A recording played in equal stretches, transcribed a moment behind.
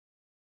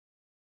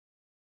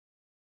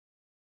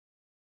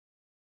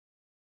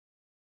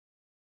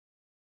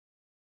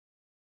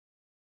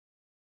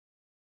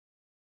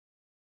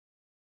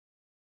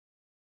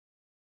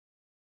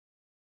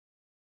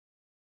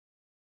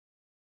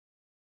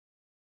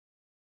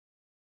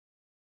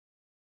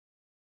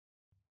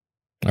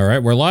All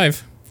right, we're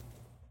live.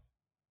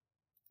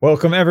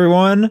 Welcome,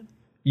 everyone,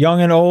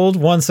 young and old,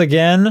 once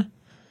again,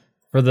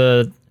 for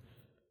the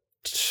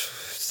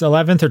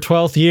 11th or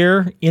 12th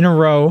year in a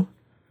row.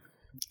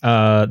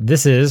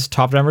 This is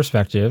Top Down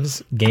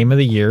Perspectives Game of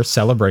the Year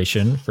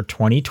celebration for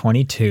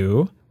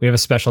 2022. We have a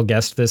special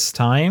guest this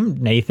time,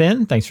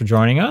 Nathan. Thanks for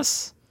joining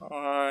us.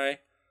 Hi.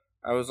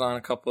 I was on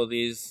a couple of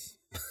these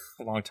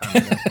a long time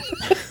ago.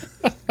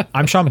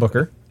 I'm Sean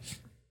Booker.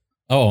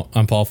 Oh,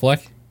 I'm Paul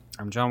Fleck.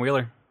 I'm John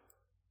Wheeler.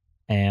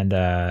 And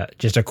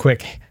just a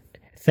quick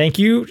thank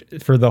you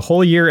for the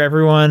whole year,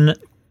 everyone,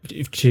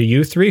 to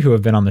you three who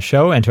have been on the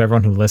show and to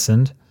everyone who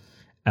listened.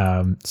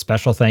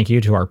 Special thank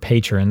you to our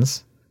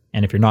patrons.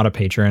 And if you're not a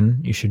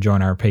patron, you should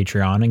join our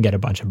Patreon and get a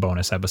bunch of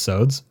bonus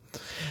episodes.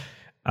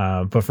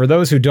 But for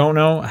those who don't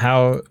know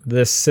how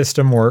this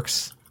system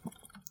works,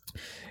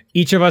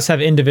 each of us have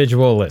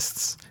individual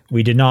lists.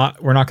 We're not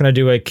going to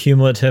do a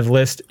cumulative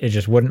list. It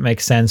just wouldn't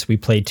make sense. We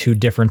play two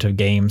different of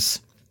games.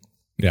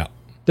 Yeah.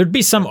 There'd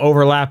be some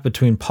overlap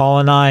between Paul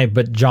and I,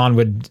 but John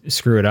would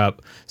screw it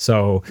up.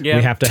 So we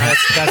have to have...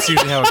 That's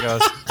usually how it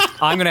goes.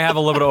 I'm going to have a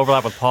little bit of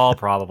overlap with Paul,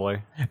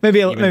 probably. Maybe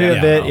a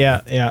bit,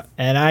 yeah.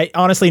 And I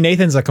honestly,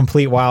 Nathan's a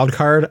complete wild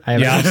card. I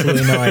have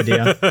absolutely no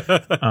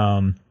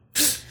idea.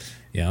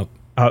 Yep.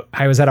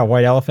 I was at a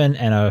White Elephant,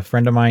 and a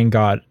friend of mine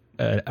got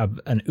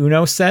an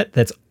Uno set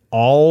that's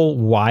all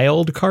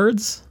wild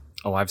cards.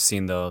 Oh, I've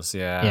seen those,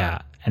 yeah.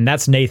 Yeah, and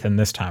that's Nathan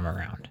this time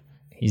around.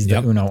 He's the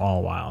Uno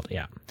all wild,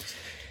 yeah.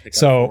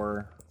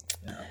 So,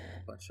 a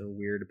bunch of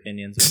weird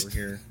opinions over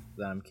here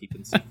that I'm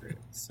keeping secret.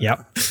 So.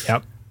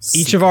 Yep.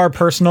 Each of our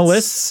personal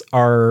lists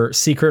are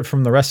secret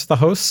from the rest of the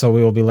hosts, so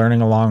we will be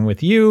learning along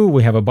with you.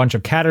 We have a bunch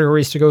of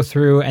categories to go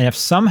through, and if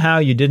somehow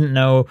you didn't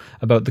know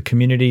about the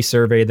community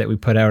survey that we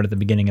put out at the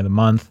beginning of the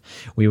month,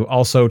 we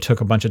also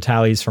took a bunch of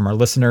tallies from our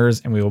listeners,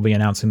 and we will be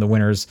announcing the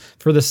winners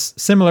for the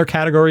similar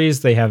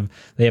categories. They have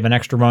an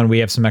extra one. We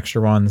have some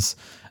extra ones.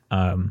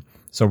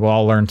 So we'll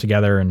all learn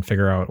together and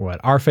figure out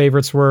what our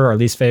favorites were, our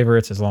least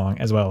favorites, as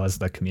well as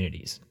the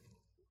communities.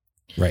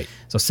 Right.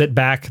 So sit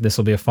back. This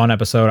will be a fun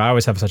episode. I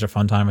always have such a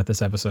fun time with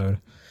this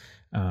episode.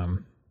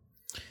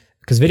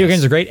 Because video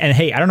games are great. And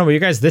hey, I don't know about you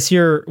guys, this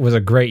year was a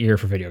great year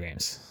for video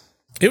games.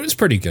 It was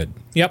pretty good.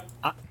 Yep.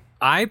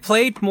 I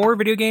played more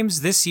video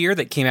games this year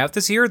that came out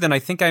this year than I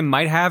think I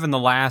might have in the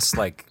last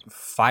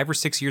 5 or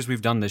 6 years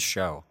we've done this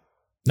show.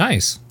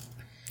 Nice.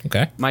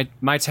 Okay.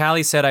 My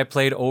tally said I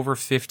played over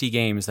 50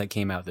 games that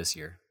came out this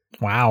year.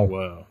 Wow.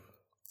 Whoa.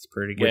 It's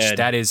pretty good. Which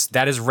that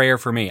is rare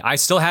for me. I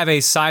still have a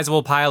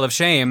sizable pile of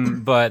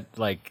shame, but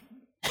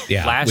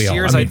last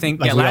year's I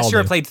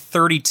played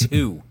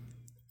 32.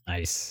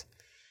 Nice.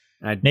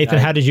 Nathan,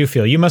 how did you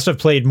feel? You must have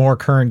played more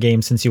current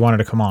games since you wanted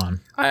to come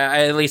on.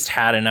 I at least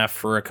had enough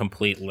for a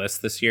complete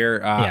list this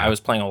year. I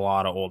was playing a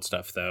lot of old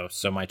stuff, though,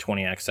 so my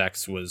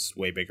 20XX was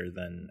way bigger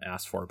than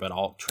asked for, but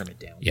I'll trim it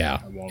down. Yeah,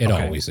 it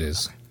always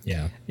is.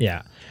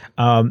 Yeah.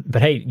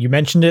 But hey, you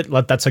mentioned it.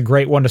 That's a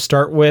great one to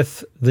start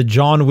with. The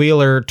John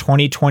Wheeler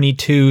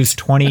 2022's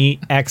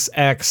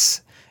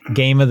 20XX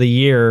Game of the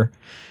Year.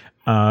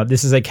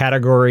 This is a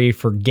category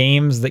for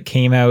games that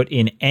came out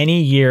in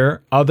any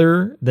year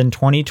other than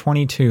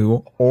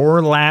 2022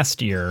 or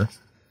last year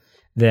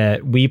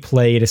that we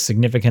played a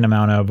significant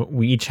amount of.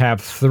 We each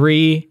have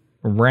 3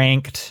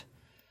 ranked.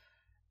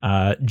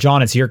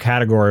 John, it's your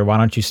category. Why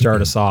don't you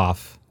start us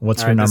off?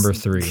 What's your number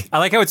 3? I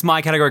like how it's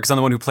my category because I'm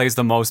the one who plays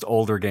the most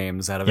older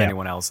games out of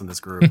anyone else in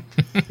this group.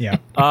 Yeah.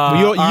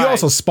 You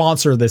also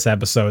sponsor this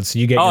episode, so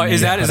you get. Oh,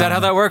 is that how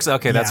that works?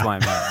 Okay, that's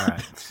fine. All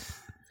right.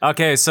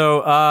 Okay,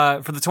 so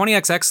for the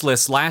 20XX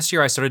list, last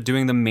year I started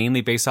doing them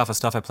mainly based off of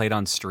stuff I played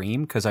on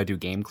stream because I do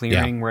game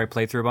clearing where I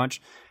play through a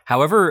bunch.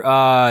 However,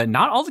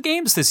 not all the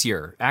games this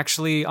year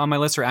actually on my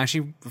list are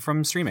actually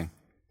from streaming.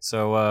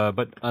 So,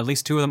 but at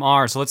least 2 of them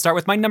are. So let's start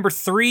with my number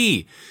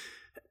 3.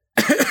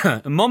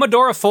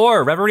 Momodora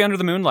 4, Reverie Under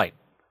the Moonlight.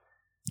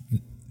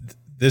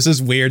 This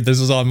is weird. This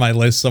is on my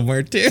list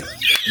somewhere too.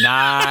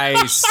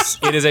 Nice.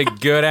 It is a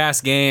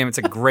good-ass game. It's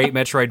a great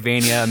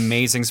Metroidvania,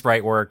 amazing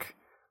sprite work.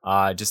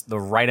 Just the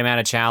right amount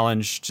of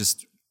challenge.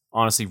 Just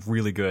honestly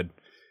really good.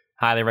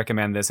 Highly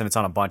recommend this, and it's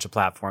on a bunch of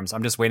platforms.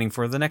 I'm just waiting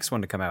for the next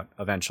one to come out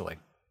eventually.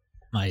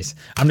 Nice.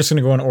 I'm just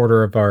going to go in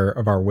order of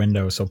our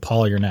window. So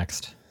Paul, you're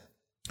next.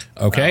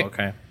 Okay. Oh,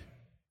 okay.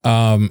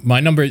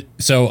 My number,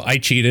 so I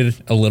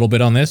cheated a little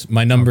bit on this.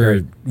 My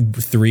number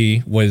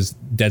 3 was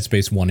Dead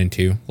Space 1 and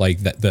 2,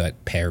 like the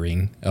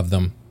pairing of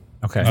them.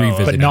 Okay.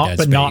 But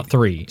not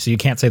 3. So you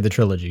can't say the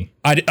trilogy.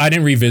 I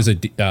didn't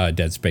revisit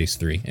Dead Space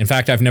 3. In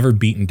fact, I've never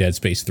beaten Dead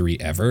Space 3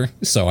 ever,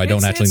 so I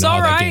don't actually know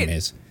how that game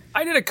is.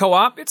 I did a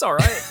co-op. It's all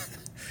right.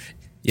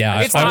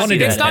 Yeah, it's not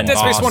Dead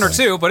Space 1 or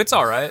 2, but it's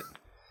all right.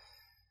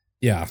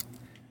 Yeah.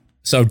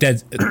 So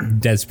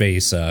Dead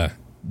Space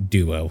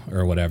Duo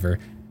or whatever.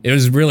 It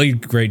was really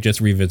great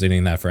just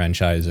revisiting that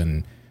franchise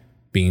and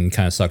being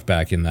kind of sucked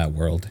back in that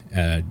world,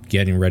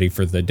 getting ready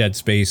for the Dead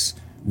Space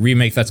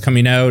remake that's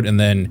coming out, and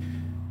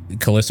then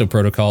Callisto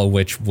Protocol,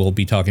 which we'll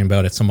be talking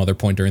about at some other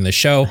point during the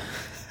show.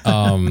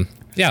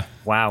 Yeah.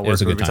 Wow, we're going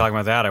to be talking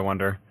about that, I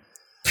wonder.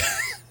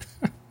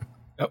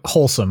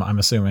 Wholesome, I'm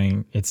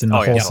assuming. It's in the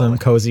Wholesome,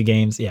 cozy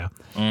games. Yeah.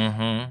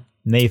 Mm-hmm.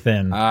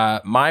 Nathan.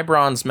 My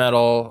bronze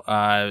medal,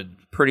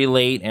 pretty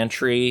late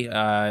entry.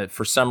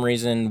 For some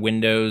reason,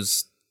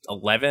 Windows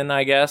 11,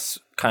 I guess,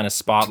 kind of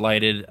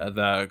spotlighted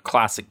the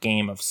classic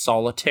game of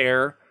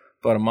Solitaire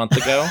about a month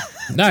ago.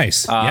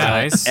 Nice.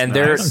 Nice. And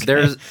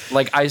there's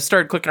like, I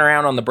started clicking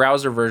around on the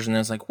browser version,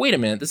 and it's like, wait a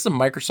minute, this is a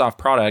Microsoft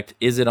product.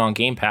 Is it on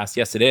Game Pass?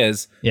 Yes, it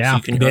is. Yeah, so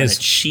you can earn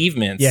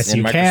achievements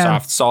in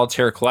Microsoft can.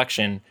 Solitaire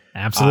Collection.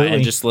 Absolutely.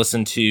 And just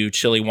listen to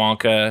Chili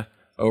Wonka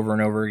over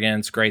and over again.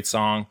 It's a great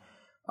song.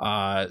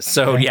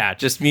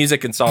 Just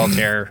music in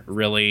Solitaire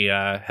really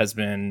has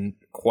been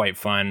quite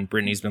fun.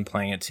 Brittany's been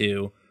playing it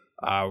too.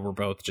 We're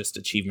both just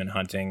achievement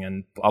hunting,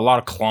 and a lot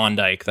of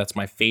Klondike. That's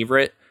my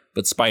favorite,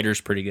 but Spider's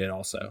pretty good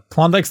also.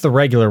 Klondike's the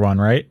regular one,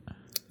 right?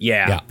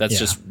 Yeah, that's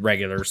just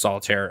regular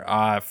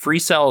Solitaire. Free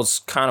Cell's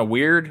kind of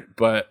weird,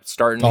 but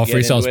starting to get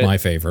Free Cell's into it. my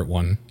favorite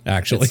one,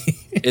 actually.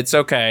 It's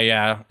okay,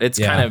 yeah. It's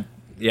kind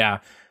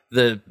of,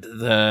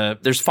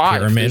 there's 5.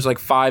 Pyramid. There's like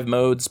 5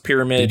 modes.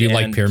 Pyramid. Did you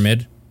like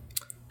Pyramid?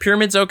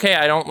 Pyramid's okay.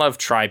 I don't love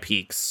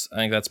Tri-Peaks. I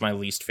think that's my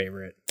least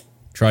favorite.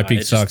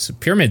 Tri-Peaks sucks.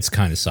 Pyramids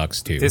kind of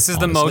sucks too. This is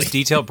the most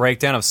detailed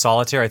breakdown of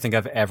Solitaire I think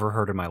I've ever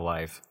heard in my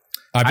life.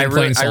 I've been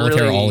playing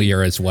Solitaire all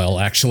year as well,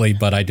 actually,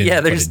 but I didn't. Yeah,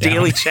 there's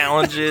daily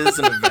challenges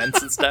and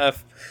events and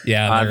stuff.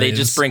 Yeah, they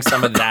just bring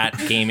some of that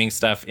gaming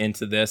stuff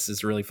into this.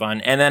 It's really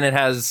fun. And then it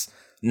has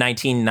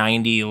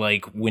 1990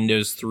 like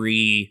Windows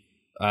 3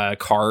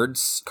 card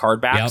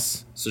backs. Yep.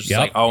 So it's just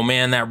like, oh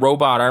man, that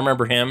robot, I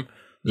remember him.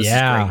 This is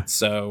great.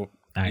 So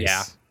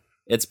nice.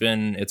 It's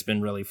been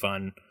really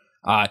fun.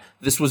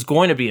 This was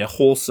going to be a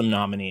Wholesome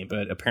nominee,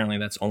 but apparently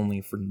that's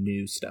only for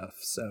new stuff.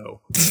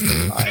 So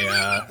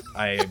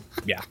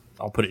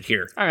I'll put it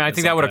here. I mean, I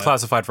think that would have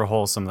classified for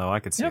Wholesome, though.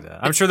 I could see that.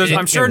 I'm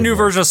sure a new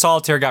version of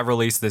Solitaire got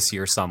released this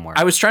year somewhere.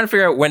 I was trying to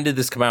figure out when did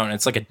this come out, and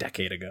it's like a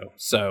decade ago.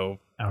 So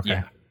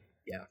yeah.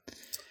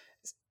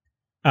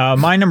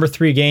 My number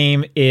 3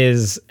 game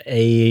is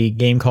a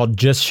game called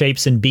Just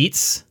Shapes and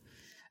Beats.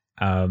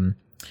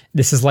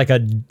 This is like a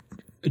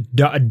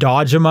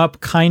dodge 'em up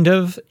kind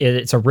of.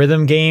 It's a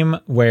rhythm game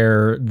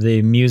where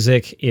the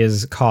music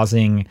is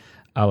causing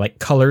like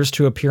colors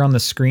to appear on the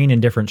screen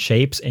in different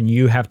shapes, and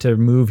you have to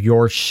move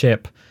your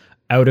ship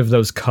out of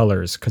those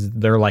colors because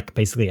they're like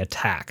basically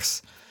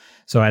attacks.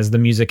 So as the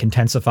music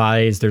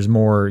intensifies, there's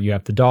more you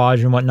have to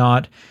dodge and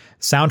whatnot.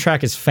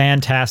 Soundtrack is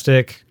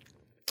fantastic.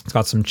 It's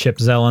got some Chip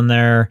Zell in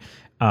there.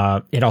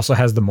 It also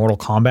has the Mortal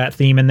Kombat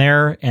theme in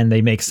there, and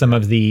they make some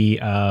of the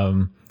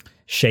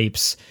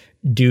shapes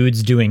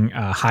dudes doing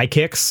high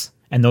kicks,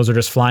 and those are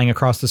just flying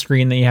across the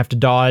screen that you have to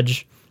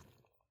dodge.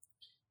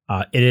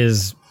 It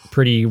is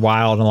pretty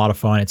wild and a lot of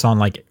fun. It's on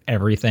like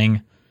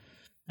everything,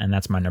 and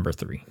that's my number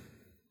 3.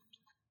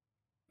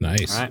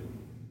 Nice. All right.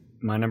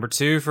 My number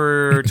 2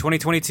 for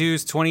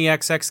 2022's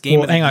 20XX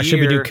game of the year. Hang on,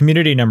 should we do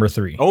community number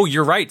 3? Oh,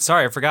 you're right.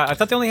 Sorry, I forgot. I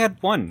thought they only had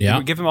one. Yeah. Did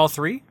we give them all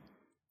 3?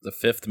 The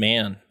 5th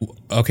man.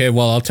 Okay,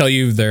 well, I'll tell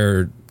you there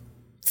are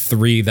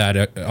 3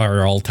 that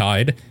are all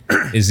tied.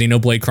 Is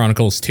Xenoblade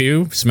Chronicles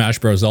 2, Smash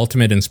Bros.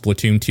 Ultimate, and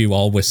Splatoon 2,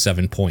 all with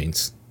 7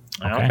 points.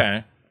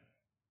 Okay.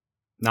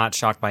 Not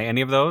shocked by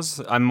any of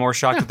those. I'm more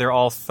shocked that they're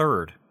all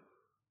 3rd.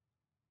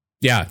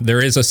 Yeah,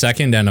 there is a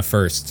 2nd and a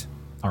 1st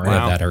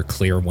Wow. that are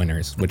clear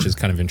winners, which is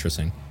kind of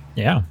interesting.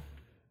 Yeah. All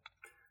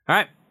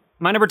right.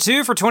 My number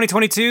 2 for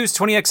 2022's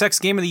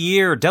 20XX Game of the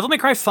Year, Devil May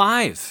Cry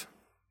 5.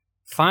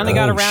 Finally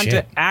got around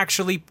to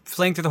actually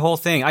playing through the whole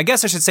thing. I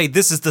guess I should say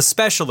this is the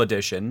special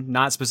edition,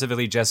 not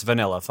specifically just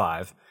Vanilla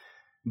 5.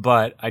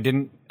 But I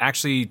didn't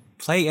actually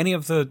play any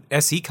of the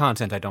SE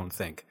content, I don't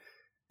think.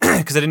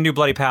 Because I didn't do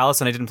Bloody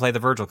Palace and I didn't play the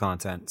Virgil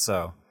content.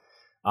 So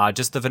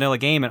just the vanilla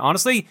game. And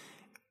honestly,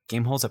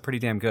 game holds up pretty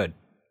damn good.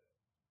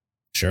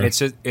 Sure.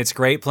 It's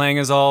great playing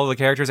as all the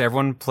characters.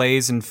 Everyone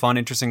plays in fun,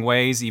 interesting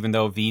ways, even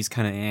though V's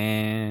kind of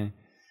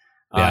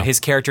Yeah. His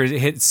character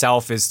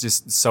itself is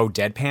just so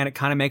deadpan, it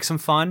kind of makes him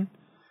fun.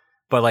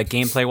 But like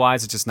gameplay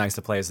wise, it's just nice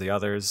to play as the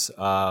others.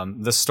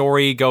 The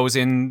story goes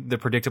in the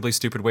predictably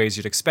stupid ways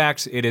you'd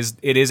expect. It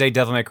is a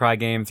Devil May Cry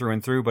game through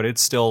and through, but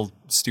it's still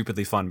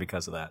stupidly fun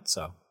because of that.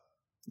 So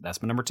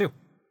that's my number 2.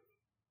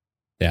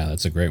 Yeah,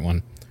 that's a great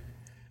one.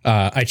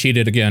 I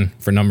cheated again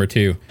for number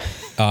 2.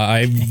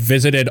 I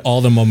visited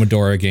all the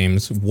Momodora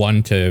games,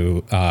 1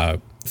 to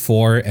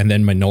 4, and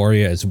then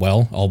Minoria as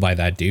well, all by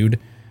that dude.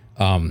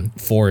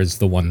 4 is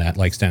the one that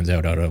like stands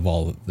out of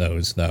all of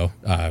those, though.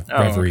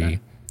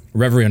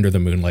 Reverie Under the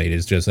Moonlight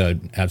is just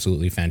an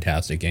absolutely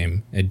fantastic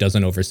game. It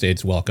doesn't overstay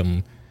its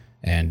welcome,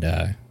 and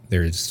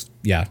it's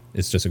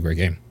just a great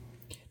game.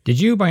 Did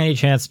you by any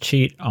chance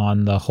cheat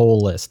on the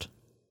whole list?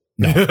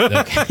 No,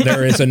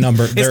 there is a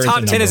number. His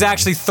top 10 is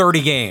actually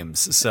 30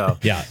 games, so.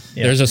 Yeah,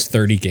 there's just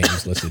 30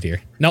 games listed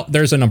here. No,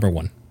 there's a number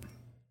 1.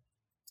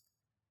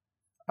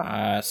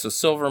 So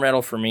silver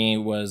medal for me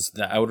was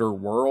The Outer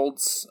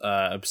Worlds,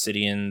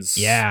 Obsidian's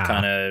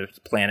kind of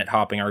planet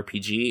hopping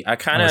RPG. I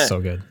kind of so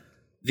good.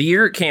 the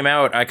year it came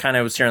out, I kind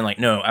of was hearing like,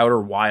 no,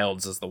 Outer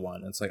Wilds is the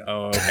one. It's like,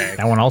 oh, okay.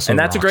 That one also and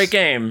that's rocks. a great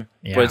game,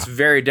 but it's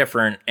very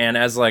different. And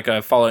as like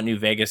a Fallout New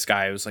Vegas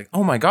guy, I was like,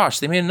 oh my gosh,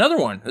 they made another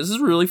one. This is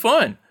really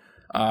fun.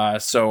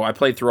 So I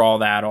played through all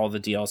the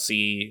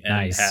DLC,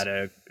 and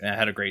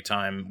had a great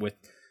time with,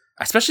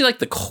 especially like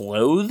the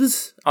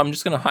clothes. I'm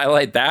just going to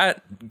highlight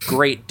that.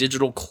 Great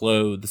digital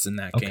clothes in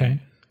that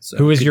game. So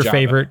who is your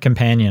favorite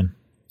companion?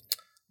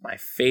 My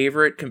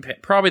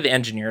favorite probably the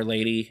engineer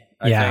lady.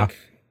 I think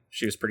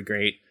she was pretty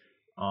great.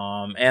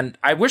 And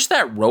I wish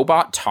that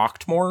robot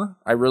talked more.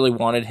 I really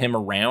wanted him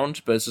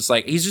around, but it's just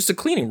like, he's just a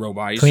cleaning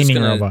robot. He's just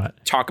gonna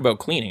talk about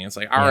cleaning. It's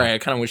like, all right, I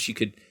kind of wish you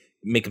could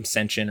make him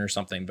sentient or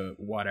something, but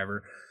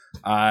whatever.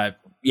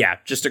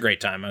 Just a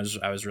great time.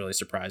 I was really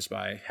surprised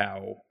by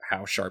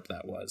how sharp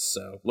that was.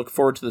 So look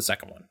forward to the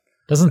second one.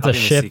 Doesn't the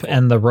ship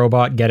and the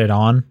robot get it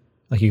on?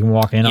 Like you can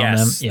walk in on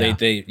them? Yeah,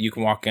 you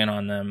can walk in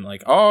on them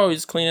like, oh,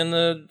 he's cleaning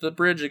the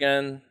bridge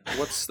again.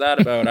 What's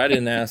that about? I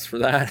didn't ask for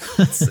that.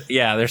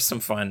 There's some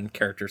fun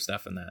character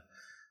stuff in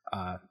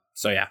that.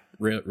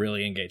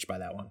 Really engaged by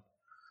that one.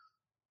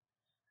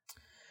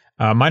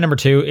 My number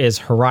 2 is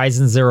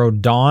Horizon Zero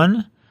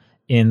Dawn.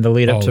 In the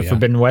lead up to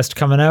Forbidden West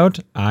coming out,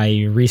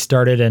 I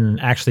restarted and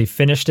actually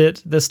finished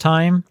it this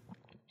time.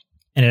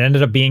 And it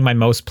ended up being my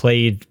most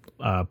played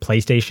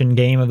PlayStation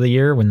game of the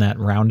year when that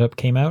roundup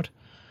came out.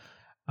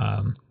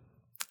 And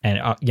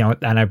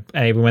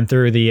I went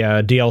through the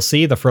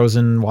DLC, the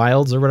Frozen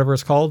Wilds or whatever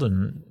it's called,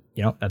 and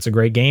that's a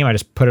great game. I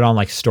just put it on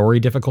like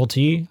story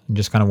difficulty and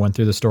just kind of went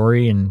through the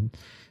story and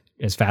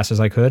as fast as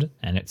I could,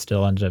 and it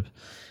still ended up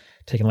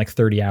taking like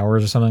 30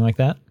 hours or something like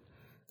that.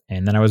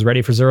 And then I was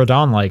ready for Zero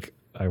Dawn like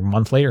a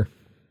month later.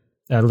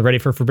 Ready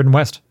for Forbidden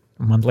West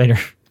a month later.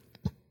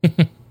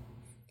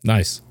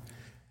 Nice.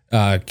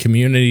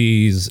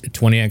 Community's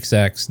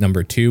 20XX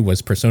number 2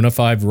 was Persona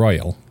 5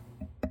 Royal.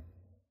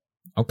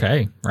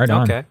 Okay, right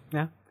on. Okay,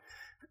 yeah.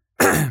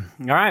 All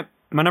right,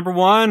 my number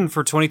 1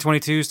 for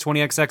 2022's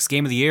 20XX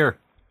Game of the Year.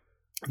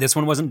 This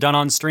one wasn't done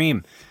on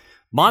stream.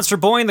 Monster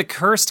Boy and the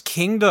Cursed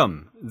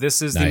Kingdom.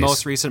 This is the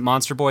most recent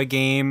Monster Boy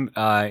game,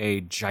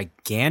 a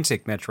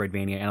gigantic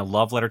Metroidvania and a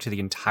love letter to the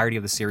entirety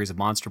of the series of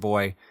Monster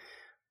Boy.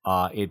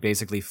 It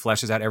basically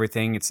fleshes out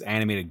everything. It's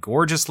animated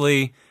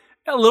gorgeously.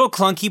 A little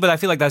clunky, but I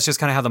feel like that's just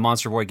kind of how the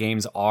Monster Boy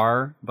games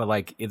are. But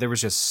like, there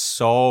was just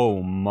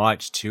so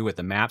much to it.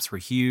 The maps were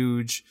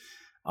huge.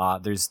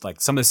 There's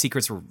like some of the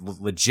secrets were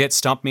legit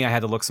stumped me. I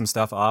had to look some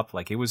stuff up.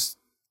 Like, it was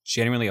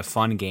genuinely a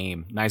fun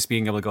game. Nice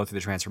being able to go through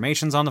the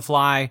transformations on the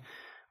fly.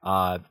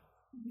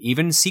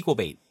 Even sequel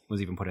bait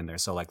was even put in there.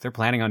 So like, they're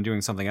planning on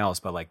doing something else,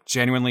 but like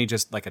genuinely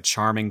just like a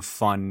charming,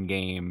 fun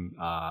game.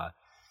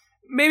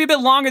 Maybe a bit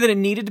longer than it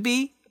needed to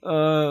be,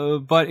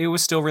 but it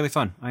was still really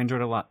fun. I enjoyed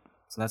it a lot.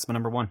 So that's my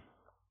number 1.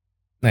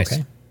 Nice.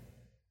 Okay.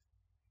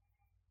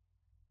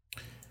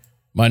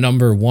 My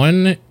number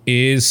 1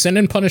 is Sin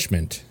and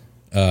Punishment.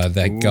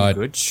 Got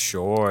good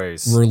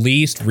choice.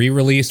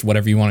 Re-released,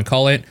 whatever you want to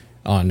call it,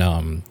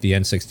 on the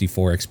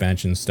N64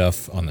 expansion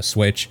stuff on the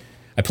Switch.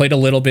 I played a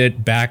little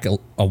bit back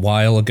a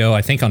while ago,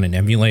 I think on an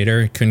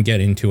emulator. Couldn't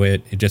get into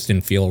it. It just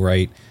didn't feel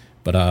right.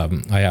 But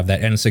I have that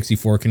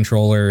N64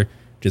 controller.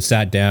 Just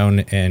sat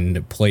down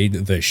and played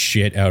the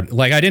shit out.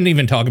 Like, I didn't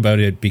even talk about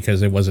it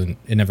because it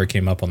never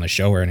came up on the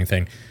show or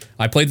anything.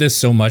 I played this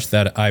so much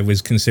that I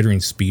was considering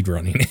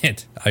speedrunning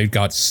it. I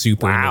got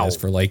super into this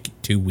for like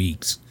 2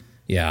 weeks.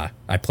 Yeah,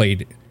 I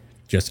played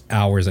just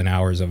hours and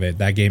hours of it.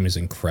 That game is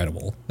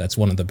incredible. That's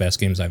one of the best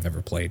games I've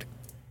ever played.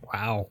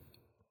 Wow.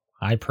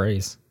 High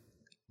praise.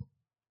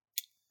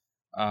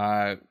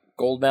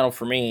 Gold medal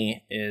for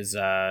me is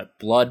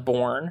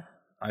Bloodborne.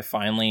 I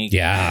finally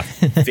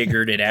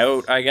figured it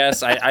out, I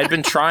guess. I'd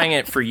been trying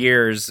it for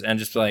years and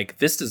just like,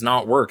 this does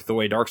not work the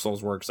way Dark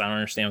Souls works. I don't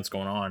understand what's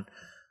going on.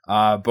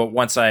 But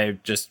once I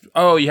just,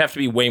 you have to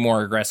be way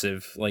more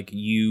aggressive. Like,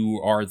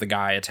 you are the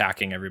guy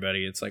attacking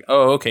everybody. It's like,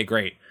 oh, okay,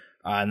 great.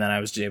 And then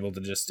I was able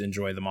to just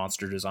enjoy the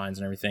monster designs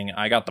and everything.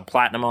 I got the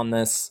platinum on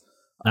this.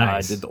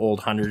 Nice. I did the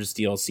Old Hunters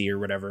DLC or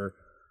whatever.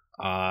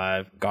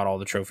 Got all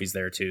the trophies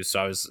there too.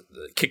 So I was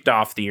kicked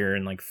off the year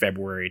in like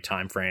February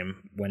timeframe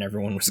when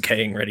everyone was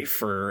getting ready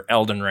for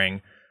Elden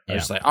Ring. I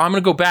was like, I'm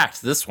going to go back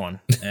to this one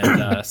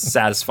and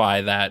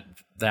satisfy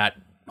that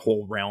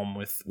whole realm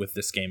with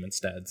this game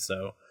instead.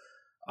 So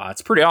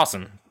it's pretty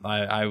awesome.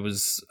 I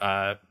was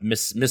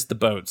missed the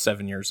boat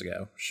 7 years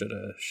ago.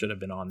 Should have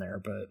been on there,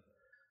 but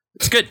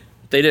it's good.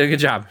 They did a good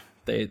job.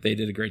 They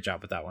did a great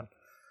job with that one.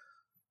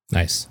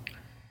 Nice.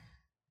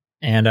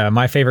 And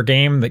my favorite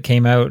game that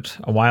came out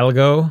a while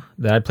ago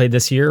that I played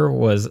this year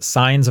was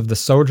Signs of the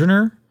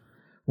Sojourner,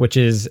 which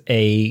is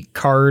a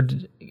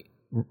card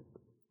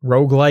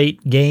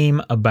roguelite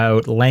game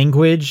about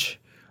language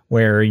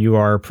where you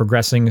are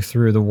progressing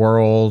through the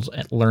world,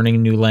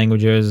 learning new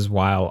languages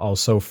while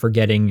also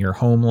forgetting your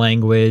home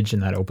language,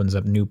 and that opens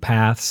up new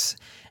paths.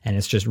 And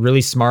it's just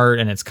really smart,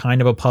 and it's kind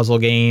of a puzzle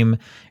game,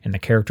 and the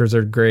characters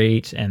are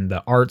great, and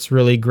the art's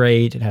really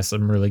great. It has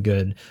some really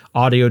good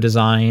audio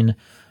design.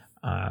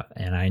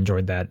 And I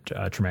enjoyed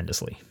that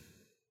tremendously.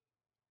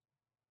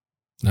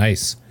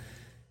 Nice.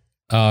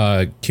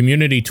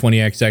 Community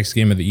 20XX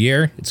Game of the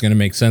Year. It's going to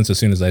make sense as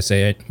soon as I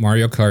say it.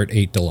 Mario Kart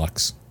 8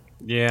 Deluxe.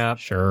 Yeah,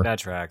 Sure. that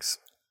tracks.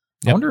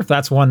 I wonder if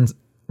that's one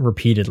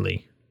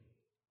repeatedly.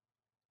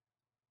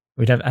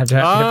 We'd have to go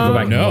back and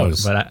look,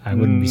 knows? but I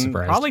wouldn't be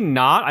surprised. Probably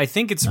not. I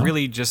think it's No?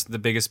 really just the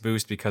biggest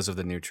boost because of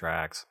the new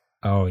tracks.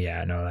 Oh,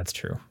 yeah. No, that's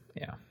true.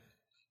 Yeah.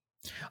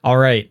 All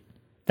right.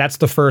 That's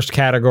the first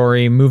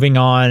category. Moving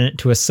on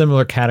to a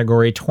similar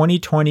category,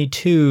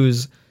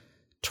 2022's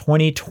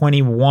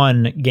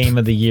 2021 Game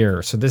of the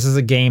Year. So this is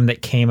a game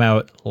that came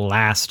out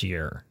last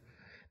year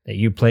that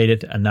you played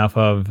it enough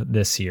of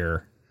this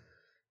year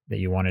that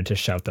you wanted to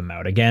shout them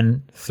out.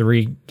 Again,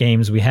 3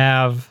 games we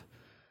have.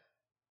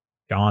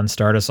 John,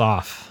 start us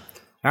off.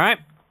 All right.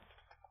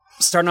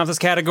 Starting off this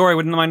category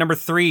with my number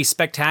 3,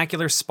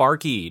 Spectacular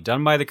Sparky,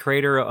 done by the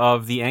creator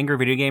of the Angry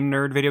Video Game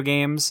Nerd video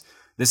games.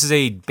 This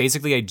is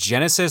basically a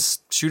Genesis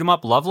shoot 'em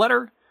up love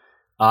letter.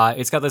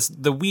 It's got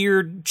the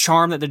weird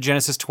charm that the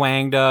Genesis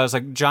twang does,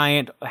 like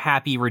giant,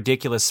 happy,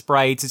 ridiculous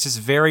sprites. It's just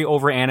very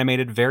over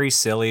animated, very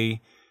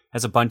silly.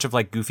 Has a bunch of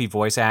like goofy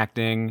voice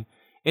acting.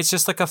 It's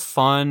just like a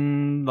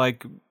fun,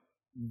 like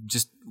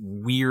just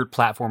weird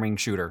platforming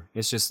shooter.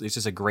 It's just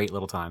a great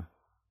little time.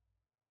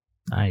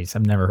 Nice.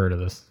 I've never heard of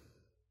this.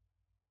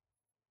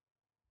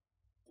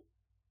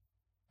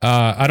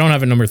 I don't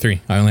have a number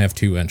 3. I only have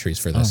 2 entries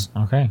for this.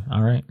 Oh, okay.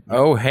 All right.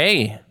 Oh,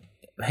 hey,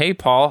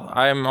 Paul.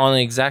 I'm on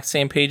the exact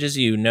same page as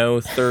you. No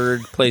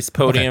third place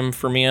podium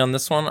for me on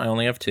this one. I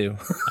only have 2.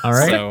 All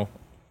right. So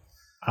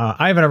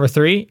I have a number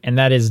 3, and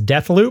that is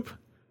Deathloop.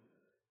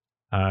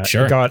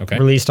 Sure. It got Okay.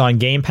 released on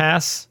Game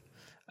Pass.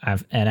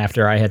 And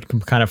after I had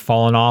kind of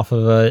fallen off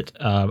of it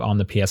on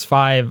the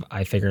PS5,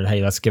 I figured,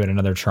 hey, let's give it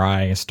another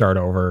try and start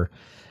over.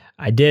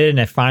 I did, and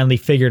I finally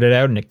figured it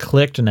out, and it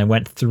clicked, and I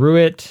went through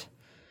it,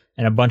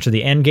 and a bunch of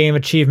the end game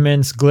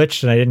achievements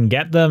glitched, and I didn't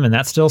get them, and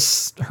that still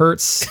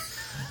hurts.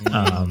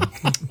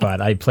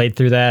 But I played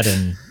through that,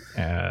 and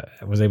I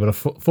was able to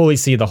fully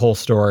see the whole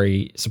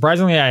story.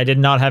 Surprisingly, I did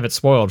not have it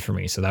spoiled for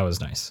me, so that was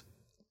nice.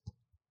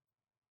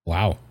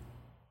 Wow.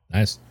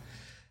 Nice.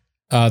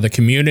 The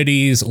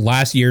community's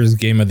last year's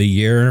Game of the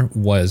Year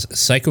was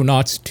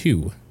Psychonauts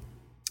 2.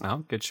 Oh,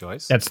 good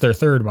choice. That's their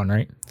third one,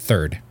 right?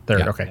 Third. Third,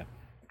 Yeah. okay.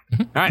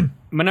 All right,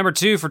 my number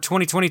 2 for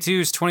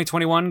 2022's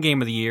 2021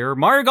 Game of the Year,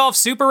 Mario Golf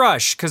Super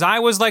Rush, because I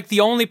was like the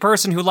only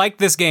person who liked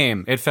this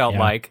game, it felt Yeah.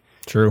 like.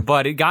 True.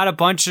 But it got a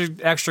bunch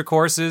of extra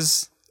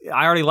courses.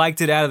 I already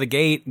liked it out of the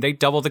gate. They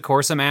doubled the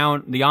course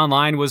amount. The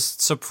online was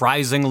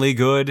surprisingly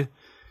good.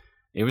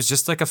 It was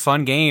just like a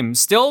fun game.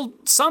 Still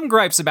some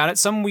gripes about it,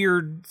 some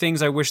weird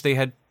things I wish they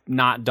had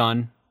not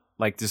done,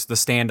 like just the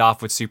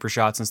standoff with super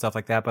shots and stuff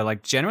like that, but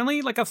like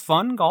generally like a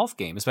fun golf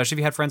game, especially if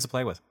you had friends to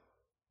play with.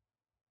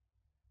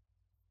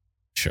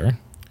 Sure.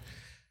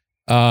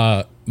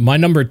 My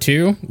number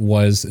 2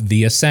 was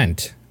The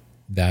Ascent,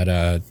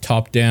 that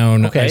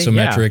top-down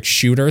isometric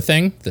shooter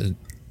thing.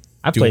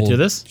 I played through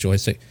this.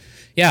 Joystick.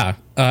 Yeah,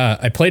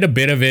 I played a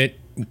bit of it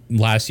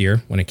last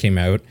year when it came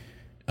out.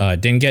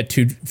 Didn't get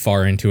too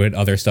far into it.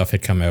 Other stuff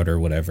had come out or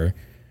whatever.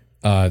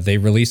 They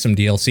released some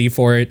DLC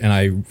for it, and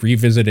I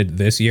revisited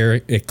this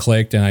year. It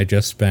clicked, and I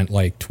just spent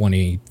like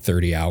 20,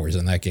 30 hours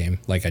in that game.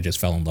 Like, I just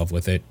fell in love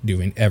with it,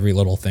 doing every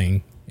little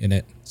thing in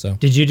it. So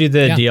Did you do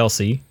the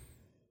DLC?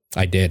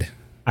 I did.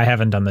 I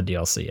haven't done the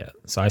DLC yet,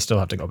 so I still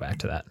have to go back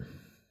to that.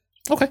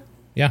 Okay.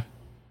 Yeah.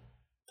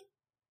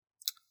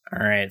 all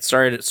right,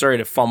 sorry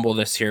to fumble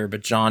this here,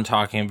 but John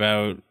talking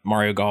about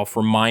Mario Golf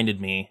reminded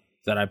me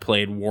that I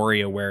played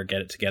WarioWare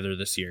Get It Together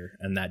this year,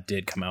 and that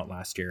did come out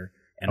last year,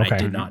 and Okay. I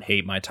did not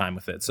hate my time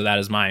with it. So that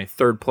is my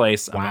third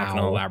place. I'm not going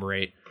to Wow.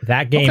 elaborate.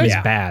 That game Okay. is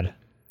Yeah. bad.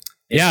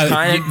 It's Yeah,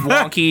 kind of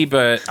wonky,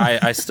 but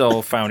I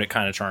still found it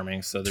kind of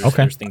charming. So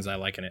there's things I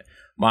like in it.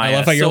 I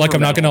love how you're like,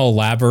 I'm not going to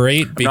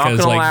elaborate because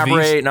not gonna like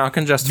elaborate, not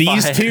gonna justify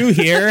these it. two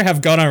here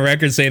have gone on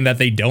record saying that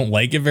they don't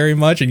like it very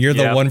much, and you're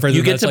the Yeah. one person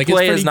you get that's to like,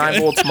 play it's as pretty 9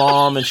 good. Volt's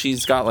mom, and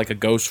she's got like a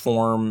ghost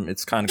form.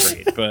 It's kind of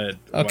great, but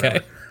Okay.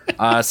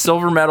 whatever.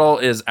 Silver medal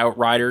is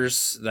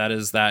Outriders. That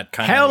is that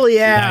kind Hell of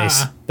yeah!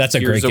 Nice. That's a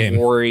Gears great of game.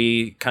 War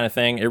kind of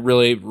thing. It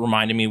really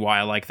reminded me why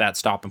I like that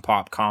stop and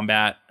pop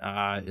combat.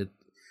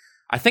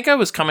 I think I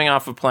was coming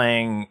off of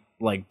playing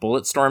like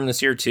Bulletstorm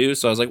this year too,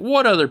 so I was like,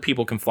 what other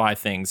people can fly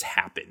things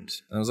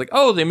happened? And I was like,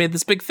 oh, they made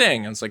this big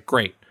thing. I was like,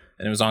 great.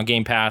 And it was on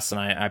Game Pass, and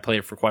I played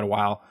it for quite a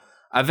while.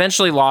 I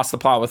eventually lost the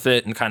plot with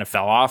it and kind of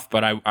fell off,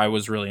 but I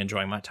was really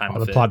enjoying my time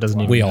with The it. plot doesn't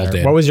even We all matter.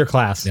 did. What was your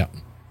class? Yeah.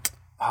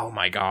 Oh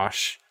my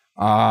gosh.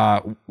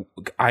 I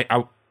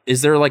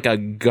is there like a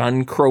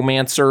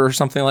gunchromancer or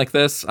something like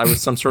this? I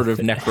was some sort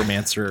of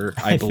necromancer,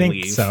 I believe.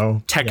 think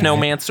so.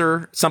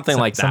 Technomancer, something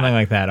like that. Something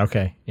like that.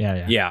 Okay.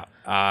 Yeah. Yeah.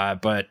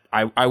 But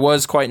I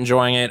was quite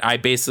enjoying it. I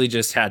basically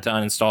just had to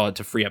uninstall it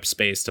to free up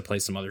space to play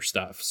some other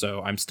stuff.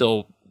 So I'm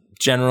still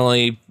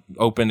generally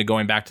open to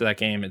going back to that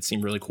game. It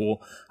seemed really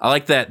cool. I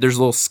like that there's a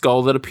little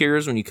skull that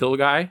appears when you kill a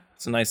guy.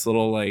 It's a nice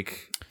little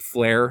like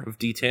flare of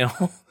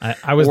detail.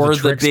 I was or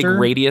the the big trickster.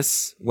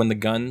 radius when the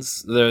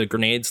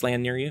grenades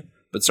land near you.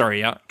 But sorry,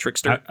 yeah,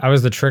 trickster. I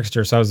was the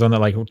trickster, so I was the one that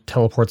like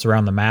teleports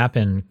around the map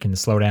and can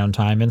slow down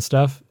time and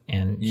stuff.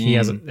 and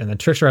and the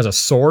trickster has a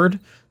sword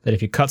that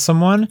if you cut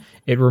someone,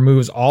 it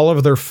removes all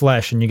of their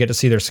flesh, and you get to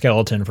see their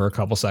skeleton for a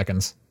couple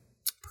seconds.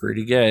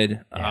 Pretty good.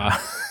 I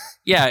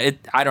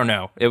don't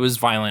know. It was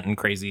violent and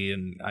crazy,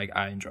 and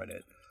I enjoyed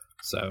it.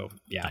 So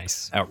yeah,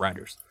 Nice.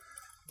 Outriders.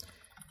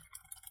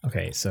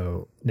 Okay,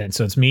 so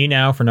it's me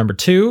now for number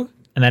 2,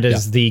 and that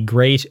is the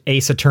great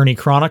Ace Attorney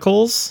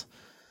Chronicles.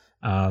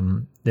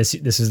 This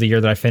is the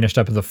year that I finished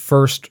up the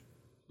first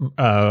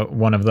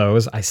one of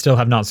those. I still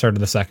have not started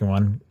the second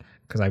one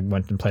because I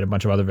went and played a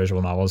bunch of other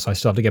visual novels, so I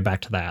still have to get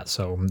back to that.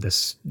 So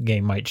this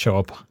game might show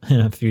up in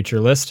a future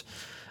list.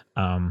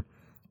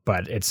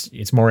 But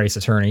it's more Ace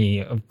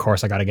Attorney. Of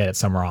course, I got to get it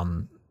somewhere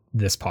on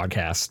this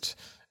podcast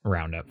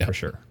roundup for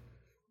sure.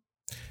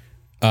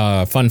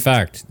 Fun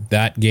fact,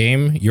 that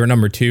game, your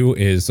number 2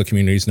 is the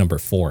community's number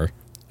 4.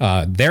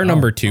 Their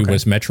number 2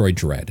 was Metroid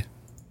Dread.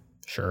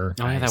 Sure.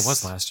 Oh, yeah, that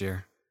was last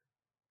year.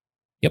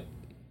 Yep.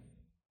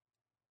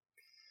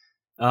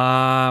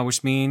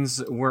 Which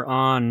means we're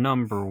on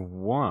number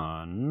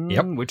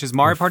 1, which is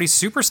Mario Party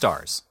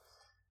Superstars.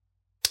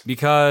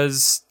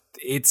 Because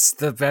it's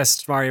the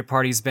best Mario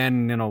Party's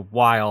been in a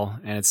while,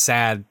 and it's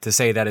sad to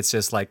say that it's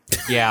just like,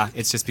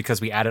 it's just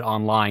because we added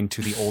online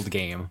to the old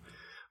game.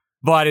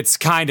 But it's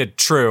kind of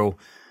true.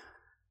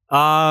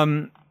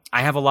 I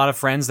have a lot of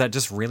friends that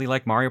just really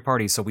like Mario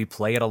Party, so we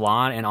play it a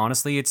lot, and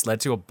honestly, it's led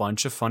to a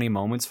bunch of funny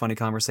moments, funny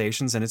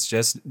conversations, and it's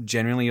just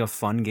genuinely a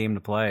fun game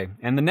to play.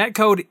 And the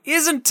netcode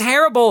isn't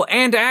terrible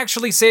and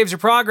actually saves your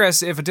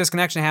progress if a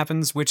disconnection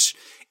happens, which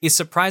is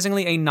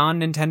surprisingly a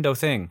non-Nintendo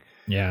thing.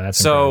 Yeah, that's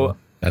incredible.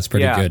 That's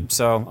pretty good.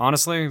 So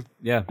honestly,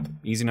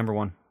 easy number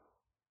 1.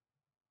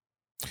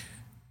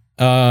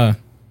 My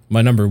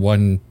number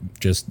 1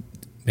 just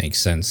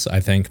makes sense, I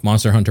think.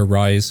 Monster Hunter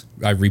Rise.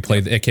 I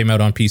replayed it. Came out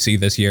on PC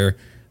this year.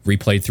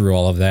 Replayed through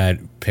all of that.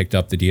 Picked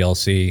up the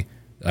DLC.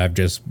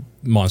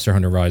 Monster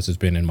Hunter Rise has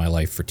been in my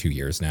life for 2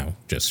 years now,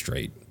 just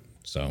straight.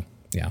 So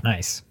yeah,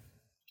 nice.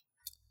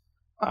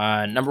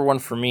 Number 1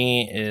 for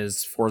me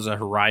is Forza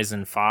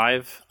Horizon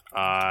 5.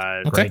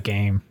 Great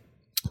game.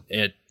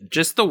 It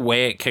just the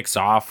way it kicks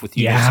off with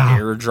you just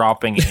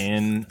airdropping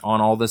in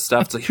on all this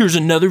stuff. It's like, here's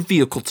another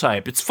vehicle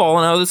type. It's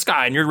falling out of the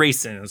sky and you're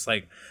racing. It's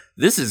like,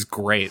 this is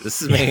great. This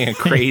is making a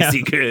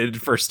crazy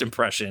good first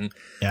impression.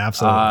 Yeah,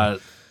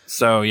 absolutely.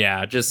 So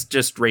yeah,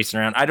 just racing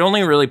around. I'd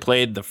only really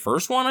played the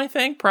first one, I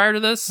think, prior to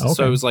this. Okay.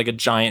 So it was like a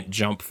giant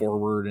jump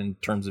forward in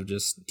terms of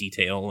just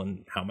detail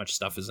and how much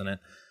stuff is in it.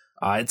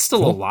 It's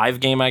still a live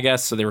game, I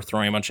guess, so they were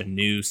throwing a bunch of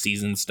new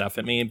season stuff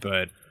at me,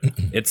 but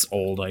it's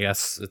old, I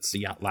guess. It's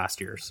last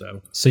year,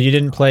 so. So you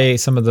didn't play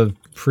some of the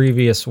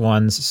previous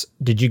ones.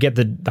 Did you get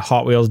the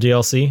Hot Wheels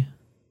DLC?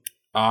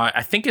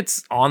 I think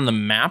it's on the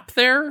map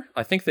there.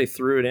 I think they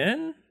threw it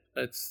in.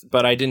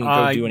 But I didn't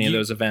go do any of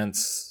those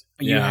events.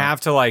 You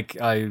have to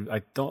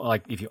I don't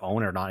like if you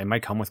own it or not. It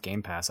might come with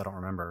Game Pass. I don't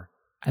remember.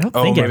 I don't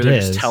think maybe it they're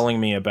is. just telling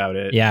me about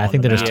it. Yeah, I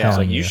think they're just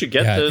telling you. You should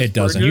get this. It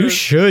doesn't. You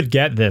should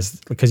get this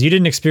because you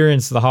didn't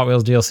experience the Hot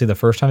Wheels DLC the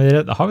first time they did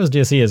it. The Hot Wheels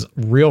DLC is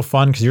real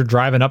fun because you're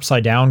driving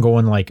upside down,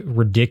 going like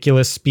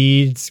ridiculous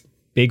speeds,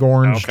 big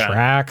orange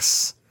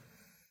tracks.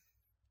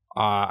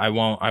 I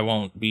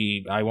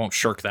won't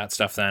shirk that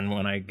stuff then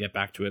when I get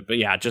back to it. But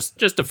yeah,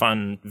 just a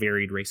fun,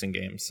 varied racing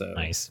game. So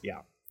nice.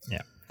 Yeah.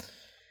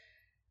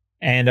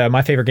 And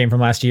my favorite game from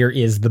last year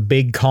is The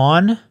Big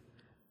Con,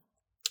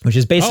 which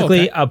is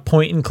basically a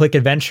point and click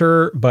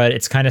adventure, but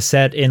it's kind of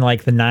set in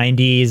like the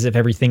 90s if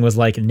everything was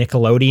like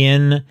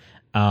Nickelodeon,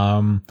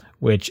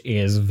 which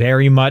is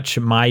very much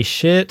my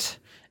shit.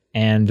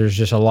 And there's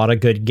just a lot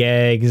of good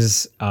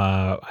gags.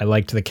 I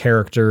liked the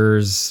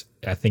characters.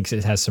 I think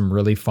it has some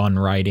really fun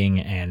writing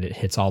and it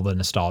hits all the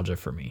nostalgia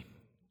for me.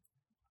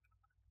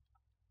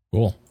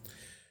 Cool.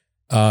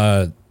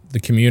 The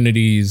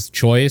community's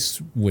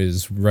choice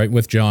was right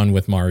with John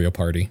with Mario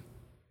Party.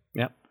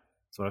 Yep.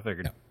 That's what I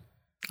figured. Yep.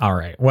 All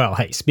right. Well,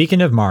 hey,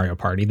 speaking of Mario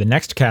Party, the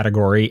next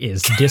category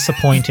is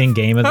disappointing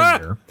game of the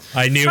year.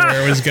 I knew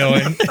where it was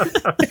going.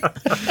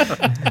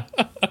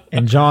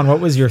 And John, what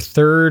was your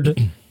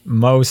third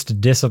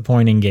most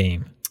disappointing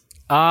game?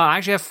 I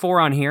actually have 4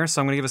 on here,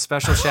 so I'm going to give a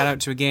special shout out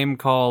to a game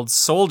called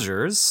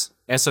Soldiers,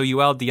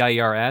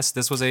 Souldiers.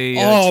 This was a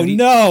 2D.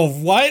 No,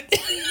 what?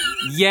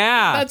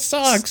 Yeah. That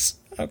sucks.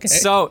 Okay.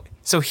 So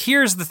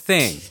here's the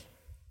thing.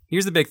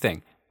 Here's the big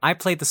thing. I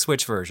played the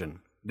Switch version.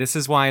 This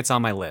is why it's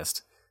on my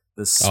list.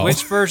 The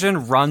Switch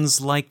version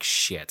runs like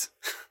shit.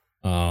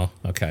 Oh,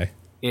 okay.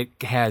 It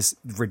has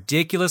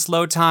ridiculous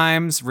load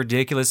times,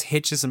 ridiculous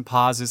hitches and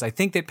pauses. I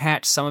think they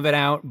patched some of it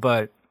out,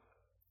 but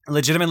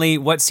legitimately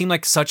what seemed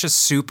like such a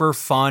super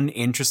fun,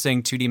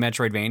 interesting 2D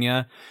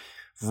Metroidvania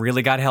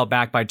really got held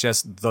back by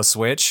just the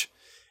Switch.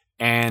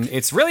 And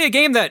it's really a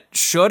game that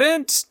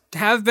shouldn't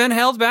have been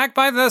held back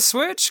by the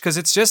Switch because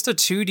it's just a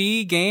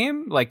 2D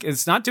game. Like,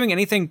 it's not doing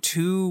anything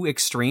too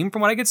extreme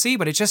from what I could see,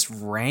 but it just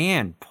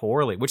ran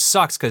poorly, which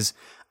sucks because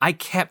I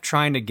kept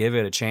trying to give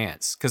it a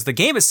chance because the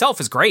game itself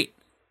is great.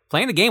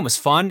 Playing the game was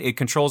fun. It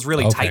controls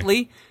really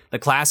tightly. The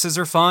classes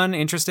are fun,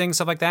 interesting,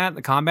 stuff like that.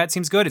 The combat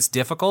seems good. It's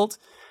difficult,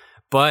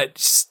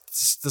 but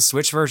the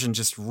Switch version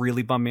just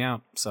really bummed me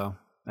out. So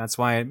that's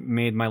why I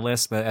made my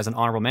list as an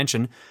honorable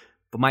mention.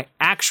 But my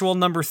actual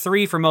number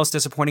 3 for most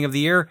disappointing of the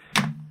year,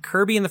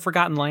 Kirby and the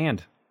Forgotten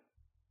Land.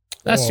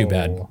 That's too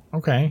bad.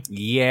 Okay.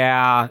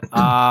 Yeah.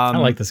 I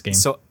like this game.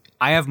 So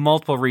I have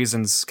multiple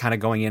reasons kind of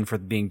going in for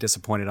being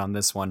disappointed on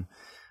this one.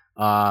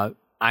 I'm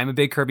a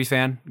big Kirby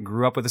fan.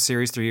 Grew up with the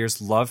series 3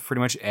 years. Loved pretty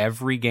much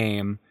every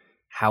game.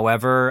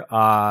 However,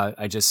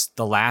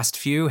 the last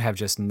few have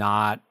just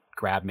not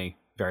grabbed me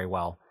very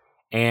well.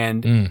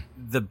 And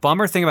the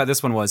bummer thing about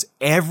this one was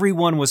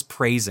everyone was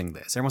praising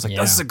this. Everyone's like,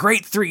 this is a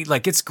great 3.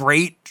 Like, it's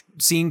great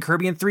seeing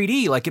Kirby in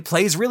 3D. Like, it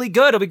plays really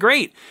good. It'll be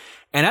great.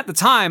 And at the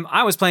time,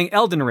 I was playing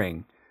Elden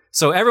Ring.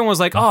 So everyone was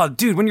like, oh,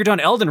 dude, when you're done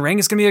Elden Ring,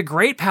 it's going to be a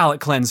great palate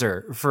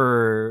cleanser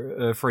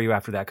for you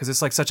after that. Because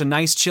it's like such a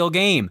nice, chill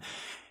game.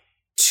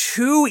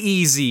 Too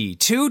easy,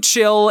 too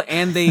chill,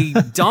 and they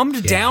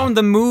dumbed down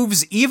the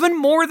moves even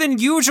more than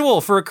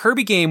usual for a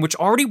Kirby game, which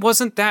already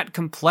wasn't that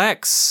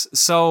complex.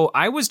 So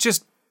I was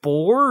just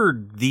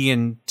bored the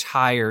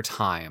entire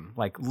time.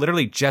 Like,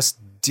 literally just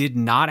did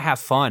not have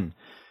fun.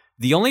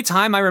 The only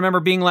time I remember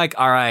being like,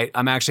 all right,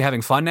 I'm actually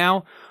having fun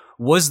now,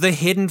 was the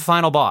hidden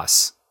final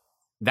boss.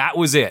 That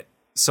was it.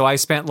 So I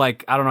spent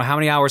like, I don't know how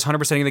many hours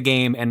 100%ing the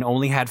game and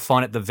only had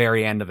fun at the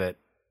very end of it.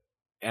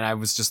 And I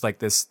was just like,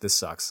 this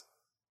sucks.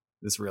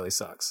 This really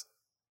sucks.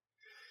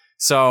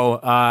 So,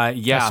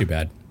 That's too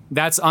bad.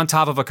 That's on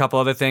top of a couple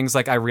other things.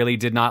 Like, I really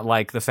did not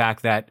like the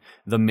fact that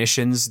the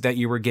missions that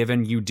you were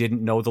given, you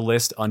didn't know the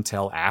list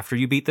until after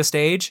you beat the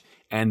stage.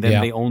 And then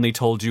they only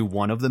told you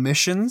one of the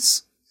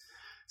missions.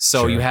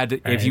 So you had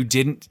to, if you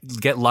didn't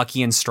get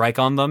lucky and strike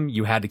on them,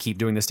 you had to keep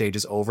doing the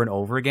stages over and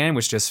over again,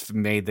 which just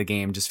made the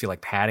game just feel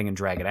like padding and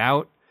drag it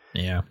out.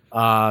 Yeah.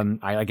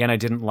 I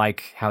didn't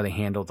like how they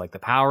handled like the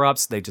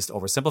power-ups. They just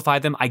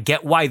oversimplified them. I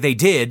get why they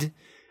did.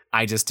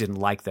 I just didn't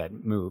like that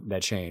move,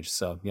 that change.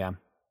 So yeah,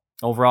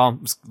 overall, I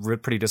was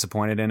pretty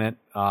disappointed in it.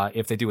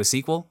 If they do a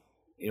sequel,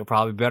 it'll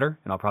probably be better,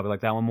 and I'll probably like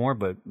that one more.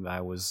 But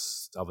I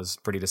was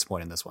pretty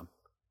disappointed in this one.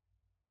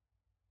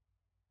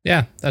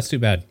 Yeah, that's too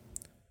bad.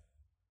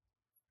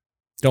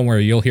 Don't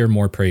worry, you'll hear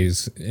more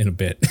praise in a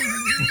bit.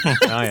 Oh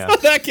yeah,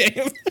 that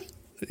game.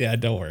 Yeah,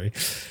 don't worry.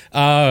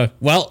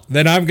 Well,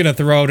 then I'm going to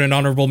throw out an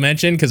honorable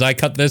mention because I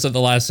cut this at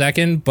the last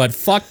second. But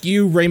fuck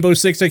you, Rainbow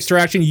Six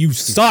Extraction. You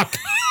suck.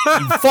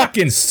 You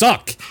fucking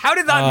suck. How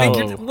did that make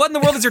it? What in the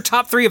world is your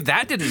top 3 if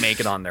that didn't make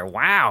it on there?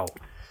 Wow.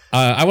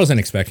 I wasn't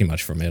expecting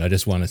much from it. I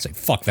just want to say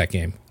fuck that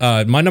game.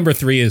 My number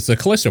 3 is the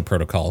Callisto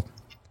Protocol.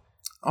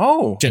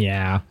 Oh.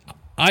 Yeah.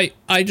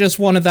 I just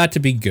wanted that to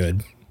be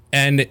good.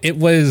 And it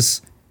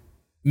was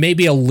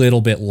maybe a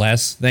little bit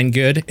less than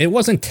good. It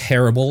wasn't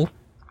terrible.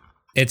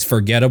 It's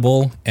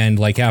forgettable, and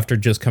like after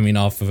just coming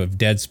off of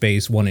Dead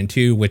Space 1 and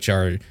 2, which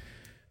are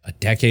a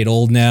decade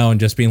old now, and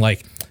just being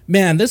like,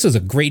 man, this is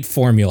a great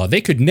formula. They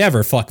could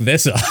never fuck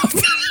this up.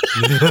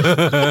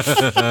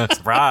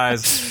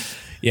 Surprise.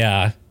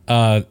 Yeah.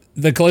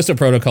 The Callisto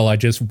Protocol I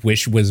just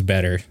wish was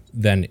better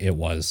than it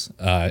was.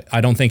 I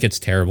don't think it's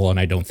terrible, and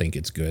I don't think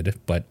it's good,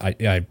 but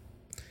I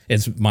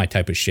it's my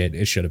type of shit.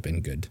 It should have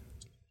been good.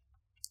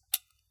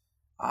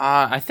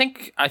 I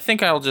think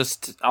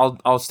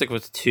I'll stick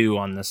with 2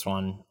 on this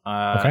one.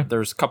 Okay.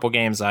 There's a couple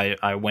games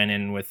I went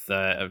in with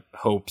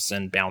hopes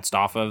and bounced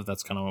off of.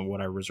 That's kind of what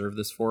I reserved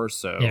this for.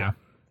 So Yeah.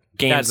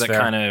 games That's that fair.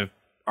 kind of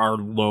are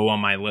low on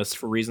my list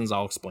for reasons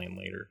I'll explain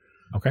later.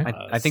 Okay.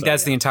 I think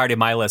that's the entirety of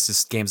my list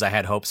is games I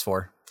had hopes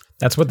for.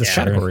 That's what this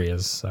Yeah. category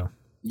is. So.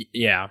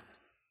 Yeah.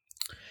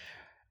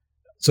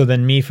 So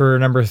then me for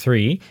number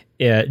 3,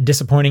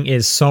 disappointing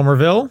is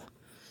Somerville.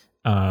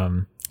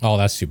 Oh,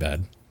 that's too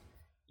bad.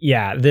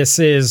 Yeah, this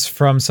is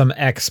from some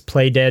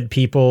ex-Playdead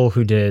people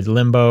who did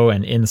Limbo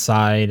and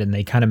Inside, and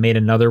they kind of made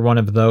another one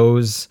of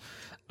those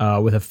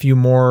with a few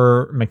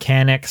more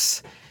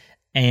mechanics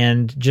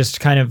and just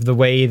kind of the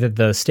way that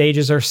the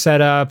stages are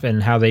set up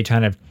and how they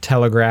kind of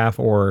telegraph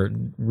or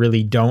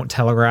really don't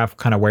telegraph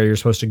kind of where you're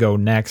supposed to go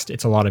next.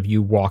 It's a lot of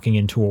you walking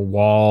into a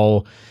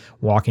wall,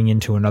 walking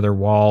into another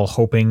wall,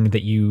 hoping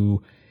that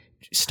you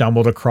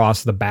stumbled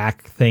across the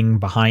back thing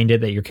behind it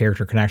that your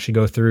character can actually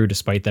go through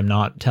despite them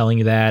not telling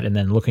you that, and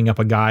then looking up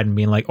a guide and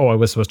being like, oh, I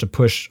was supposed to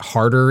push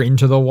harder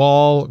into the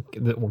wall.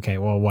 Okay,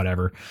 well,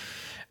 whatever.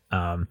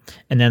 And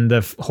then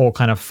the whole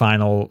kind of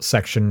final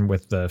section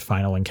with the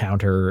final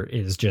encounter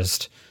is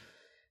just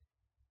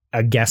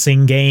a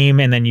guessing game,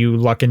 and then you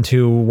luck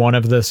into one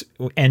of the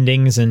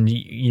endings and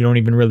you don't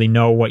even really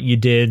know what you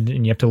did,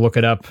 and you have to look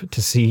it up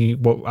to see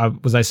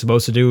what was I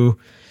supposed to do.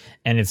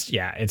 And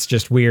it's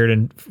just weird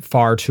and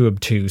far too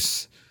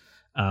obtuse,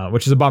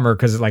 which is a bummer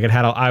because like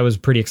I was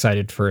pretty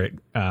excited for it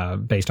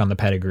based on the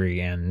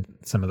pedigree and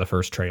some of the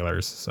first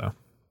trailers. So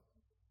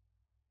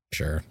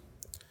Sure.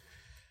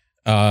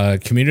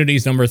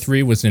 Community's number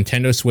 3 was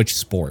Nintendo Switch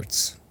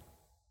Sports.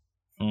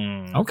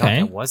 okay,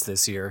 It was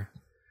this year.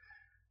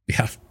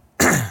 Yeah.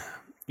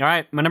 All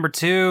right, my number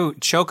 2,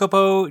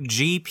 Chocobo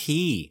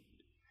GP.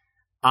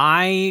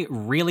 I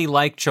really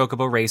like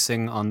Chocobo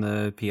Racing on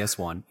the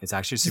PS1. It's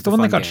actually a is super the one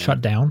fun that got game.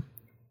 shut down?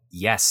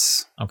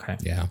 Yes. Okay,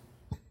 Yeah.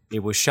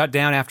 It was shut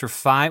down after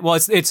 5. Well,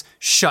 it's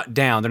shut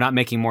down. They're not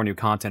making more new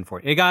content for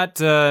it. It got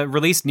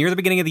released near the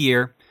beginning of the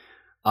year.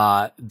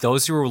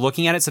 Those who were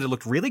looking at it said it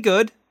looked really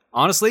good.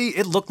 Honestly,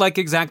 it looked like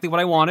exactly what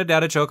I wanted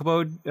out of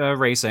Chocobo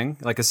Racing,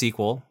 like a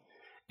sequel.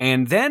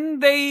 And then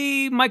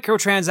they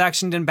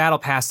microtransactioned and battle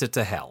passed it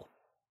to hell.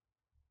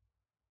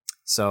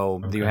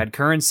 So you had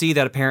currency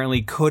that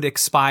apparently could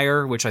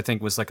expire, which I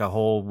think was like a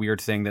whole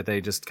weird thing that they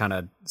just kind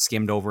of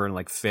skimmed over and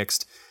like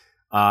fixed.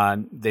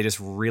 They just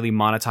really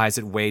monetized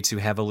it way too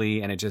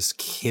heavily, and it just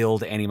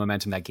killed any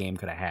momentum that game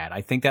could have had.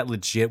 I think that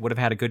legit would have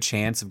had a good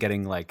chance of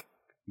getting like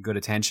good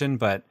attention,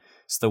 but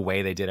it's the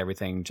way they did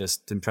everything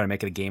just to try to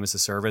make it a game as a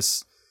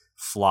service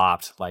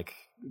flopped. Like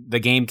the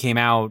game came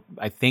out,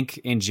 I think,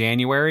 in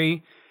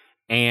January,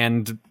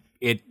 and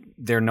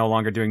they're no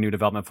longer doing new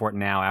development for it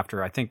now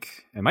after, I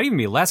think, it might even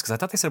be less, because I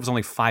thought they said it was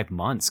only 5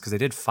 months, because they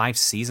did 5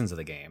 seasons of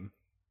the game.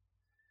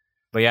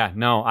 But yeah,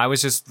 no, I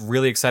was just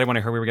really excited when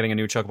I heard we were getting a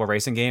new Chocobo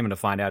Racing game, and to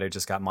find out it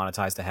just got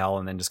monetized to hell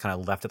and then just kind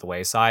of left at the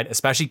wayside,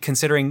 especially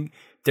considering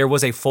there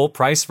was a full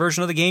price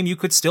version of the game you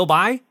could still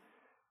buy.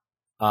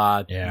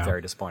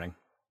 Very disappointing.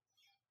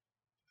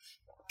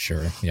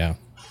 Sure, yeah.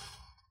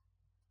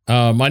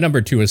 My number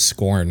 2 is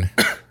Scorn.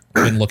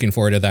 Been looking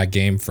forward to that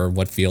game for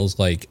what feels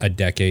like a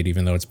decade,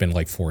 even though it's been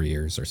like 4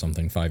 years or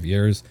something, 5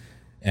 years.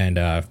 And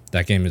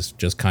that game is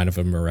just kind of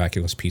a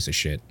miraculous piece of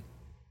shit.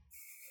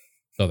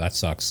 So that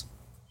sucks.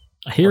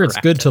 I hear it's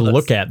good to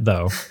look at,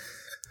 though.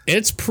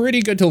 It's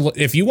pretty good to look.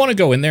 If you want to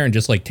go in there and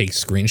just like take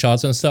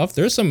screenshots and stuff,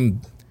 there's some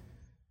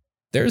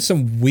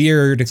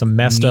weird, some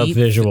messed up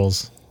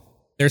visuals.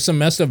 There's some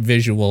messed up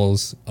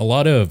visuals. A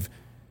lot of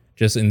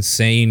just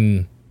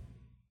insane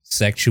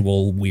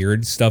sexual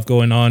weird stuff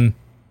going on.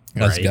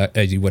 As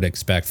you would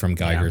expect from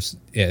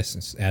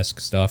Geiger's-esque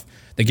stuff.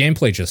 The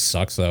gameplay just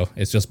sucks, though.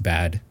 It's just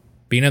bad.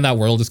 Being in that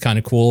world is kind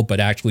of cool, but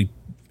actually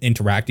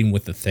interacting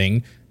with the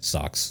thing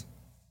sucks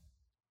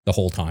the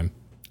whole time.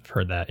 I've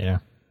heard that, yeah.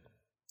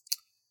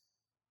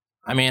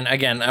 I mean,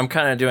 again, I'm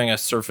kind of doing a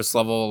surface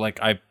level.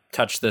 Like, I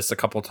touched this a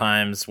couple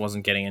times,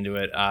 wasn't getting into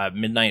it.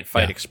 Midnight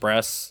Fight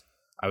Express.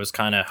 I was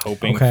kind of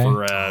hoping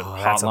for a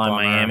Hotline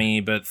Miami,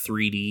 but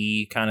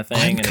 3D kind of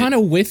thing. I'm kind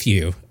of with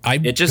you.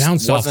 It just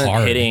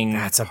wasn't hitting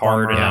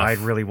hard enough. I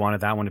really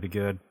wanted that one to be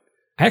good.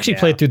 I actually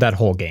played through that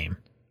whole game.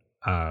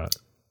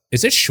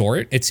 Is it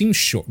short? It seems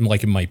short,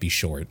 like it might be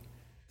short.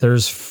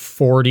 There's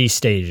 40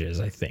 stages,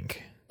 I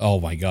think.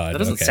 Oh my god, that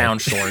doesn't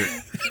sound short.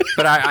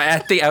 But I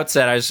at the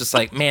outset, I was just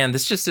like, man,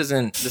 this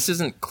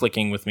isn't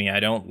clicking with me.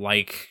 I don't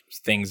like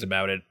things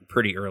about it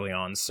pretty early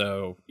on.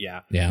 So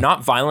yeah,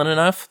 not violent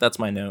enough. That's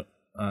my note.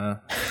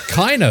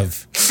 Kind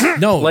of.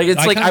 No, like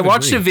it's like I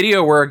watched a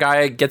video where a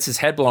guy gets his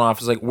head blown off.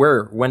 It's like,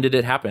 when did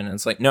it happen? And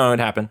it's like, no, it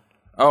happened.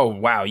 Oh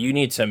wow, you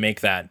need to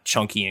make that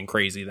chunky and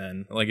crazy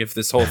then. Like if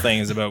this whole thing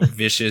is about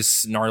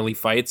vicious, gnarly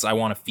fights, I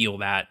want to feel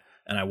that,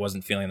 and I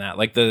wasn't feeling that.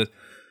 Like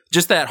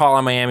just that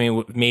Hotline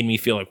Miami made me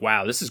feel like,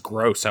 wow, this is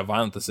gross how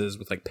violent this is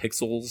with like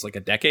pixels like a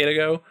decade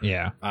ago.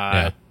 Yeah.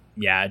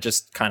 It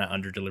just kind of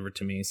underdelivered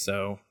to me.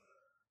 So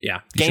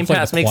yeah, Game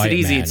Pass makes it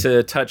easy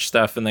to touch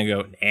stuff and then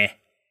go,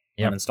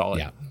 uninstall it.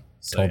 Yeah,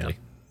 so, totally.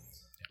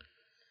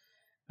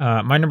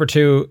 My number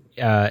 2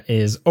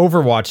 is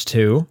Overwatch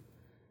 2.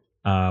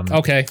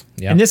 Okay,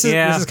 yeah. And this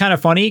is kind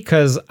of funny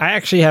because I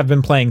actually have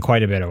been playing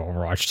quite a bit of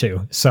Overwatch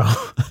 2. So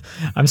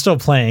I'm still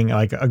playing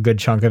like a good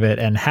chunk of it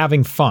and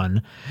having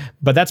fun.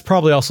 But that's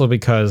probably also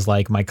because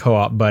like my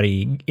co-op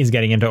buddy is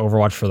getting into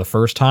Overwatch for the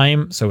first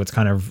time. So it's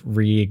kind of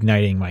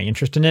reigniting my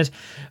interest in it.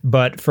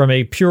 But from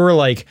a pure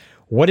like,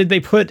 what did they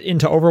put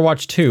into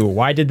Overwatch 2?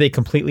 Why did they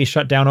completely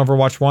shut down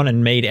Overwatch 1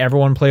 and made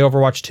everyone play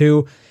Overwatch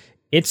 2?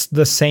 It's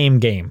the same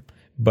game,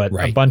 but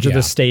a bunch of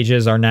the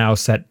stages are now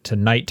set to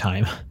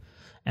nighttime,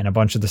 and a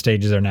bunch of the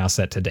stages are now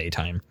set to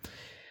daytime.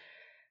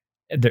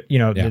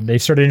 They've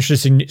started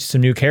introducing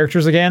some new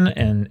characters again,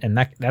 and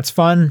that's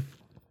fun.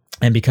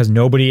 And because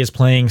nobody is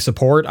playing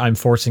support, I'm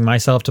forcing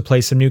myself to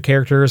play some new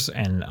characters,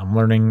 and I'm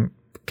learning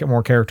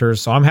more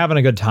characters, so I'm having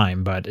a good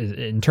time. But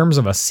in terms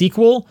of a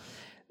sequel,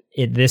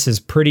 this is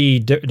pretty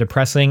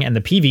depressing, and the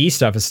PvE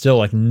stuff is still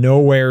like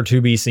nowhere to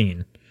be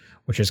seen,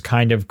 which is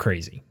kind of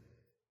crazy.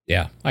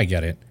 Yeah, I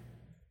get it.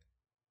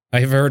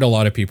 I have heard a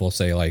lot of people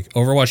say like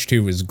Overwatch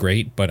 2 is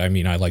great, but I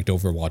mean, I liked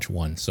Overwatch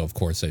 1, so of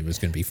course it was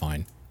going to be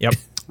fine. Yep.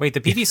 Wait,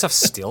 the PvE stuff's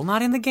still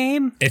not in the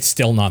game? It's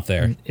still not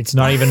there. It's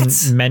not even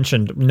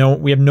mentioned. No,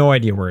 we have no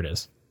idea where it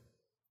is.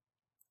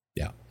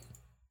 Yeah.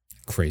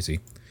 Crazy.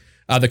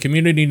 The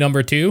community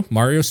number 2,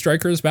 Mario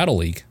Strikers Battle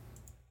League.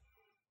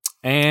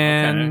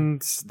 And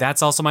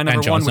that's also my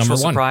number 1, which will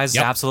surprise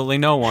absolutely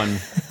no one.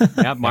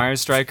 Mario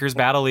Strikers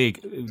Battle League.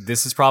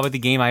 This is probably the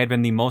game I had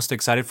been the most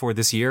excited for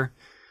this year.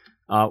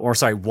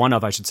 One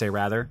of, I should say,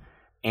 rather.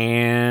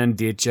 And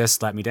it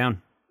just let me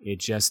down. It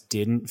just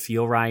didn't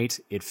feel right.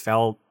 It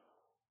felt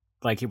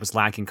like it was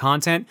lacking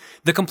content.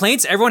 The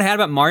complaints everyone had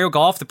about Mario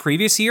Golf the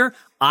previous year,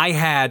 I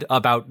had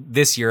about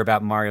this year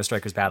about Mario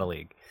Strikers Battle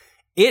League.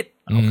 It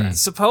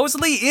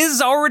supposedly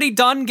is already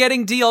done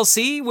getting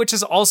DLC, which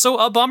is also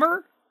a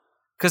bummer.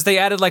 because they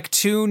added like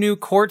 2 new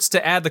courts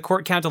to add the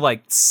court count to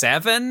like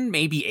 7,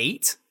 maybe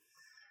 8.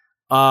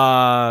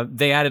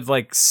 They added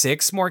like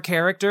 6 more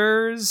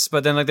characters,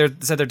 but then like they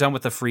said they're done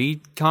with the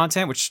free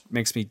content, which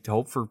makes me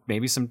hope for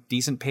maybe some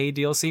decent paid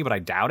DLC, but I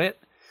doubt it.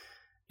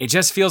 It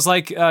just feels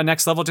like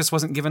Next Level just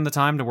wasn't given the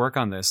time to work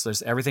on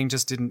this. Everything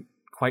just didn't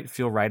quite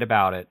feel right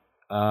about it.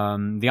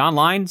 The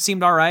online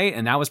seemed all right,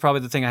 and that was probably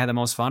the thing I had the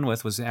most fun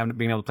with, was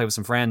being able to play with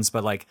some friends,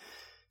 but like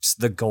just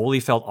the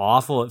goalie felt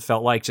awful. It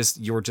felt like just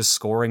you were just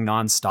scoring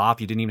nonstop.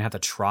 You didn't even have to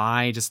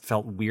try. It just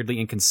felt weirdly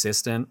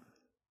inconsistent.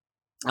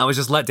 I was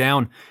just let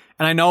down.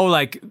 And I know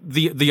like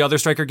the other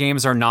Striker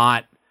games are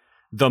not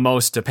the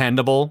most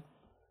dependable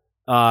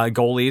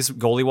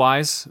goalie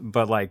wise,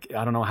 but like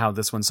I don't know how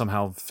this one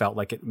somehow felt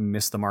like it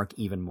missed the mark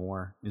even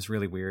more. It's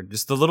really weird.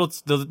 Just the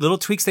little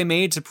tweaks they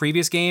made to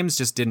previous games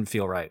just didn't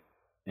feel right.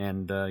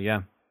 And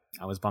yeah,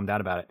 I was bummed out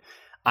about it.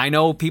 I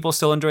know people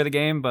still enjoy the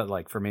game, but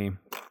like for me,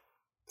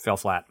 fell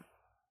flat.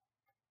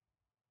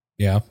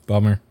 Yeah,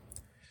 bummer.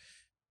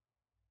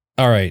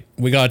 All right,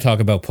 we got to talk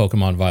about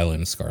Pokemon Violet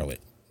and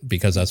Scarlet,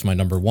 because that's my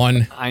number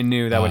 1. I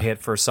knew that would hit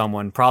for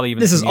someone, probably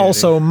even. This is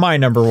also my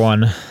number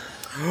 1.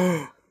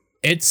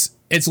 It's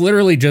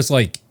literally just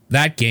like,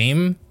 that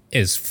game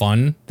is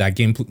fun. That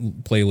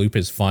gameplay loop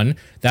is fun.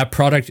 That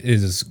product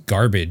is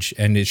garbage,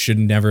 and it should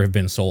never have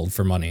been sold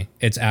for money.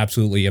 It's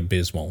absolutely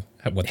abysmal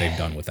at what they've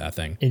done with that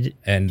thing.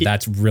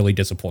 That's really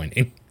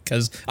disappointing,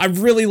 because I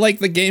really like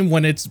the game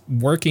when it's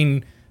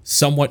working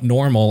somewhat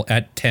normal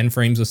at 10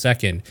 frames a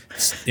second.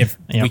 If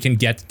we can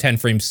get 10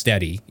 frames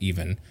steady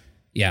even.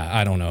 Yeah,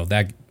 I don't know.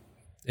 That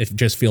it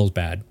just feels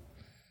bad.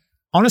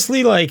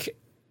 Honestly, like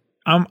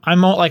I'm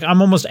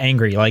almost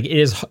angry. Like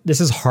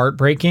this is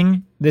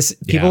heartbreaking.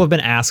 People have been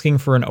asking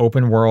for an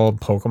open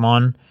world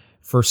Pokemon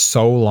for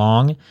so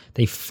long.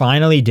 They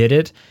finally did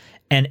it,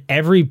 and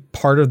every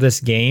part of this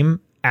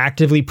game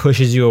actively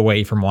pushes you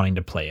away from wanting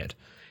to play it.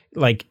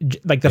 Like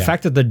the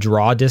fact that the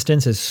draw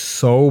distance is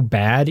so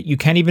bad, you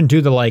can't even do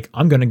the like,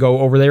 I'm going to go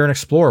over there and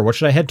explore. What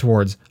should I head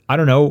towards? I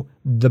don't know.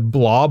 The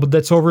blob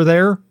that's over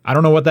there. I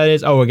don't know what that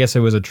is. Oh, I guess it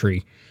was a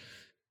tree.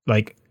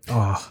 Like,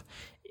 oh.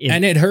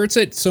 And it hurts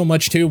it so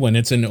much too when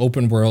it's an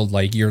open world,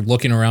 like you're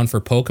looking around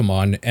for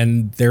Pokemon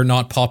and they're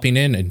not popping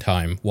in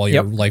time while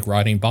you're like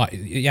riding by.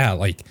 Yeah,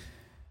 like,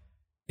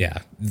 yeah.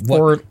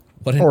 Or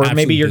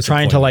maybe you're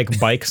trying to like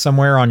bike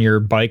somewhere on your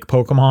bike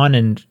Pokemon,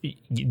 and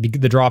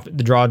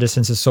the draw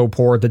distance is so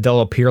poor that they'll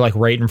appear like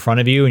right in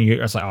front of you, and you're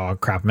just like, oh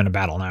crap, I'm in a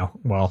battle now.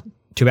 Well,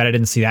 too bad I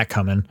didn't see that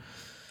coming.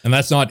 And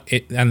that's not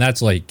it. And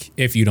that's like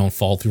if you don't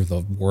fall through the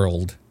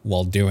world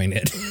while doing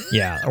it.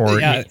 Yeah. Or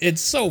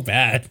it's so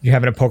bad. You're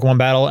having a Pokemon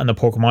battle and the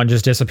Pokemon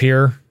just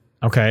disappear.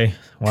 Okay.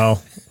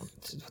 Well,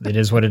 it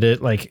is what it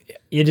is. Like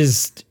it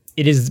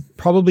is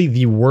probably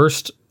the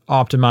worst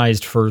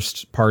optimized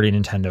first party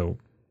Nintendo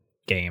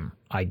game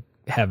I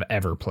have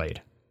ever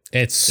played.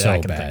 It's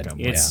so bad.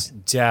 It's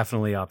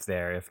definitely up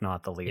there, if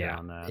not the leader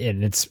on that.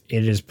 And it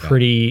is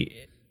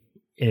pretty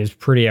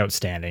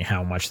outstanding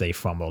how much they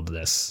fumbled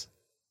this.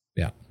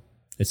 Yeah.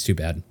 It's too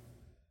bad.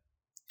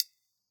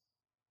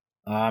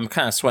 I'm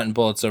kind of sweating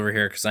bullets over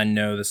here because I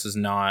know this is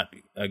not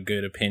a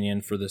good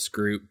opinion for this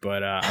group,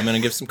 but I'm going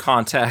to give some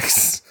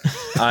context.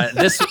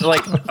 This,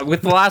 like,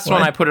 with the last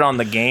one, I put it on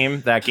the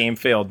game. That game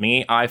failed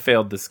me. I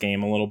failed this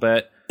game a little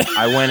bit.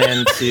 I went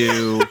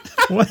into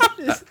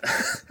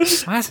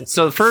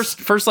so the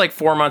first like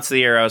 4 months of the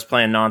year, I was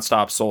playing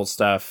nonstop Soul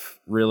stuff,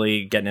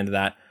 really getting into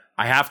that.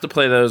 I have to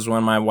play those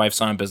when my wife's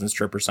on a business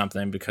trip or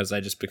something, because I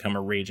just become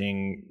a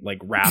raging like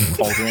wrath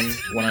cauldron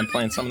when I'm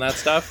playing some of that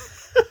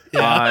stuff.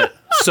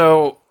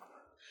 So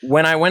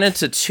when I went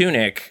into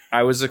Tunic,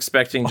 I was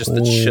expecting just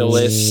the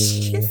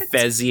chillest,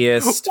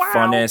 fezziest,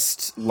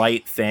 funnest,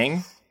 light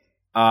thing.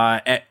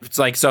 It's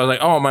like, so I was like,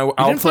 oh,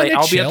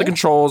 I'll be at the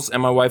controls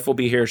and my wife will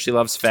be here. She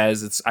loves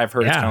Fez. I've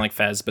heard it's kind of like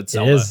Fez, but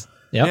Zelda. It is.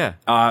 Yep.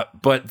 Yeah.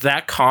 But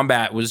that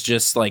combat was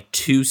just like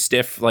too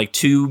stiff, like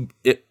too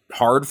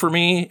hard for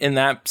me in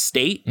that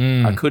state.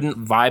 I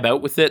couldn't vibe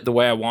out with it the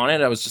way I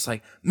wanted. I was just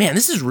like, man,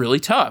 this is really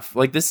tough.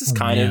 Like this is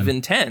kind of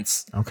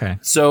intense. Okay.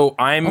 So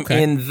I'm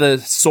in the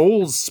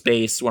Souls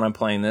space when I'm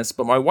playing this,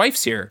 but my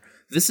wife's here.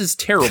 This is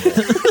terrible.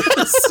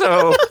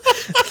 So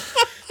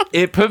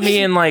it put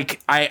me in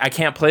like, I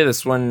can't play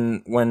this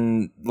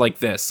when like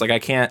this. Like I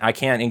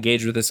can't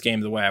engage with this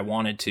game the way I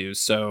wanted to.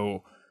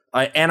 So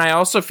I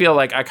also feel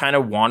like I kind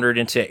of wandered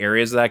into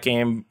areas of that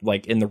game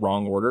like in the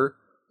wrong order.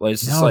 Like,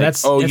 it's just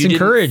that's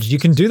encouraged. You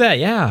can do that,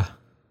 yeah.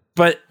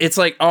 But it's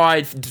like,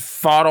 I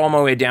fought all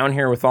my way down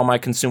here with all my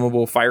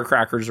consumable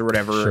firecrackers or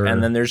whatever,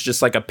 and then there's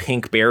just like a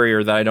pink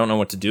barrier that I don't know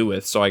what to do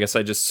with. So I guess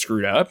I just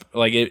screwed up.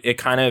 Like it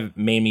kind of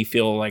made me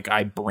feel like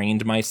I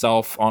brained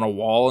myself on a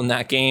wall in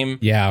that game.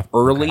 Yeah,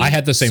 early. I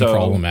had the same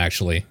problem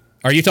actually.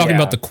 Are you talking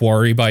about the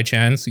quarry by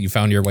chance? You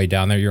found your way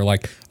down there. You're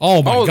like,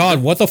 oh my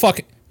god, what the fuck?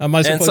 And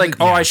it's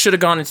like, I should have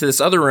gone into this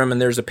other room, and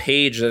there's a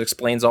page that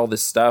explains all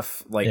this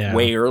stuff like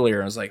way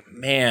earlier. I was like,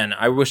 man,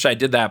 I wish I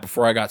did that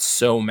before I got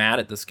so mad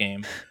at this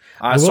game.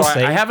 I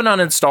haven't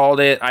uninstalled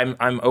it.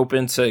 I'm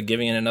open to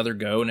giving it another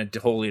go in a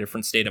totally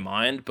different state of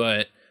mind,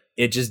 but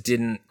it just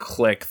didn't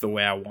click the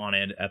way I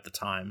wanted at the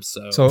time.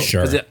 So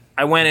Sure. 'cause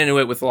I went into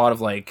it with a lot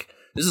of like,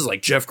 this is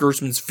like Jeff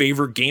Gerstmann's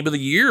favorite game of the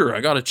year.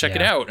 I got to check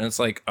it out. And it's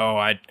like, oh,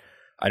 I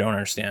don't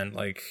understand.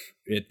 Like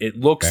it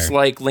looks Fair.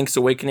 like Link's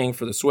Awakening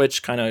for the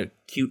Switch, kind of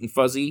cute and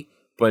fuzzy,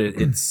 but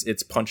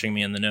it's punching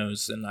me in the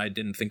nose, and I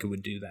didn't think it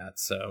would do that.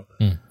 So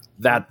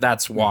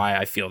that's why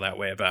I feel that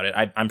way about it.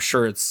 I'm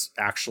sure it's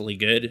actually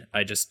good.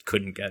 I just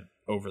couldn't get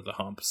over the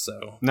hump.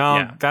 So No,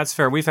 yeah. that's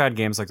fair. We've had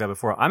games like that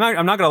before. I'm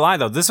not gonna lie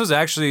though. This was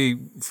actually,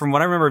 from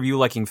what I remember of you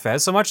liking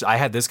Fez so much, I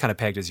had this kind of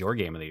pegged as your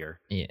game of the year.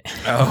 Yeah.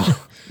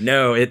 Oh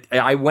no,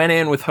 I went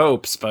in with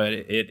hopes, but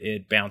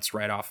it bounced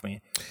right off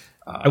me.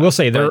 I will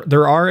say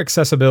there are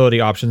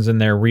accessibility options in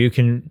there where you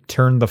can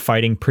turn the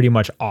fighting pretty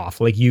much off.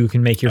 Like you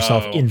can make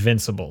yourself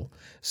invincible.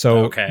 So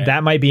Okay.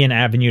 that might be an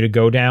avenue to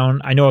go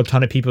down. I know a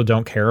ton of people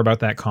don't care about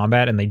that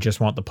combat and they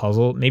just want the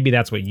puzzle. Maybe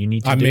that's what you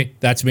need to do.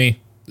 That's me.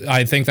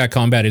 I think that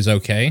combat is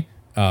okay.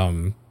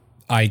 I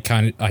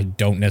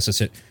don't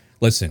necessarily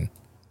listen.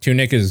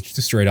 Tunic is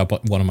just straight up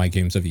one of my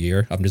games of the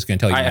year. I'm just going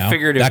to tell you now. I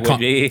figured it would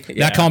be.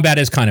 Yeah. That combat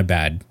is kind of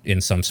bad in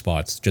some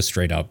spots, just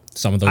straight up.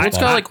 Some of those It's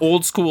got like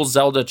old school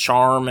Zelda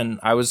charm, and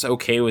I was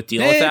okay with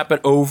dealing with that.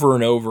 But over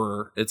and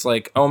over, it's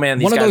like, oh man,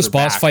 these one of guys those are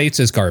boss back. fights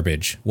is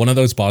garbage. One of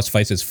those boss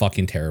fights is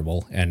fucking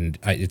terrible, and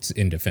it's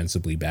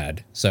indefensibly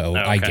bad. So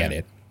I get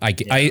it.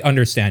 I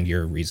understand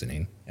your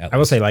reasoning. I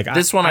will say, like,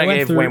 This one I went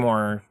gave through- way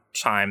more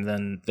time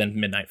than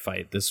Midnight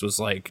Fight. This was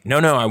like, no,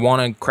 I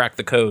want to crack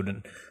the code,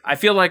 and I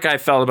feel like I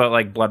felt about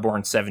like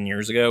Bloodborne 7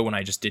 years ago when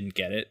I just didn't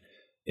get it.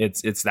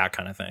 It's that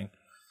kind of thing.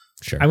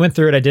 Sure. I went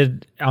through it. I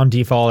did on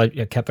default.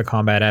 I kept the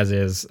combat as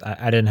is.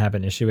 I didn't have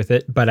an issue with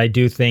it, but I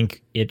do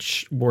think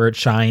where it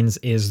shines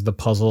is the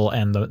puzzle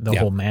and the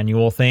whole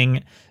manual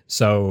thing.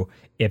 So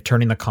if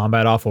turning the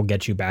combat off will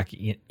get you back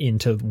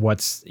into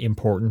what's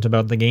important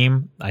about the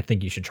game, I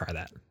think you should try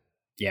that.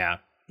 Yeah.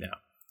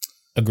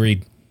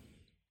 Agreed.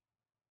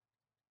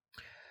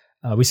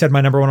 We said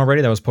my number one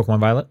already. That was Pokemon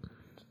Violet.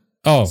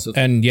 Oh,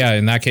 and yeah,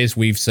 in that case,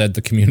 we've said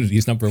the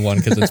community's number one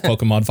because it's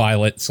Pokemon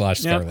Violet /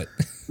 Scarlet.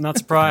 Not All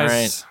surprised.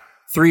 right.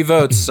 3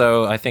 votes,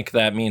 so I think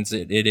that means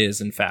it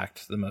is in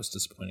fact the most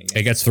disappointing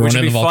game. It gets thrown Which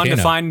in would the be fun volcano.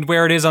 to find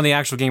where it is on the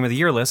actual game of the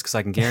year list, because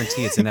I can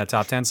guarantee it's in that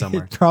top 10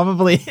 somewhere.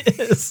 Probably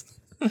is.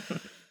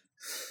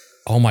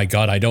 Oh my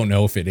god, I don't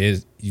know if it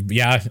is.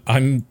 Yeah,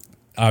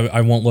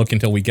 I won't look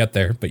until we get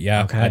there, but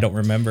yeah, Okay. I don't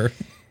remember.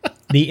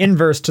 The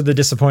inverse to the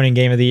disappointing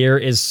game of the year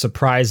is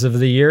surprise of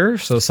the year.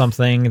 So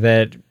something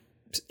that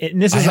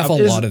this I is have a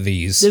lot of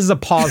these. This is a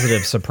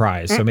positive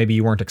surprise. So maybe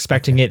you weren't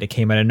expecting it. It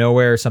came out of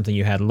nowhere. Something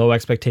you had low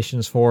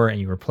expectations for, and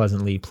you were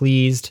pleasantly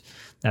pleased.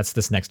 That's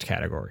this next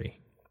category.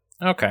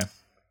 Okay.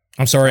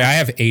 I'm sorry, I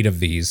have 8 of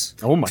these.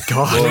 Oh my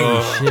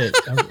god. Shit.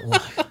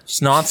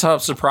 It's non-stop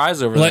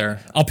surprise over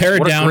there. I'll pare it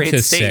What a down great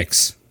to state.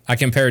 6. I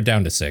can pare it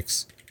down to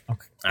 6. All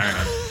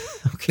right.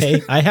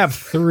 Okay, I have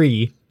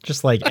 3,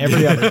 just like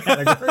every other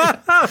category.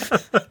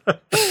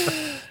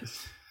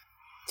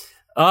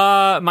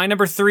 My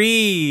number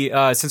 3,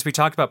 since we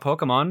talked about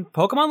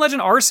Pokemon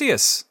Legend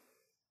Arceus.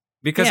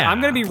 Because Yeah. I'm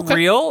going to be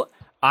real,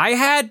 I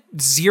had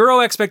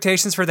zero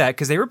expectations for that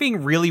because they were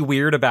being really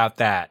weird about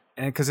that.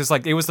 And because it's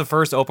like, it was the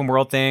first open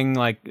world thing.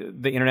 Like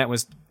the internet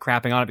was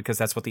crapping on it because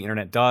that's what the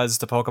internet does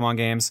to Pokemon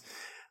games.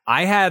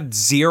 I had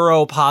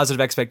zero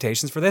positive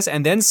expectations for this.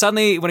 And then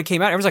suddenly when it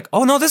came out, everyone's like,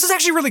 oh no, this is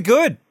actually really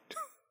good.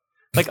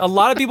 Like a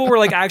lot of people were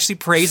like actually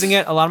praising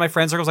it. A lot of my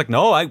friend circles like,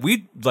 no,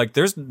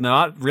 there's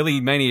not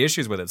really many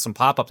issues with it. Some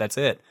pop-up, that's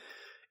it.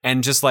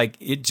 And just like,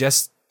 it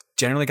just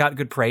generally got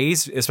good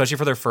praise, especially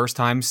for their first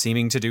time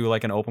seeming to do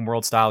like an open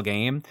world style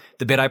game.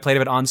 The bit I played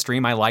of it on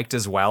stream, I liked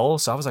as well.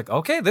 So I was like,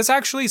 okay, this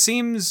actually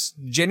seems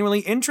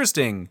genuinely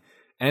interesting.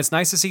 And it's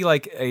nice to see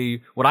like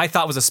what I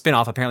thought was a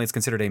spin-off. Apparently it's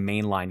considered a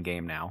mainline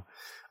game now.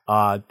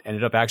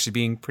 Ended up actually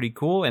being pretty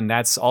cool. And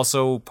that's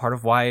also part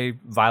of why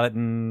Violet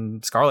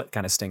and Scarlet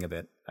kind of sting a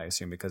bit, I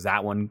assume, because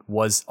that one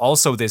was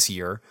also this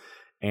year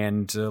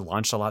and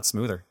launched a lot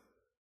smoother.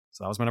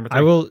 So that was my number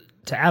 3.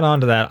 To add on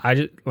to that, I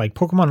just, like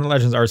Pokemon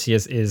Legends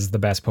Arceus is the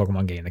best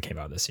Pokemon game that came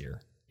out this year,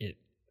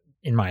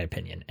 in my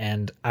opinion.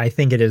 And I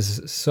think it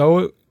is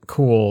so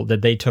cool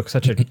that they took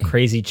such a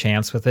crazy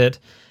chance with it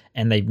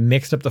and they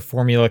mixed up the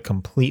formula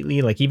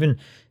completely. Like even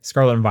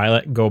Scarlet and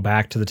Violet go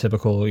back to the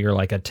typical, you're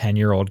like a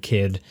 10-year-old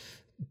kid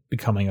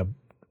becoming a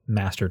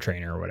master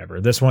trainer or whatever.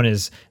 This one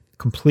is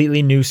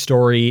completely new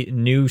story,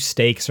 new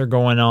stakes are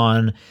going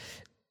on.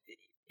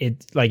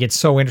 It's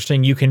so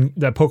interesting.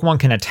 The Pokemon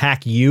can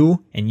attack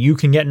you and you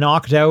can get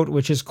knocked out,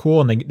 which is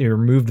cool. And they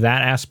removed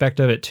that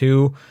aspect of it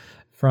too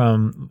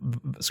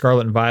from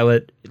Scarlet and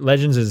Violet.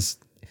 Legends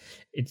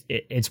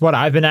it's what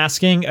I've been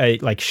asking.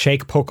 Like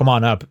shake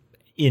Pokemon up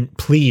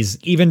please,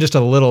 even just a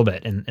little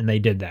bit. And they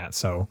did that.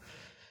 So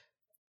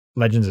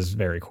Legends is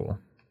very cool.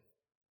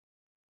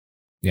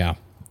 Yeah.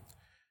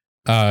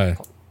 How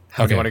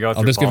do you want to go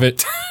through, I'll just give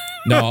it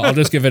I'll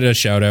just give it a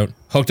shout out.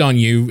 Hooked on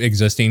You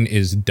existing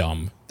is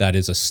dumb. That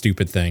is a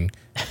stupid thing.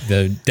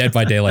 The Dead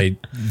by Daylight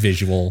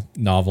visual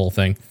novel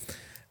thing.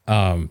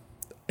 So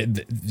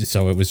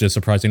it was just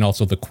surprising.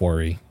 Also The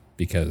Quarry,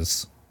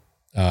 because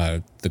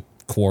The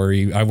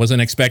Quarry. I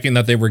wasn't expecting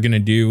that they were going to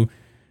do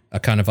a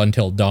kind of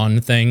Until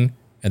Dawn thing,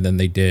 and then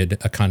they did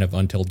a kind of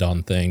Until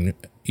Dawn thing,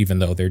 even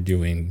though they're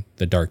doing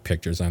the Dark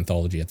Pictures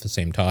anthology at the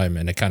same time,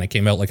 and it kind of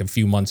came out like a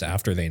few months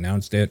after they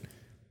announced it.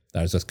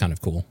 That was just kind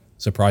of cool.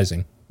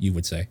 Surprising, you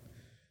would say.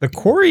 The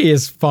Quarry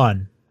is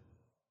fun.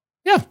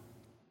 Yeah.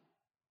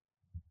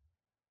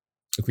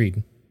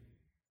 Agreed.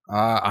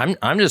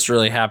 I'm just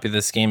really happy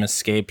this game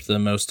escaped the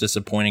most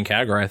disappointing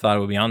category I thought it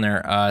would be on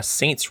there.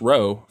 Saints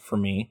Row for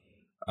me,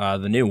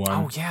 the new one.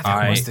 Oh yeah,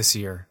 that was this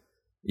year.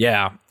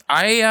 Yeah,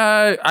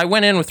 I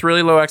went in with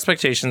really low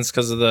expectations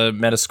because of the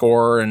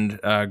Metascore, and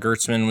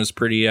Gertzman was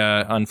pretty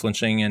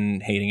unflinching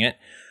and hating it.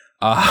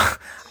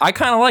 I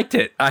kind of liked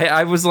it.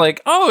 I was like,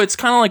 oh, it's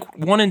kind of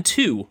like 1 and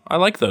 2. I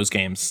like those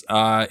games.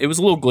 It was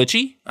a little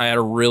glitchy. I had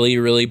a really,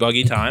 really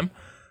buggy time.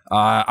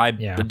 I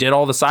did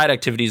all the side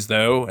activities,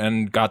 though,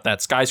 and got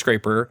that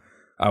skyscraper,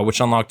 which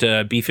unlocked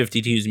a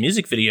B-52's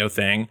music video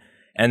thing,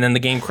 and then the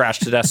game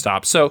crashed to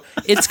desktop. So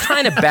it's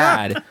kind of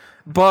bad,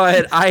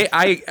 but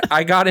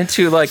I got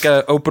into like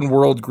a open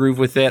world groove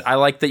with it. I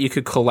like that you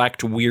could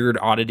collect weird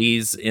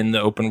oddities in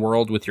the open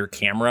world with your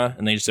camera,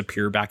 and they just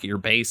appear back at your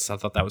base. I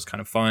thought that was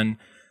kind of fun.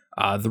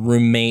 The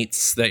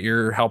roommates that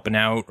you're helping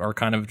out are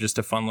kind of just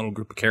a fun little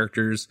group of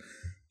characters.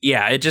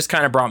 Yeah, it just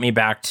kind of brought me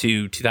back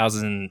to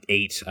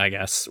 2008, I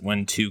guess,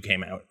 when 2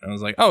 came out. I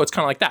was like, oh, it's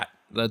kind of like that.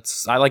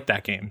 I like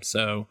that game.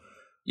 So,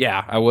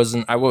 yeah, I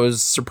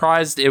was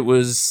surprised it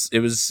was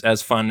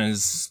as fun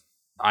as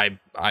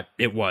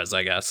it was,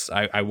 I guess.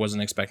 I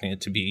wasn't expecting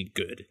it to be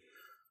good.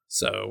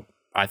 So,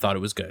 I thought it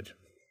was good.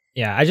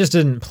 Yeah, I just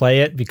didn't play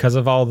it because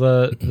of all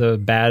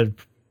the bad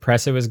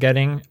press it was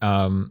getting.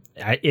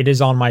 It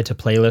is on my to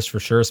play list for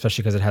sure,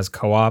 especially because it has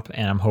co-op,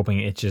 and I'm hoping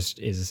it just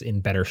is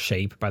in better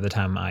shape by the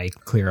time I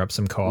clear up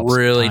some co-op.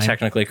 Really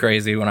technically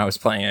crazy when I was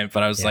playing it,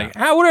 but I was like,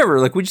 whatever.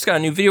 Like, we just got a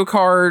new video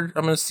card.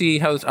 I'm gonna see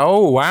how this.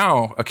 Oh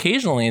wow!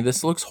 Occasionally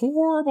this looks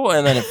horrible,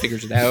 and then it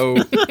figures it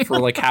out for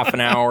like half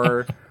an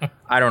hour.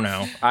 I don't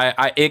know.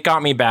 It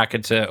got me back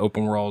into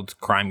open world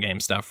crime game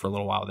stuff for a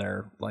little while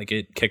there. Like,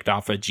 it kicked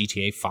off a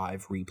GTA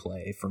 5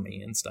 replay for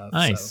me and stuff.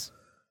 Nice.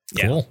 So,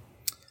 yeah. Cool.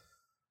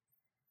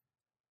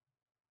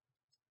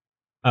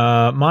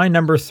 My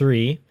number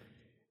 3,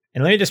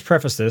 and let me just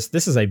preface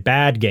this is a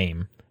bad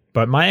game,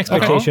 but my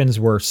expectations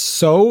were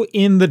so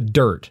in the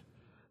dirt.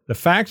 The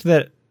fact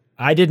that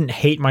I didn't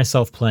hate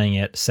myself playing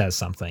it says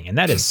something, and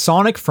that is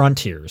Sonic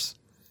Frontiers.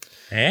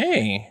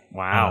 Hey,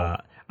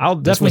 wow. I'll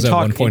definitely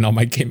talk. At one point on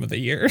my game of the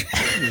year.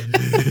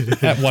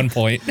 At one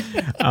point.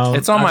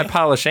 It's on my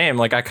pile of shame.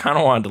 Like, I kind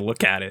of wanted to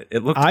look at it.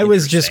 It looked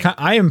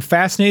I am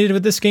fascinated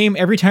with this game.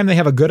 Every time they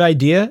have a good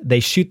idea, they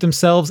shoot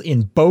themselves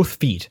in both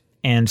feet.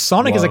 And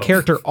Sonic is a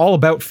character all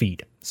about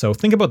feet. So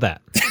think about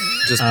that.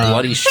 Just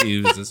bloody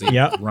shoes as he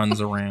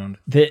runs around.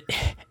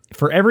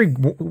 For every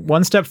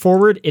one step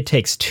forward, it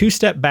takes 2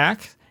 steps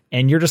back,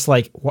 and you're just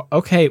like,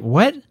 okay,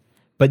 what?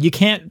 But you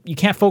can't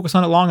focus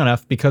on it long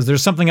enough because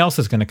there's something else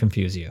that's going to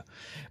confuse you.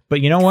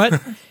 But you know what?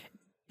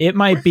 It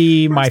might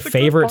be my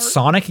favorite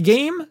Sonic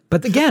game,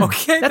 but again,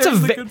 that's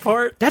the good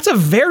part. That's a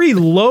very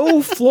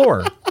low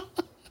floor.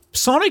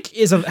 Sonic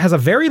has a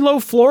very low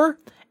floor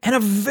and a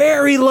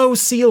very low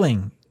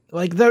ceiling.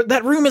 Like,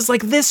 that room is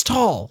like this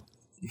tall.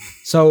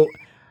 So,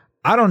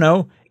 I don't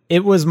know.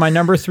 It was my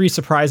number 3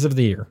 surprise of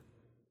the year.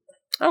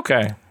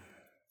 Okay.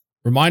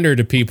 Reminder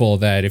to people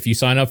that if you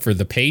sign up for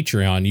the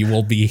Patreon, you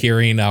will be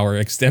hearing our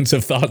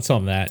extensive thoughts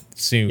on that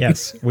soon.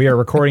 Yes, we are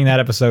recording that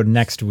episode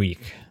next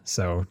week.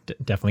 So,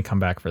 definitely come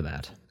back for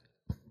that.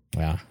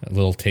 Yeah, a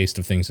little taste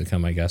of things to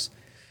come, I guess.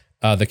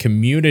 The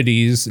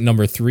community's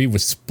number 3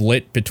 was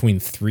split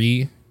between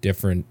 3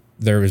 different...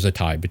 There was a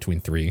tie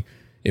between 3.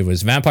 It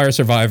was Vampire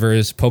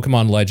Survivors,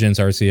 Pokemon Legends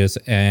Arceus,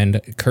 and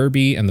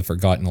Kirby and the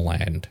Forgotten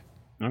Land.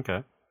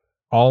 Okay.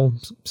 All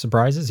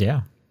surprises,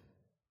 yeah.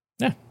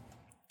 Yeah.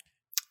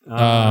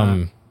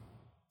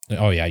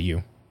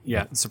 You.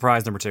 Yeah,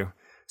 surprise number 2.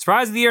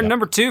 Surprise of the year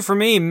number 2 for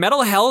me,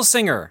 Metal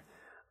Hellsinger.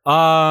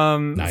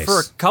 Nice.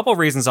 For a couple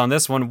reasons on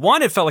this one.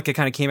 One, it felt like it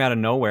kind of came out of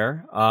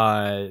nowhere.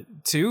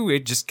 2,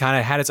 it just kind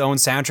of had its own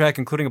soundtrack,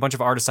 including a bunch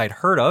of artists I'd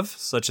heard of,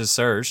 such as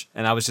Surge,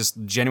 and I was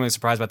just genuinely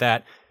surprised about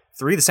that.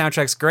 3, the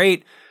soundtrack's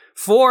great.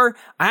 4,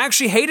 I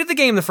actually hated the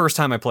game the first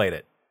time I played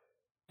it.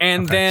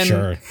 And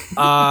then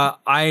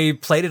I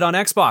played it on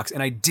Xbox,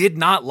 and I did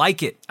not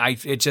like it.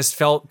 It just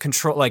felt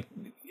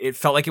it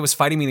felt like it was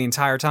fighting me the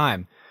entire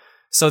time.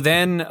 So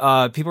then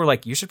people were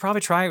like, you should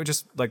probably try it.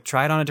 Just like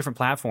try it on a different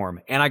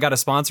platform. And I got a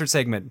sponsored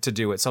segment to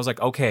do it. So I was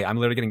like, okay, I'm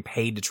literally getting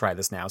paid to try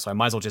this now, so I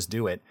might as well just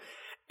do it.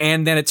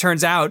 And then it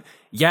turns out,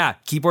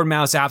 keyboard and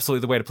mouse,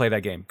 absolutely the way to play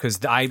that game.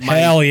 Because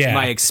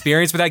my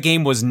experience with that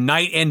game was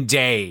night and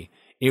day.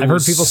 I've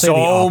heard people say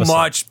so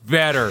much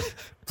better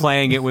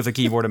playing it with a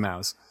keyboard and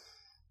mouse.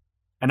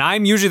 And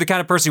I'm usually the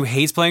kind of person who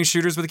hates playing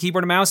shooters with a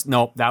keyboard and mouse.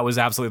 Nope, that was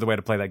absolutely the way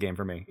to play that game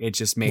for me. It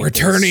just made We're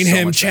turning so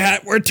him,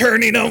 chat. We're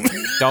turning him.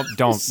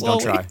 Don't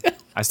try.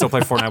 I still play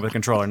Fortnite with a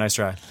controller. Nice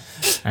try.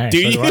 Right,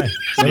 do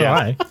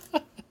I?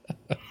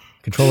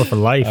 Controller for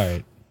life. All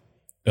right.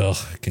 Ugh,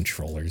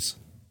 controllers.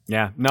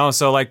 Yeah, no,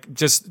 so like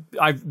this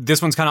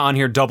one's kind of on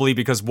here doubly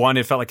because one,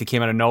 it felt like it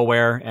came out of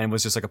nowhere and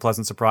was just like a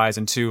pleasant surprise,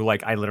 and two,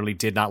 like I literally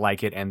did not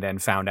like it and then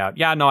found out,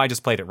 yeah, no, I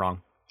just played it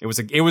wrong. It was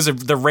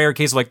the rare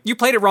case of like, you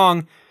played it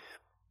wrong,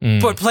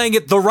 but playing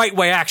it the right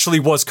way actually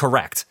was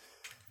correct.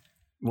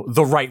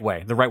 The right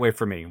way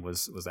for me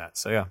was that.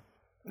 So yeah,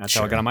 that's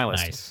how I got on my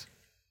list. Nice.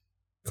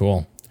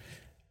 Cool.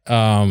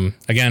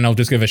 Again, I'll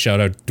just give a shout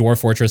out.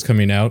 Dwarf Fortress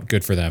coming out.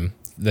 Good for them.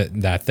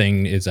 That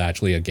thing is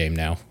actually a game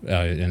now,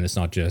 and it's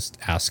not just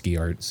ASCII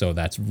art. So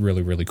that's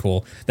really, really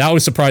cool. That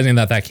was surprising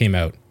that came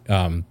out.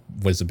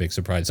 Was a big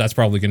surprise. That's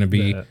probably going to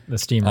be the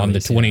Steam on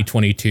release, the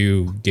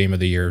 2022 Game of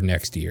the Year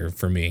next year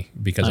for me,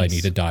 because I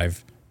need to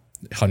dive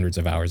hundreds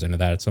of hours into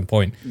that at some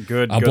point.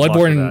 Good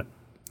Bloodborne,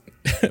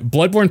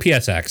 Bloodborne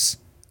PSX.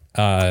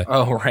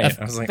 Oh, right.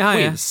 I was like,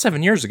 wait,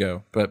 7 years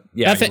ago. But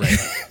yeah, that,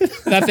 right.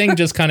 That thing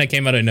just kind of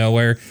came out of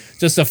nowhere.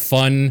 Just a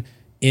fun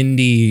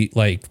indie,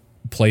 like,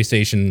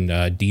 PlayStation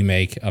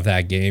demake of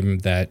that game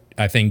that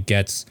I think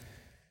gets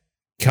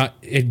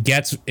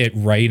it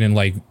right, and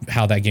like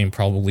how that game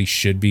probably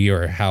should be,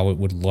 or how it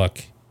would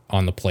look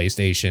on the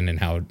PlayStation and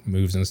how it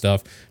moves and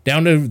stuff.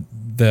 Down to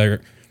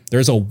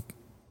there's a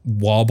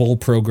wobble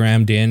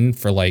programmed in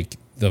for like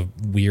the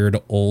weird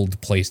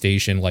old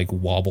PlayStation like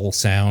wobble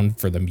sound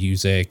for the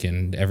music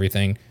and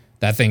everything.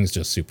 That thing's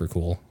just super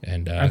cool.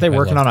 And aren't they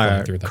working on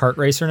a kart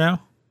racer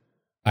now?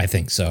 I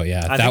think so,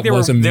 yeah. I that think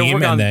was a meme, they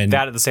were and then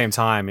that at the same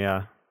time,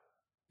 yeah.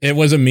 It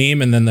was a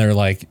meme, and then they're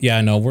like, yeah,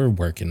 no, we're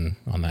working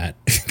on that,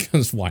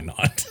 because why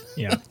not?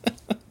 Yeah.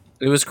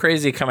 It was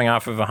crazy coming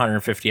off of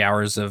 150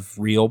 hours of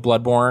real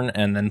Bloodborne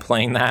and then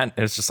playing that.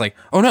 It's just like,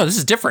 oh no, this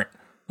is different.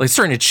 Like, it's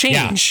starting to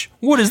change.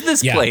 Yeah. What is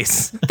this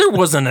place? There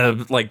wasn't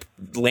a like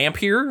lamp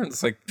here.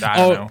 It's like, I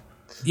don't know.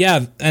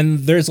 Yeah, and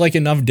there's like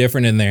enough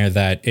different in there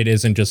that it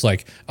isn't just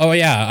like, oh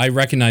yeah, I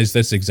recognize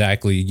this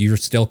exactly. You're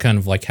still kind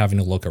of like having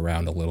to look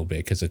around a little bit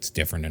because it's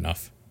different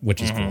enough,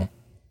 which is cool.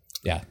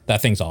 Yeah,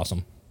 that thing's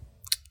awesome.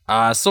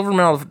 Silver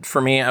medal for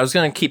me. I was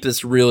going to keep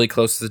this really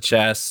close to the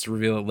chest,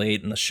 reveal it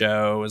late in the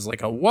show. It was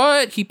like,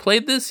 what? He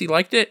played this? He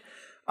liked it?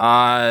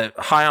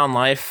 High on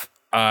Life,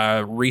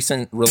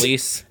 recent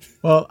release.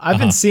 Well, I've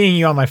been seeing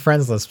you on my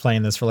friends list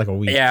playing this for like a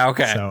week. Yeah,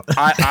 okay. So.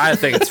 I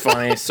think it's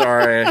funny.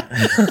 Sorry.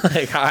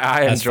 Like,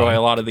 I enjoy a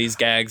lot of these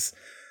gags.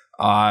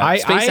 I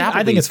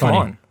think it's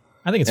funny.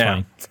 I think it's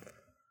funny.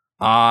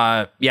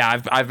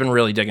 Yeah, I've been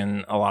really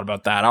digging a lot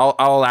about that. I'll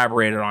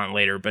elaborate on it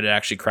later, but it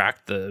actually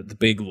cracked the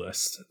big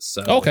list.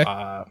 So okay.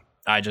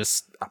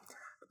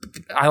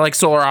 I like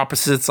Solar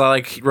Opposites. I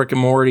like Rick and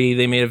Morty.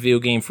 They made a video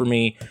game for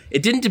me.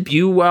 It didn't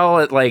debut well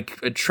at like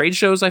trade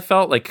shows. I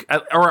felt like,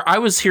 I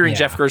was hearing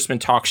Jeff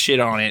Gerstmann talk shit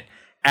on it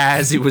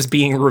as it was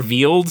being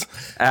revealed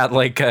at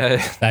like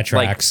that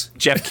tracks. Like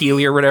Jeff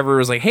Keighley or whatever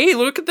was like, hey,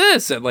 look at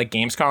this at like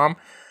Gamescom.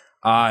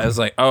 I was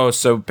like, oh,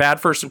 so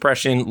bad first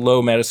impression,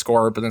 low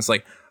Metascore, but then it's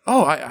like,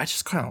 oh, I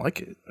just kind of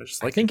like it.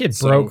 I think it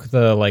broke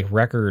the like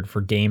record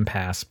for Game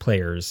Pass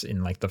players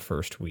in like the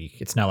first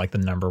week. It's now like the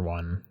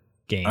 #1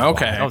 game.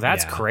 Okay. Oh,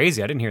 that's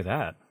crazy. I didn't hear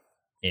that.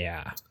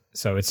 Yeah.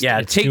 So it's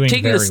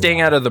taking the sting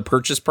out of the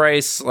purchase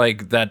price,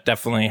 like that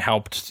definitely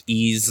helped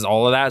ease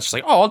all of that. It's just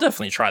like, oh, I'll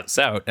definitely try this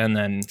out, and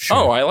then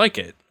I like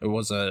it. It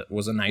was a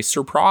nice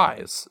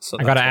surprise. So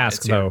I gotta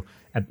ask though,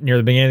 near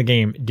the beginning of the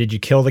game, did you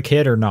kill the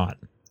kid or not?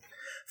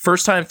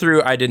 First time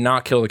through, I did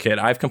not kill the kid.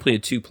 I've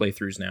completed 2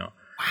 playthroughs now.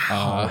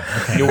 Wow.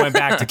 You went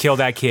back to kill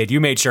that kid.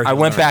 You made sure. I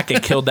went back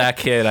and killed that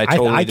kid.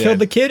 I killed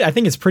the kid. I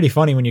think it's pretty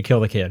funny when you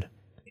kill the kid.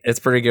 It's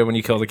pretty good when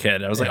you kill the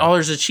kid. I was like, oh,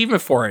 there's an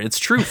achievement for it. It's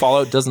true.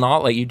 Fallout does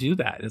not let you do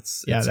that.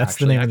 It's that's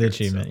the name of the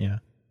achievement.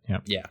 So.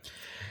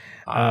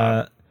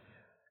 Yeah.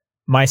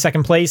 My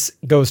second place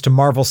goes to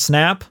Marvel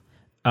Snap.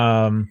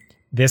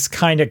 This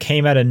kind of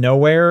came out of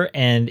nowhere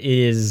and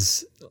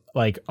is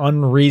like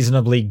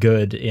unreasonably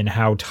good in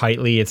how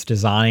tightly it's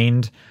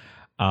designed.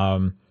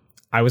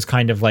 I was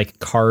kind of like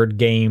card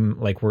game,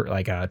 like we're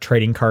like a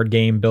trading card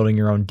game, building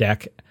your own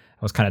deck.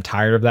 I was kind of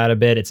tired of that a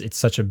bit. It's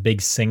such a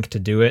big sink to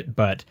do it,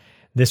 but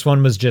this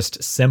one was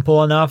just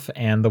simple enough,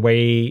 and the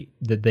way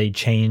that they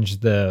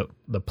changed the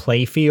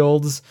play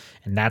fields,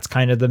 and that's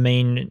kind of the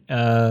main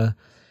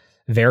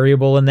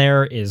variable in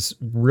there, is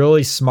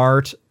really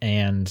smart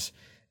and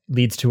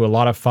leads to a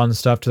lot of fun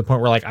stuff, to the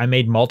point where like I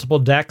made multiple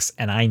decks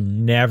and I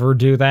never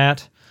do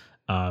that.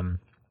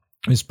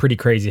 It was pretty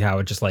crazy how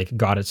it just like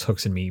got its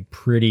hooks in me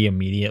pretty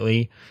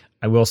immediately.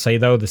 I will say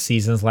though, the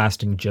seasons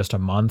lasting just a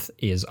month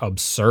is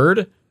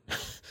absurd.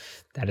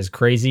 That is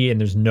crazy, and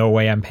there's no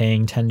way I'm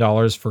paying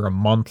 $10 for a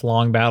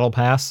month-long battle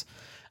pass.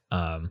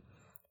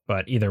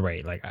 But either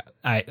way, like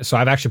so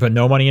I've actually put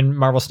no money in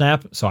Marvel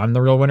Snap, so I'm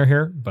the real winner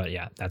here. But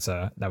yeah,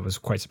 that was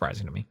quite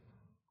surprising to me.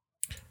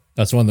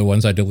 That's one of the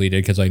ones I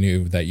deleted because I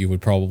knew that you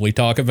would probably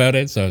talk about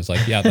it. So I was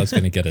like, yeah, that's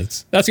gonna get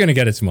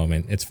its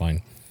moment. It's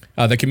fine.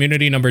 The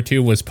community number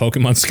 2 was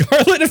Pokemon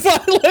Scarlet and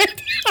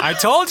Violet. I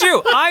told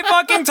you. I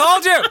fucking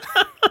told you.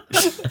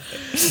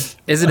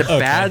 Is it a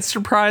bad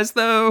surprise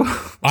though?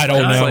 I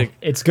don't know. Like,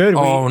 it's good.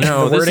 Oh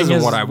no, this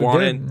isn't what I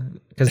wanted.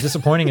 Because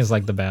disappointing is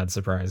like the bad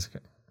surprise.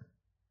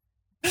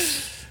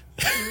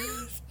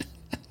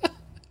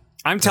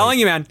 I'm telling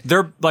you, man,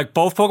 they're like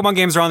both Pokemon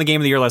games are on the Game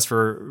of the Year list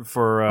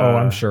for.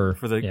 I'm sure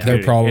for the Yeah.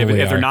 They're probably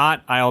if they're are.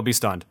 not, I'll be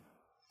stunned.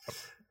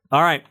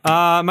 All right,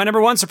 my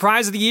number one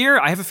surprise of the year.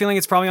 I have a feeling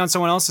it's probably on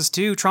someone else's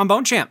too.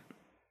 Trombone Champ.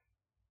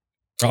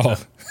 Oh,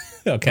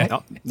 okay.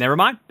 Oh, never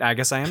mind. I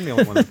guess I am the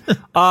only one.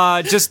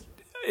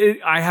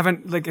 I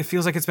haven't like. It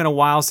feels like it's been a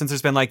while since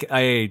there's been like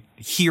a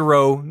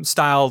hero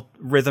style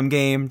rhythm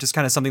game. Just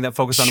kind of something that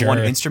focused on one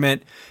Sure.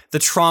 instrument. The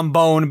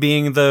trombone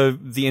being the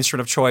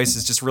instrument of choice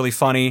is just really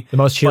funny. The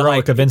most But, heroic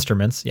like, of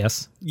instruments,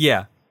 yes.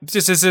 yeah, it's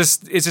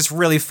just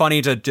really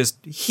funny to just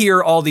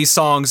hear all these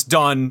songs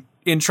done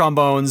in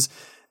trombones.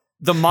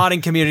 The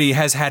modding community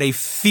has had a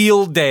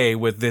field day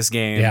with this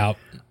game. Yeah.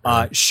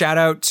 Shout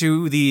out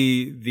to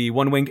the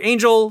One Winged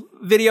Angel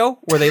video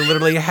where they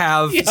literally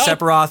have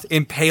Sephiroth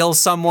impale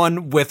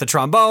someone with a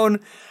trombone,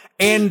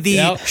 and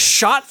the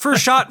shot for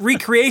shot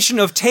recreation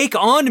of Take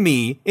On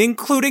Me,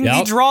 including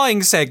the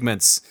drawing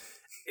segments.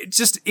 It's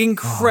just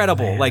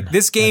incredible. Like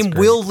this game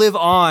will live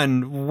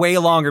on way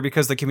longer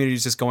because the community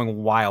is just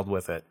going wild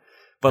with it.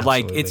 But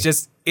like it's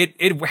just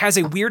it has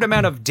a weird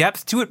amount of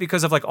depth to it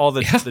because of like all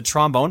the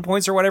trombone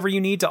points or whatever you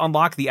need to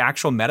unlock the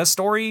actual meta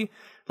story.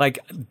 Like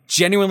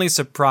genuinely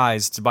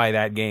surprised by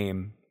that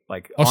game.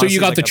 Like Oh, so honestly, you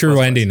got like the a true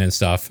plus ending and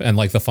stuff, and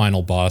like the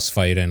final boss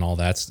fight and all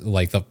that,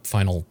 like the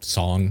final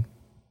song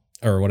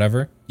or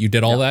whatever. You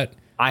did all that?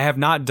 I have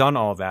not done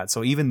all of that,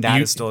 so even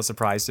that is still a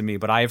surprise to me.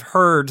 But I've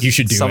heard You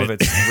should do some it. of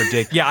it's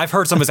ridiculous. Yeah, I've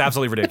heard some of it's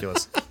absolutely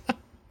ridiculous.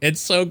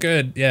 It's so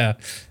good. Yeah.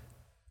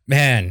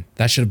 Man,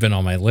 that should have been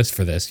on my list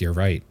for this. You're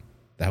right.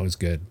 That was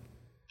good.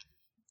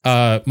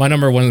 My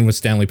number one was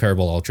Stanley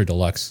Parable Ultra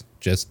Deluxe.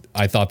 Just,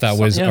 I thought that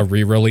was a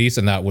re-release,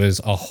 and that was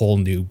a whole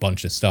new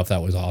bunch of stuff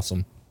that was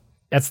awesome.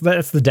 That's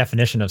the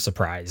definition of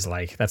surprise.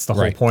 Like that's the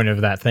whole Right. point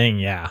of that thing.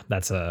 Yeah,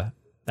 that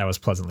was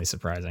pleasantly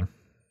surprising.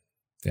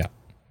 Yeah.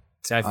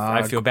 See,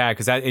 I feel bad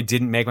because it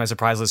didn't make my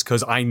surprise list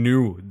because I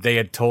knew they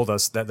had told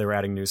us that they were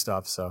adding new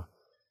stuff. So,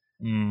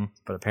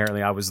 but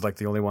apparently I was like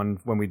the only one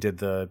when we did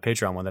the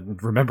Patreon one that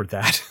remembered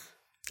that.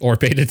 Or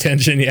paid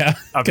attention, yeah.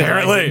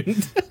 Apparently.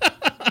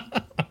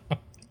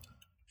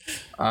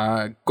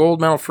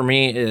 Gold medal for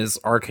me is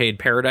Arcade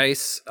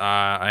Paradise.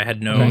 I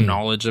had no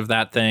knowledge of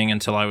that thing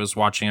until I was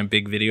watching a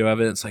big video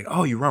of it. It's like,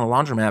 oh, you run a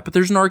laundromat, but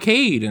there's an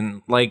arcade.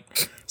 And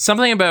like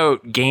something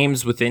about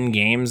games within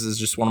games is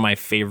just one of my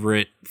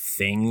favorite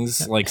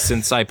things. Like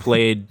since I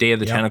played Day of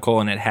the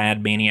Tentacle and it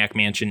had Maniac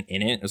Mansion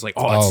in it, it was like,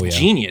 oh, it's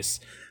genius.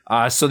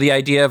 So the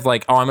idea of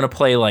like, oh, I'm going to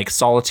play like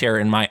solitaire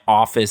in my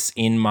office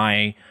in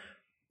my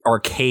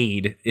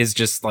arcade is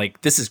just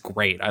like, this is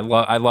great. I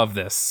love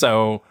this.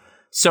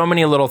 So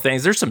many little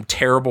things. There's some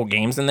terrible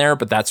games in there,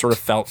 but that sort of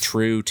felt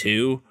true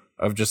too.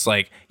 Of just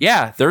like,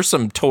 yeah, there's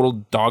some total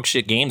dog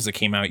shit games that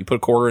came out. You put a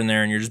quarter in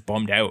there and you're just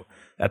bummed out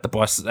at the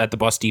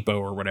bus depot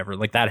or whatever.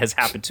 Like that has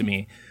happened to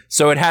me.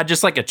 So it had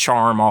just like a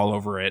charm all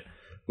over it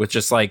with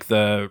just like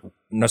the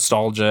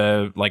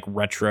nostalgia, like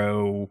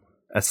retro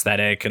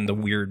aesthetic and the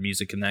weird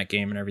music in that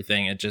game and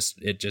everything. It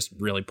just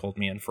really pulled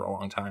me in for a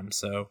long time.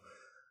 So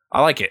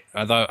I like it.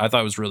 I thought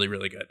it was really,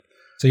 really good.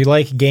 So you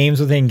like games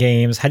within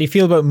games. How do you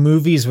feel about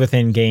movies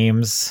within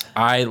games?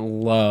 I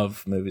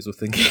love movies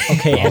within games.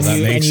 Okay, Well, that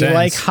and makes you sense.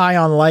 like High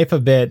on Life a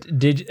bit.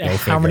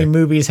 How many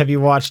movies have you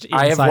watched?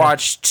 I have inside-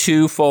 watched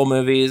 2 full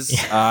movies.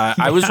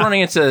 I was running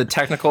into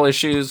technical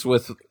issues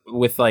with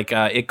like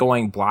it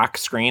going black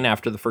screen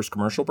after the first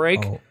commercial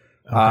break. Oh,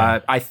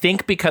 okay. I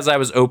think because I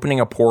was opening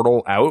a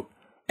portal out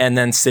and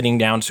then sitting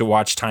down to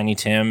watch Tiny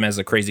Tim as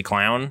a crazy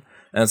clown.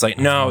 And it's like,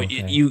 no,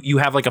 you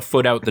have like a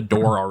foot out the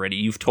door already.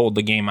 You've told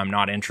the game I'm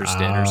not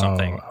interested or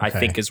something. okay. I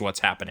think is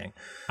what's happening.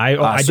 I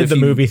so did if the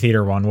you- movie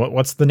theater one.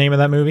 What's the name of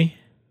that movie?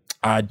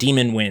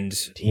 Demon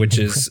Wind, which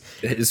is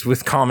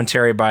with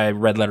commentary by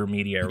Red Letter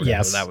Media. Or whatever.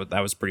 Yes. That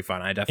was pretty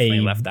fun. I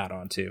definitely left that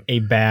on too. A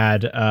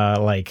bad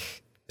like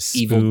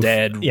Evil spoof.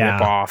 Dead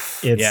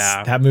ripoff.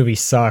 Yeah. That movie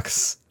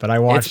sucks. But I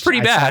watched. It's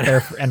pretty I sat bad.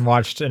 there and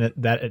watched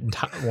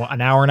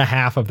an hour and a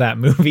half of that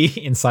movie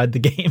inside the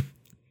game.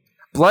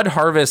 Blood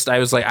Harvest, I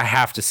was like, I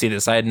have to see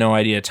this. I had no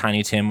idea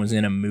Tiny Tim was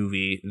in a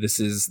movie.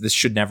 This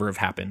should never have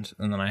happened.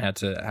 And then I had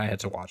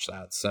to watch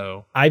that.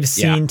 So I've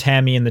seen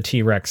Tammy and the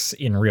T-Rex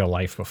in real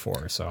life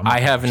before, so I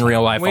have in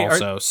real life Wait,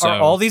 also. are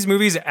all these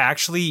movies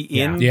actually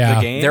in Yeah.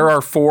 the game? There are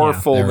 4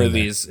 full they're in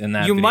movies in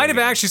that. You video might have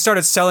game. actually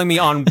started selling me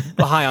on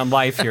High on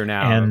Life here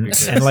now. and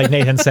like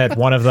Nathan said,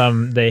 one of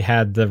them they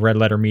had the Red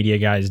Letter Media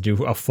guys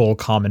do a full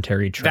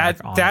commentary track.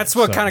 that's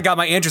what kind of got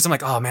my interest. I'm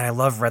like, oh man, I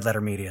love Red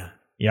Letter Media.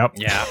 Yep.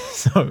 Yeah.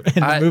 So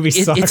and the movie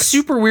sucks. It's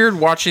super weird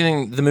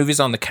watching the movies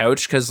on the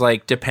couch because,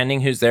 like, depending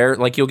who's there,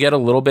 like, you'll get a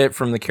little bit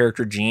from the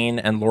character Jean,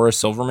 and Laura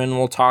Silverman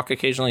will talk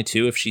occasionally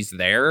too if she's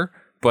there.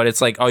 But it's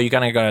like, oh, you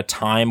kind of got a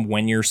time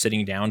when you're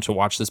sitting down to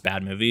watch this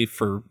bad movie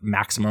for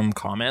maximum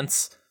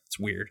comments. It's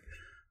weird.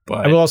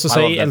 But I will also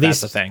say, love at that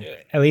least that's a thing.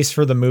 at least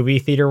for the movie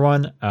theater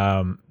one,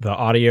 the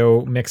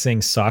audio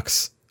mixing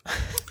sucks.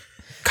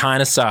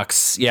 Kind of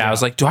sucks. Yeah, I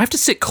was like, do I have to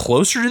sit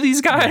closer to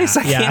these guys?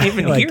 I can't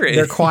even like, hear it.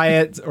 They're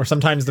quiet, or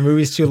sometimes the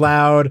movie's too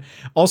loud.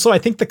 Also, I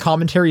think the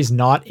commentary is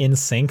not in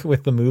sync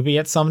with the movie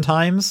at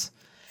sometimes.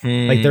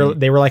 Like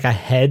they were like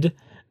ahead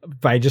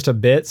by just a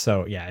bit.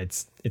 So yeah,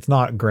 it's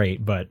not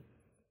great, but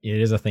it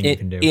is a thing you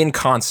can do. In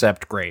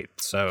concept, great.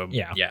 So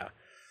yeah.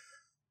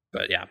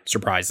 But yeah,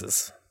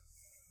 surprises.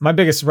 My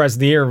biggest surprise of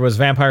the year was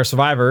Vampire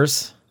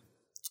Survivors.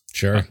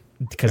 Sure.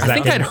 Because I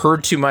think I'd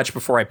heard too much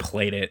before I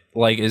played it.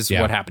 Like, is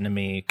what happened to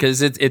me,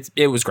 because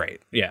it was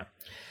great. Yeah.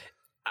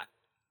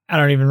 I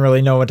don't even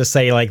really know what to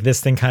say. Like, this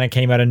thing kind of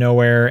came out of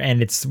nowhere,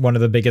 and it's one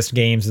of the biggest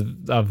games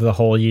of the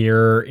whole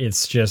year.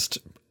 It's just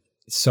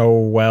so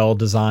well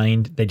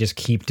designed. They just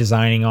keep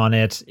designing on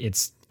it.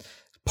 It's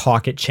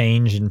pocket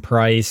change in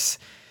price.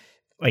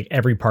 Like,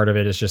 every part of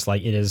it is just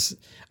like, it is.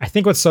 I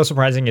think what's so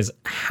surprising is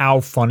how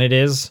fun it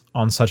is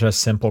on such a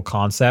simple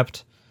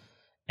concept,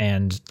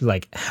 and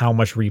like how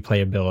much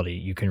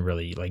replayability you can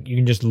really, like, you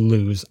can just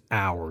lose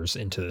hours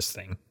into this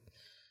thing.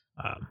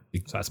 So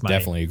that's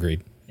definitely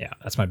agreed. Yeah,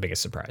 that's my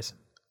biggest surprise.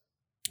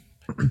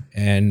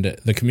 And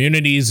the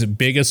community's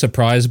biggest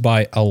surprise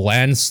by a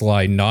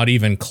landslide, not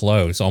even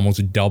close,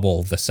 almost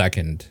double the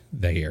second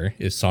there,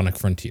 is Sonic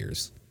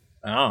Frontiers.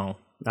 Oh,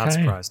 not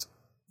surprised.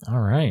 All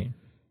right.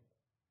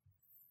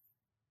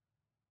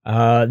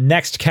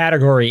 Next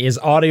category is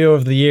audio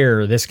of the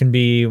year. This can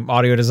be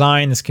audio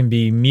design. This can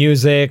be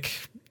music.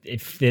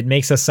 If it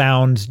makes a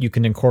sound, you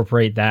can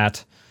incorporate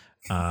that.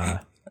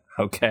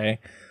 Okay.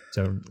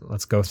 So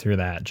let's go through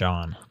that,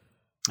 John.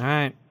 All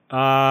right.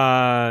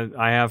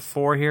 I have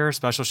 4 here.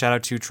 Special shout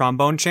out to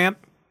Trombone Champ,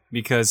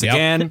 because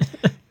again,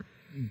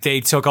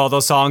 they took all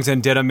those songs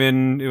and did them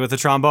in with the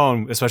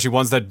trombone, especially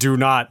ones that do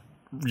not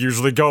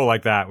usually go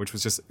like that, which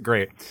was just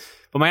great.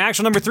 But my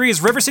actual number 3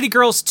 is River City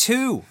Girls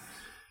 2.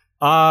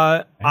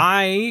 I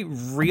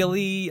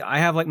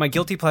have like my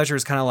guilty pleasure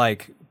is kind of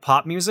like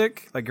pop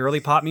music, like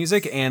girly pop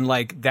music, and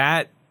like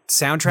that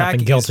soundtrack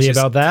Nothing guilty is just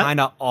about that. kind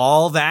of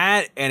all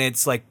that, and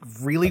it's like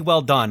really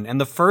well done.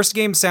 And the first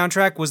game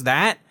soundtrack was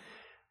that,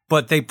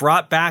 but they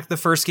brought back the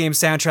first game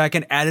soundtrack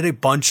and added a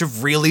bunch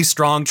of really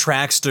strong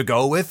tracks to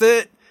go with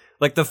it.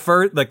 Like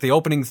the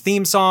opening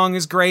theme song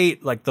is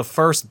great. Like the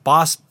first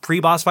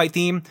pre-boss fight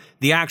theme,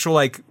 the actual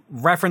like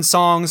reference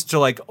songs to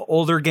like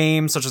older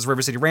games such as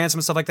River City Ransom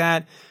and stuff like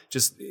that, it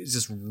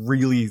just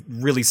really,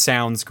 really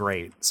sounds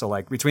great. So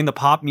like between the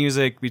pop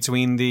music,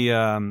 between the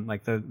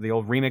like the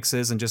old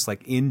remixes, and just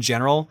like in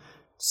general,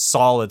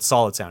 solid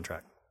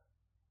soundtrack.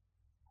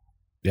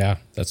 Yeah,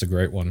 that's a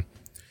great one.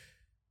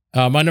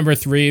 My number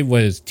 3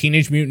 was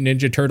Teenage Mutant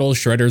Ninja Turtles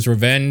Shredder's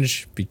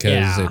Revenge,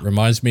 because it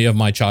reminds me of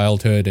my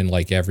childhood in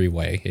like every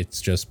way.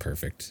 It's just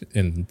perfect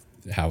in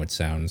how it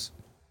sounds.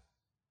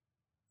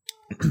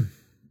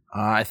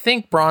 I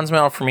think bronze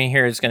medal for me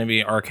here is going to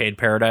be Arcade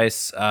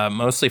Paradise,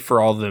 mostly for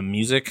all the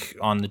music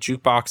on the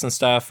jukebox and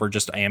stuff, or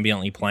just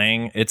ambiently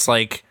playing. It's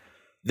like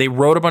they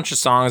wrote a bunch of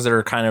songs that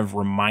are kind of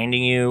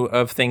reminding you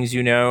of things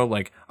you know,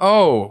 like,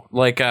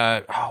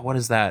 what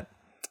is that?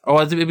 Oh,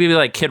 it'd be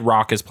like Kid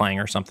Rock is playing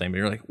or something, but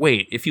you're like,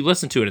 wait, if you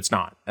listen to it, it's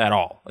not at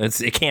all.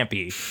 It can't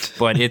be,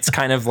 but it's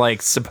kind of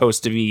like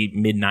supposed to be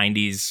mid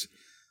 90s.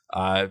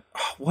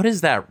 What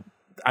is that?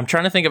 I'm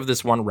trying to think of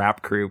this one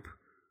rap group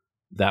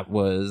that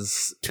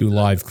was 2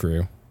 Live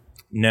Crew.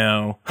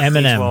 No,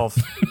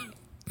 Eminem.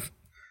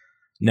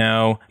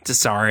 No,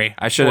 sorry.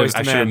 I should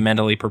have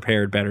mentally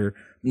prepared better.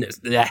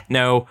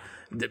 No.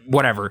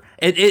 Whatever.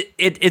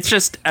 It's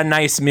just a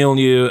nice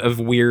milieu of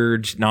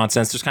weird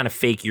nonsense. There's kind of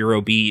fake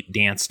Eurobeat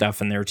dance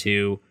stuff in there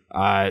too.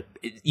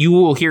 You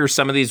will hear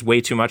some of these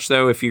way too much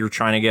though if you're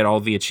trying to get all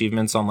the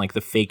achievements on like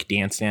the fake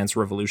Dance Dance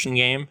Revolution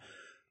game.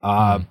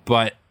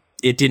 But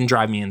it didn't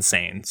drive me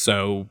insane.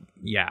 So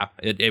yeah,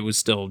 it was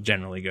still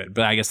generally good.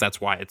 But I guess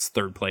that's why it's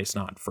 3rd place,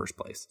 not 1st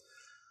place.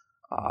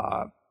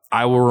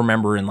 I will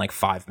remember in like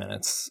 5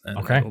 minutes,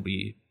 and it'll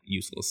be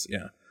useless.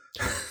 Yeah.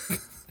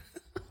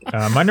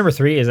 My number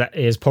 3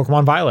 is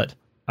Pokemon Violet.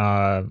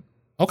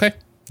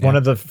 One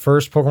of the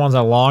first Pokemons in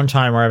a long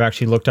time where I've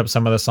actually looked up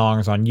some of the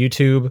songs on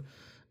YouTube,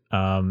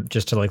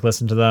 just to like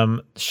listen to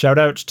them. Shout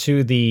out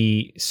to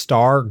the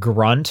Star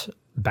Grunt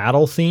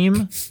battle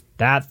theme.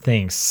 That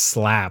thing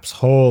slaps.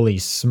 Holy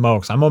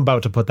smokes. I'm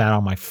about to put that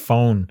on my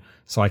phone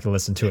so I can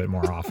listen to it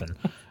more often.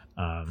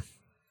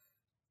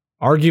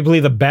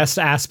 Arguably the best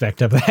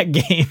aspect of that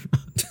game.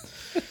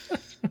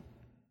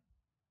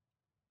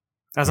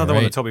 That's not the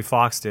one that Toby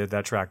Fox did,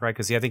 that track, right?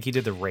 Because I think he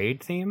did the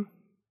Raid theme.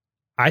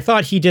 I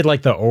thought he did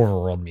like the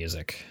overworld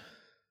music.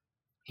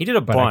 He did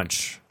a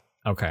bunch.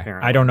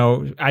 Apparently. I don't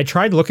know. I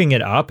tried looking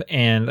it up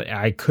and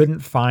I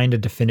couldn't find a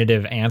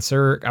definitive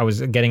answer. I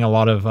was getting a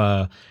lot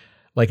of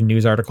like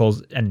news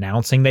articles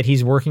announcing that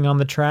he's working on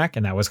the track,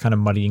 and that was kind of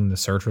muddying the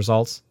search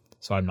results.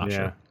 So I'm not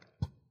sure.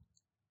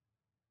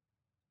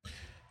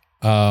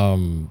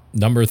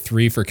 Number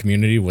 3 for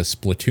community was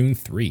Splatoon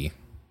 3.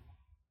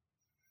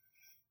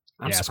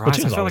 I'm surprised.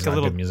 Splatoon's I felt like a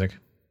little good music.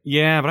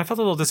 Yeah, but I felt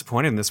a little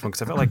disappointed in this one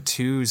because I felt like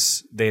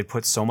 2's they had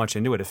put so much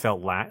into it. It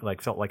felt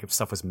like if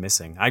stuff was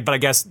missing. But I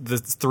guess the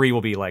 3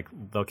 will be like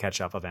they'll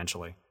catch up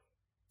eventually.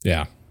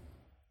 Yeah.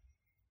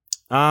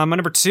 My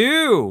number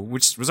 2,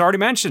 which was already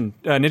mentioned,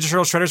 Ninja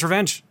Turtles Shredder's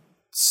Revenge.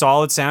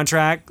 solid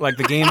soundtrack. Like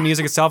the game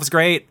music itself is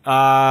great.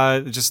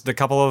 Just the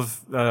couple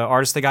of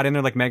artists they got in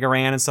there, like Mega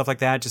Ran and stuff like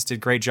that, just did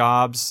great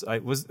jobs.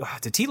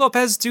 Did T.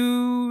 Lopez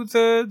do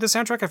the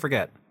soundtrack? I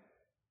forget.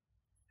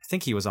 I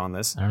think he was on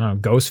this. I don't know.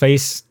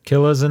 Ghostface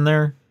Killer's in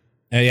there.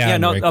 Yeah,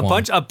 no,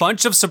 a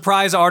bunch of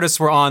surprise artists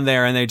were on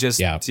there, and they just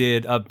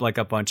did a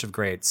bunch of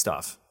great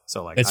stuff.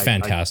 So like, it's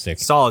fantastic.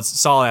 Solid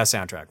ass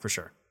soundtrack for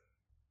sure.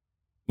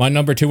 My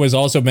number 2 was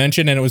also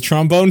mentioned, and it was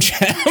Trombone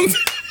Champ.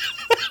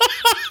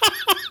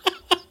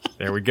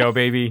 There we go,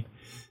 baby.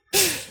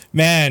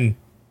 Man,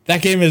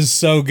 that game is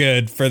so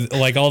good for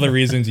like all the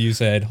reasons you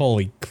said.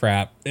 Holy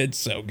crap, it's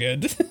so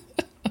good.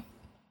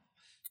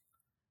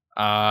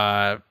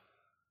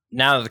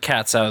 Now that the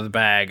cat's out of the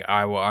bag,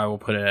 I will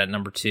put it at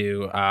number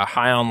 2.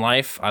 High on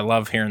Life. I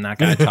love hearing that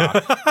guy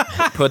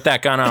talk. Put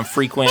that gun on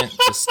frequent.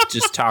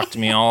 Just talk to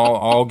me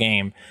all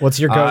game. What's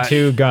your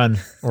go-to gun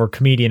or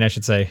comedian, I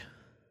should say?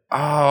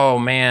 Oh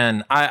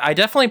man, I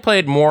definitely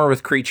played more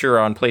with Creature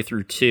on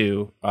playthrough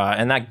 2,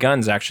 and that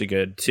gun's actually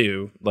good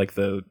too. Like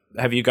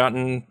have you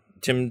gotten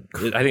Tim? I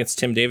think it's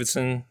Tim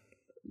Davidson.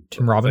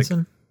 Tim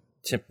Robinson.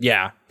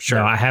 Yeah, sure.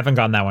 No, I haven't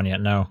gotten that one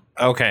yet. No.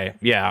 Okay,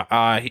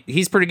 yeah,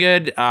 he's pretty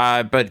good.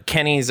 But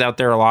Kenny's out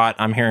there a lot.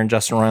 I'm hearing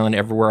Justin Roiland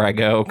everywhere I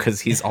go because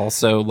he's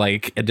also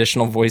like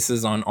additional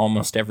voices on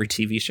almost every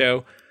TV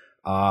show.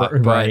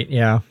 Right.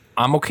 Yeah.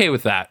 I'm okay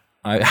with that.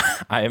 I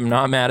am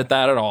not mad at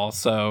that at all.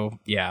 So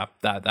yeah,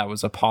 that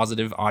was a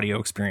positive audio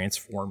experience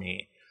for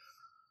me.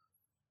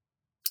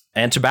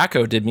 And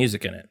Tobacco did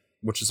music in it,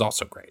 which is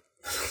also great.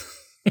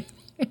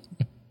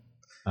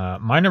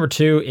 My number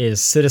 2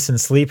 is Citizen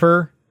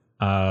Sleeper.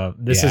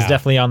 This is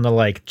definitely on the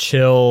like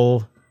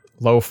chill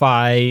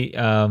lo-fi.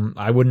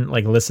 I wouldn't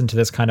like listen to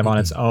this kind of on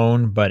its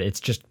own, but it's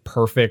just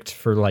perfect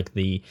for like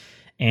the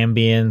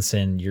ambience,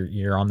 and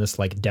you're on this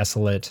like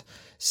desolate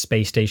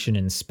space station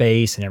in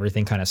space, and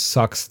everything kind of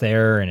sucks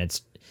there, and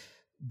it's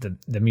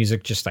the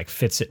music just like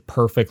fits it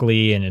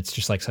perfectly, and it's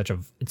just like such a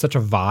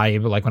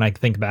vibe. Like when I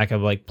think back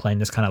of like playing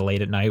this kind of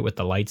late at night with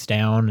the lights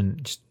down,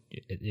 and just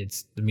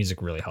it's the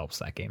music really helps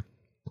that game.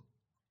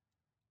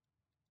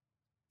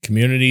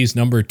 Community's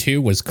number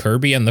 2 was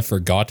Kirby and the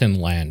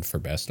Forgotten Land for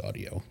best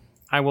audio.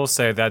 I will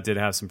say that did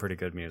have some pretty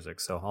good music,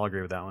 so I'll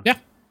agree with that one. Yeah,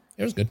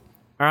 it was good.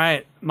 All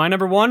right, my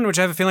number 1, which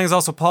I have a feeling is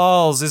also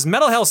Paul's, is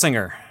Metal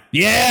Hellsinger.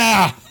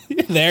 Yeah,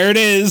 there it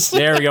is.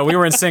 There we go. We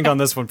were in sync on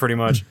this one pretty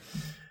much.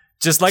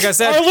 Just like I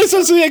said. Our list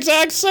is the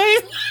exact same.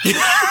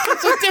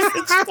 It's a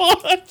different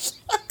spot.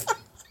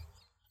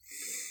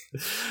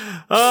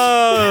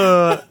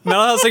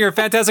 Metal Hellsinger,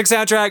 fantastic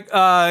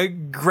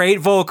soundtrack, great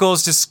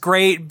vocals, just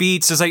great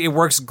beats. Just like it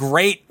works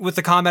great with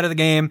the combat of the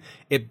game.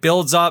 It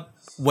builds up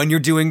when you're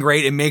doing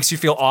great. It makes you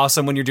feel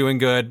awesome when you're doing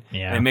good.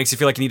 Yeah. And it makes you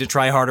feel like you need to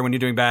try harder when you're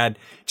doing bad.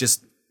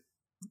 Just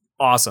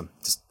awesome.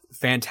 Just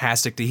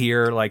fantastic to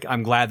hear. Like,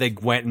 I'm glad they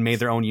went and made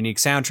their own unique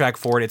soundtrack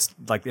for it. It's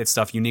like it's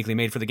stuff uniquely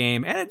made for the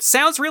game, and it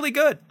sounds really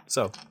good.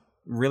 So,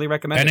 really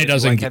recommend it. And it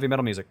doesn't like heavy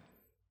metal music.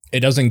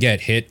 It doesn't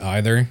get hit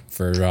either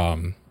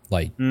for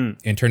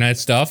internet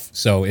stuff.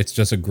 So it's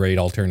just a great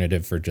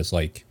alternative for just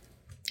like,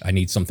 I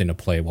need something to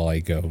play while I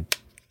go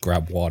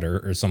grab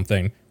water or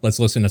something. Let's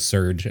listen to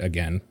Surge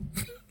again.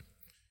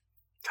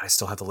 God, I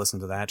still have to listen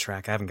to that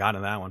track. I haven't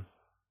gotten to that one.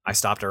 I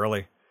stopped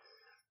early.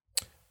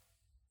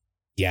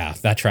 Yeah,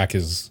 that track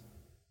is.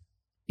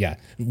 Yeah,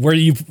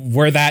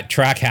 where that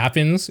track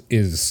happens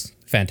is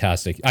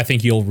fantastic. I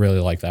think you'll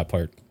really like that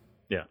part.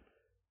 Yeah.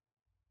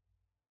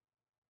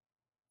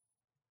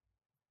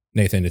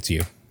 Nathan, it's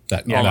you. Oh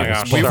my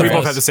gosh. We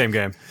both had the same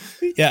game.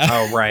 Yeah.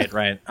 Oh, right.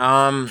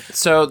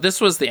 So this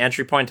was the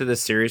entry point to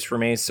this series for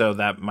me, so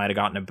that might have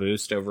gotten a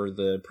boost over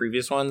the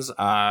previous ones.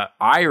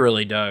 I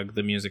really dug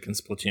the music in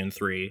Splatoon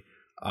 3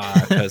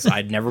 because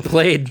I'd never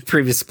played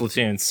previous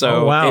Splatoon,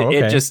 so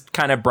it just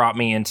kind of brought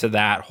me into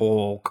that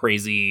whole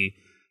crazy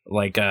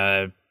like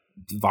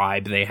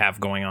vibe they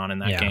have going on in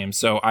that game.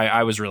 So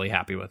I was really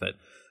happy with it.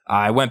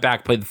 I went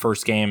back, played the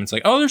first game. It's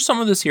like, oh, there's some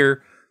of this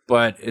here,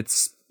 but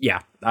it's.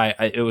 Yeah,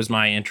 it was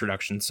my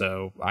introduction,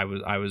 so I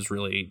was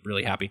really,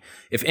 really happy.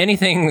 If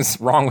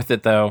anything's wrong with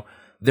it, though,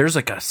 there's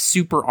like a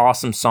super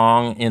awesome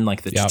song in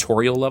like the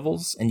tutorial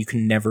levels, and you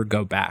can never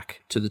go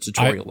back to the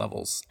tutorial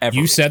levels ever.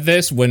 You said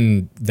this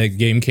when the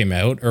game came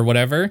out or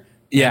whatever.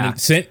 Yeah.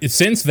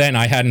 Since then,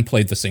 I hadn't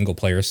played the single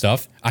player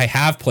stuff. I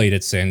have played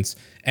it since,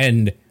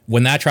 and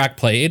when that track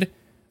played,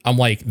 I'm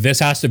like,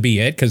 this has to be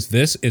it because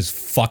this is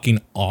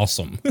fucking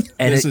awesome.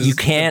 And you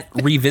can't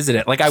revisit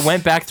it. Like, I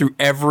went back through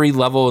every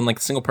level in like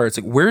the single player. It's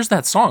like, where's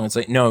that song? It's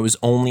like, no, it was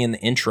only in the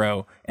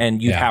intro,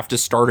 and you have to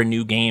start a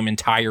new game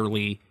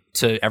entirely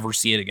to ever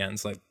see it again.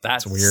 It's like,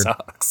 that's weird.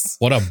 Sucks.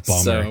 What a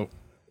bummer. So,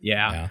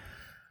 yeah.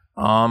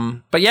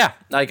 But yeah,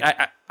 like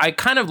I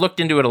kind of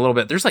looked into it a little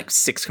bit. There's like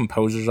 6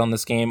 composers on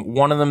this game.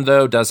 One of them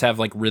though does have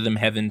like Rhythm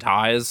Heaven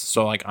ties,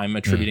 so like I'm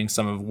attributing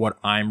some of what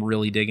I'm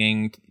really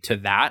digging to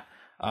that.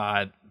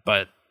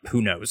 But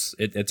who knows?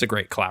 It's a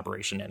great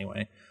collaboration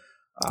anyway.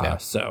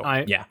 So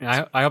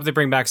I hope they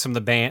bring back some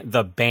of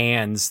the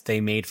bands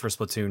they made for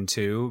Splatoon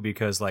 2,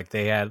 because like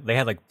they had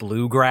like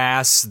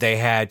bluegrass, they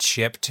had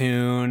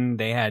chiptune,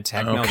 they had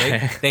techno,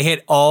 they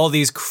hit all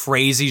these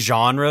crazy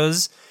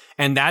genres,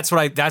 and that's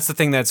the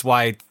thing that's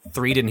why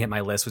 3 didn't hit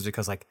my list, was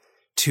because like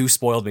 2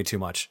 spoiled me too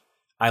much.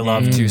 I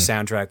love 2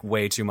 soundtrack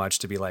way too much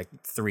to be like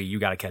 3. You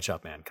got to catch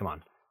up, man. Come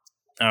on.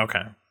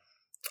 Okay,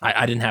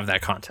 I didn't have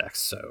that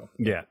context, so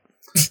yeah.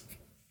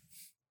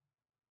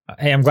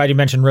 Hey, I'm glad you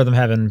mentioned Rhythm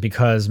Heaven,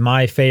 because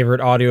my favorite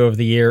audio of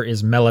the year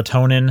is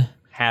Melatonin.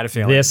 Had a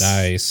feeling.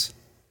 Nice.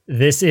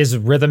 This is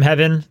Rhythm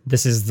Heaven.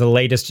 This is the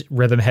latest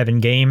Rhythm Heaven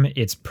game.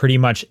 It's pretty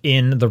much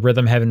in the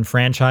Rhythm Heaven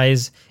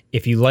franchise.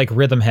 If you like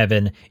Rhythm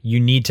Heaven, you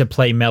need to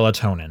play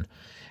Melatonin,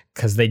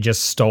 because they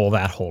just stole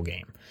that whole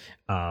game.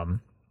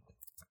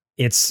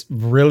 It's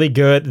really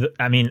good.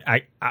 I mean,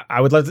 I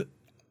would love to,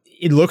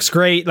 it looks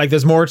great. Like,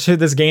 there's more to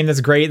this game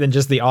that's great than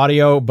just the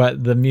audio,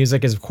 but the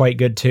music is quite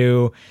good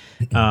too.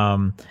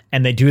 And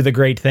they do the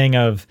great thing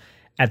of,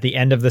 at the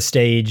end of the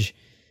stage,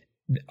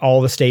 all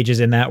the stages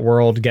in that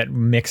world get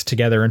mixed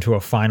together into a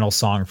final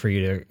song for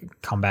you to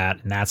combat,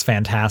 and that's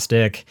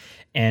fantastic.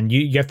 And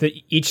you have to,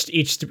 each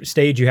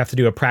stage you have to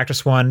do a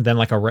practice one, then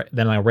like a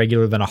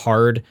regular, then a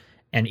hard,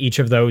 and each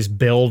of those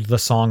build the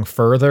song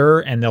further,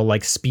 and they'll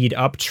like speed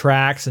up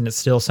tracks, and it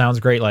still sounds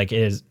great. Like,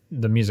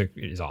 the music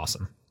is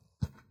awesome.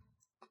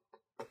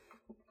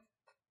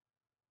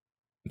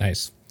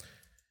 Nice.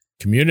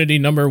 Community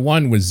number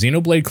 1 was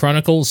Xenoblade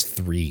Chronicles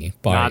 3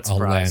 by a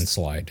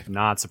landslide.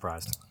 Not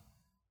surprised.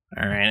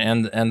 all right.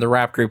 And the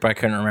rap group I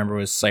couldn't remember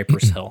was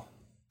Cypress Hill.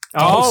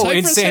 Oh,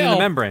 Cypress Insane in Hill. the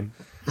Membrane.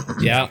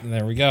 Yeah,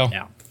 there we go.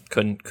 Yeah,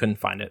 couldn't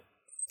find it.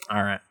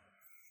 All right.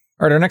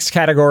 All right, our next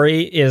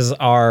category is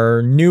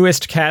our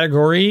newest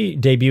category,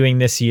 debuting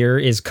this year,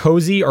 is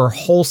Cozy or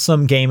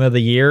Wholesome Game of the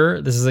Year.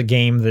 This is a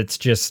game that's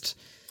just,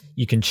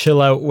 you can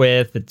chill out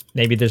with.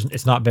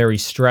 It's not very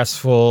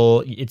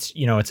stressful.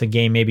 It's a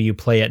game maybe you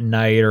play at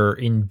night or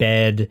in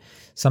bed,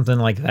 something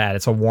like that.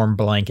 It's a warm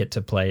blanket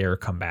to play or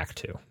come back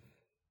to.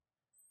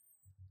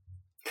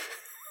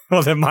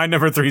 Well, then my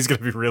number 3 is going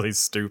to be really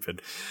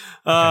stupid.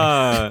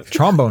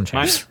 Trombone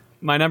Champ.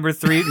 My number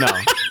 3,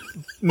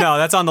 no,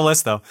 that's on the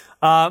list though.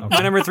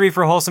 My number 3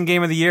 for Wholesome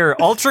Game of the Year,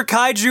 Ultra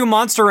Kaiju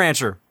Monster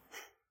Rancher.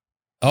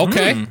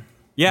 Okay.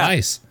 Yeah.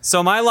 Nice.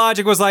 So my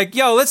logic was like,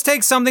 yo, let's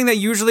take something that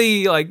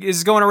usually like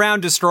is going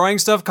around destroying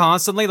stuff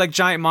constantly, like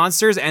giant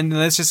monsters, and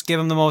let's just give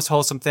them the most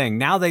wholesome thing.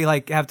 Now they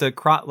like have to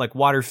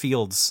water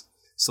fields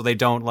so they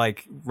don't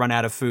like run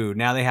out of food.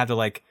 Now they have to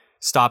like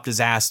stop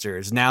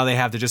disasters. Now they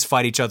have to just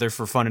fight each other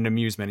for fun and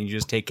amusement, and you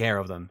just take care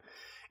of them.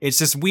 It's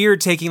just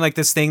weird taking like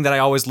this thing that I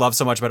always loved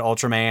so much about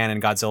Ultraman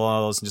and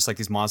Godzilla and just like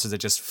these monsters that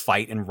just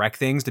fight and wreck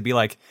things, to be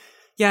like,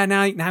 yeah,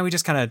 now we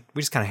just kind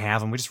of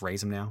have them. We just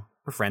raise them now.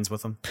 We're friends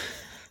with them.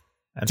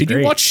 Did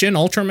you watch Shin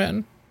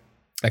Ultraman?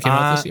 That came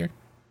out this year?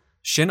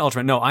 Shin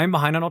Ultraman. No, I'm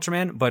behind on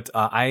Ultraman, but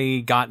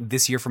I got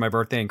this year for my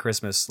birthday and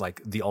Christmas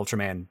like the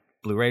Ultraman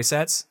Blu-ray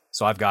sets.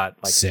 So I've got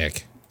like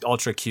Sick.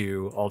 Ultra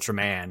Q,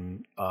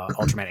 Ultraman,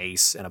 Ultraman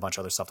Ace, and a bunch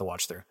of other stuff to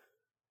watch through.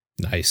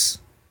 Nice.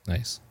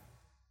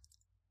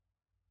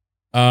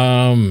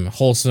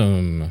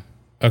 Wholesome.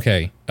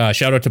 Okay.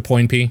 Shout out to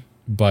Poinpy,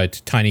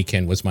 but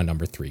Tinykin was my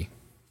number 3.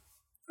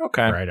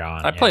 Okay. Right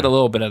on. I played a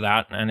little bit of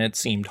that, and it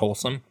seemed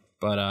wholesome,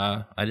 but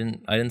I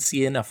didn't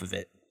see enough of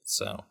it.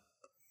 So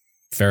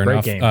fair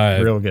Great enough.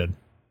 game. Real good.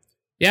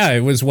 Yeah,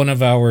 it was one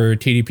of our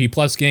TDP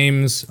Plus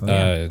games.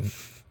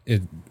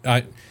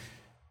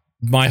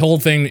 My whole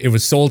thing, it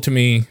was sold to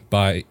me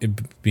by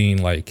it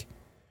being like,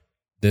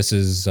 this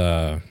is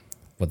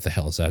what the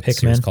hell is that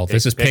series called?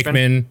 This is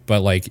Pikmin,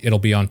 but like it'll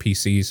be on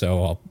PC,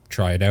 so I'll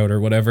try it out or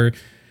whatever.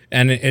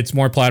 And it's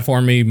more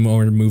platformy,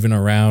 more moving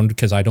around,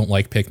 because I don't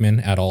like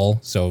Pikmin at all.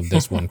 So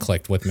this one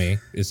clicked with me.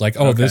 It's like,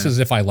 this is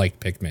if I like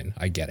Pikmin.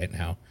 I get it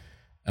now.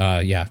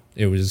 Yeah,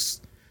 it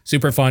was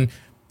super fun.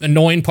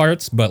 Annoying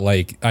parts, but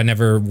like I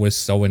never was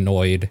so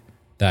annoyed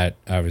that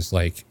I was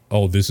like,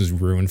 oh, this is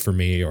ruined for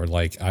me, or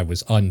like I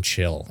was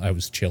unchill. I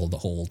was chill the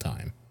whole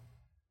time.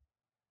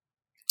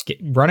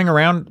 Running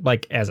around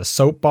like as a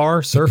soap bar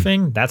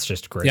surfing, that's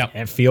just great. Yeah.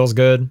 It feels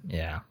good.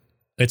 Yeah.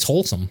 It's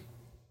wholesome.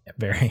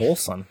 Very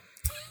wholesome.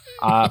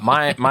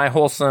 My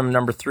wholesome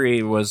number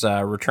 3 was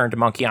Return to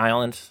Monkey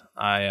Island.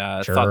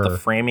 I thought the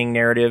framing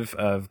narrative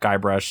of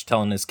Guybrush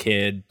telling his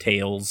kid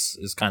tales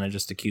is kind of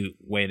just a cute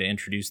way to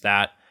introduce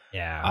that.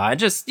 Yeah.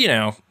 Just,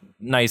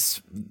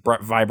 nice,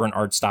 vibrant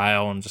art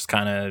style, and just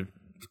kind of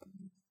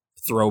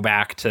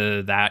throwback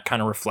to that,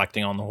 kind of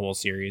reflecting on the whole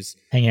series.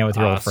 Hang out with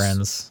your old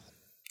friends.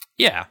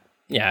 Yeah.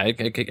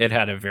 It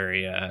had a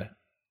very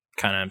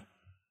kind of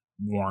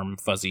warm,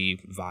 fuzzy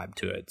vibe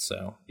to it.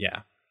 So,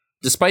 yeah.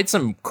 Despite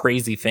some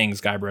crazy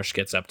things Guybrush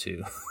gets up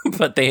to,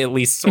 but they at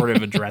least sort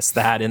of address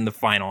that in the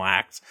final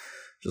act.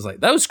 Just like,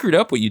 that was screwed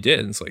up what you did.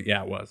 And it's like,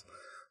 yeah, it was.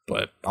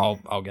 But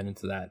I'll get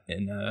into that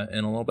in a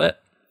little bit.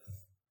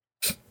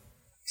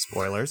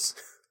 Spoilers.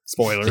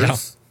 Yeah.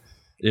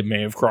 It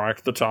may have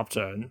cracked the top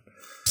 10.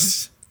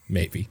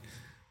 Maybe.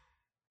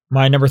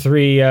 My number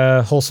 3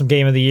 wholesome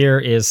game of the year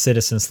is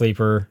Citizen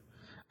Sleeper.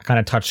 I kind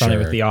of touched on it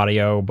with Sure. the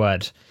audio,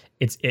 but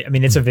it's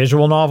a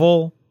visual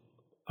novel.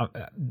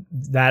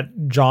 That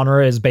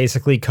genre is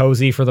basically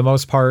cozy for the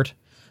most part,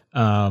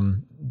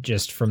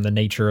 just from the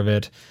nature of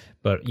it.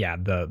 But yeah,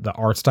 the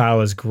art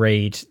style is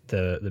great.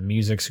 The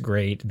music's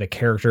great. The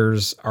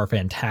characters are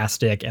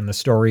fantastic, and the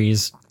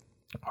stories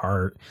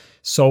are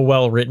so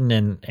well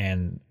written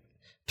and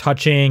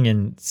touching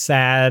and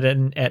sad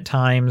and at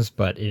times.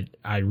 But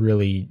I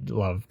really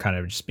love kind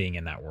of just being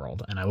in that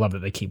world, and I love that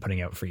they keep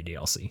putting out free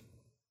DLC.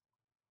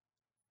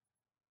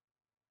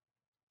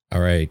 All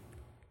right.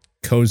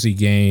 Cozy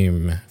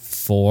game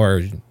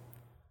for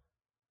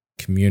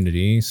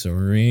community.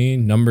 Sorry.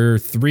 Number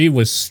 3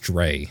 was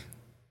Stray.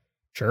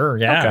 Sure,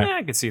 yeah, Yeah,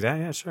 I could see that.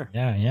 Yeah, sure.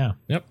 yeah.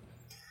 Yep.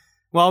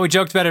 Well, we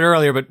joked about it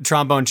earlier, but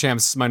Trombone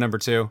Champs is my number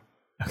 2.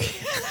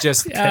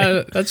 Just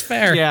Yeah, that's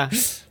fair. yeah.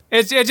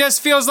 It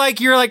just feels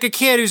like you're like a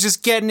kid who's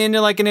just getting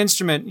into like an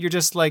instrument. You're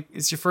just like,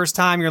 it's your first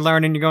time, you're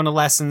learning, you're going to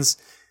lessons,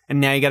 and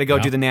now you got to go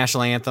do the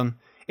national anthem.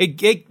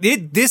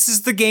 This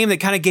is the game that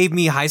kind of gave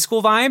me high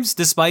school vibes,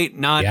 despite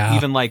not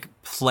even like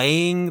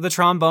playing the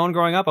trombone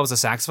growing up. I was a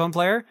saxophone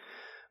player,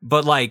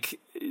 but like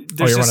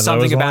there's just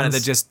something about it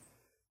that just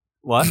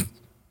what?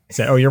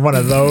 So, you're one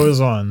of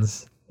those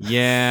ones.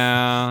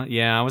 Yeah,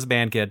 I was a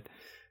band kid.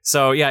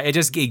 So yeah, it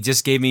just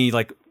gave me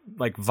like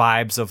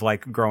vibes of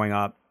like growing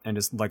up and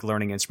just like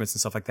learning instruments and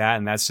stuff like that.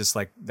 And that's just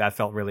like, that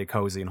felt really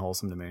cozy and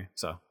wholesome to me.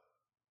 So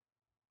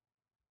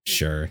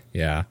Sure.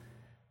 Yeah.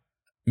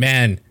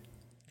 Man,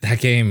 that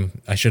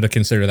game, I should have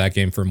considered that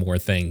game for more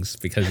things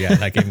because yeah,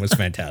 that game was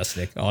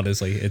fantastic.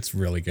 Honestly, it's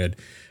really good.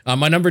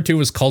 My number 2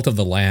 was Cult of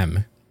the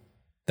Lamb.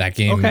 That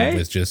game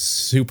was just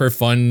super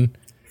fun.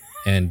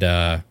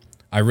 And,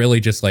 I really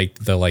just like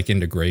the like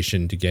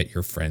integration to get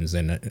your friends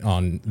in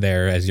on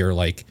there as your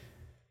like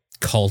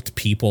cult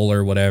people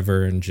or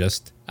whatever, and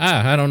just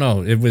I don't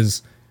know. It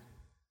was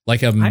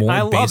like a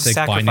more basic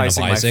Binding of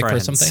Isaac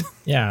or something.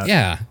 Yeah,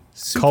 yeah.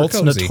 Super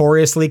Cult's cozy.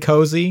 notoriously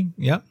cozy.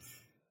 Yep.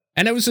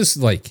 And it was just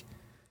like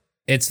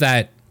it's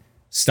that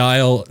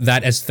style,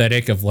 that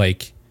aesthetic of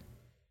like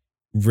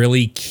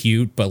really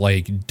cute but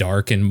like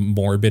dark and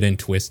morbid and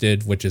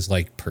twisted, which is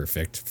like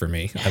perfect for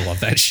me. I love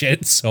that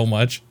shit so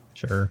much.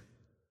 Sure.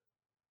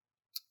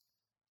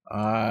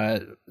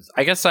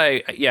 I guess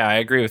I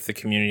agree with the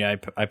community.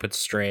 I put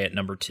Stray at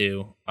number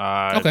 2.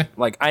 Okay.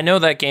 Like I know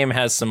that game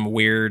has some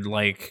weird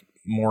like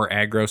more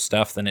aggro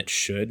stuff than it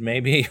should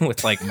maybe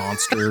with like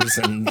monsters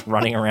and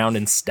running around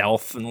in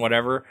stealth and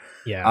whatever.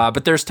 Yeah.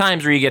 But there's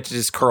times where you get to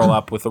just curl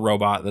up with a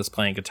robot that's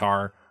playing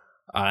guitar,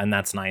 and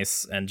that's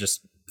nice, and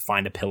just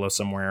find a pillow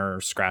somewhere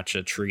or scratch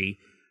a tree.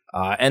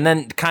 And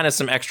then kind of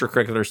some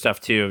extracurricular stuff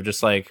too, of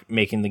just like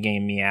making the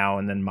game meow,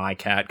 and then my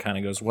cat kind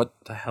of goes, "What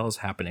the hell is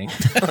happening?"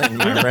 in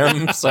my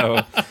room.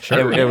 So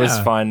it was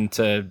fun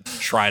to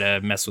try to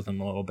mess with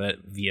him a little bit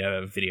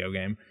via a video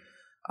game.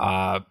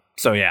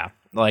 So yeah,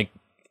 like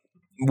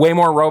way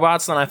more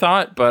robots than I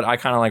thought, but I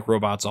kind of like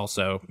robots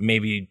also.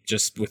 Maybe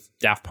just with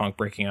Daft Punk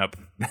breaking up,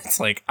 it's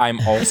like I'm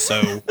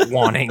also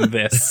wanting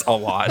this a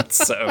lot.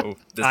 So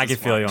I can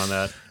feel you on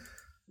that.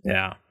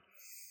 Yeah.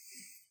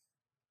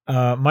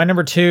 My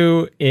number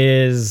 2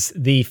 is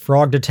the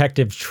Frog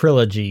Detective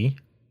trilogy.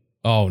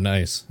 Oh,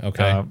 nice.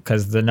 Okay.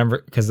 Because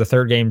the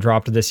third game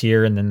dropped this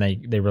year, and then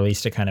they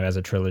released it kind of as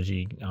a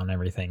trilogy on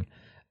everything.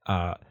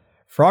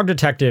 Frog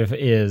Detective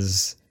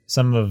is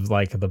some of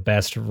like the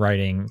best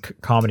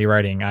comedy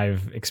writing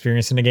I've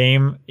experienced in a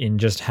game, in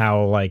just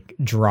how like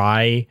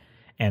dry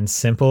and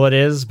simple it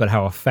is, but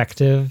how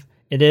effective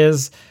it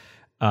is.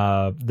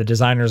 The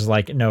designers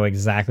like know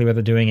exactly what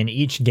they're doing, and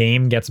each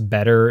game gets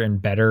better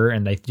and better,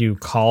 and they do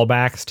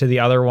callbacks to the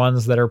other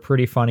ones that are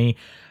pretty funny.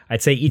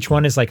 I'd say each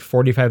one is like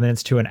 45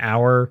 minutes to an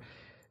hour,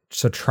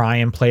 so try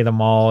and play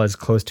them all as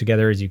close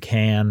together as you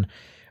can.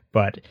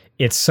 But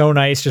it's so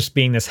nice just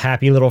being this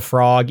happy little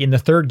frog. In the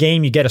third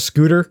game, you get a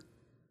scooter,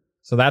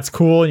 so that's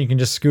cool, and you can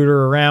just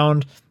scooter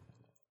around.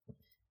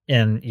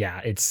 And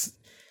yeah, it's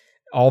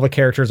all the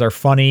characters are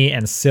funny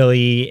and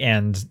silly,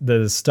 and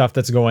the stuff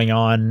that's going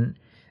on,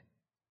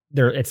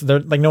 they're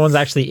like no one's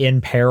actually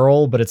in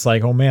peril, but it's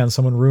like, oh man,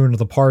 someone ruined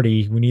the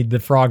party. We need the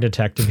frog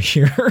detective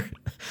here.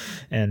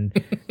 And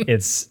it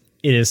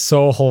is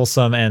so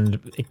wholesome, and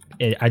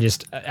I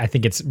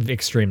think it's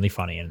extremely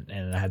funny,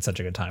 and I had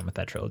such a good time with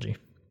that trilogy.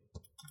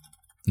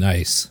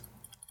 Nice.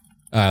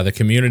 The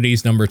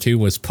community's number 2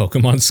 was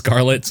Pokemon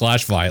Scarlet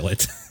 /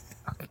 Violet.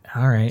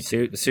 All right.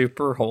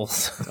 Super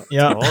wholesome.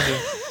 Yeah.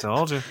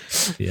 Told you.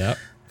 Yep.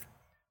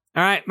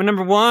 All right, my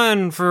number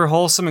 1 for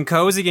wholesome and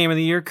cozy game of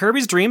the year,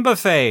 Kirby's Dream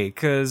Buffet.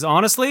 Because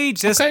honestly,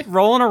 just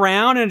rolling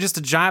around in just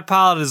a giant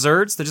pile of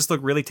desserts that just look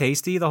really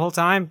tasty the whole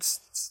time.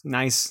 It's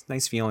nice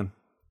feeling.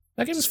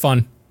 That game is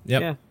fun.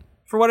 Yep. Yeah.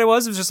 For what it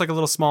was just like a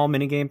little small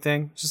mini game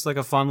thing. Just like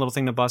a fun little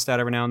thing to bust out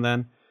every now and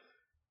then.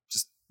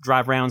 Just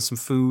drive around some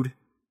food.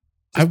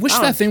 I wish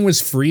that thing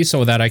was free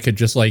so that I could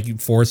just like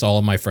force all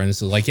of my friends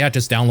to like, yeah,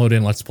 just download it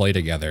and let's play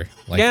together.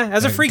 Like, yeah,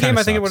 as a free game,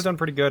 I think it would sucks. have done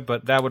pretty good,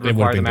 but that would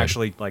require them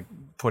actually like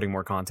putting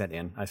more content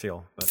in, I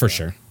feel. But, For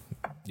sure.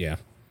 Yeah.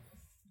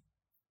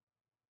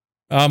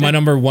 My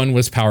number one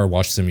was Power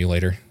Wash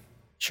Simulator.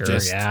 Sure,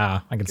 Just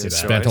yeah, I can see that.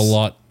 Spent a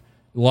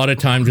lot of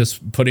time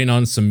just putting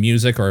on some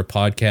music or a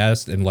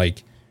podcast, and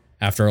like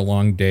after a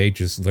long day,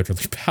 just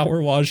literally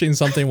power washing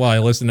something while I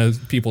listen to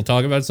people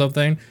talk about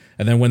something.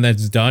 And then when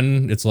that's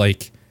done, it's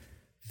like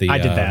I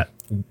did that.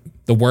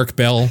 The work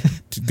bell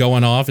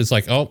going off. It's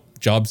like, oh,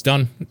 job's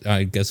done.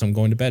 I guess I'm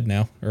going to bed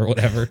now or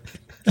whatever.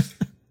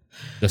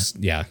 Just,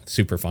 yeah,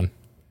 super fun.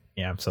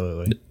 Yeah,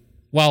 absolutely.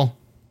 Well,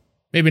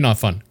 maybe not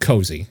fun.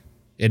 Cozy.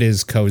 It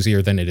is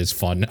cozier than it is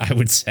fun, I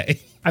would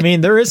say. I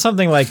mean, there is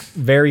something like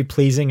very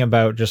pleasing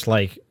about just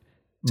like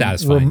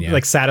Satisfying,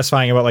 like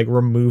satisfying about like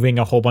removing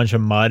a whole bunch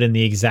of mud in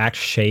the exact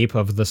shape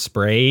of the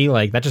spray.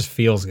 Like that just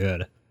feels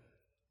good.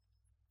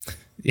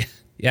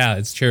 Yeah,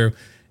 it's true.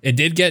 It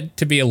did get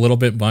to be a little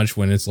bit much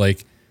when it's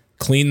like,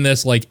 clean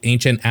this like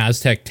ancient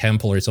Aztec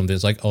temple or something.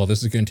 It's like, oh,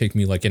 this is going to take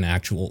me like an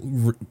actual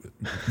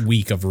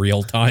week of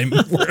real time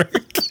work.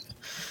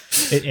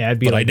 It'd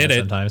be but like I did that it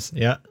sometimes.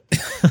 Yeah.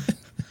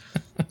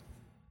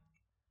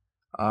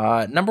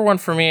 Number one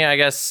for me, I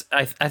guess,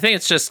 I think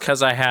it's just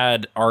because I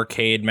had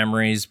arcade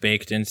memories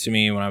baked into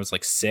me when I was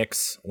like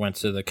 6. Went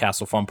to the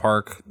Castle Fun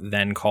Park,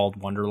 then called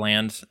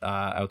Wonderland,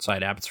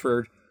 outside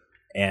Abbotsford,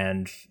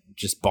 and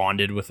just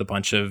bonded with a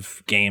bunch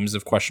of games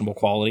of questionable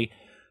quality.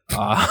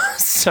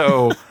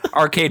 So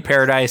Arcade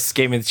Paradise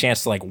gave me the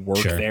chance to like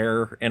work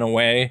there in a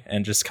way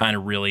and just kind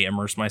of really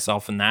immerse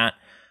myself in that.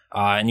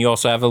 And you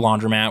also have a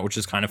laundromat, which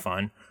is kind of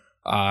fun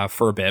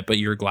for a bit, but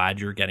you're glad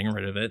you're getting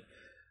rid of it.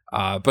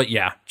 But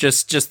yeah,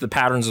 just the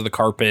patterns of the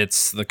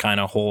carpets, the kind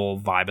of whole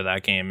vibe of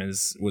that game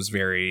was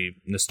very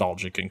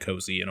nostalgic and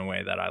cozy in a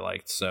way that I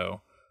liked.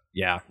 So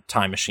yeah,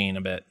 time machine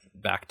a bit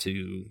back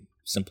to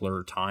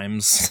simpler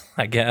times,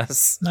 I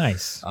guess.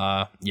 Nice.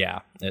 Yeah,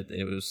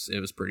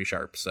 it was pretty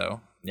sharp.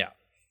 So yeah,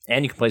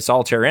 and you can play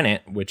solitaire in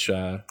it, which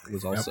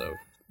was also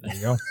there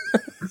you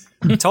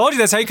go. Told you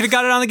that's how you could have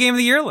got it on the Game of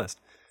the Year list.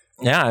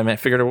 Yeah, I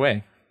figured a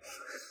way.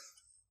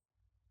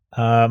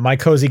 My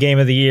cozy game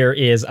of the year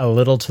is A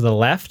Little to the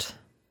Left.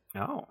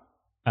 Oh.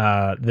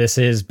 This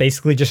is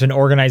basically just an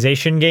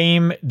organization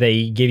game.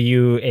 They give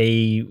you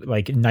a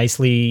like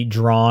nicely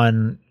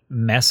drawn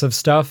mess of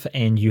stuff,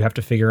 and you have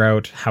to figure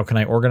out how can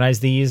I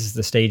organize these.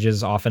 The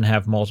stages often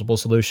have multiple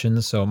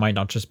solutions, so it might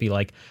not just be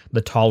like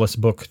the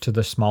tallest book to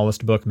the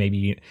smallest book.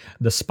 Maybe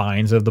the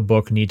spines of the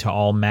book need to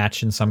all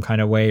match in some kind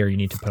of way, or you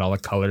need to put all the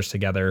colors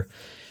together.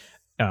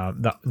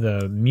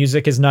 The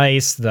music is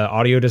nice. The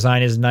audio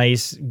design is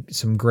nice.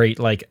 Some great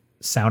like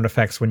sound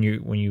effects when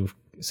you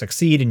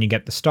succeed and you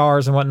get the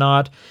stars and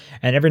whatnot.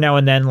 And every now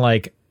and then,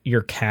 like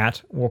your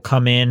cat will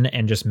come in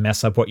and just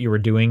mess up what you were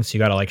doing. So you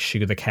got to like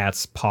shoo the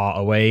cat's paw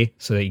away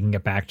so that you can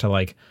get back to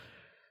like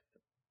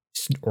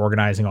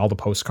organizing all the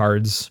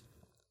postcards.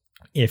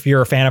 If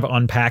you're a fan of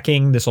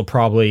unpacking, this will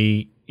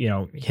probably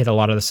hit a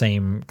lot of the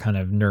same kind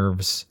of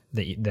nerves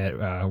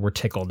that were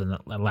tickled in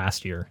the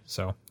last year.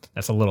 So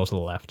that's A Little to the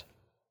Left.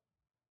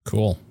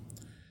 Cool.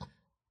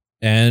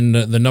 And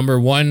the number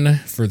one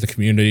for the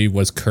community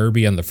was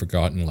Kirby and the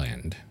Forgotten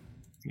Land.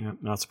 Yeah,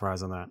 not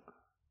surprised on that.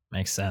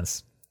 Makes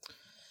sense.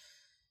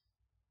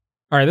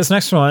 All right, this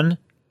next one,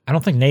 I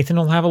don't think Nathan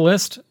will have a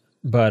list,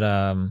 but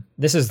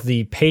this is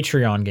the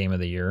Patreon game of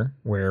the year,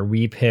 where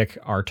we pick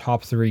our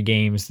top 3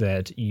 games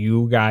that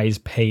you guys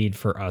paid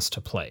for us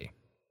to play.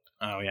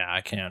 Oh yeah,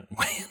 I can't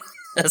wait.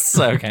 That's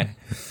okay.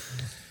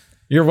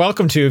 You're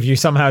welcome to if you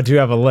somehow do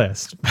have a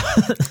list.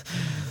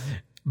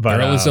 But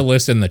there was a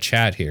list in the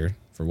chat here,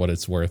 for what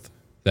it's worth,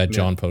 that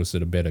John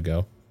posted a bit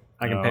ago.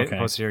 I can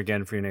post it here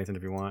again for you, Nathan,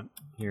 if you want.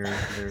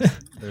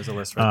 There's a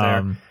list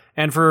right there.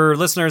 And for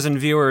listeners and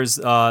viewers,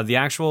 the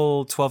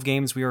actual 12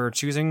 games we are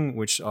choosing,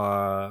 which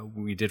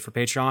we did for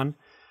Patreon,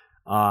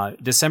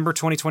 December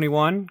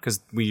 2021,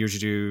 because we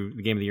usually do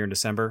the Game of the Year in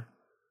December.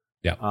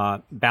 Yeah.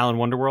 Balan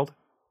Wonderworld.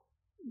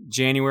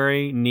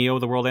 January, Neo: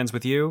 The World Ends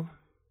With You.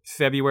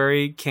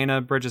 February,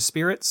 Kena Bridge of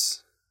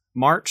Spirits.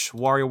 March,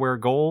 WarioWare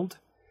Gold.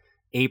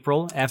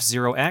 April,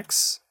 F-Zero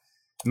X.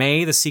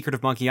 May, The Secret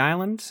of Monkey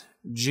Island.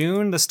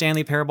 June, The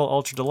Stanley Parable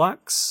Ultra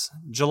Deluxe.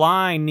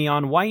 July,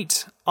 Neon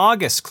White.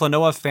 August,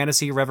 Klonoa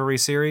Fantasy Reverie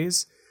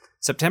Series.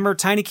 September,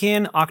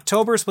 Tinykin.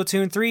 October,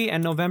 Splatoon 3.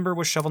 And November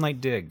was Shovel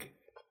Knight Dig.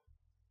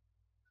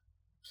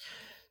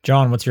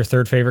 John, what's your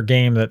third favorite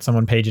game that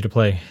someone paid you to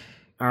play?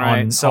 All right,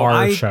 on so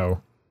our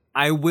show?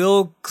 I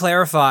will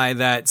clarify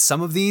that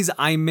some of these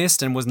I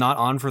missed and was not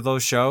on for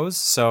those shows,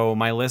 so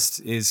my list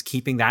is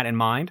keeping that in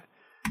mind.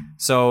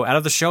 So out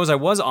of the shows I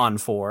was on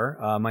for,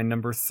 my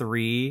number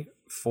 3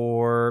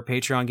 for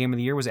Patreon Game of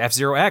the Year was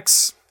F-Zero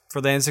X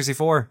for the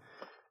N64.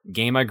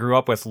 Game I grew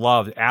up with,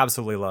 loved,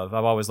 absolutely loved.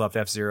 I've always loved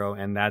F-Zero,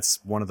 and that's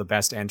one of the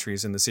best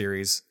entries in the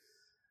series.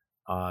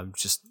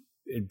 Just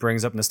it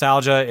brings up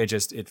nostalgia.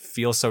 It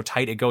feels so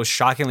tight. It goes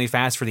shockingly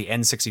fast for the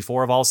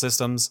N64 of all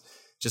systems.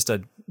 Just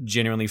a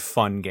genuinely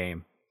fun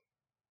game.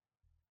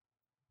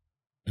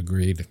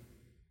 Agreed.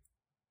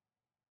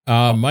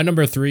 My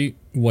number 3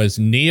 was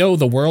Neo: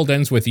 The World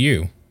Ends With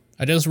You.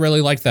 I just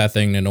really like that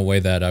thing in a way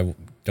that I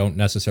don't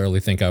necessarily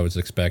think I was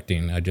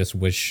expecting. I just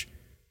wish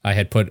I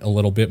had put a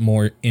little bit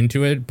more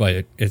into it,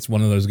 but it's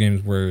one of those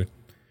games where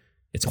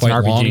it's quite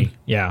an RPG. long.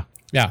 Yeah.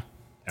 Yeah.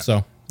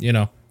 So,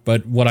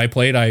 but what I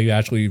played, I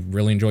actually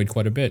really enjoyed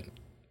quite a bit.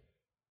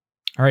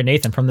 All right,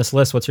 Nathan, from this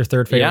list, what's your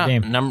third favorite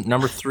game?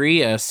 Number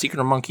 3, Secret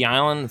of Monkey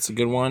Island. It's a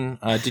good one.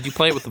 Did you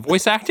play it with the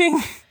voice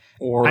acting?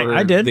 Or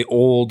I did. The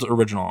old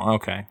original?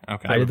 Okay.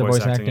 I did the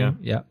voice acting.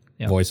 Yeah.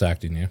 Voice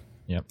acting, yeah.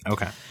 Yep.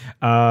 Okay.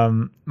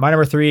 My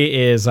number 3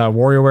 is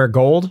WarioWare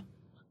Gold,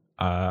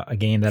 a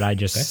game that I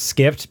just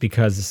skipped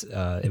because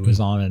it was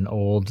on an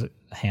old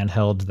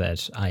handheld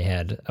that I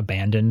had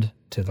abandoned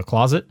to the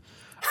closet.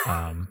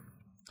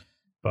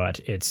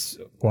 But it's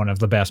one of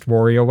the best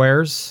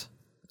WarioWares,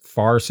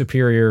 far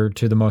superior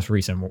to the most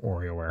recent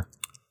WarioWare.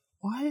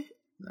 What?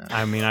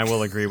 I mean, I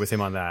will agree with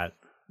him on that.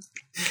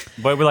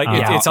 But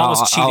it's I'll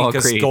almost cheating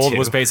because agree, Gold too.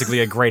 was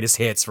basically a greatest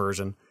hits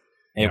version.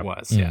 It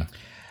was, Yeah.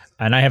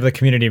 And I have the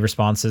community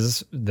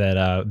responses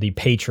that the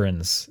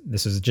patrons,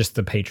 this is just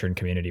the patron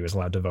community was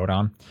allowed to vote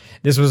on.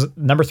 This was,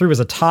 number 3 was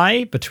a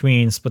tie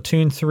between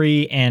Splatoon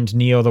 3 and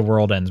Neo The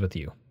World Ends With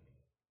You.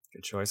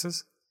 Good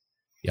choices.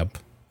 Yep.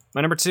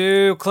 My number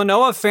 2,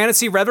 Klonoa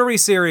Fantasy Revelry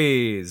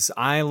series.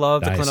 I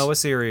love the Nice. Klonoa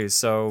series.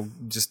 So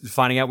just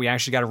finding out we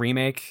actually got a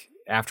remake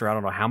after I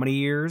don't know how many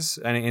years.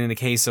 And in the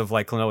case of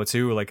like Klonoa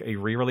 2, like a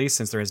re-release,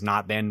 since there has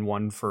not been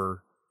one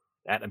for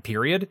that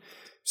period.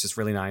 It's just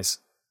really nice.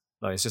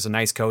 It's just a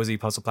nice, cozy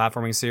puzzle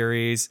platforming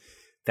series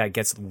that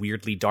gets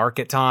weirdly dark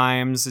at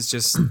times. It's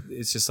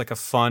just like a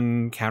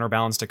fun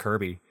counterbalance to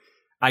Kirby.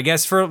 I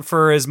guess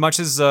for as much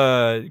as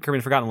Kirby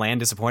and Forgotten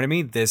Land disappointed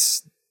me,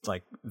 this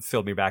like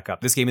filled me back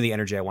up. This gave me the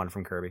energy I wanted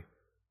from Kirby.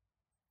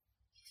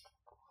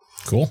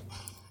 Cool.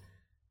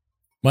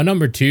 My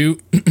number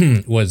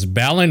 2 was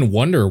Balan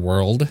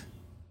Wonderworld.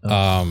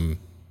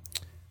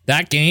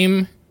 That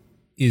game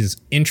is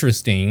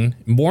interesting.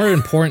 More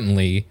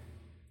importantly,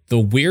 the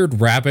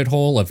weird rabbit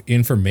hole of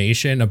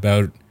information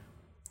about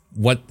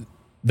what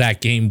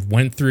that game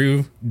went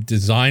through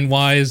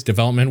design-wise,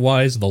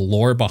 development-wise, the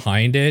lore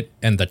behind it,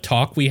 and the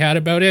talk we had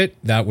about it,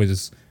 that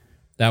was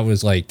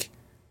like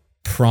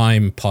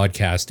prime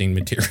podcasting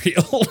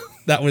material.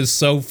 That was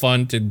so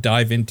fun to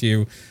dive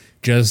into,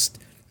 just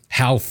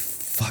how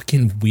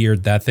fucking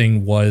weird that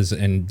thing was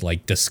and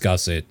like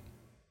discuss it.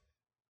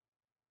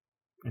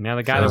 And now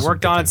the guy that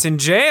worked on it's in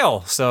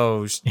jail,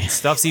 so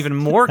stuff's even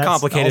more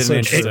complicated and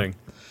interesting.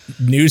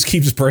 News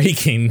keeps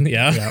breaking.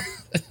 Yeah.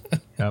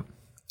 Yep.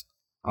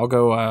 I'll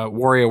go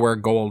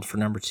WarioWare Gold for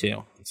number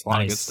 2. It's a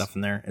lot of good Nice. stuff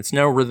in there. It's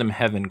no Rhythm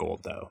Heaven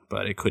Gold though,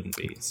 but it couldn't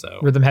be. So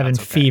Rhythm Heaven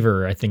that's okay.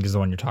 Fever, I think, is the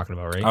one you're talking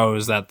about, right? Oh,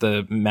 is that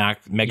the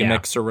Mega Yeah.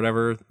 Mix or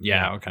whatever?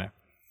 Yeah. Okay.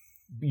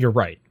 You're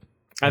right.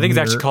 I think it's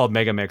actually called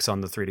Mega Mix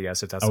on the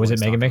 3DS. If that's Oh, is it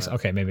Mega Mix? About.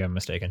 Okay, maybe I'm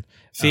mistaken.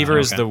 Fever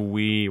is okay. the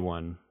Wii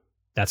one.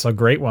 That's a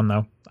great one,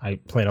 though. I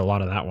played a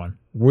lot of that one.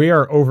 We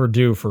are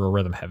overdue for a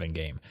Rhythm Heaven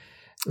game.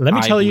 Let me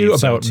I tell you believe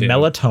so, about too.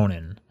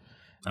 Melatonin.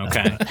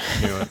 Okay.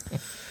 Knew it.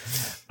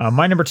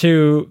 My number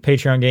 2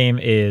 Patreon game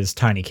is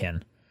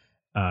Tinykin.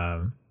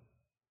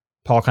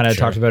 Paul kind of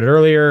talked about it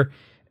earlier.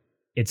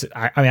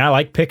 I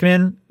like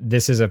Pikmin.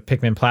 This is a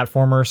Pikmin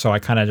platformer, so I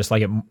kind of just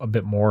like it a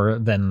bit more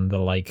than the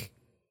like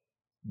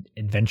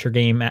adventure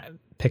game at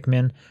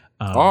Pikmin.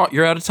 Oh,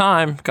 you're out of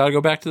time. Got to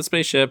go back to the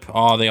spaceship.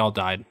 Oh, they all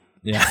died.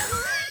 Yeah.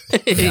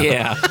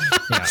 Yeah.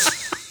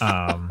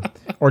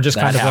 Or just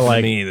That kind of happened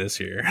like to me this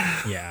year.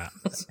 yeah,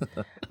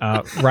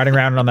 riding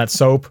around on that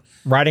soap,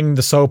 riding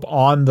the soap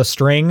on the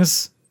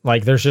strings.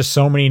 Like there's just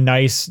so many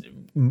nice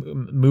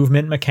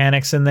movement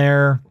mechanics in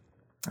there,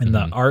 and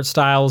the art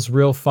style is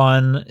real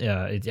fun.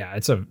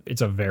 It's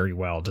a very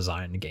well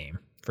designed game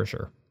for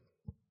sure.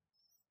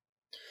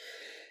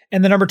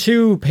 And the number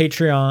 2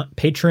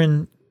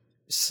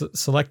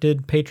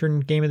 selected patron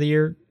game of the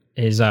year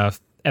is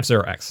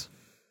F-Zero X.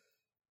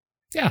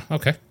 Yeah.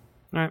 Okay.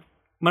 All right.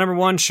 My number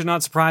 1 should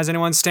not surprise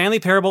anyone. Stanley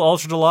Parable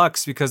Ultra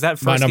Deluxe, because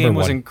that My first number game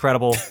was 1.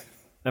 incredible.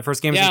 That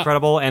first game was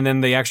incredible, and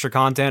then the extra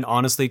content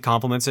honestly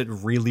complements it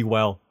really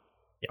well.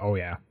 Oh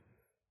yeah.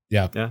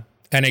 Yeah. Yeah.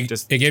 And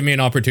it gave me an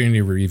opportunity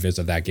to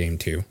revisit that game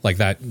too. Like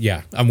that.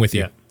 Yeah. I'm with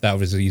you. Yeah. That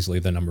was easily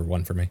the number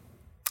 1 for me.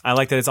 I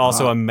like that it's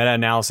also a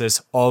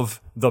meta-analysis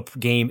of the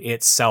game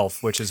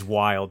itself, which is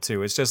wild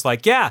too. It's just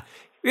like, yeah,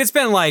 it's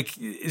been like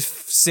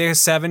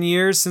 6-7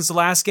 years since the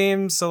last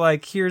game, so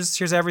like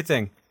here's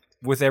everything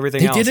with everything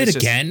They else. did it It's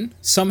just- again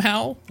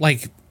somehow.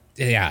 Like,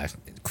 yeah,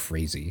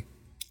 crazy.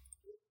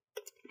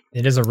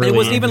 It is a really It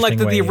wasn't even like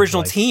interesting the way of,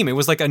 original like- team. It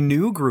was like a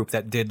new group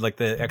that did like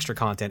the extra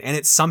content, and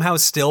it somehow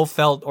still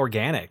felt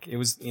organic. It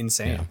was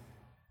insane.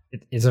 Yeah.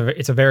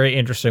 It's a very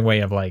interesting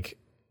way of like,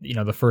 you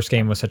know, the first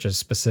game was such a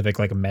specific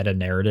like meta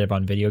narrative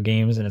on video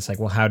games, and it's like,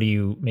 well, how do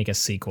you make a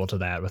sequel to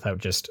that without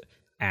just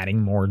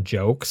adding more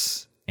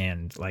jokes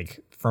and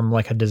like from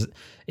like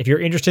if you're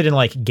interested in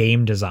like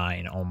game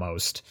design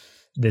almost,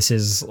 this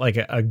is like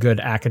a good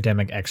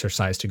academic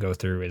exercise to go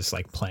through is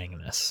like playing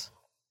this.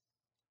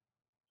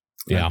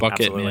 Yeah.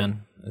 Bucket, absolutely.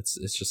 man. It's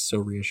just so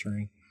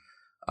reassuring.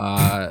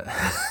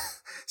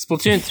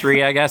 Splatoon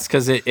 3, I guess,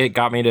 because it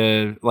got me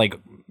to like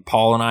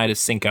Paul and I to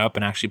sync up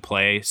and actually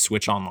play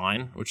Switch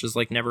online, which has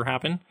like never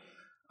happened.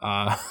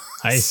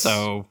 Nice.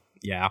 So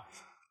yeah,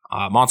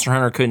 Monster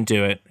Hunter couldn't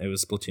do it. It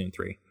was Splatoon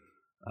 3.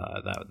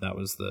 That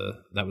was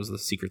the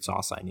secret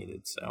sauce I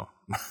needed. So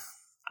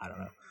I don't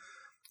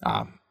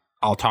know.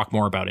 I'll talk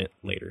more about it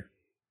later.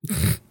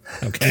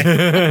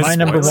 Okay. My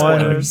number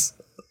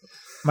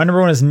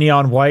one is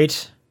Neon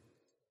White.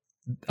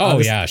 Oh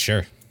yeah,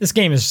 sure. This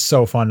game is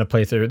so fun to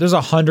play through. There's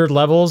 100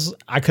 levels.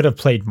 I could have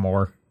played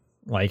more.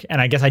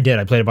 And I guess I did.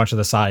 I played a bunch of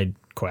the side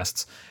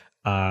quests.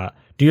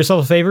 Do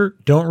yourself a favor.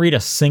 Don't read a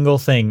single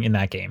thing in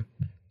that game.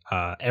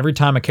 Every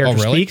time a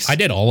character speaks, I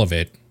did all of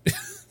it.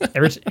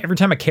 every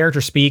time a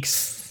character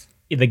speaks,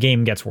 the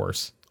game gets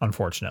worse,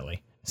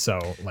 unfortunately. So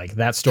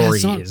that story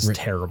is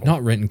terrible.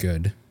 Not written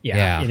good.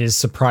 Yeah, it is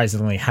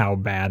surprisingly how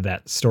bad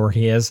that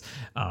story is.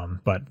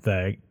 But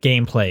the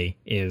gameplay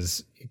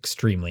is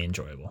extremely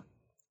enjoyable.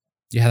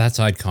 Yeah, that's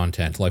side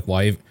content.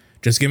 Why?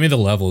 Just give me the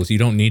levels. You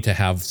don't need to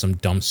have some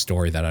dumb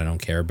story that I don't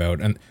care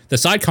about. And the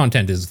side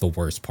content is the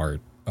worst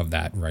part of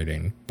that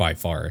writing by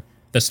far.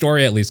 The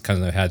story at least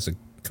kind of has a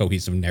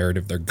cohesive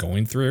narrative they're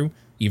going through,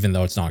 even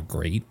though it's not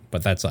great.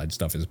 But that side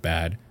stuff is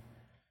bad.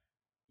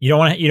 You don't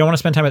want to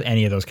spend time with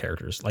any of those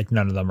characters.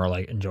 None of them are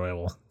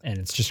enjoyable, and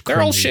it's just cringy.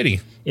 They're all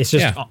shitty. It's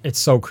just it's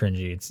so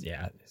cringy.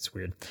 It's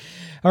weird.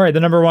 All right, the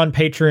number one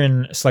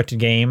patron selected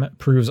game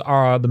proves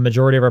the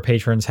majority of our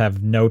patrons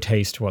have no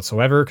taste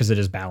whatsoever because it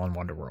is Balan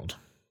Wonderworld.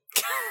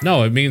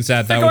 No, it means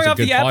that was a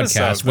good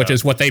podcast, which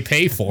is what they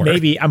pay for.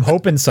 Maybe I'm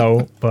hoping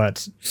so,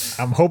 but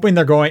I'm hoping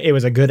it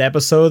was a good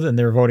episode and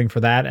they're voting for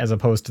that as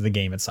opposed to the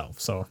game itself.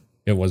 So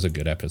it was a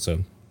good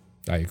episode.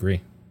 I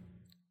agree.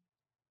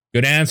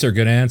 Good answer.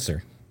 Good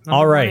answer.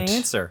 All right.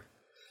 Answer.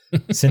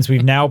 Since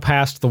we've now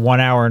passed the 1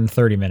 hour and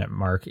 30 minute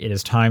mark, it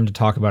is time to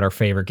talk about our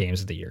favorite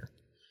games of the year.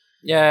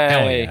 Yay.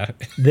 Hell yeah.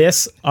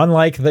 This,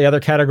 unlike the other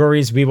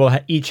categories, we will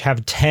each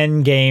have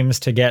 10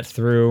 games to get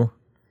through.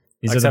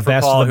 These Except are the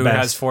best for Paul, of the who best.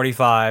 has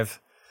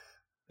 45.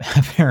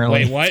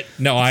 Apparently. Wait, what?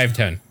 No, I have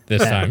 10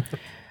 this time.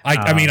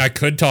 I mean, I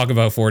could talk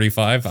about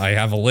 45. I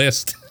have a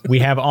list. We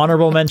have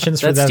honorable mentions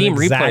for That that Steam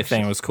replay exact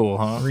thing was cool,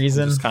 huh?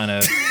 reason. Just kind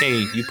of,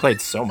 hey, you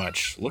played so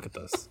much. Look at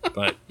this.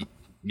 But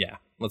yeah,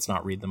 let's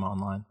not read them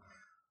online.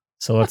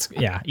 So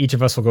each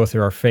of us will go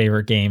through our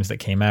favorite games that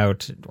came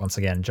out. Once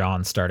again,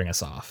 John starting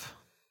us off.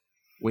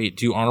 Wait,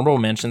 do honorable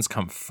mentions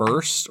come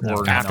first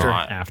or after?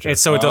 not? After.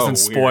 It's so it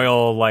doesn't weird.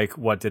 spoil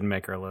what didn't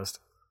make our list.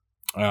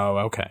 Oh,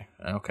 okay.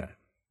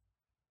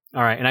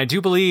 All right, and I do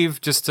believe,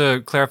 just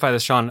to clarify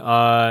this, Sean,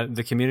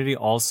 the community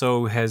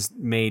also has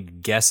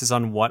made guesses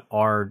on what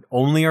our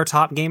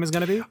top game is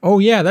going to be. Oh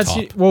yeah,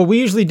 Top. well, we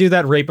usually do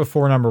that right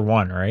before number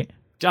one, right?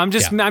 I'm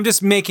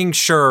just making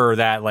sure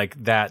that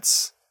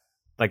that's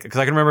because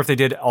I can remember if they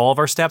did all of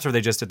our steps or they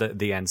just did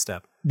the end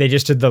step. They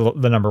just did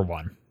the number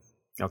one.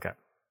 Okay.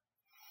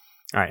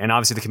 All right, and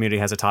obviously the community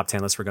has a top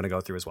 10 list we're going to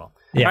go through as well.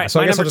 Yeah, all right, so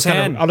I guess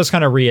number I'll just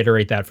kind of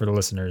reiterate that for the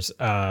listeners.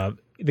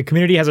 The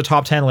community has a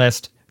top 10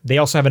 list. They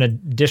also have an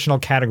additional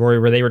category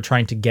where they were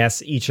trying to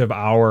guess each of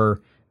our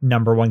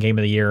number one game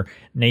of the year.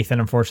 Nathan,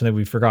 unfortunately,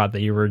 we forgot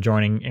that you were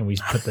joining and we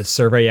put the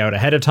survey out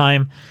ahead of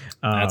time.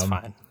 That's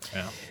fine.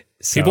 Yeah.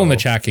 People in the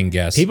chat can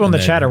guess. People in the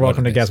chat are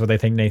welcome to guess what they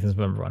think Nathan's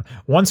number one.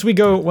 Once we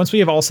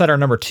have all set our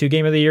number two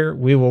game of the year,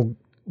 we will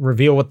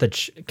reveal what the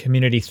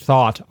community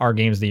thought our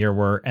games of the year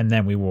were, and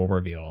then we will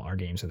reveal our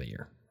games of the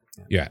year.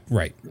 Yeah,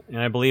 right. And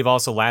I believe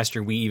also last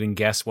year we even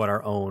guessed what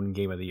our own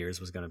game of the years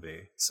was going to be.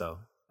 So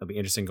it'll be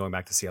interesting going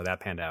back to see how that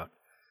panned out.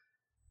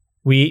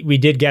 We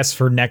did guess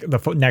for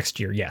next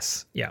year,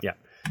 yes. Yeah. Yeah.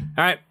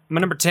 All right, my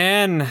number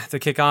 10 to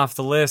kick off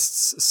the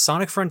lists,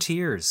 Sonic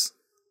Frontiers.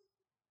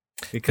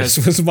 Because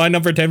This was my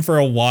number 10 for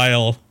a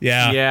while.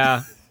 Yeah.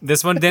 yeah,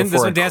 this one danced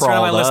Before it around my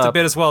crawled list a up.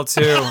 bit as well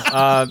too.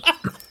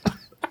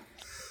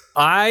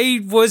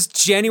 I was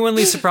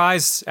genuinely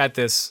surprised at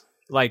this.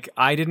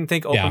 I didn't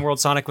think open world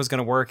Sonic was going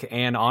to work,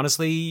 and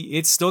honestly,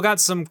 it's still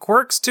got some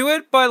quirks to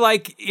it, but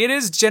it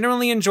is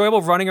generally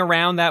enjoyable running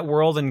around that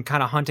world and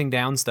kind of hunting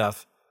down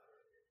stuff.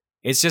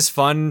 It's just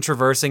fun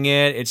traversing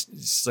it. It's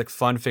just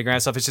fun figuring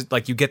out stuff. It's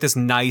just you get this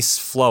nice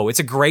flow. It's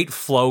a great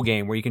flow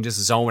game where you can just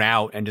zone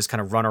out and just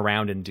kind of run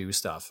around and do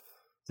stuff.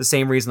 It's the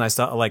same reason I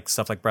like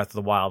stuff like Breath of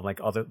the Wild,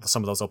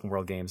 some of those open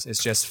world games.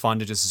 It's just fun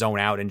to just zone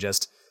out and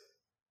just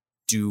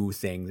do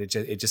things.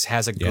 It just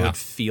has a good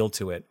feel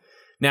to it.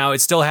 Now,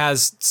 it still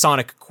has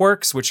Sonic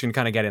quirks, which can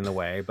kind of get in the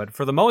way, but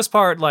for the most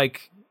part,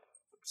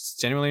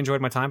 genuinely enjoyed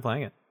my time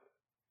playing it.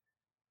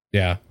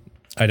 Yeah,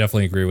 I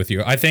definitely agree with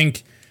you. I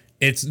think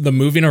it's the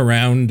moving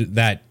around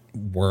that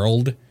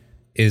world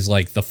is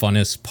the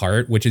funnest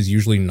part, which is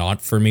usually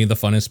not for me the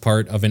funnest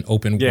part of an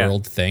open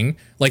world thing.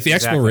 The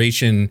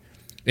exploration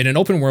in an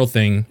open world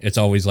thing, it's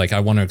always I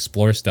want to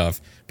explore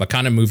stuff, but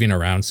kind of moving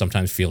around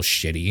sometimes feels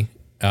shitty,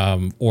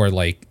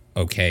 or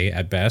okay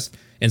at best.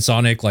 In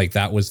Sonic,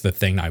 that was the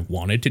thing I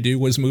wanted to do,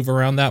 was move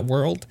around that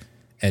world,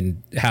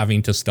 and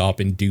having to stop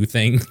and do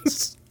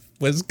things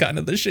was kind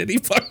of the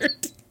shitty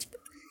part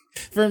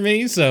for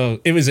me.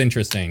 So it was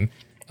interesting.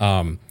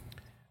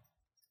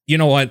 You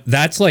know what?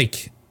 That's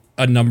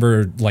a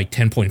number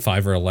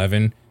 10.5 or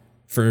 11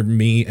 for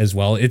me as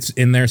well. It's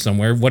in there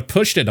somewhere. What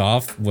pushed it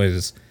off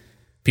was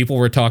people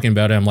were talking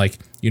about it. I'm like,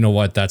 you know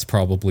what? That's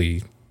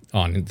probably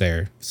on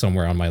there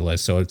somewhere on my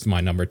list. So it's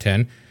my number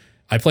 10.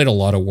 I played a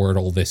lot of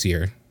Wordle this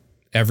year.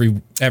 Every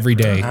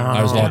day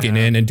I was logging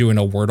in and doing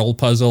a Wordle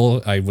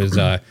puzzle. I was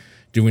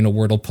doing a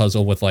Wordle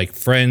puzzle with like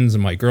friends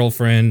and my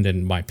girlfriend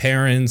and my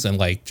parents and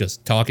like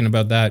just talking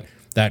about that.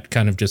 That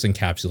kind of just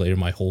encapsulated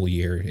my whole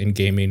year in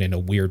gaming in a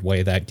weird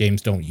way that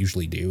games don't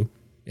usually do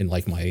in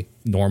like my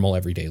normal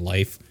everyday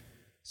life.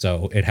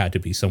 So it had to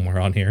be somewhere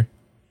on here.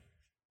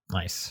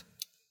 Nice.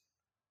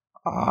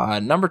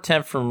 Number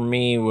 10 for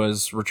me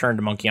was Return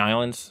to Monkey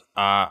Island.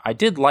 I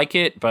did like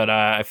it, but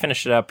I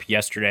finished it up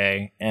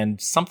yesterday, and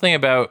something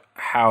about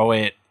how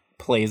it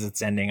plays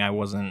its ending I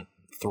wasn't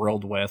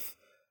thrilled with.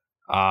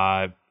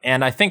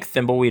 And I think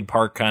Thimbleweed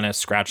Park kind of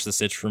scratched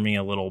this itch for me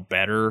a little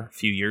better a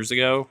few years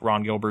ago.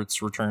 Ron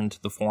Gilbert's return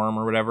to the form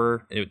or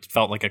whatever. It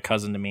felt like a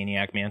cousin to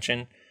Maniac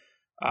Mansion,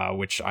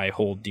 which I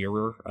hold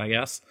dearer, I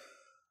guess.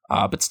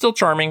 But still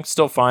charming,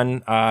 still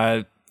fun.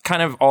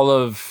 Kind of all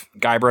of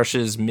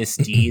Guybrush's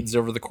misdeeds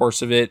over the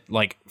course of it.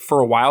 Like for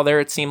a while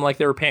there, it seemed like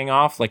they were paying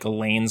off. Like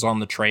Elaine's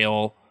on the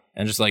trail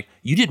and just like,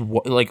 you did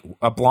what? Like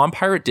a blonde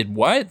pirate did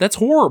what? That's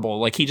horrible.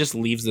 Like he just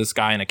leaves this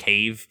guy in a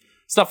cave.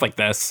 Stuff like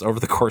this over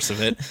the course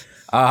of it.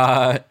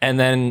 And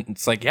then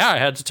it's like, yeah, I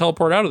had to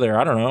teleport out of there.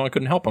 I don't know. I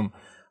couldn't help him.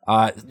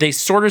 They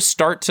sort of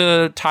start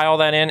to tie all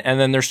that in. And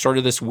then there's sort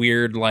of this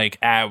weird, like,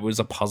 it was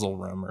a puzzle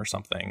room or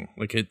something.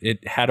 Like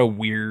it had a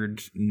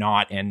weird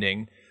not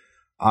ending,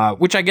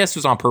 which I guess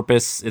was on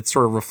purpose. It's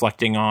sort of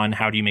reflecting on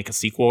how do you make a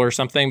sequel or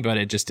something, but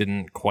it just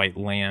didn't quite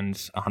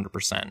land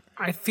 100%.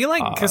 I feel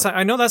like, because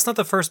I know that's not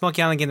the first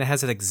Monkey Island game that has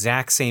that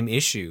exact same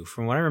issue.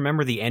 From what I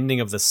remember, the ending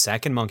of the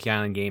second Monkey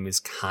Island game is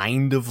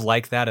kind of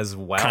like that as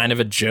well. Kind of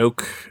a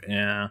joke.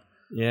 Yeah.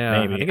 Yeah.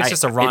 Maybe. I think it's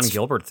just a Ron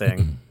Gilbert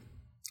thing.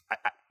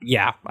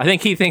 Yeah. I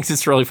think he thinks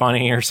it's really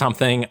funny or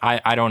something.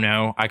 I don't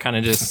know. I kind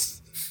of just...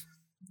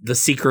 The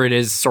secret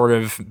is sort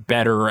of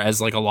better as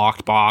like a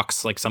locked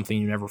box, like something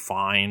you never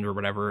find or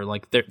whatever.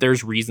 Like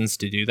there's reasons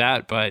to do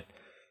that, but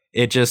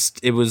it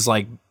was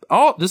like,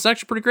 oh, this is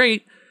actually pretty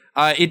great.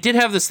 It did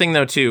have this thing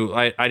though too.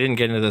 I didn't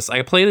get into this.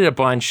 I played it a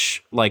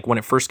bunch, like when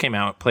it first came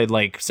out, played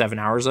like 7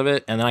 hours of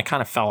it. And then I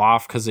kind of fell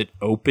off because it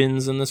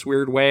opens in this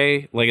weird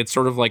way. Like it's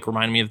sort of like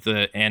reminded me of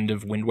the end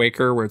of Wind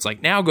Waker where it's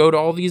like, now go to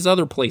all these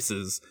other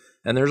places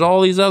and there's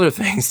all these other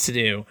things to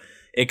do.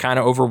 It kind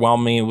of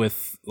overwhelmed me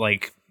with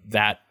like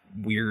that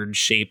weird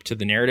shape to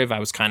the narrative. I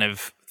was kind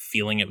of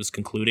feeling it was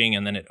concluding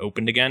and then it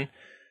opened again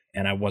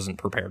and I wasn't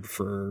prepared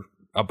for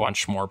a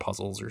bunch more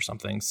puzzles or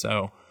something.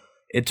 So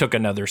it took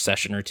another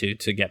session or two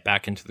to get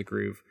back into the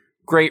groove.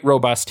 Great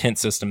robust hint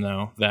system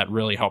though that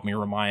really helped me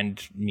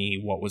remind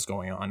me what was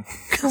going on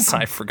because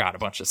I forgot a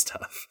bunch of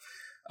stuff.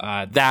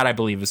 That I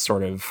believe is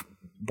sort of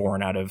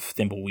born out of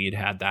Thimbleweed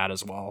had that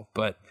as well.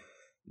 But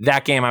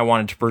that game I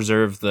wanted to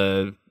preserve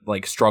the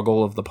like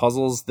struggle of the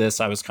puzzles. This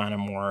I was kind of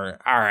more,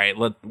 all right,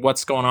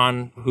 what's going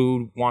on,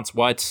 who wants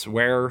what,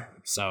 where.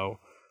 So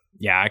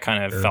yeah, I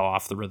kind of fell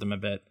off the rhythm a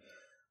bit,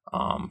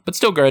 but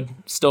still good,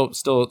 still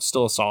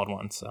a solid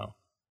one. So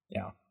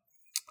yeah,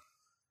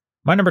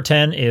 my number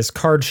 10 is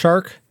Card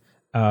Shark.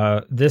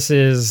 This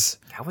is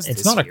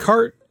it's not a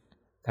card.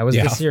 That was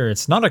this year.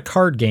 It's not a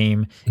card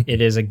game.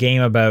 It is a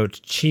game about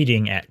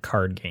cheating at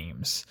card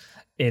games.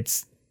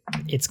 It's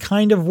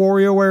kind of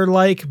WarioWare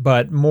like,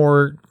 but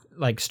more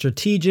like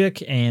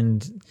strategic,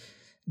 and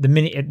the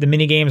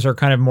mini games are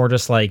kind of more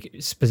just like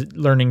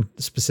learning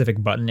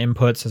specific button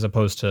inputs as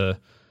opposed to,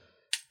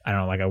 I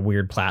don't know, like a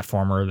weird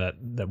platformer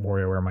that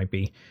WarioWare might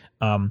be.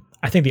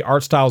 I think the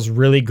art style is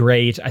really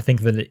great. I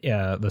think that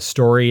the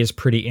story is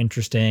pretty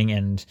interesting,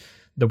 and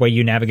the way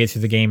you navigate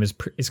through the game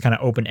is kind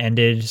of open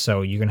ended,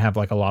 so you can have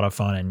like a lot of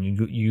fun,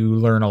 and you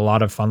learn a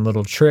lot of fun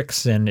little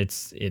tricks, and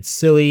it's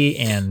silly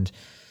and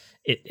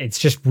it's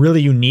just really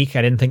unique.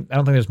 I don't think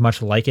there's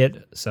much like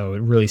it, so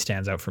it really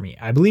stands out for me.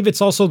 I believe it's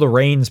also the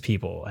Reigns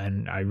people,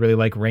 and I really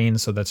like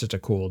Reigns, so that's just a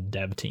cool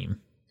dev team.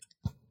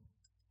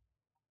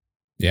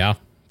 Yeah,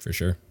 for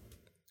sure.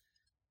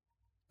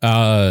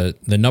 The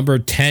number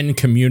 10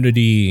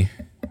 community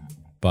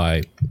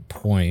by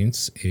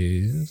points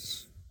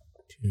is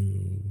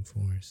 2,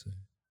 4, 6.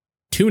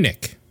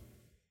 Tunic.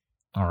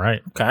 All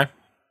right. Okay.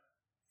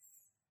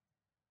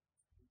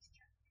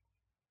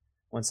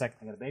 1 second.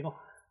 I got a bagel.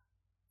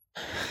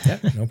 Yeah,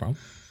 no problem.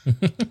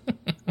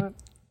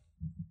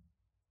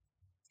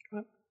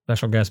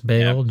 Special guest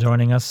Bagel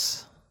joining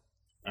us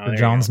for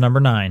John's number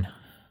 9.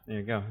 There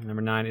you go.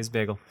 Number 9 is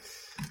Bagel.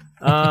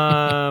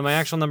 My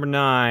actual number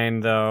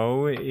 9,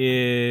 though,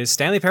 is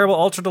Stanley Parable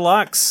Ultra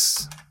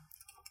Deluxe.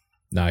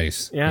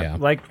 Nice. Yeah.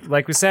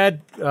 Like we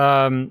said,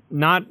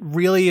 not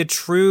really a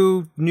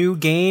true new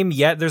game,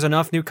 yet there's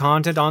enough new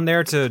content on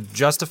there to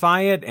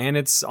justify it, and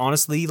it's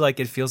honestly like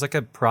it feels like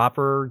a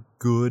proper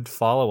good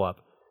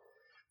follow-up.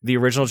 The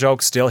original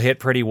joke still hit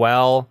pretty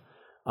well.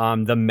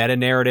 The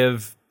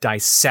meta-narrative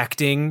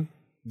dissecting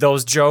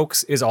those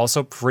jokes is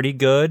also pretty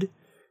good.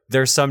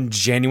 There's some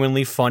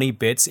genuinely funny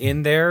bits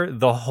in there.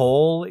 The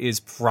whole is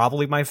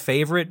probably my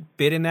favorite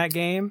bit in that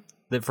game.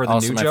 For the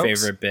also new my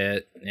jokes. favorite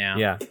bit.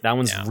 Yeah, that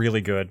one's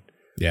really good.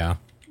 Yeah.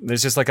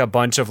 There's just like a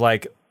bunch of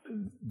like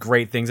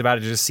great things about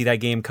it. To just see that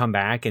game come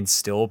back and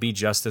still be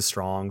just as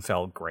strong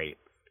felt great.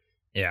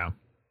 Yeah.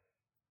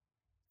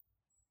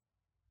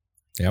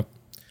 Yep.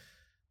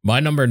 My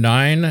number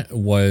 9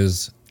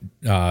 was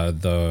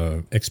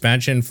the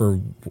expansion for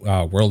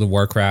World of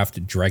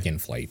Warcraft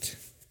Dragonflight.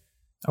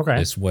 Okay.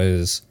 This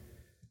was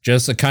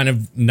just a kind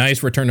of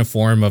nice return to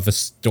form of a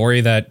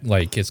story that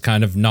like is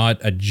kind of not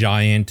a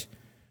giant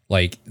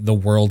like the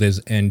world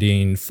is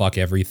ending, fuck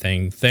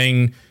everything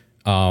thing.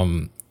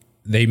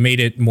 They made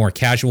it more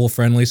casual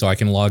friendly so I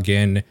can log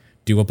in,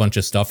 do a bunch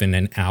of stuff in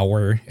an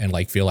hour and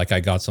like feel like I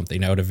got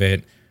something out of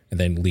it and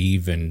then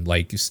leave and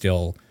like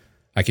still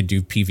I could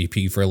do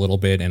PvP for a little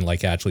bit and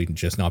like actually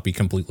just not be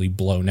completely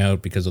blown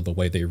out because of the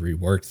way they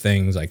reworked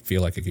things. I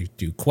feel like I could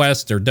do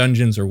quests or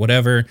dungeons or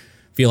whatever.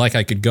 Feel like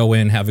I could go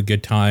in, have a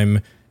good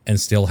time and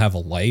still have a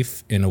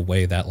life in a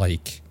way that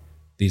like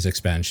these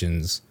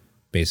expansions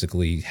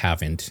basically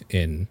haven't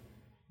in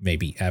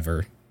maybe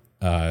ever.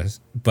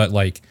 But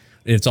like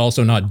it's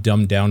also not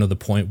dumbed down to the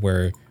point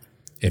where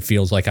it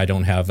feels like I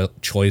don't have a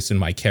choice in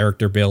my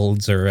character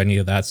builds or any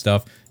of that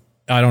stuff.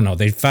 I don't know.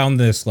 They found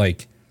this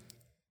like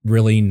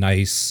really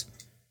nice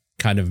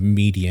kind of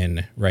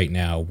median right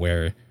now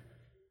where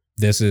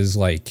this is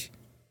like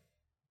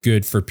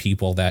good for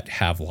people that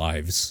have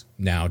lives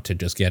now to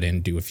just get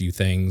in, do a few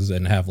things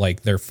and have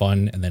like their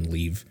fun and then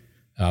leave,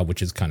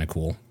 which is kind of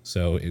cool.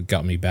 So it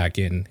got me back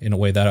in a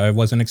way that I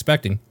wasn't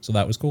expecting. So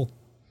that was cool.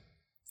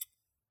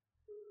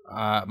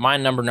 My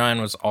number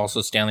 9 was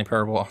also Stanley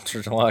Parable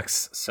Ultra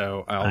Deluxe,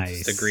 so I'll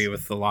just agree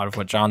with a lot of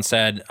what John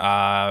said.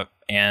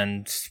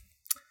 And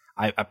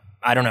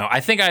I don't know.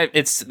 I think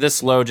it's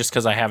this low just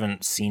because I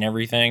haven't seen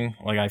everything.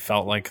 Like I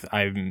felt like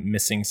I'm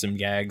missing some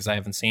gags I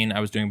haven't seen.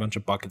 I was doing a bunch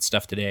of bucket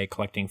stuff today,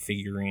 collecting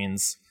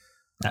figurines.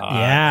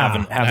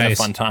 Having a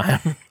fun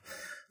time.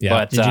 Yeah.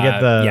 But, did you get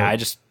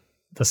the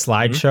the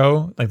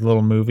slideshow, like the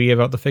little movie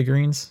about the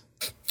figurines?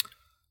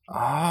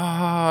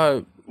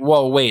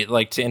 Well, wait,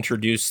 like to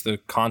introduce the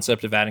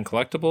concept of adding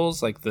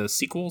collectibles, like the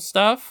sequel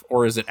stuff,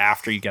 or is it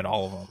after you get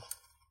all of them?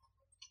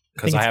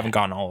 Because I haven't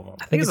gotten all of them.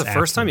 I think it's the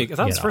first time you. I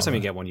thought it's the first time you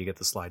get one. You get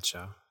the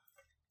slideshow.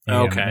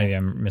 Maybe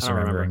I'm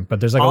misremembering. But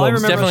there's like I've a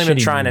little definitely been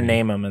shitty trying to movie.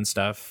 name them and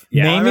stuff.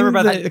 Yeah, Naming I remember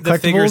about the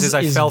figures is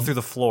I collectibles fell through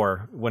the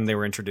floor when they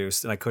were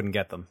introduced and I couldn't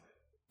get them.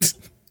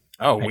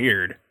 Oh,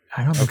 weird.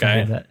 I don't think I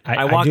did that.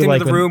 I walked into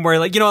the room where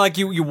like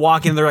you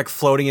walk in, they're like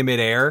floating in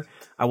midair.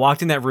 I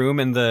walked in that room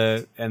and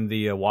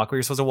the walkway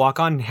you're supposed to walk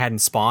on hadn't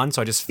spawned,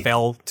 so I just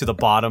fell to the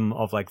bottom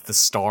of like the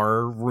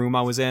star room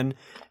I was in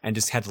and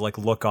just had to like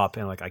look up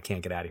and like I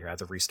can't get out of here. I have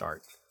to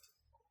restart.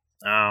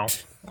 Oh,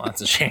 well,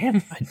 that's a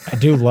shame. I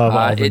do love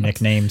all the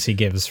nicknames he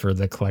gives for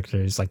the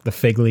collectors, like the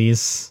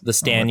Figlies, the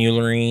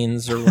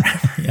Stanulurines, or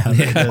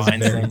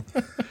whatever.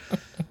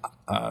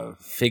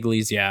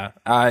 Figlies, yeah.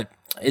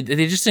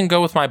 They just didn't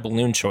go with my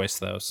balloon choice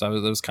though, so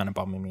that was kind of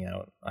bumming me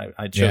out.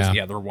 I chose the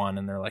other one,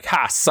 and they're like,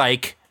 "Ha,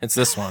 psych! It's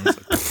this one."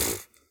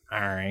 It's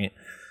like, all right.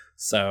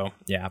 So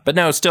yeah, but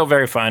no, still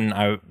very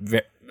fun.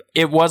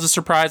 It was a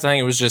surprise. I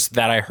think it was just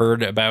that I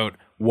heard about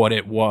what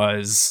it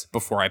was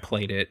before I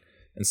played it.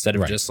 Instead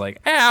of just like,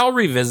 I'll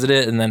revisit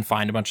it and then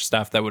find a bunch of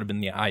stuff. That would have been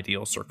the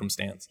ideal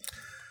circumstance.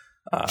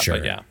 Sure.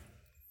 But yeah.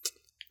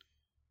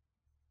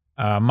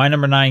 My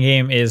number 9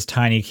 game is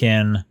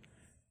Tinykin.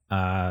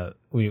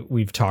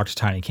 We've talked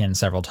Tinykin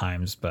several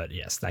times, but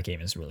yes, that game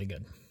is really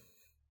good.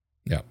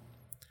 Yeah.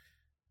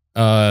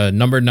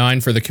 Number 9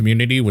 for the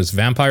community was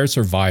Vampire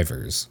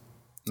Survivors.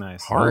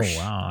 Nice. Harsh. Oh,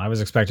 wow. I was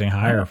expecting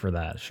higher for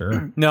that.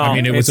 Sure. No, I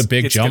mean, it was a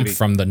big jump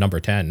from the number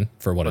 10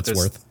 for what it's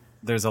worth.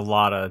 There's a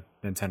lot of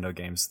Nintendo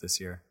games this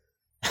year.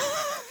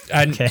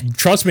 And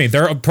trust me,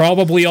 they're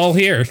probably all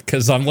here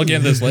because I'm looking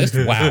at this list.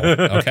 Wow.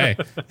 Okay.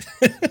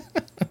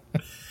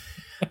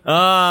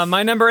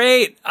 My number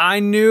 8, I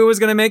knew it was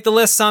going to make the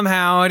list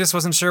somehow. I just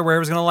wasn't sure where it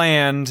was going to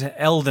land.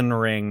 Elden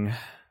Ring.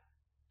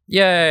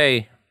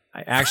 Yay.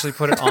 I actually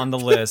put it on the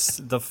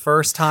list. The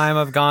first time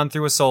I've gone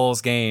through a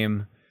Souls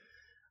game.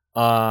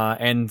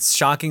 And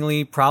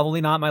shockingly,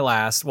 probably not my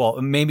last.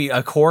 Well, maybe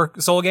a core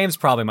Soul game is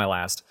probably my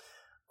last.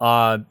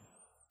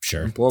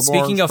 Sure.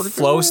 Speaking of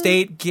flow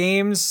state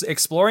games,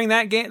 exploring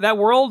that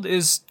world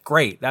is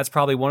great. That's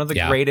probably one of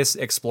the greatest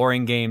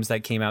exploring games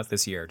that came out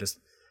this year. Just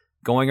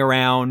going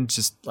around,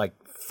 just like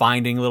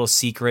finding little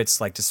secrets,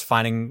 like just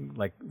finding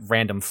like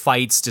random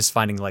fights, just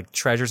finding like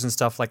treasures and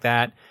stuff like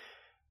that.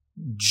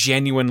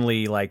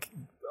 Genuinely, like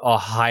a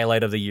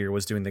highlight of the year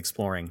was doing the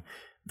exploring.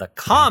 The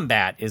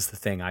combat is the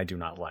thing I do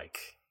not like,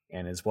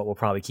 and is what will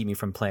probably keep me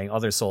from playing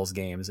other Souls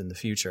games in the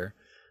future.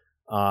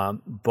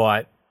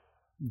 But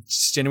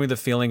genuinely, the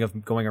feeling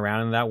of going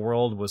around in that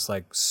world was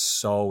like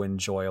so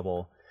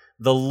enjoyable.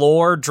 The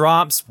lore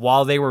drops,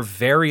 while they were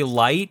very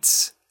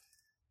light,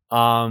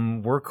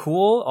 were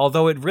cool.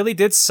 Although it really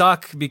did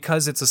suck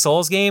because it's a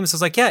Souls game. So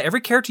it's like, yeah, every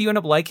character you end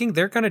up liking,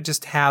 they're gonna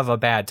just have a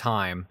bad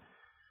time.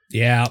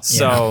 Yeah.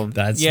 So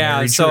that's yeah.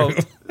 very So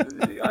true.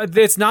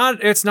 it's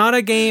not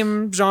a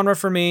game genre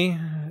for me,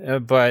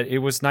 but it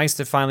was nice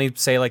to finally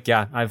say like,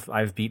 yeah,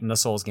 I've beaten the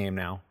Souls game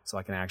now, so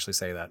I can actually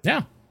say that.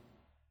 Yeah.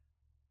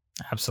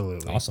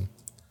 Absolutely. Awesome.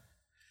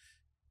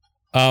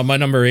 My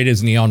number 8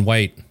 is Neon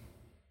White.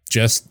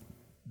 Just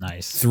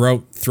Nice.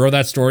 throw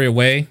that story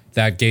away.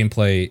 That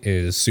gameplay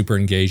is super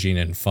engaging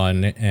and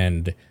fun.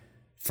 And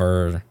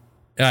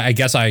I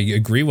guess I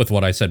agree with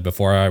what I said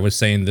before. I was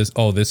saying this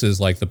is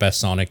like the best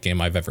Sonic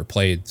game I've ever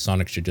played.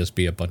 Sonic should just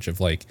be a bunch of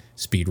like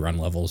speed run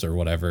levels or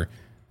whatever.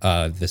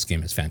 This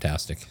game is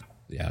fantastic.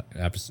 Yeah.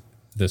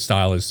 The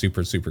style is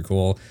super, super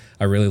cool.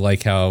 I really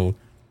like how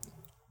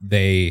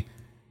they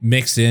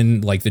mix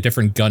in like the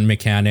different gun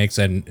mechanics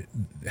and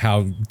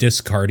how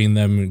discarding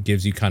them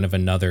gives you kind of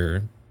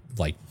another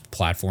like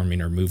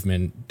platforming or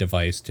movement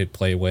device to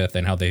play with,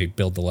 and how they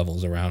build the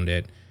levels around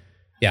it.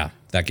 Yeah,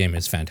 that game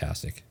is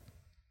fantastic.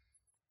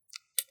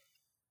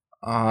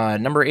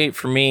 Number 8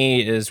 for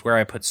me is where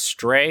I put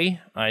Stray.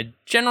 I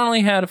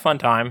generally had a fun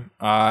time.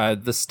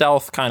 The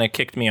stealth kind of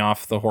kicked me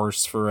off the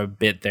horse for a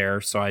bit there,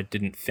 so I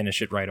didn't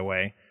finish it right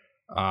away.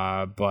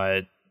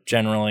 But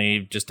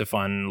generally just a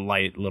fun,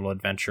 light little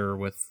adventure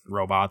with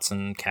robots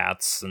and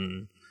cats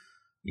and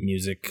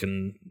music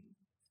and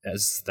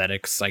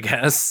aesthetics, I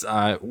guess.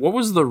 What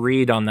was the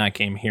read on that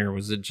game here?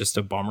 Was it just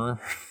a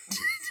bummer?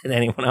 Did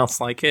anyone else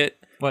like it?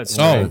 What?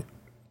 No,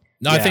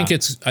 Yeah. I think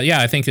it's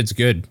I think it's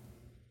good.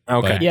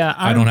 Okay. But Yeah,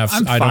 I don't have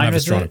I'm I don't fine have a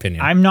with strong it.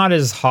 opinion. I'm not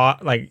as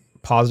hot, like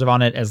positive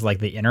on it as like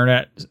the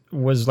internet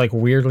was like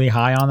weirdly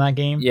high on that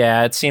game.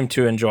 Yeah, it seemed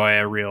to enjoy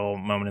a real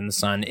moment in the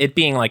sun. It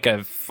being like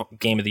a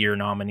Game of the Year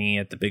nominee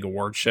at the big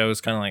award show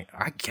is kind of like,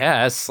 I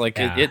guess, like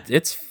Yeah.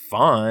 it's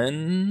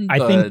fun. I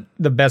think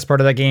the best part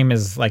of that game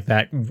is like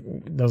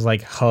those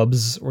like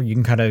hubs where you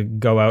can kind of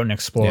go out and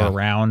explore Yeah.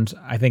 around.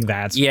 I think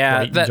that's yeah,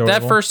 quite that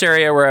enjoyable. first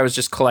area where I was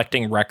just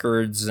collecting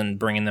records and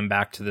bringing them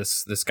back to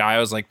this guy, I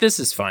was like, this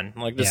is fun.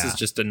 Like this is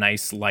just a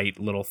nice light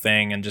little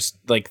thing, and just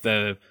like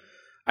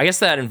I guess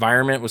that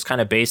environment was kind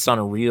of based on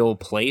a real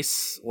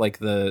place, like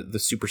the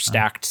super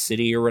stacked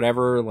city or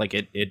whatever. Like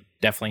it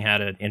definitely had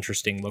an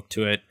interesting look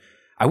to it.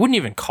 I wouldn't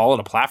even call it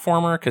a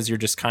platformer because you're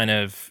just kind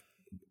of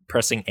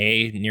pressing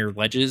A near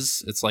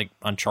ledges. It's like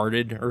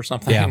Uncharted or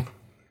something, Yeah.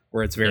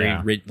 where it's very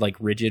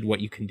rigid what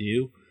you can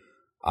do.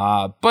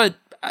 But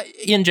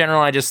in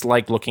general, I just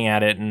like looking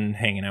at it and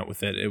hanging out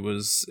with it. It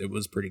was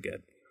pretty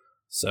good.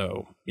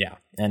 So yeah,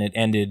 and it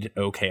ended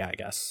okay, I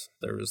guess.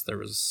 There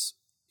was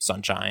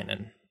sunshine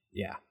and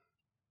yeah,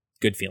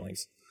 good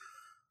feelings.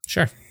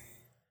 Sure.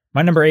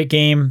 My number 8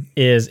 game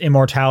is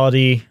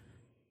Immortality.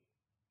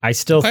 I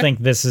still think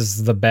this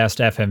is the best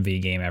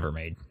FMV game ever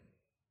made.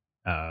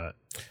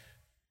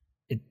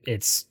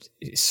 It's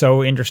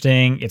so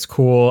interesting. It's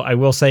cool. I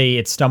will say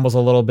it stumbles a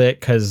little bit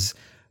because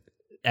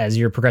as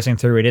you're progressing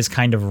through, it is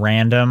kind of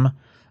random.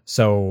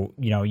 So,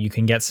 you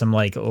can get some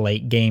like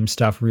late game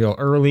stuff real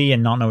early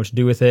and not know what to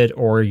do with it,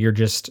 or you're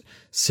just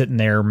sitting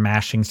there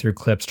mashing through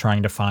clips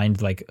trying to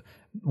find like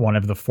one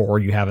of the 4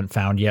 you haven't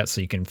found yet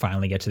so you can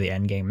finally get to the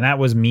end game. And that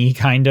was me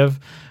kind of.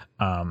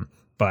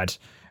 But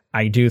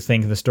I do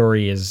think the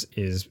story is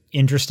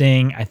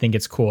interesting. I think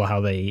it's cool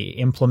how they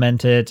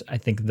implement it. I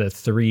think the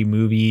 3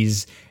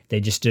 movies, they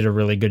just did a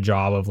really good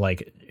job of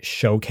like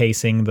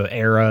showcasing the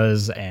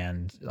eras,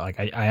 and like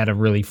I had a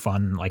really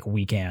fun like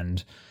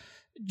weekend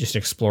just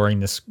exploring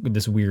this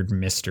weird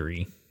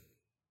mystery.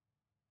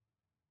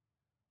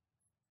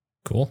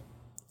 Cool.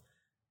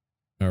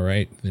 All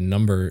right. The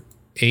number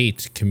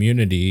 8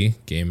 community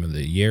game of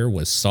the year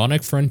was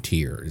Sonic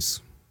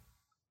Frontiers.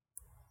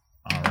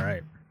 All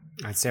right.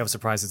 I'd say I was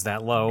surprised it's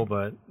that low,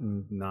 but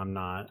no, I'm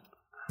not.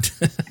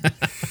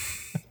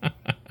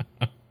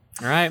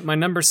 All right, my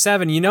number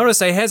 7. You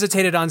notice I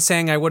hesitated on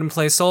saying I wouldn't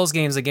play Souls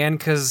games again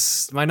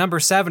because my number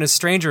 7 is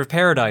Stranger of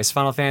Paradise,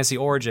 Final Fantasy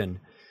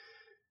Origin.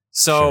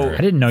 So Sure. I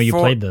didn't know you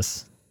played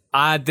this.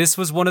 This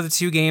was one of the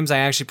 2 games I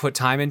actually put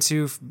time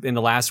into in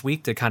the last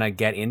week to kind of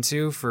get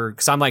into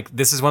because I'm like,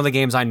 this is one of the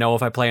games I know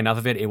if I play enough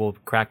of it, it will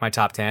crack my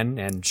top 10.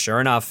 And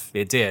sure enough,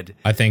 it did.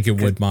 I think it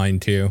would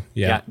mine too.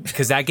 Yeah.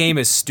 Because that game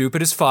is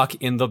stupid as fuck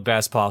in the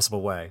best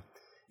possible way.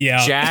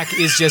 Yeah. Jack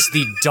is just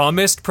the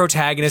dumbest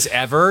protagonist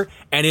ever,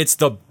 and it's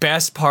the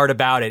best part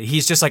about it.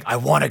 He's just like, I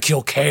want to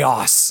kill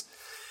Chaos.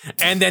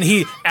 And then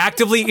he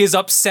actively is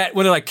upset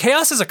when they're like,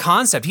 Chaos is a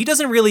concept. He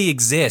doesn't really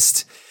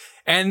exist.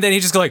 And then he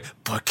just go like,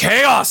 but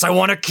Chaos, I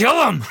want to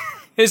kill him.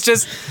 It's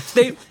just,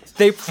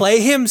 they play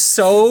him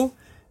so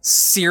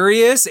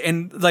serious,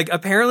 and like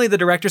apparently the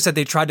director said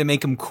they tried to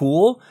make him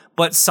cool,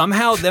 but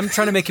somehow them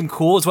trying to make him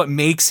cool is what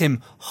makes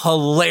him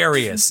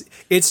hilarious.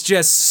 It's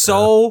just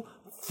so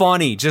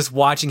funny just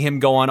watching him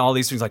go on all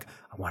these things like,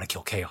 I want to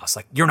kill Chaos.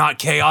 Like, you're not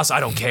Chaos. I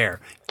don't care.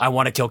 I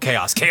want to kill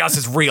Chaos. Chaos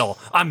is real.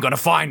 I'm going to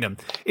find him.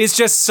 It's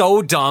just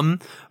so dumb,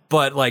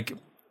 but like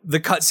the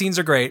cutscenes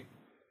are great.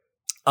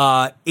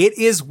 It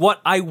is what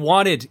I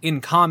wanted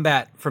in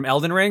combat from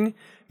Elden Ring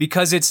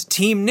because it's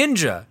Team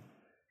Ninja.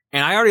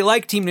 And I already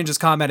like Team Ninja's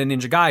combat in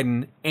Ninja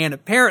Gaiden, and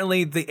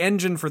apparently the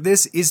engine for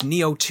this is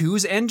Neo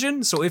 2's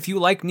engine. So if you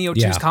like Neo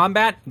 2's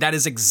combat, that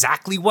is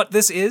exactly what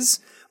this is.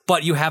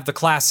 But you have the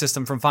class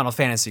system from Final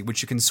Fantasy,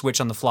 which you can switch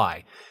on the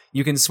fly.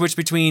 You can switch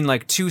between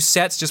like 2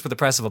 sets just with the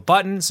press of a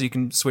button. So you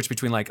can switch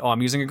between like, oh,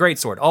 I'm using a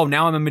greatsword. Oh,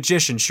 now I'm a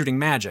magician shooting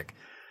magic.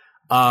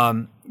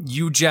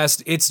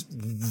 It's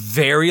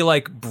very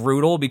like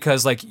brutal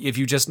because like if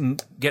you just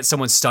get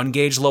someone's stun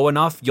gauge low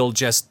enough, you'll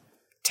just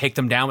take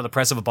them down with the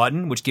press of a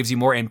button, which gives you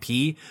more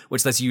MP,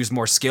 which lets you use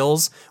more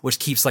skills, which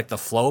keeps like the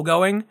flow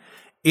going.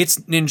 It's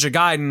Ninja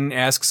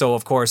Gaiden-esque, so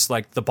of course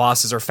like the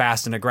bosses are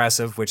fast and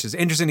aggressive, which is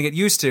interesting to get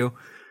used to,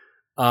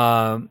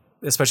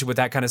 especially with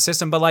that kind of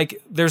system. But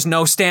like there's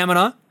no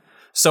stamina,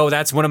 so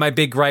that's one of my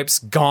big gripes,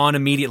 gone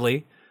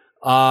immediately.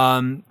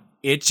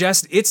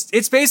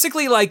 It's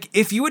basically like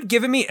if you had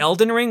given me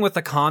Elden Ring with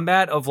the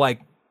combat of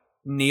like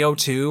Neo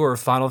 2 or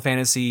Final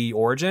Fantasy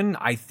Origin,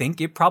 I think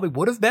it probably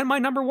would have been my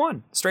number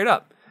 1, straight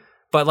up.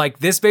 But like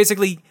this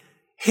basically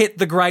hit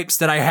the gripes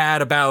that I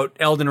had about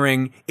Elden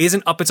Ring,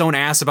 isn't up its own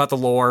ass about the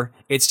lore.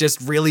 It's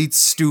just really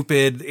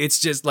stupid. It's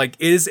just like,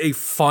 it is a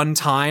fun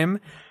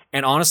time.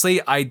 And honestly,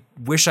 I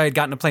wish I had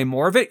gotten to play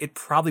more of it. It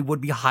probably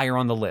would be higher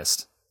on the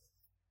list.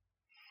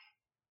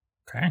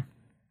 Okay.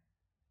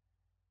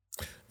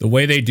 The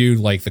way they do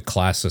like the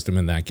class system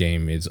in that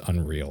game is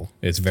unreal.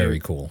 It's very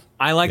cool.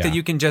 I like that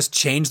you can just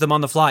change them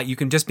on the fly. You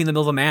can just be in the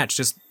middle of a match,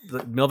 just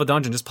the middle of a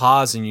dungeon, just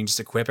pause and you can just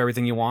equip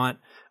everything you want,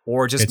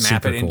 or just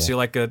map it into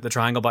like the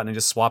triangle button and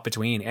just swap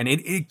between. And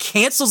it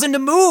cancels into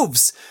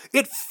moves.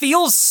 It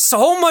feels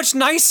so much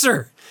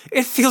nicer.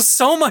 It feels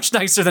so much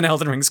nicer than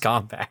Elden Ring's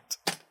combat.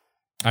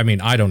 I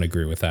mean, I don't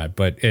agree with that,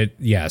 but it's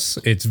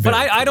very But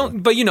I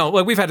don't, but you know,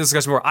 like we've had a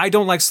discussion before, I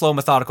don't like slow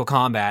methodical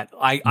combat.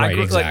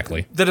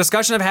 Exactly. Like, the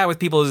discussion I've had with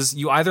people is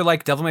you either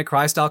like Devil May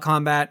Cry style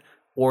combat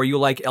or you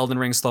like Elden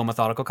Ring slow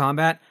methodical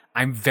combat.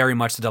 I'm very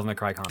much the Devil May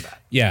Cry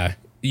combat. Yeah.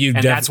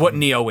 And that's what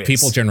Neo is.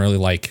 People generally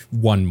like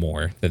one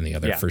more than the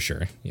other, for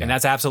sure. Yeah. And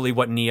that's absolutely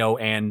what Neo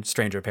and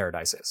Stranger of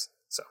Paradise is.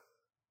 So.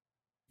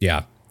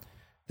 Yeah.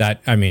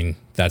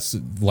 That's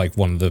like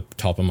one of the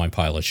top of my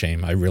pile of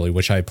shame. I really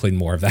wish I had played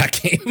more of that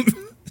game.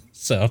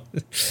 So,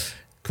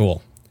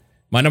 cool.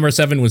 My number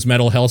 7 was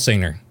Metal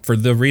Hellsinger. For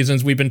the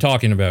reasons we've been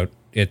talking about,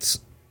 it's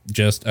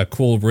just a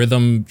cool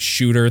rhythm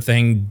shooter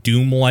thing,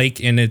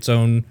 Doom-like in its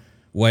own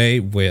way,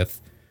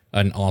 with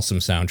an awesome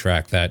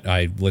soundtrack that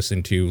I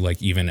listened to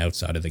like even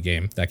outside of the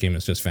game. That game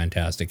is just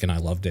fantastic, and I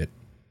loved it.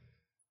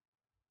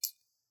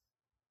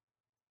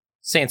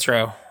 Saints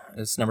Row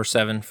is number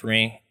 7 for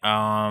me.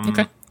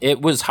 Okay.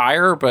 It was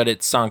higher, but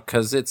it sunk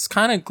because it's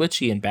kind of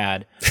glitchy and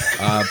bad.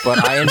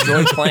 But I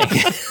enjoy playing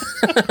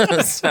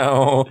it.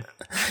 So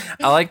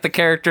I like the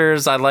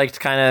characters. I liked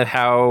kind of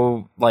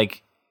how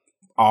like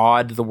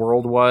odd the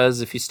world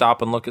was. If you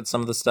stop and look at some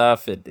of the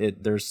stuff,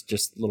 there's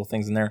just little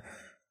things in there.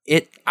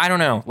 I don't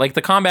know. Like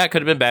the combat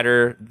could have been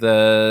better.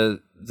 The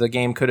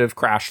game could have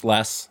crashed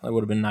less. That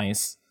would have been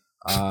nice.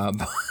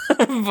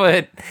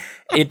 But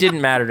it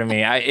didn't matter to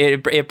me.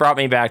 It brought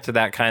me back to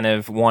that kind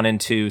of 1 and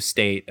 2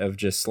 state of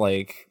just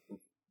like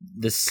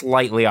this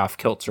slightly off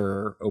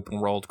kilter open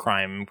world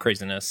crime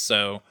craziness.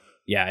 So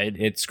yeah,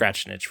 it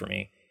scratched an itch for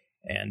me,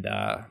 and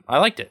I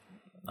liked it.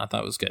 I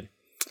thought it was good.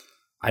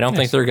 I don't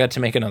think they're good to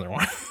make another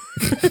one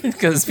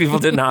because people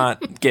did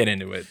not get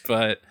into it.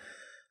 But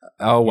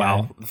oh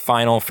well,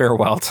 final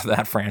farewell to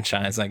that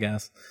franchise, I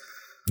guess.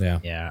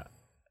 Yeah.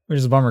 Which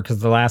is a bummer because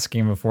the last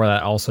game before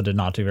that also did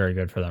not do very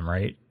good for them,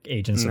 right?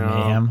 Agents of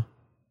Mayhem.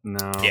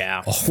 No.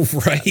 Yeah.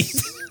 Oh, right.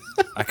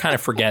 I kind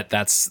of forget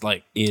that's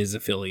like is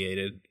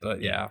affiliated,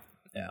 but yeah.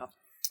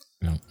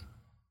 No.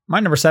 My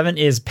number 7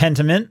 is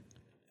Pentiment.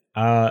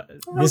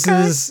 This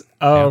is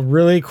a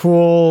really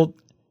cool.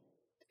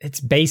 It's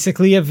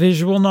basically a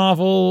visual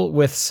novel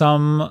with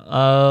some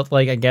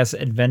like I guess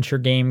adventure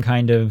game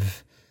kind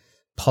of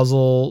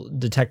puzzle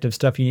detective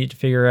stuff you need to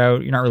figure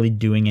out. You're not really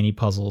doing any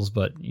puzzles,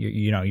 but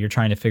you're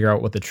trying to figure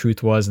out what the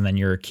truth was, and then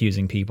you're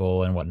accusing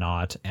people and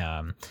whatnot.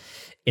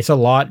 It's a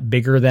lot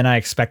bigger than I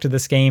expected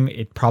this game.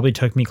 It probably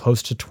took me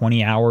close to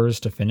 20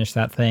 hours to finish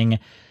that thing.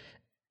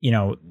 You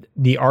know,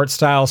 the art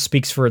style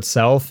speaks for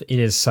itself. It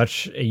is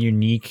such a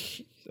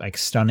unique, like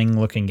stunning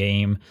looking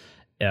game.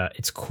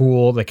 It's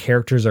cool. The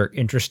characters are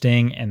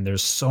interesting, and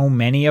there's so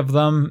many of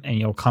them, and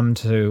you'll come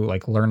to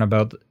like learn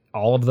about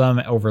all of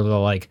them over the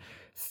like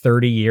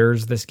 30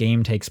 years this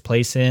game takes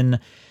place in.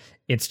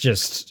 It's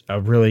just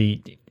a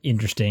really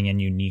interesting and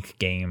unique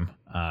game.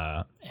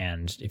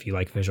 And if you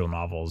like visual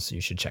novels, you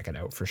should check it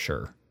out for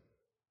sure.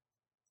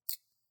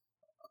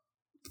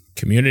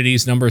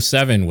 Community's number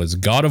 7 was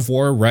God of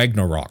War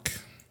Ragnarok.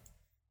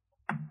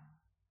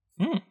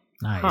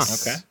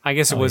 Nice. Okay. I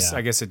guess it was. Yeah.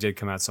 I guess it did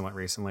come out somewhat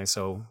recently,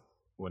 so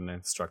wouldn't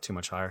have struck too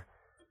much higher.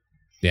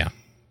 Yeah.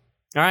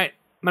 All right.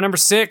 My number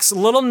 6,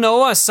 Little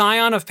Noah,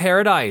 Scion of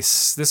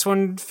Paradise. This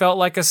one felt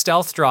like a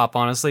stealth drop,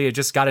 honestly. It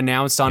just got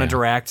announced on a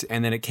direct,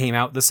 and then it came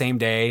out the same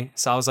day.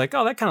 So I was like,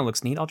 oh, that kind of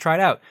looks neat. I'll try it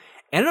out.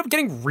 Ended up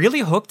getting really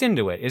hooked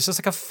into it. It's just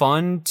like a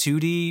fun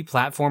 2D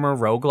platformer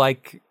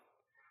roguelike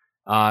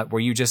where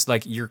you just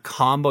like your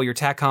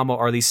attack combo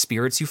are these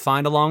spirits you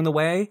find along the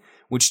way,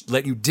 which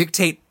let you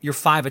dictate your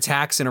 5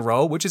 attacks in a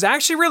row, which is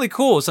actually really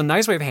cool. It's a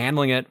nice way of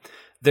handling it.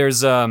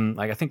 There's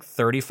I think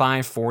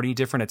 35, 40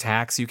 different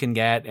attacks you can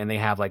get, and they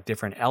have like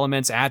different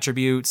elements,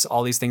 attributes,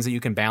 all these things that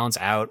you can balance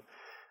out.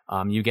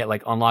 You get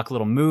like unlock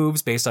little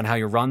moves based on how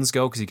your runs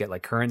go, because you get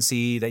like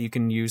currency that you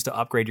can use to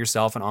upgrade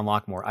yourself and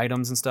unlock more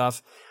items and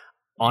stuff.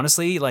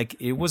 Honestly, like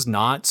it was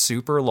not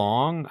super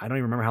long. I don't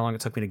even remember how long it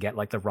took me to get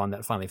like the run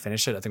that finally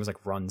finished it. I think it was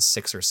like run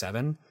 6 or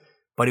 7,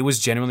 but it was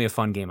genuinely a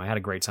fun game. I had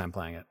a great time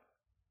playing it.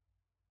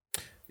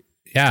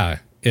 Yeah,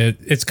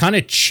 it's kind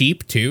of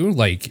cheap too.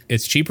 Like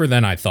it's cheaper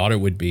than I thought it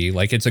would be.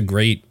 Like it's a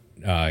great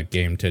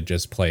game to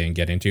just play and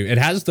get into. It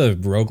has the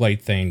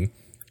roguelite thing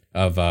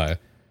of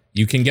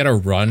you can get a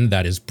run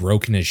that is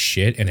broken as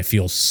shit and it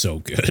feels so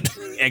good.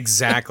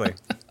 Exactly.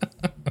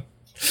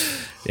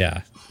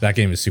 Yeah, that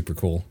game is super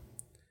cool.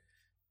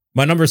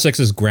 My number 6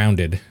 is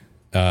Grounded.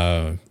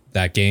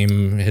 That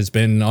game has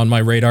been on my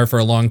radar for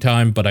a long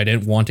time, but I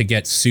didn't want to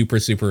get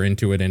super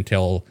into it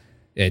until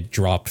it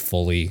dropped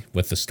fully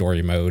with the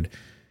story mode.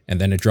 And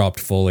then it dropped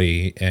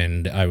fully,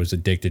 and I was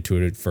addicted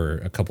to it for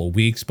a couple of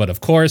weeks. But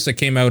of course, it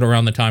came out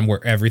around the time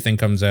where everything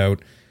comes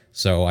out,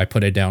 so I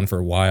put it down for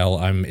a while.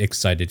 I'm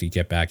excited to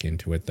get back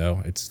into it,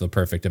 though. It's the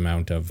perfect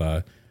amount of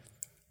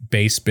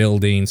base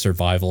building,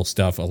 survival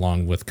stuff,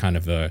 along with kind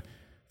of a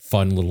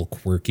fun little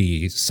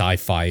quirky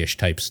sci-fi-ish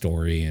type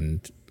story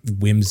and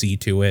whimsy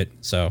to it.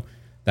 So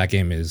that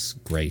game is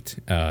great.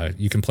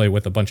 You can play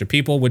with a bunch of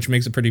people, which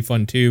makes it pretty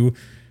fun too.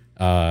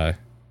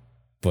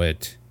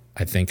 But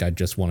I think I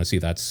just want to see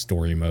that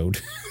story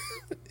mode.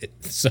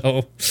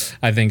 So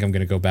I think I'm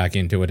going to go back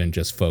into it and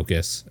just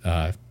focus.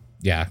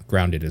 Yeah,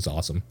 Grounded is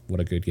awesome.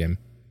 What a good game.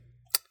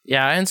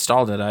 Yeah, I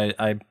installed it.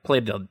 I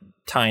played a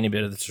tiny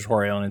bit of the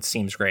tutorial and it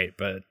seems great,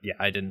 but yeah,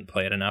 I didn't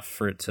play it enough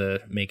for it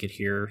to make it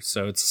here.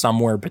 So it's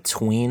somewhere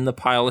between the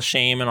pile of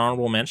shame and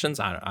honorable mentions.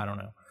 I don't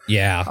know.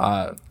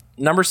 Yeah.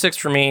 Number 6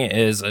 for me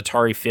is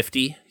Atari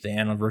 50, the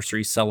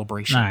anniversary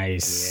celebration.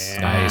 Nice.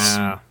 Yeah.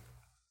 Nice.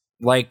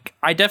 Like,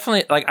 I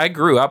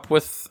grew up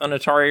with an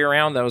Atari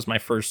around. That was my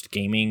first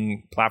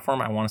gaming platform.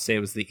 I want to say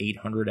it was the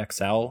 800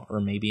 XL or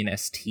maybe an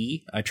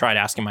ST. I tried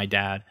asking my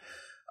dad.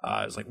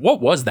 I was like, what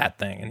was that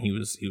thing? And he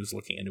was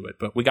looking into it,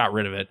 but we got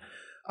rid of it.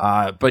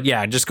 But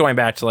yeah, just going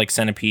back to like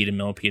Centipede and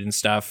Millipede and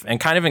stuff and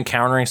kind of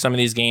encountering some of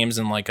these games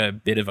in like a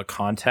bit of a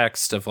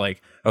context of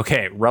like,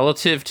 okay,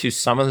 relative to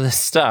some of this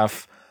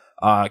stuff,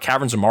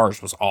 Caverns of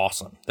Mars was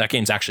awesome. That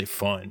game's actually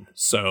fun.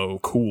 So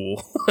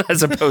cool.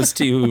 As opposed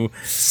to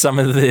some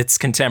of its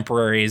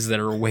contemporaries that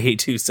are way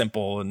too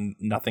simple and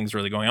nothing's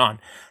really going on.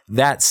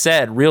 That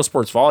said, Real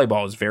Sports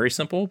Volleyball is very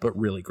simple, but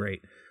really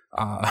great.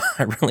 I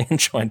really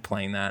enjoyed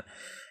playing that.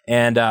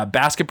 And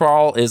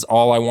basketball is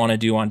all I want to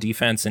do on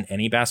defense in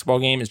any basketball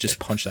game is just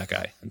punch that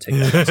guy and take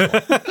that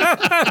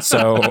basketball.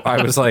 So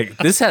I was like,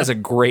 this has a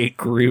great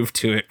groove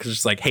to it because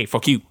it's like, hey,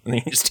 fuck you. And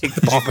then you just take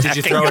the ball back. Did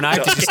you throw a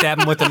knife? Did you stab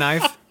him with a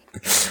knife?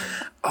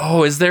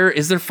 Oh, is there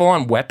full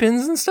on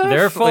weapons and stuff?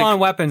 They're full on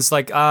weapons.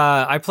 Like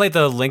I played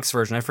the Lynx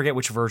version. I forget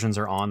which versions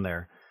are on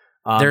there.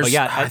 But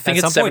yeah, I think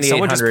at it's some point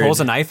someone just 7800. pulls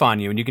a knife on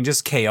you and you can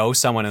just KO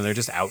someone and they're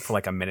just out for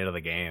like a minute of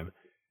the game.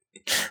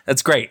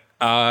 That's great.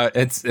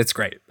 It's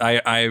great.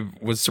 I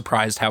was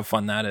surprised how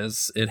fun that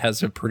is. It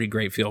has a pretty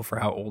great feel for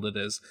how old it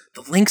is.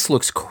 The Lynx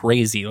looks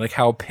crazy, like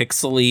how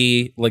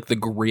pixely, like the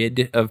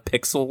grid of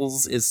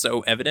pixels is so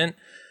evident.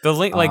 The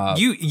Lynx, like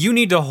you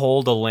need to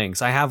hold a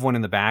Lynx. I have one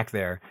in the back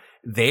there.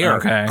 They are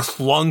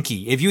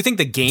clunky. If you think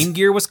the Game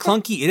Gear was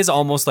clunky, it is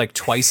almost like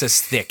twice as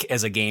thick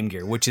as a Game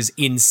Gear, which is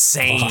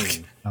insane.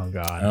 Fuck. Oh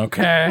god.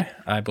 Okay,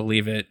 I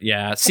believe it.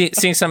 Yeah,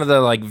 seeing some of the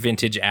like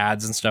vintage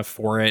ads and stuff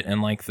for it,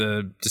 and like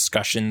the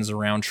discussions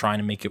around trying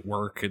to make it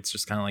work, it's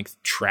just kind of like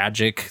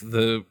tragic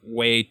the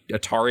way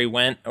Atari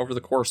went over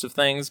the course of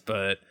things.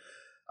 But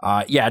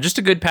yeah, just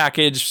a good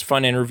package,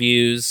 fun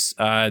interviews.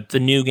 The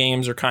new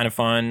games are kind of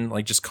fun,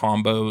 like just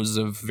combos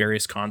of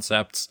various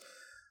concepts.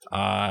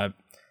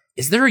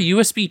 Is there a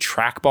USB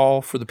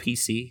trackball for the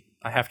PC?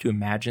 I have to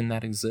imagine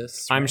that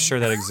exists. I'm sure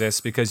that exists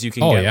because you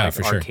can get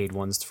like arcade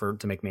ones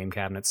to make MAME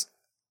cabinets.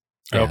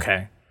 Yeah.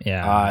 Okay.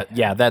 Yeah.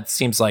 Yeah, that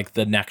seems like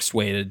the next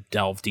way to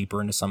delve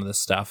deeper into some of this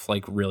stuff.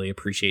 Like really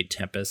appreciate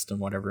Tempest and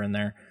whatever in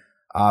there.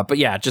 But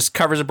yeah, just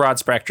covers a broad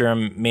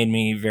spectrum. Made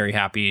me very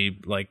happy,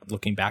 like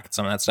looking back at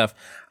some of that stuff.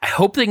 I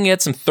hope they can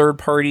get some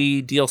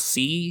third-party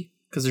DLC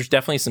because there's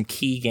definitely some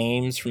key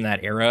games from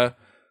that era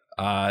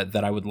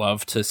that I would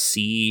love to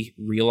see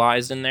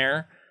realized in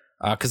there.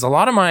 Because a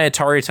lot of my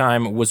Atari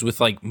time was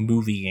with like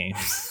movie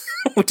games,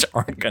 which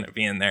aren't going to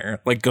be in there,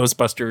 like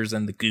Ghostbusters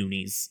and The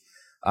Goonies.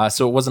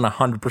 So it wasn't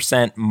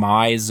 100%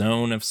 my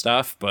zone of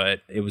stuff,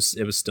 but it was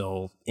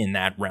still in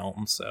that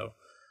realm. So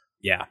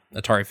yeah,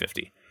 Atari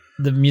 50.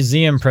 The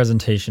museum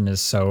presentation is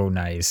so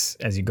nice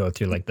as you go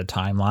through like the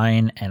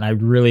timeline, and I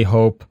really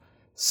hope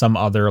some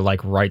other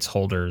like rights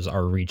holders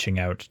are reaching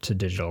out to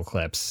Digital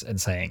Clips and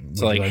saying,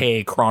 so like,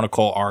 hey,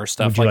 chronicle our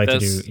stuff like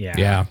this.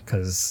 Yeah,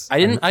 because I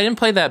didn't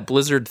play that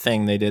Blizzard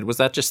thing they did. Was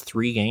that just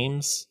 3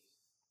 games?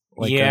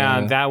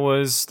 That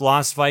was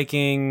Lost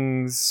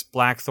Vikings,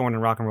 Blackthorn,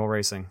 and Rock and Roll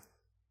Racing.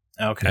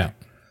 Okay.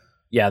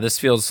 Yeah, this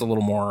feels a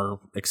little more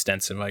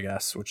extensive, I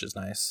guess, which is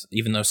nice.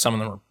 Even though some of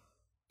them are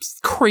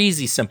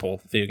crazy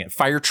simple video game.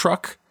 Fire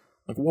Truck?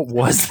 Like, what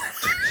was that?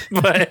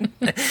 But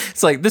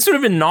it's like, this would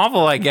have been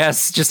novel, I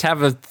guess. Just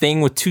have a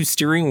thing with 2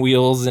 steering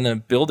wheels in a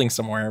building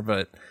somewhere,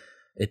 but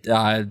it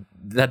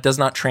that does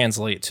not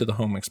translate to the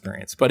home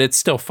experience. But it's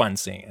still fun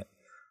seeing it.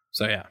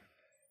 So, yeah.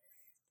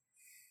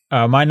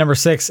 My number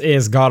 6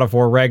 is God of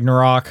War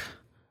Ragnarok.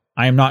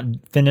 I am not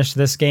finished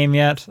this game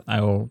yet.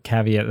 I will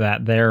caveat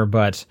that there,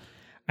 but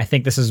I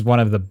think this is one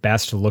of the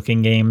best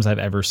looking games I've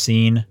ever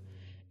seen.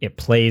 It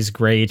plays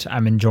great.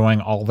 I'm enjoying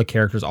all the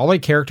characters. All the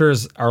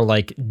characters are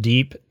like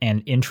deep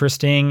and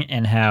interesting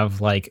and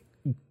have like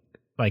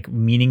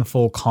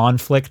meaningful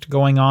conflict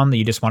going on that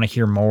you just want to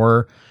hear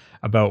more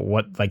about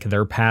what like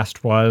their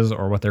past was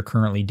or what they're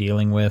currently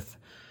dealing with.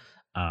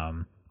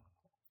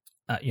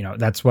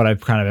 That's what I've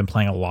kind of been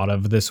playing a lot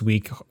of this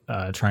week,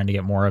 trying to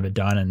get more of it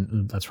done.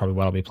 And that's probably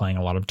what I'll be playing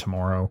a lot of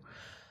tomorrow.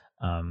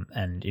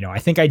 I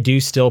think I do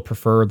still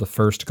prefer the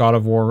first God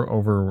of War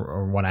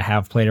over what I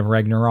have played of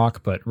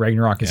Ragnarok, but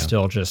Ragnarok is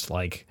still just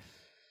like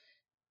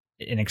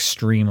an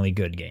extremely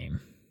good game.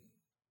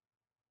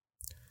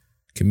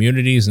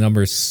 Community's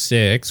number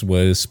 6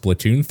 was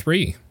Splatoon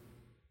 3.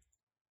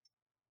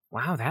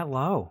 Wow, that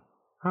low.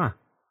 Huh.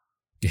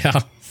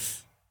 Yeah.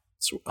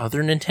 So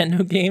other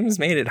Nintendo games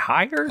made it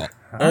higher?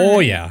 Oh,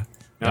 yeah.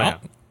 Oh, yeah.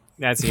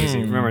 That's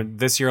easy. Remember,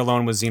 this year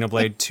alone was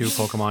Xenoblade 2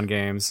 Pokemon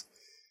games.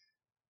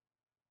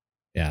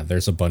 Yeah,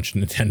 there's a bunch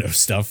of Nintendo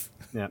stuff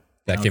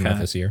that came out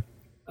this year.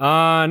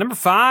 Number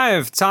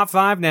 5, top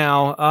 5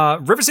 now.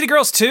 River City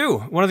Girls 2,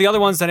 one of the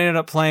other ones that I ended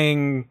up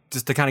playing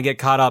just to kind of get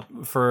caught up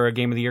for a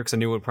game of the year because I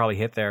knew it would probably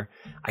hit there.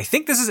 I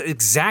think this is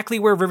exactly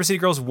where River City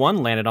Girls 1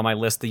 landed on my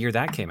list the year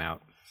that came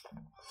out.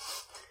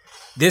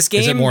 This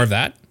game... Is it more of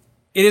that?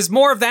 It is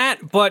more of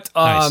that, but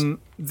Nice.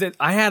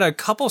 I had a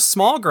couple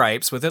small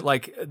gripes with it.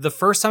 Like, the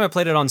first time I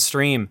played it on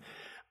stream,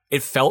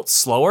 it felt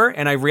slower,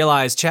 and I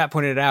realized, chat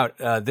pointed it out,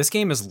 this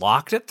game is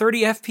locked at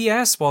 30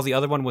 FPS, while the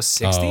other one was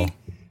 60. Oh.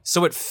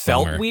 So it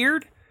felt Bummer.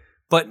 weird.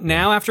 But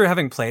now, after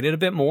having played it a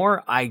bit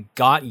more, I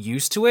got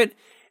used to it,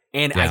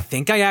 and I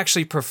think I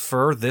actually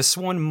prefer this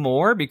one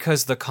more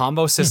because the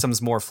combo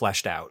system's more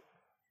fleshed out.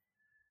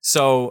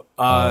 So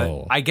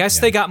I guess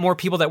they got more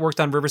people that worked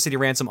on River City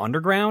Ransom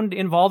Underground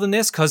involved in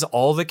this because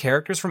all the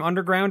characters from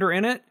Underground are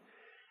in it.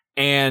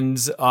 And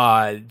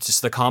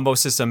just the combo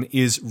system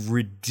is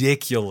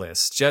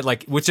ridiculous.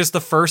 Like with just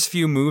the first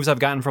few moves I've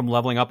gotten from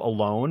leveling up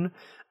alone,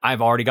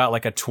 I've already got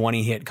like a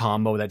 20-hit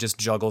combo that just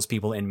juggles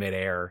people in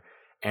midair.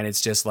 And it's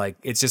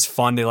just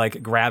fun to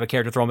like grab a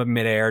character, throw them in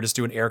midair, just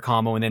do an air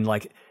combo, and then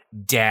like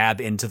dab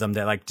into them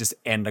to like just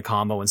end a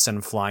combo and send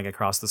them flying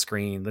across the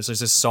screen. There's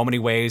just so many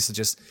ways to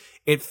just,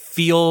 it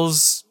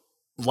feels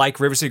like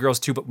River City Girls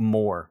 2, but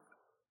more.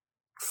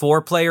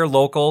 4-player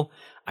local.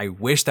 I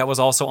wish that was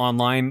also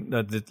online.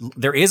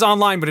 There is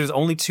online, but it is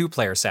only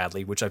 2-player,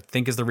 sadly, which I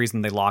think is the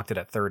reason they locked it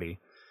at 30.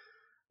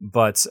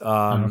 But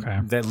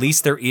at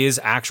least there is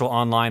actual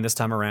online this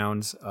time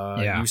around.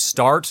 You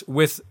start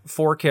with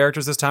 4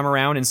 characters this time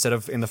around instead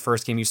of in the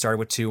first game you started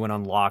with 2 and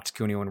unlocked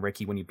Kunio and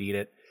Ricky when you beat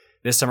it.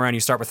 This time around you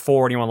start with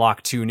 4 and you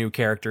unlock 2 new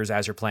characters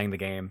as you're playing the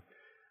game.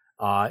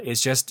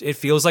 It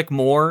feels like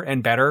more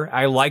and better.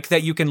 I like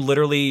that you can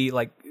literally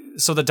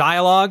so the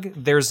dialogue,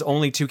 there's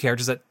only 2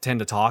 characters that tend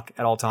to talk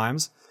at all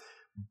times.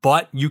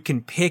 But you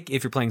can pick,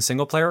 if you're playing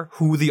single player,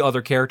 who the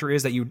other character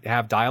is that you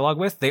have dialogue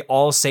with. They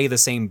all say the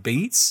same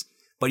beats,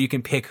 but you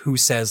can pick who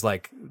says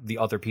like the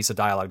other piece of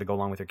dialogue to go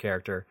along with your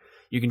character.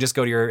 You can just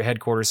go to your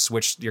headquarters,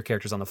 switch your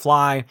characters on the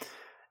fly.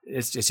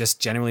 It just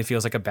genuinely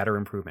feels like a better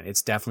improvement.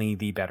 It's definitely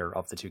the better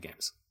of the 2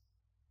 games.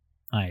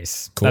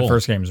 Nice. Cool. That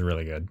first game is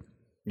really good.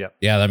 Yep.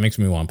 Yeah, that makes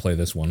me want to play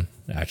this one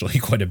actually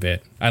quite a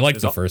bit. I liked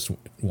the first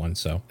one,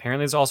 so.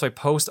 Apparently there's also a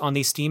post on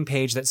the Steam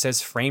page that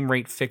says frame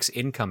rate fix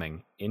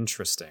incoming.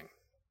 Interesting.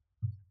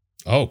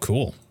 Oh,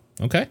 cool.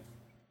 Okay.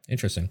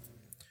 Interesting.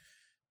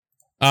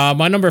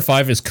 My number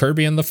 5 is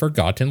Kirby and the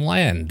Forgotten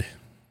Land.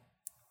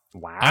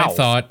 Wow. I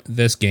thought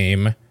this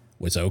game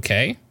was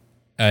okay.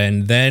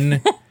 And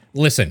then,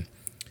 listen,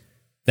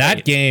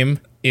 that game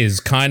is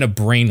kind of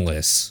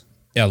brainless,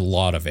 a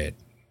lot of it.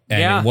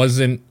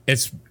 And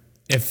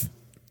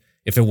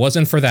if it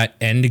wasn't for that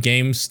end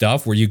game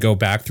stuff where you go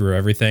back through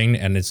everything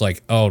and it's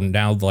like, oh,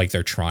 now like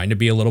they're trying to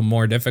be a little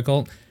more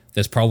difficult,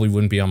 this probably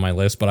wouldn't be on my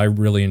list, but I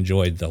really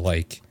enjoyed the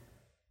like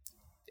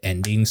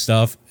ending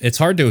stuff. It's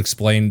hard to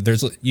explain.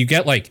 You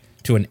get like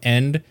to an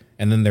end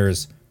and then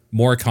there's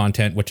more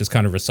content, which is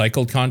kind of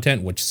recycled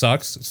content, which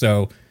sucks.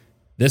 So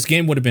this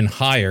game would have been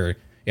higher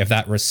if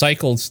that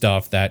recycled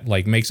stuff that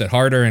like makes it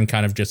harder and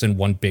kind of just in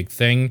one big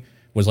thing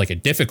was like a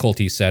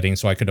difficulty setting,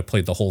 so I could have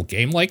played the whole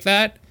game like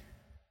that.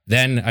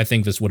 Then I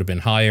think this would have been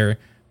higher,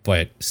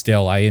 but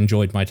still I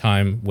enjoyed my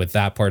time with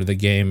that part of the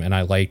game, and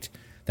I liked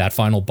that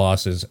final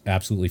boss is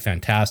absolutely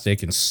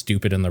fantastic and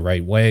stupid in the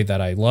right way that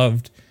I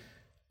loved.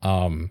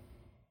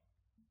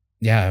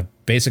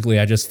 Basically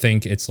I just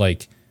think it's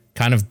like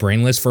kind of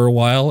brainless for a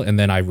while, and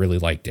then I really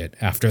liked it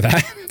after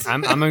that.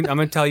 I'm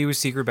gonna tell you a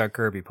secret about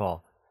Kirby,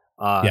 Paul.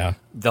 Yeah.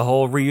 The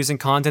whole reusing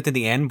content at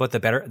the end, but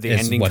the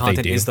ending what they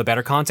content do. is the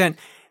better content.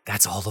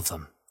 That's all of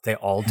them. They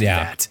all do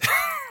Yeah. that.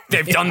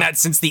 They've done that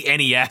since the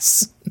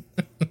NES.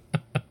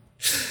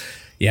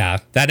 Yeah,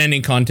 that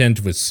ending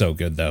content was so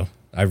good, though.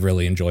 I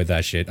really enjoyed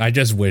that shit. I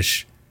just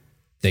wish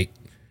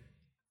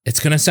it's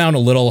going to sound a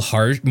little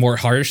more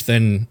harsh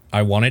than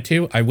I want it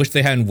to. I wish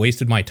they hadn't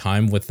wasted my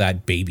time with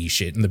that baby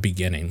shit in the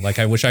beginning. Like,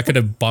 I wish I could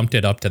have bumped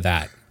it up to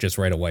that just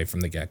right away from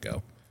the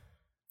get-go.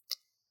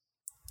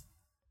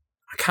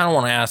 I kind of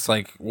want to ask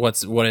like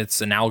what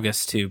it's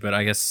analogous to, but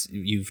I guess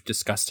you've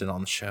discussed it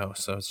on the show,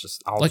 so it's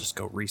just I'll just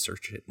go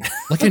research it.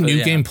 Like a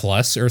New Game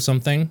Plus or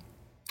something,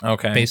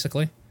 Okay.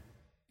 basically.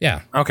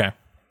 Yeah. Okay.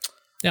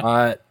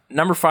 Yeah.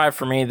 Number 5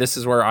 for me. This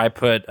is where I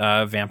put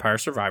Vampire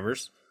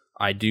Survivors.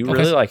 I do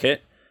really like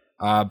it,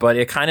 but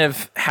it kind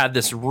of had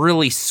this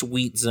really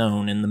sweet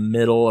zone in the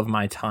middle of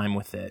my time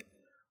with it,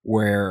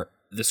 where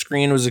the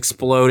screen was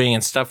exploding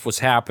and stuff was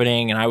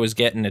happening, and I was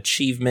getting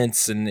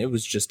achievements, and it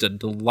was just a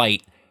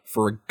delight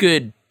for a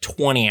good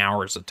 20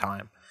 hours of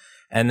time.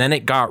 And then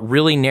it got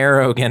really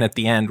narrow again at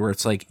the end, where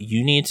it's like,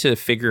 you need to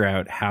figure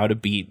out how to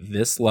beat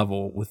this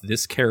level with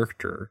this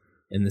character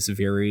in this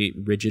very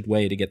rigid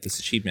way to get this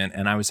achievement.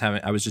 And I was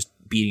just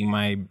beating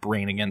my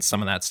brain against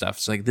some of that stuff.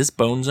 It's like, this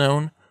bone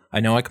zone,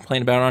 I know I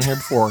complained about it on here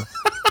before.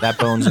 That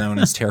bone zone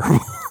is terrible.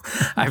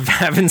 I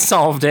haven't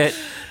solved it.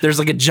 There's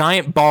like a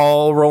giant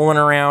ball rolling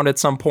around at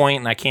some point,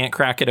 and I can't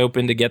crack it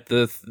open to get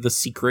the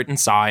secret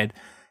inside.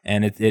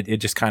 And it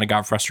just kind of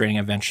got frustrating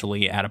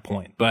eventually at a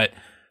point. But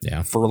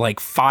Yeah. for like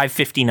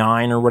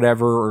 $5.59 or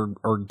whatever,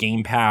 or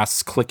Game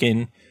Pass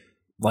clicking,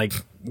 like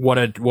what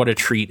a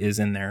treat is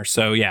in there.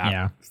 So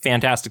yeah.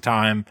 Fantastic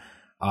time.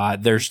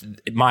 There's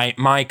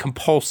my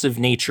compulsive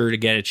nature to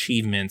get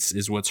achievement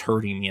is what's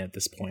hurting me at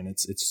this point.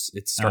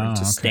 It's starting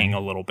to sting a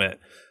little bit.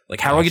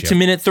 Like, how do I get to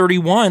minute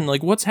 31?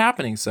 Like, what's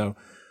happening? So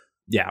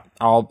yeah,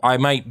 I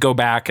might go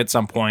back at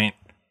some point.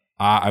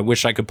 I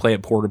wish I could play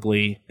it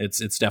portably.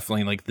 It's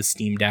definitely like the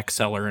Steam Deck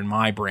seller in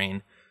my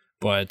brain,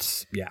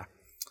 but yeah.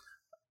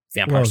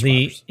 Vampire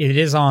Survivors. It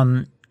is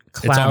on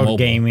cloud mobile.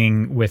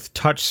 gaming with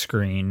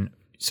touchscreen,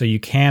 so you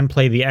can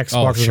play the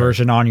Xbox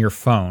version on your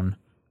phone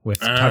with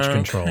touch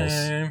controls.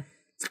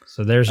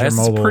 So there's your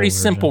mobile. It's a pretty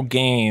version. simple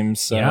game,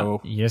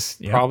 so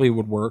probably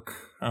would work.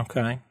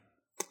 Okay.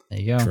 There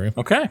you go. True.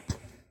 Okay.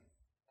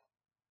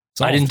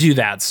 I didn't do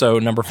that, so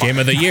number 5. Game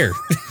of the year.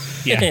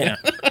 Yeah.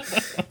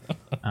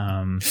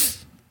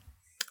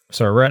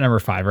 So we're at number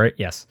 5, right?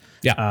 Yes.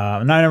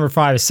 Yeah. Number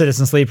 5 is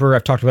Citizen Sleeper.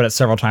 I've talked about it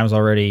several times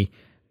already.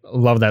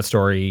 Love that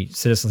story.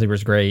 Citizen Sleeper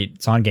is great.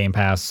 It's on Game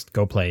Pass.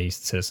 Go play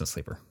Citizen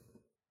Sleeper.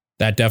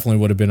 That definitely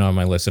would have been on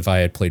my list if I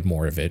had played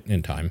more of it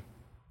in time.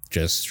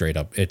 Just straight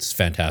up. It's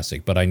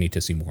fantastic, but I need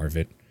to see more of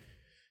it.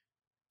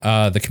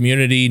 The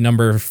Community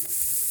number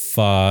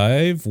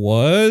 5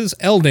 was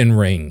Elden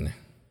Ring.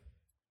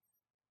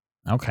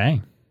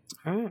 Okay.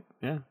 All right.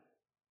 Yeah.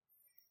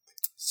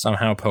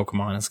 Somehow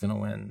Pokemon is going to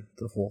win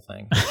the whole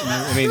thing.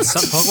 I mean,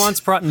 some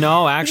Pokemon's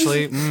no,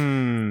 actually,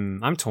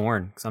 I'm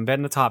torn because I'm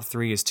betting the top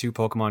 3 is 2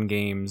 Pokemon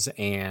games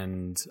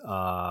and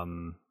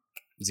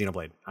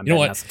Xenoblade. You know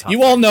what?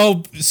 You all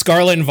know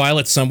Scarlet and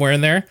Violet somewhere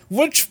in there.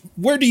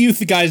 Where do you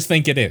guys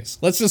think it is?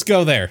 Let's just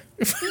go there.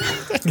 I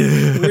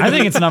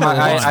think it's number 1.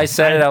 I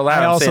said it out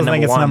loud. I also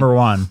think it's number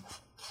 1.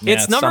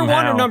 It's number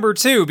 1 or number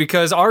 2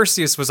 because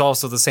Arceus was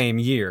also the same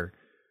year.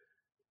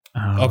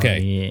 Oh, Okay.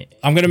 Yeah.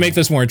 I'm going to make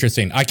this more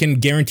interesting. I can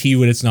guarantee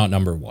you it's not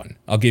number 1.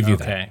 I'll give you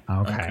Okay.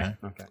 that.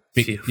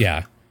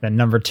 Yeah. Then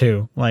number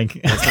 2.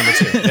 Like, That's number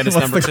 2. That is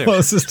what's number the 2.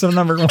 closest to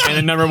number 1? And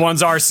then number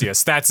 1's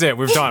Arceus. That's it.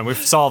 We've done. We've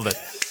solved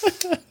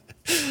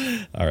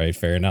it. All right.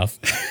 Fair enough.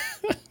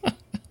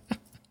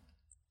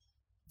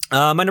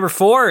 My number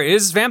 4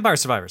 is Vampire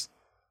Survivors.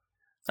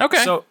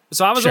 Okay. So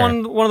I was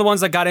one of the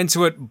ones that got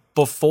into it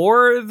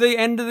before the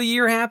end of the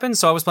year happened.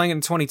 So I was playing it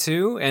in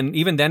 22, and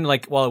even then,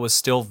 like, while it was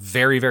still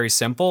very, very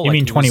simple. You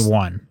mean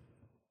 21?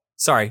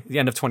 Sorry, the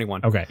end of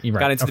 21. Okay, you're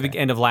right. Got into the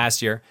end of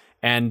last year,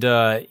 and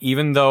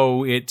even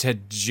though it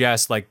had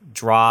just like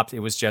dropped, it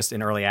was just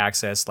in early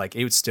access. Like,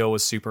 it still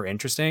was super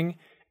interesting,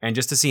 and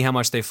just to see how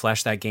much they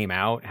fleshed that game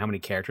out, how many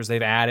characters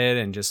they've added,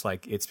 and just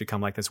like it's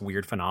become like this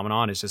weird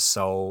phenomenon is just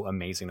so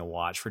amazing to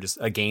watch for just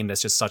a game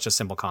that's just such a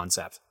simple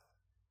concept.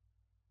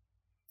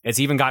 It's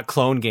even got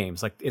clone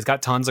games. Like, it's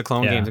got tons of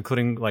clone games,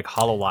 including like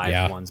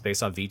HoloLive ones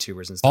based on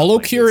VTubers and stuff.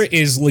 HoloCure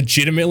is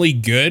legitimately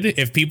good.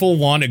 If people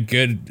want a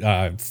good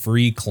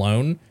free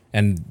clone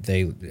and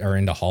they are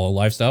into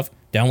HoloLive stuff,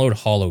 download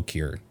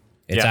HoloCure.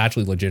 It's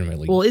actually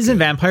legitimately Well, isn't good.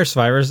 Vampire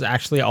Survivors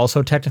actually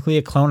also technically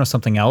a clone of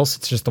something else?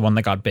 It's just the one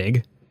that got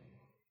big.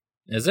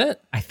 Is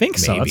it? I think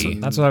so.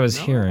 That's what I was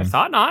hearing. I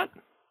thought not.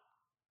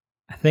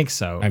 I think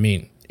so. I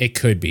mean, it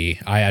could be.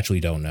 I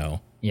actually don't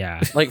know.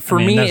 Yeah. Like, for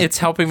me, it's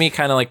helping me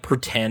kind of like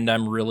pretend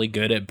I'm really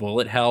good at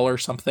bullet hell or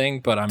something,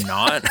 but I'm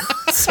not.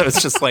 So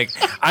it's just like,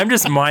 I'm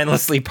just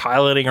mindlessly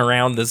piloting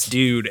around this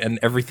dude and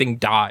everything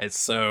dies.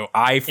 So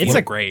I feel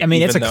great. I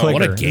mean, it's a even though- clicker.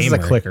 What a This is a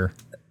gamer. clicker.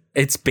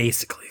 It's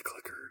basically a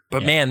clicker.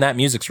 But man, that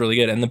music's really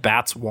good. And the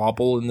bats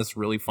wobble in this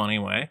really funny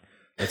way.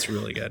 It's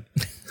really good.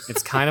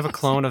 It's kind of a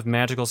clone of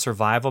Magical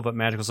Survival, but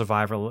Magical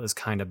Survival is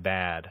kind of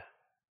bad.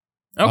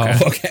 Okay.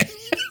 Oh, okay.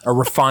 A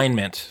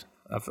refinement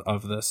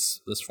of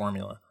this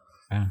formula.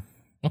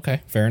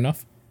 Okay, fair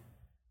enough.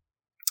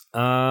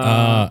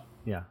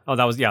 Yeah. Oh,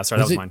 that was that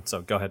was mine.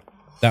 So go ahead.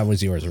 That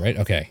was yours, right?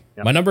 Okay.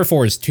 Yep. My number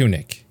 4 is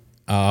Tunic.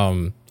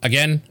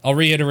 Again, I'll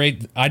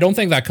reiterate, I don't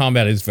think that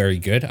combat is very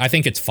good. I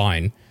think it's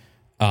fine.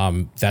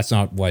 That's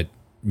not what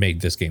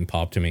made this game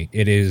pop to me.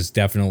 It is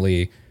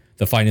definitely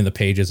the finding the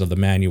pages of the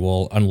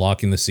manual,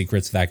 unlocking the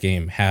secrets that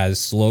game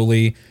has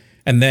slowly,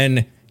 and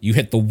then you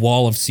hit the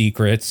wall of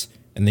secrets,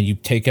 and then you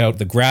take out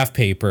the graph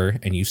paper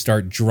and you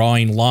start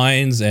drawing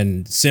lines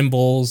and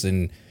symbols,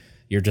 and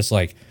you're just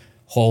like,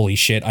 holy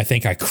shit, I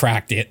think I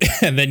cracked it.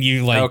 And then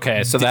you like...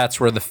 Okay, so that's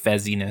where the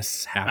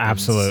fezziness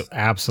happens.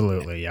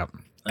 Absolutely, yep.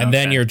 And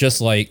then you're just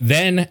like,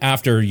 then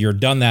after you're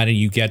done that and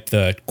you get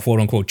the quote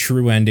unquote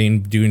true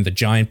ending, doing the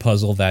giant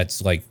puzzle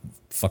that's like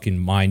fucking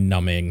mind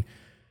numbing,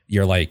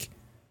 you're like,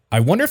 I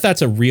wonder if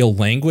that's a real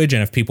language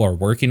and if people are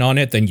working on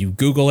it. Then you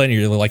Google it and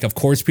you're like, of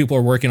course people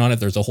are working on it.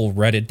 There's a whole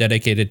Reddit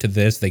dedicated to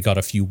this. They got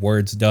a few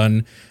words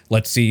done.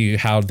 Let's see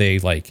how they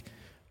like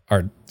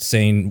are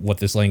saying what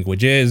this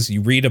language is.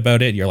 You read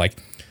about it. You're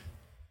like,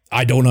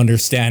 I don't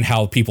understand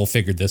how people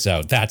figured this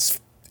out.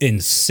 That's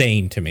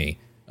insane to me.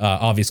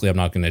 Obviously, I'm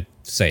not going to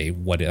say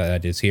what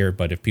that is here,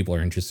 but if people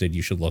are interested,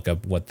 you should look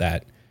up what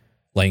that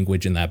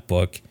language in that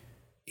book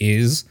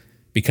is,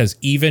 because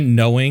even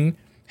knowing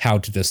how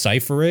to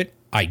decipher it,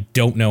 I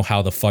don't know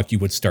how the fuck you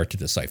would start to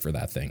decipher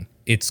that thing.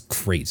 It's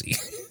crazy.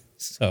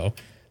 So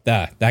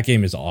that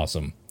game is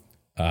awesome.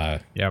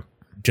 Yep.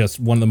 Just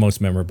one of the most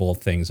memorable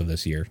things of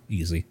this year.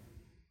 Easy.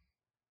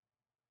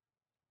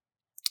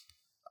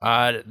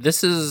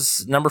 This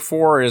is number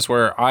 4 is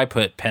where I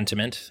put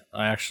Pentiment.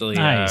 I actually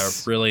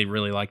really,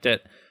 really liked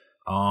it.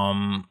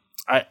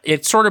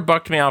 It sort of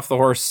bucked me off the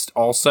horse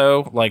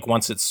also. Like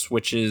once it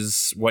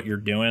switches what you're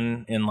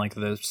doing in like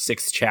the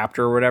 6th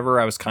chapter or whatever,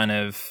 I was kind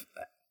of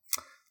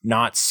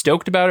not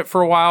stoked about it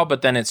for a while,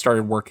 but then it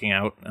started working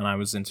out and I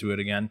was into it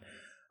again.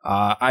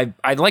 I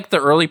like the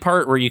early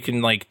part where you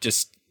can like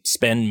just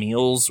spend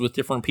meals with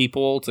different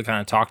people to kind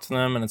of talk to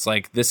them. And it's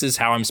like, this is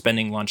how I'm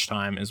spending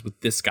lunchtime is with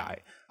this guy.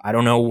 I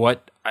don't know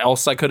what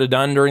else I could have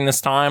done during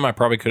this time. I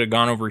probably could have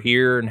gone over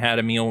here and had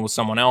a meal with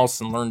someone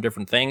else and learned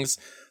different things.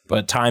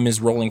 But time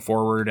is rolling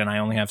forward, and I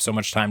only have so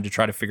much time to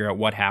try to figure out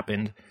what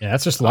happened. Yeah,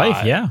 that's just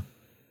life.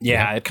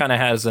 Yeah, it kind of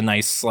has a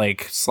nice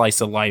like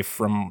slice of life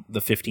from the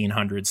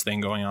 1500s thing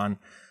going on.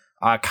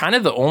 Kind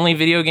of the only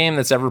video game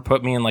that's ever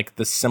put me in like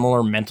the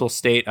similar mental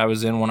state I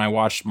was in when I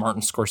watched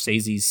Martin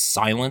Scorsese's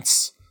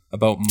Silence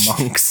about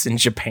monks in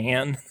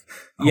Japan.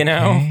 You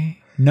know?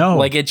 No.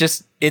 Like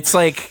it's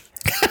like...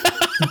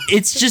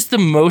 It's just the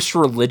most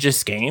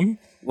religious game.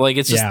 Like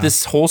it's just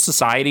this whole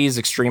society is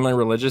extremely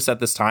religious at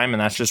this time,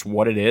 and that's just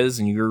what it is,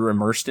 and you're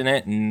immersed in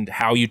it, and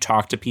how you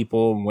talk to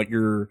people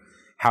and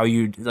how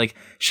you like,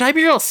 should I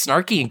be real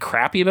snarky and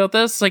crappy about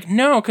this? Like,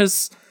 no,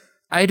 because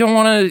I don't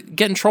want to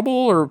get in trouble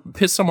or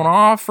piss someone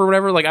off or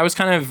whatever. Like I was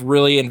kind of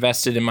really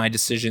invested in my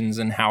decisions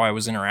and how I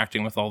was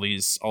interacting with all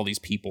these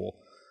people.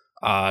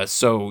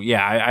 So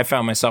yeah, I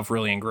found myself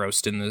really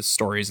engrossed in the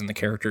stories and the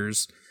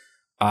characters.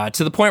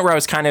 To the point where I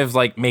was kind of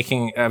like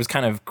I was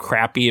kind of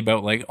crappy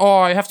about like, oh,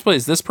 I have to play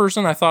as this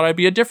person. I thought I'd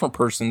be a different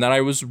person that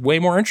I was way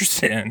more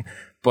interested in,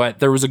 but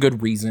there was a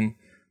good reason.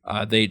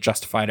 They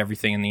justified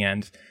everything in the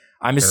end.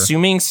 I'm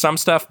assuming some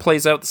stuff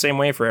plays out the same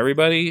way for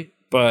everybody,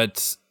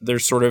 but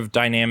there's sort of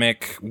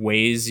dynamic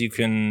ways you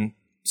can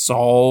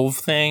solve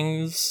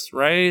things,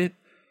 right?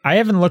 I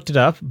haven't looked it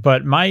up,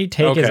 but my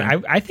take is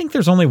I think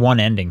there's only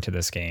one ending to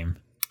this game.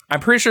 I'm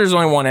pretty sure there's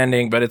only one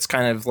ending, but it's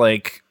kind of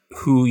like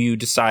who you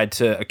decide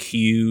to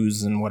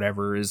accuse and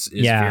whatever is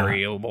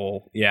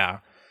variable. Yeah.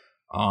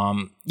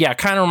 Kind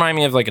of remind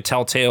me of like a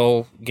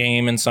Telltale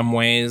game in some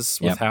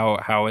ways with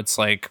how it's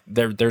like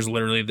there's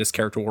literally this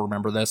character will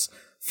remember this,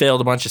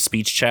 failed a bunch of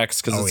speech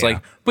checks because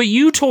like, but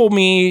you told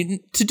me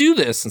to do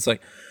this. It's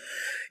like,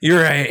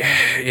 you're right.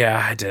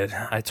 Yeah, I did.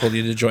 I told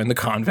you to join the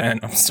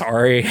convent. I'm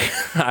sorry.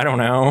 I don't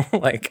know.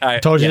 Like I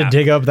told you to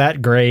dig up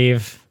that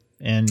grave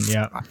and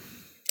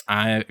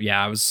I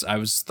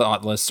was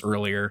thoughtless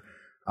earlier.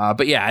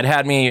 But yeah, it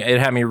had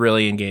me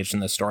really engaged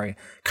in this story.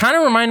 Kind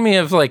of reminded me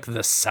of like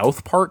the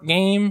South Park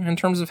game in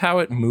terms of how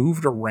it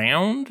moved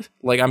around.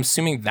 Like I'm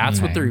assuming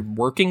that's what they're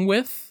working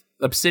with,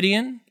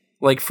 Obsidian,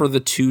 like for the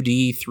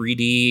 2D,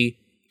 3D,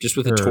 just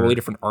with a totally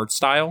different art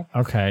style.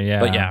 Okay, yeah.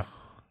 But yeah,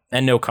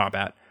 and no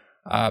combat.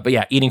 But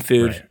yeah, eating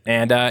food. Right.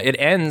 And it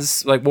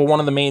ends like, well,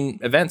 one of the main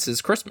events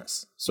is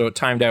Christmas. So it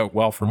timed out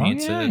well for me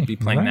to be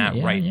playing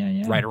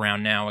right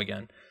around now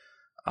again.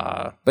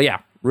 But yeah,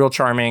 real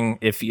charming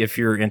if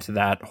you're into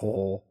that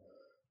whole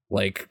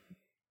like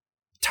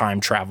time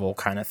travel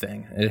kind of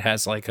thing. It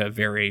has like a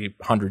very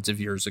hundreds of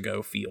years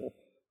ago feel,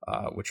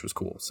 which was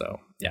cool. So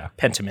yeah,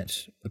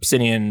 Pentiment,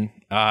 Obsidian.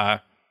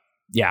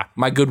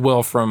 My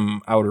goodwill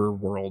from Outer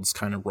Worlds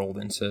kind of rolled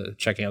into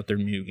checking out their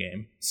new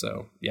game.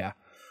 So yeah,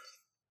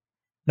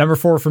 Number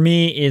 4 for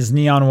me is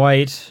Neon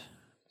White.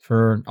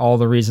 For all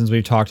the reasons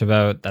we've talked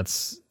about,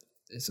 it's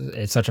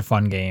such a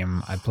fun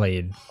game. I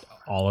played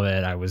all of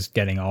it. I was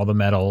getting all the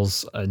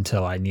medals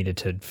until I needed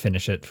to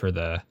finish it for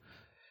the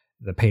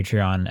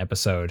Patreon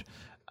episode.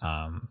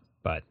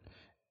 But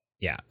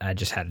yeah, I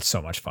just had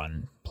so much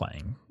fun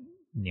playing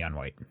Neon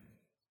White.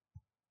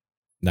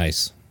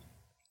 Nice.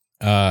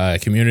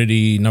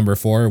 Community number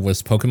 4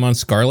 was Pokemon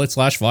Scarlet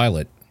 /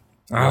 Violet.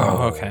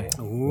 Oh, okay.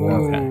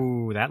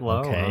 Ooh, that low.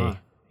 Okay. Huh?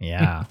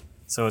 Yeah.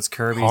 So it's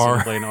Kirby,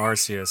 Xenoblade, and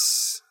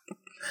Arceus.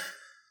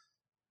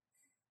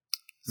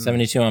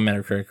 72 on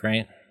Metacritic,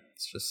 right?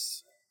 It's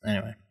just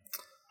anyway.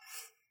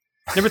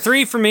 Number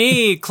 3 for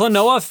me,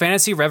 Klonoa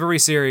Fantasy Reverie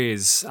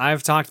series.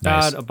 I've talked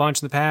about Nice. a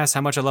bunch in the past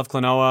how much I love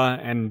Klonoa,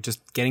 and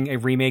just getting a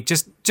remake,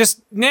 just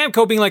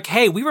Namco being like,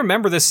 hey, we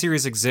remember this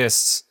series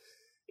exists,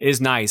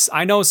 is nice.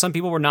 I know some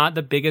people were not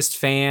the biggest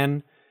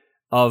fan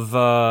of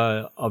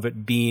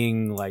it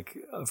being like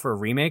for a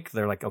remake.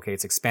 They're like, okay,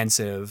 it's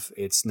expensive.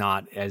 It's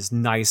not as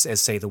nice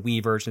as say the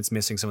Wii version. It's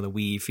missing some of the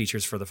Wii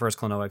features for the first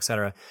Klonoa,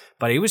 etc.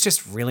 But it was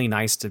just really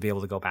nice to be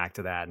able to go back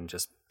to that and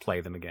just play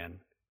them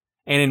again.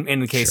 And in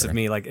the case of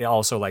me, like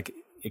also like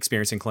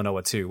experiencing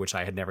Klonoa 2, which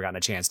I had never gotten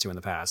a chance to in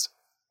the past.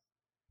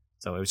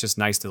 So it was just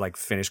nice to like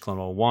finish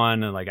Klonoa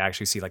 1 and like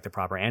actually see like the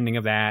proper ending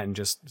of that and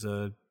just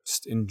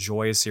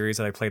enjoy a series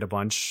that I played a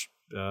bunch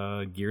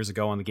years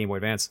ago on the Game Boy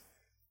Advance.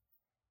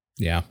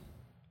 Yeah.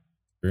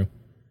 True.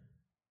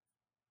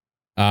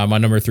 My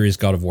number 3 is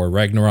God of War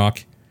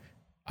Ragnarok.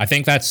 I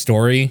think that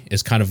story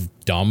is kind of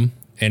dumb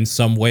in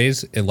some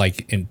ways,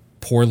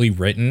 poorly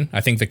written.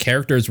 I think the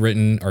characters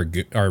written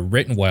are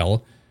written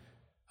well.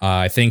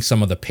 I think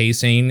some of the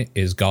pacing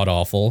is god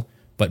awful,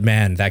 but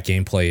man, that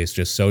gameplay is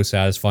just so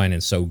satisfying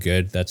and so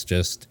good. That's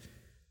just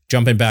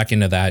jumping back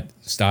into that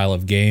style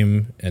of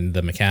game and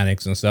the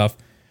mechanics and stuff.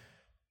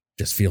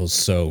 Just feels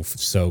so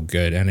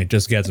good, and it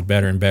just gets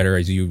better and better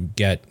as you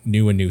get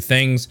new and new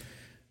things.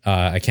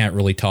 I can't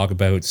really talk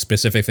about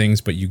specific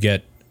things, but you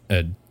get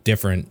a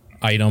different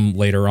item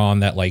later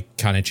on that like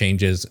kind of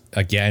changes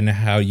again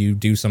how you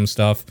do some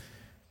stuff.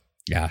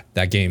 Yeah,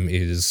 that game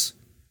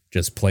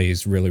just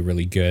plays really,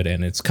 really good,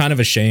 and it's kind of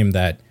a shame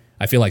that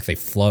I feel like they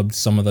flubbed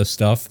some of the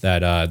stuff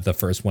that the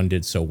first one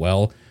did so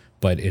well,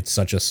 but it's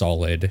such a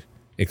solid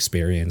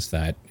experience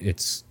that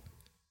it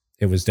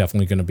was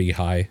definitely going to be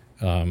high.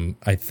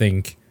 I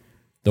think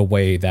the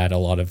way that a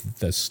lot of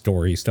the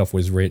story stuff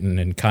was written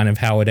and kind of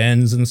how it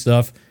ends and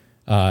stuff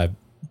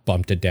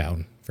bumped it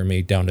down for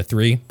me down to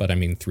 3, but I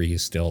mean 3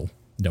 is still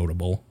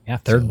notable. Yeah,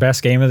 third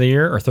best game of the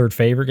year or third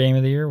favorite game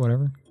of the year,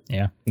 whatever.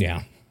 Yeah.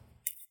 Yeah.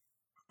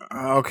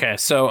 Okay,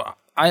 so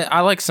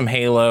I like some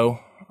Halo.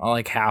 I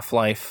like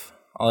Half-Life.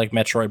 I like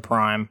Metroid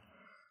Prime.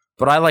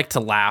 But I like to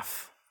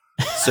laugh.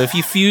 So if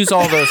you fuse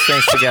all those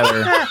things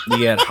together, you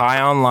get High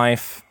on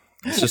Life.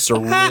 It's just a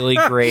really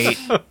great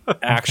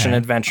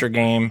action-adventure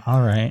game.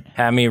 All right.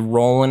 Had me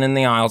rolling in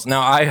the aisles.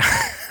 No, I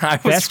was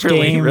Best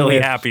really, game really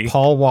with happy.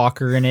 Paul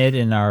Walker in it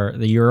in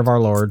the year of our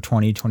Lord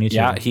 2022.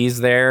 Yeah,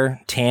 he's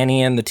there.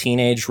 Tanny and the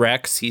Teenage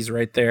Rex. He's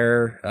right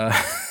there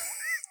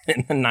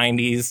in the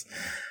 90s.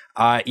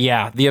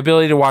 Yeah, the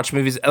ability to watch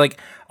movies. Like,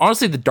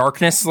 honestly, the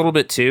darkness a little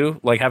bit too.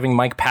 Like having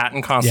Mike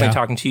Patton constantly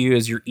talking to you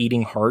as you're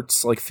eating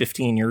hearts like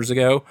 15 years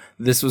ago.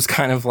 This was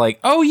kind of like,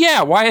 oh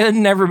yeah, why had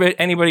never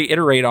anybody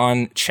iterate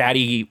on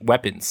chatty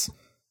weapons?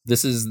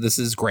 This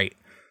is great.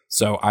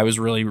 So I was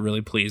really,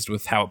 really pleased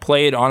with how it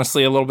played.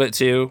 Honestly, a little bit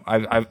too.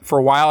 I for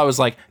a while I was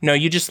like, no,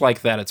 you just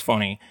like that. It's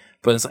funny.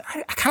 But it's like,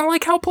 I kind of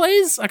like how it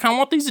plays. I kind of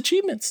want these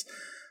achievements.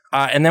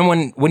 And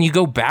then when you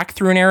go back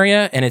through an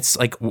area and it's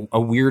like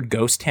a weird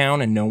ghost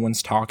town and no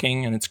one's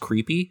talking and it's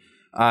creepy,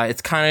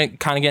 it's kind of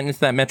getting into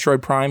that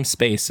Metroid Prime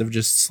space of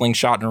just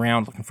slingshotting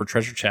around looking for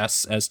treasure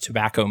chests as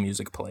tobacco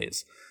music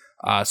plays.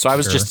 So I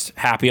was just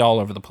happy all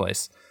over the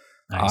place.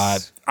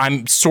 Nice.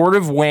 I'm sort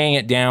of weighing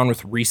it down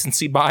with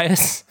recency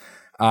bias,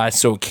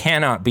 so it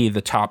cannot be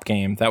the top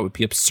game. That would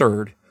be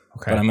absurd.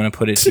 Okay. But I'm going to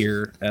put it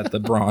here at the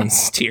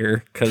bronze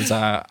tier because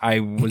I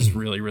was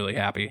really, really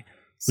happy.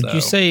 Would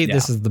you say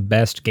this is the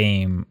best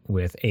game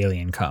with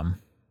Alien Come?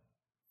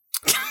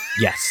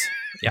 Yes.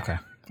 Yeah. Okay.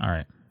 All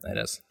right. It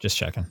is. Just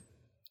checking.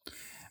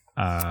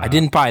 I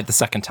didn't buy it the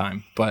second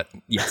time, but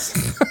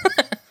yes.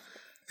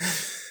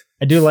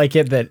 I do like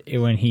it that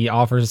when he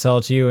offers to sell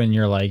it to you and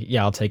you're like,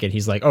 yeah, I'll take it.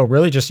 He's like, oh,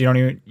 really? You don't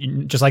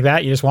even, just like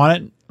that? You just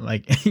want it?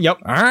 Like, yep.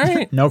 All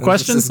right. No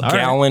questions? This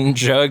gallon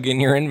jug in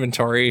your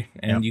inventory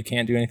and you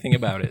can't do anything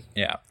about it.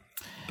 Yeah.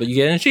 But you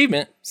get an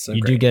achievement. So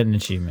you do get an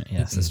achievement.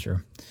 Yes, that's true.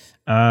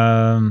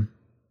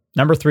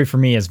 Number 3 for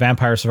me is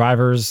Vampire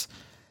Survivors.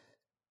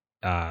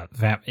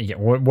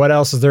 What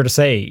else is there to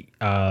say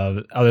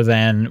other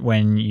than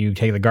when you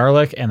take the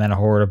garlic and then a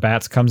horde of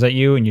bats comes at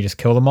you and you just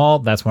kill them all?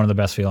 That's one of the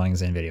best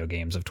feelings in video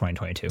games of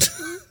 2022.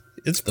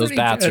 Those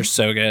bats are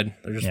so good.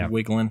 They're just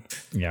wiggling.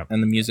 Yeah.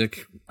 And the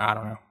music, I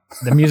don't know.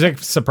 The music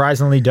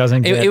surprisingly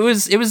doesn't get. It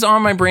was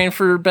on my brain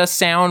for best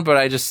sound, but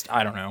I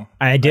don't know.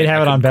 I did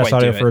have it on couldn't best quite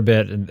audio do for a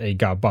bit, and it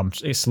got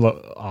bumped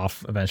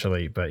off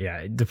eventually. But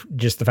yeah,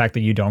 just the fact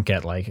that you don't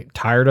get like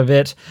tired of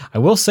it. I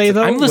will say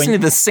though, I'm listening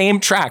to the same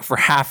track for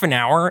half an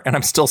hour, and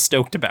I'm still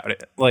stoked about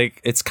it.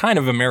 Like, it's kind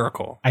of a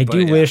miracle. I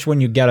do wish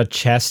when you get a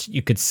chest,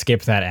 you could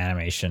skip that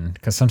animation,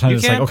 because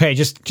sometimes it's like, okay,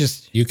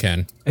 just You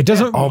can. it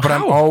doesn't. Oh, but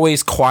I'm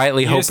always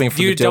quietly hoping for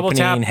the double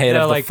tap dopamine hit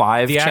of the like,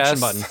 5 the action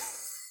chest. button.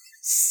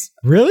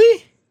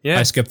 Really? Yeah.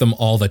 I skip them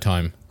all the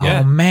time.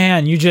 Yeah. Oh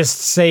man, you just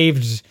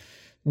saved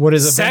what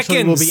is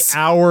eventually will be Seconds.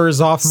 hours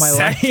off my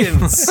life.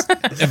 Seconds.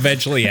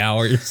 Eventually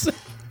hours.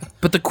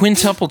 But the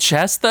quintuple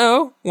chest,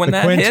 though, when The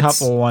that hits,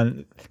 quintuple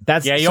one.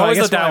 That's Yeah, you so I always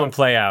guess let that what one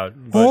play out.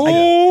 But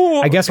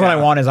oh, I guess what I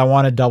want is I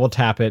want to double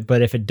tap it,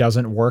 but if it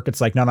doesn't work,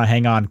 it's like, no,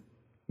 hang on.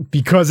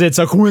 Because it's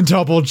a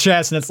quintuple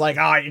chest, and it's like,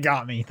 oh, you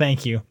got me.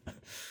 Thank you.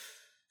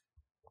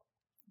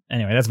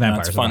 Anyway, that's Vampire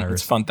it's fun. Survivors.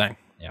 It's a fun thing.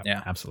 Yeah,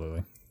 Yeah.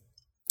 absolutely.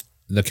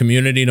 The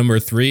community number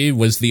 3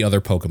 was the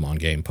other Pokemon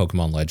game,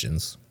 Pokemon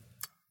Legends.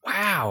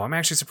 wow, I'm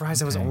actually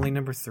surprised that was only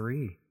number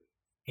 3.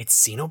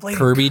 It's Xenoblade.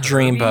 Kirby and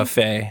Dream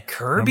Buffet.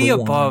 Kirby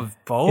number above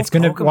both. It's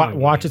gonna Pokemon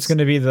watch. games. It's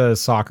gonna be the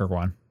soccer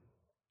one.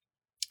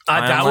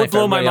 That I'm would like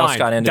blow my everybody else mind.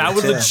 got into That it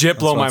would too. legit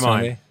blow my That's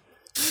what it's mind.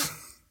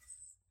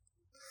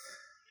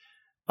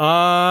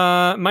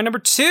 gonna My number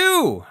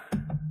 2.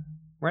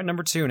 We're at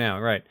number 2 now,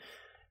 right?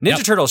 Ninja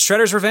Yep. Turtles: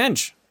 Shredder's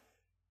Revenge.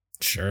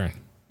 Sure.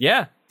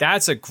 Yeah,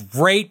 that's a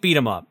great beat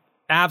 'em up.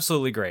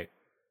 Absolutely great.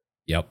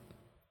 Yep.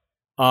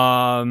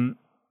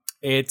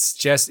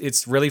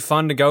 It's really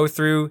fun to go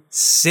through.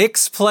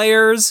 6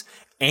 players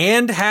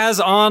and has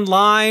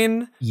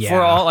online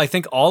for all. I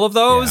think all of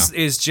those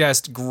is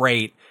just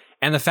great.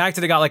 And the fact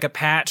that it got like a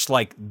patch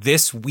like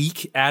this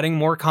week, adding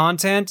more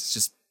content, is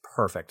just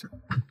perfect.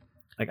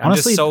 Like, I'm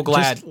Honestly, just so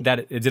glad just- that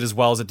it did as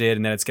well as it did,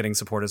 and that it's getting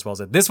support as well as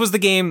it. This was the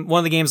game, one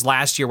of the games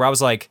last year where I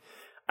was like,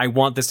 I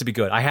want this to be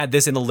good. I had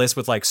this in the list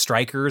with like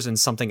Strikers and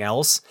something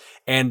else,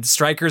 and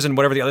Strikers and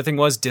whatever the other thing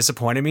was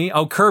disappointed me.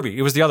 Oh, Kirby,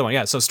 it was the other one.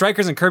 Yeah, so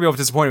Strikers and Kirby both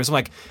disappointed me. So I'm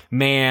like,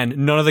 man,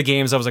 none of the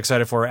games I was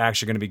excited for are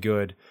actually going to be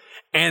good.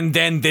 And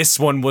then this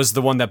one was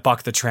the one that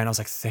bucked the trend. I was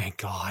like, thank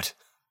God.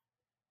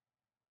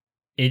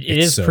 It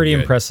It's is so pretty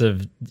good.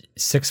 impressive.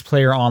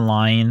 6-player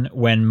online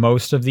when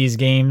most of these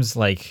games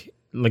like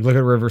look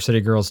at River City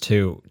Girls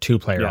 2,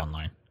 2-player Yeah.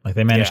 Online. Like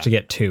they managed Yeah. to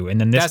get 2,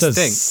 and then this That's the does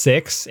thing.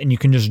 6, and you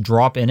can just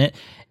drop in it.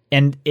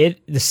 And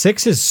the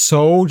 6 is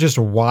so just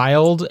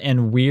wild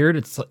and weird.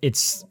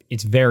 It's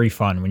very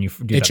fun when you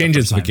do that. It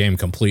changes the the first time. game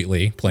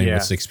completely playing Yeah.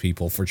 with 6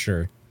 people for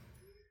sure.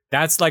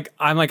 That's like,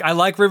 I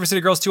like River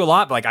City Girls 2 a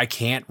lot, but like I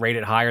can't rate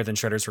it higher than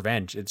Shredder's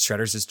Revenge.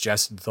 Shredder's is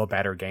just the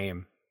better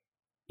game.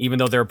 Even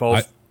though they're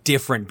both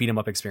different beat 'em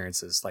up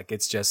experiences. Like,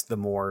 it's just the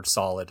more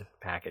solid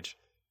package.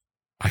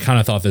 I kind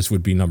of thought this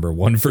would be number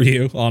 1 for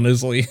you,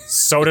 honestly.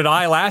 So did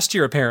I last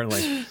year,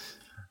 apparently.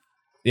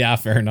 Yeah,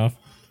 fair enough.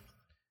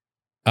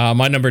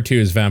 My number 2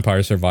 is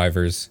Vampire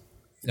Survivors.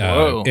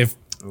 Whoa.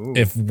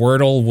 If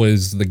Wordle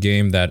was the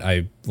game that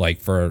I like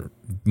for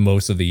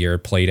most of the year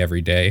played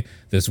every day,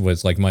 this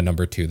was like my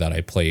number 2 that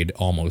I played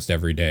almost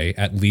every day,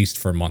 at least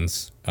for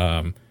months.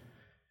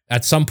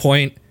 At some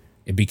point,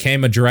 it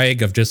became a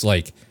drag of just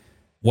like,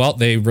 well,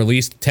 they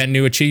released 10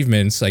 new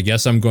achievements. I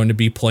guess I'm going to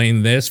be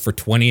playing this for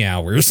 20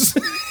 hours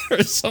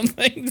or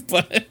something.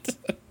 But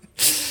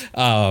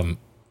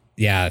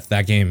yeah,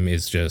 that game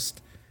is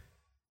just,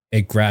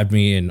 it grabbed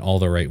me in all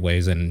the right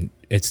ways, and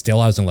it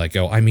still hasn't let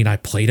go. I mean, I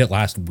played it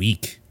last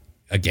week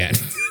again.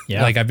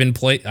 Yeah. Like I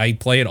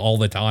play it all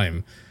the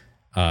time.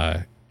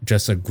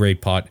 Just a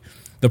great pot.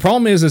 The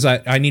problem is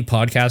I need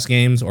podcast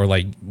games or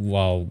like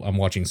while I'm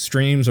watching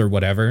streams or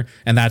whatever,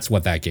 and that's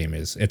what that game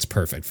is. It's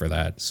perfect for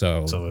that.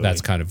 So Absolutely.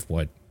 that's kind of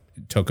what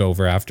took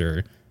over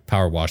after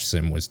Power Wash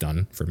Sim was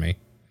done for me.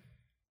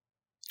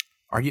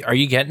 Are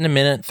you getting a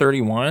minute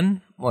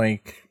 31?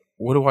 Like,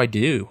 what do I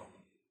do?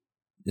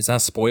 Is that a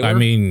spoiler? I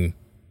mean,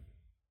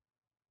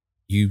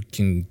 you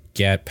can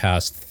get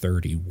past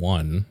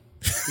 31.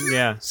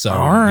 Yeah. So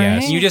All right.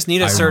 yes, You just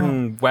need a I-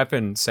 certain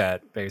weapon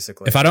set,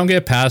 basically. If I don't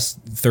get past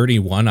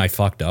 31, I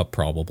fucked up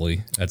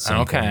probably at some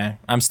point. Okay.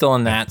 I'm still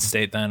in that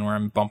state then where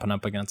I'm bumping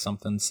up against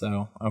something.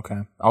 So, okay.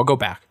 I'll go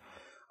back.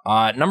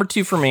 Number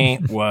 2 for me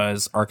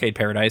was Arcade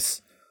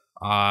Paradise.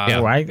 Yeah.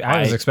 Oh, I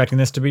was expecting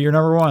this to be your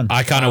number 1.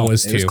 I kind of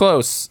was It was too.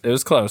 close. It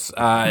was close.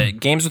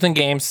 Games within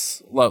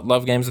games.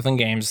 Love games within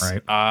games.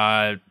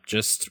 Right.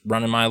 Just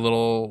running my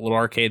little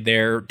arcade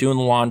there, doing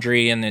the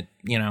laundry, and it,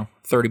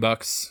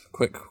 $30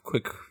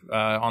 quick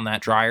on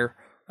that dryer.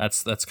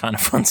 That's kind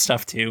of fun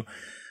stuff too.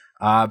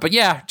 But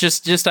yeah,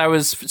 just I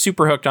was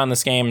super hooked on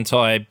this game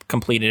until I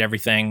completed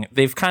everything.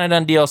 They've kind of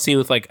done DLC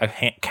with like a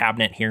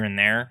cabinet here and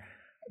there,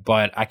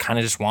 but I kind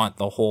of just want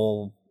the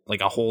whole, like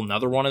a whole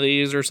nother one of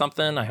these or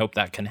something. I hope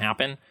that can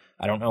happen.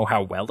 I don't know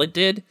how well it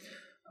did,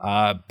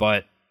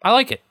 but I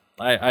like it.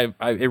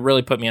 It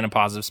really put me in a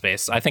positive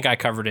space. I think I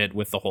covered it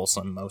with the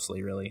wholesome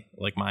mostly, really,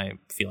 like my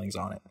feelings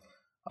on it.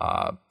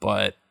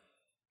 But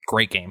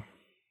great game,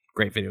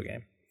 great video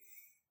game.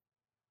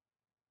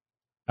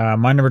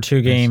 My number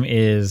 2 game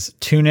is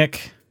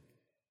Tunic.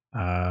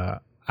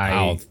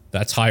 Wow,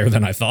 that's higher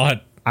than I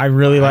thought. I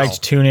really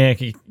liked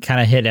Tunic. It kind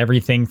of hit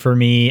everything for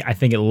me. I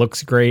think it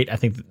looks great. I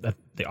think that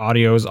the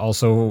audio is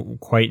also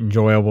quite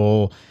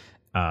enjoyable.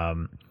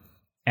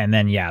 And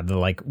then, the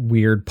like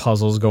weird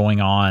puzzles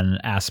going on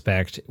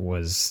aspect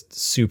was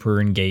super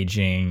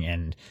engaging,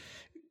 and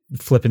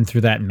flipping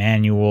through that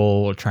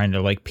manual, trying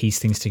to like piece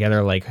things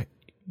together, like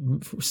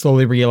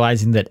slowly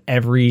realizing that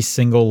every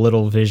single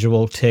little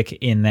visual tick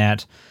in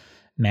that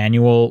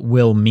manual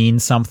will mean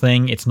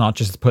something. It's not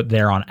just put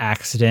there on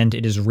accident.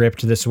 It is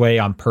ripped this way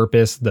on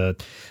purpose. The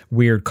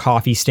weird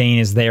coffee stain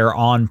is there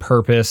on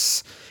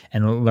purpose,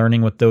 and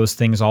learning what those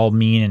things all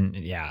mean.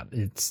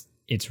 And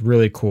it's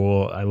really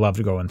cool. I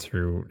loved going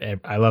through.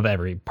 I love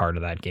every part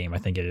of that game. I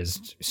think it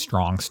is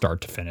strong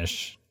start to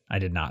finish. I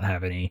did not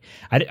have any.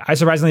 I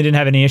surprisingly didn't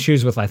have any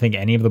issues with, I think,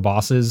 any of the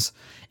bosses.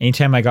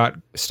 Anytime I got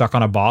stuck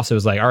on a boss, it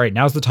was like, all right,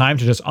 now's the time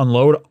to just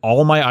unload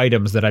all my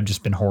items that I've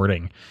just been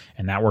hoarding,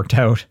 and that worked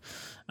out.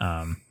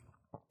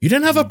 You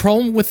didn't have a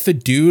problem with the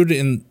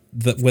dude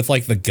with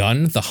like the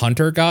gun, the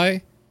hunter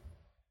guy?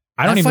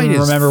 I don't even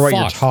remember what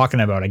you're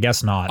talking about. I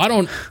guess not. I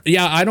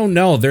don't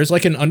know. There's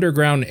like an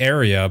underground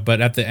area,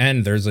 but at the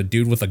end there's a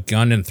dude with a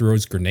gun and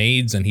throws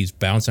grenades, and he's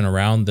bouncing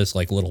around this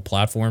like little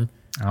platform.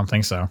 I don't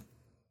think so.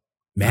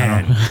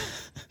 Man.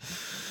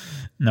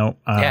 No.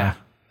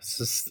 It's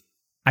just,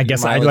 I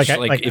guess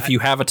if you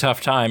have a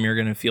tough time, you're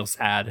gonna feel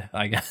sad,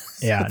 I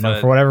guess. Yeah,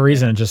 no, for whatever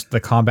reason, just the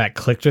combat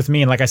clicked with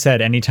me. And like I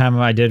said, anytime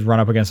I did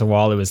run up against a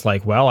wall, it was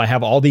like, well, I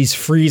have all these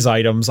freeze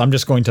items. I'm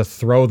just going to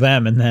throw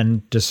them and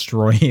then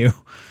destroy you.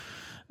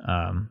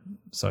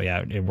 So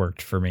yeah, it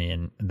worked for me,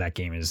 and that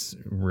game is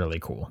really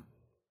cool.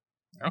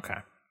 Okay.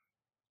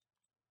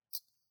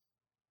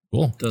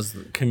 Cool. Does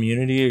the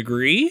community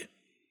agree?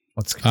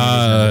 What's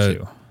community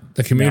number 2?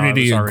 The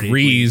community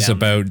agrees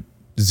about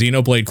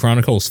Xenoblade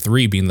Chronicles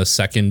 3 being the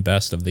second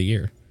best of the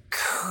year.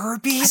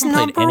 Kirby's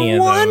number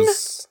one?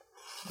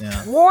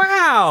 Yeah.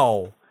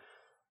 Wow.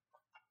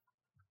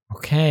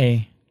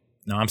 Okay.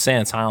 No, I'm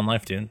saying it's high on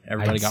life, dude.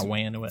 Everybody got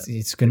way into it.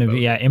 It's going to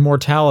be,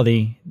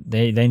 Immortality.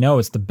 They know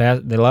it's the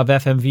best. They love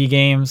FMV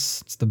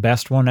games. It's the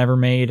best one ever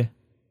made.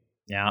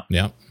 Yeah.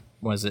 Yeah.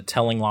 Was it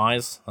Telling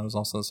Lies? That was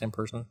also the same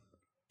person.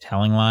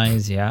 Telling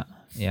Lies, yeah.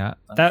 Okay.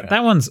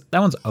 That one's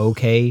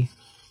okay.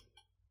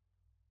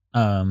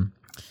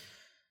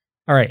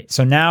 All right,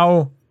 so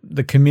now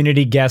the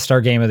community guessed our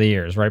game of the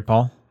years, right,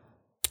 Paul?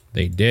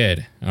 They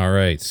did. All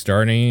right,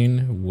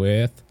 starting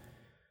with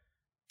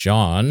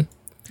John.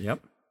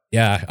 Yep.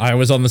 Yeah, I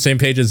was on the same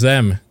page as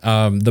them.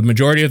 The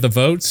majority of the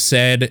votes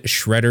said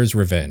Shredder's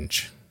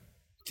Revenge.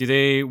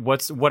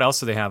 What else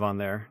do they have on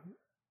there?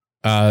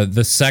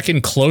 The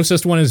second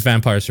closest one is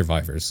Vampire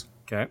Survivors.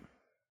 Okay.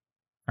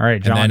 All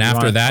right, John. And then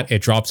after that,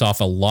 it drops off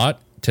a lot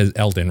to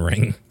Elden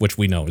Ring, which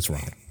we know is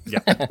wrong. Yeah.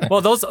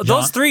 Well,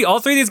 all three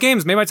of these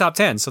games made my top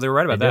 10, so they were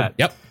right about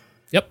that.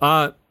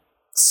 Yep.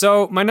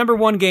 So my number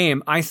 1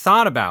 game, I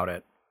thought about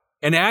it.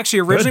 And actually,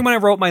 originally when I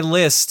wrote my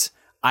list,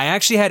 I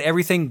actually had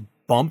everything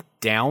bumped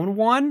down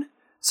 1.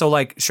 So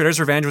like Shredder's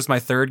Revenge was my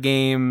 3rd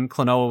game,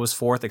 Klonoa was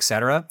 4th,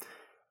 etc.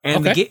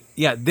 And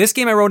this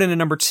game I wrote in at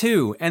number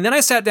 2. And then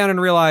I sat down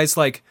and realized,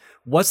 like,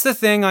 what's the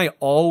thing I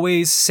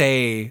always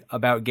say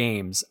about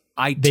games?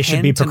 They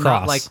should be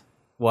Picross. Like,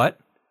 what?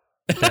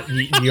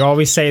 You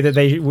always say that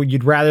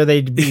you'd rather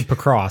they be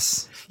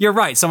Picross. You're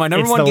right. So my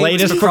number 1 game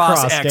is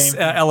Picross X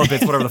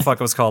Elevate, whatever the fuck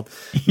it was called.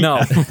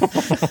 No.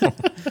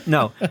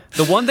 No.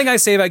 The one thing I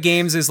say about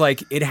games is,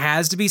 like, it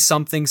has to be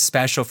something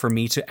special for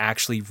me to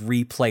actually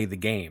replay the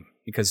game.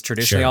 Because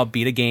traditionally I'll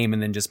beat a game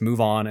and then just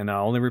move on, and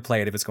I'll only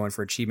replay it if it's going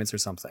for achievements or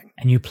something.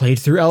 And you played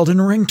through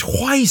Elden Ring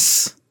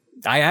twice.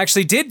 I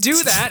actually did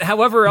do that.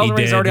 However, Elden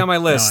Ring's already on my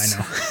list.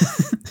 No, I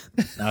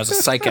know. That was a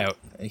psych out.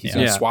 He's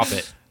gonna swap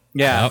it.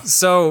 Yeah.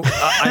 So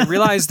I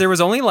realized there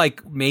was only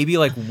maybe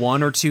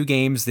 1 or 2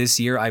 games this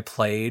year I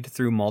played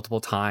through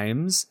multiple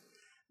times.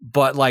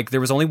 But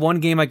there was only one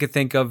game I could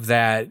think of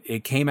that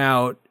it came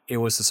out. It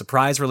was a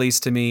surprise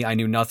release to me. I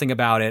knew nothing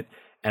about it.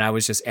 And I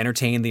was just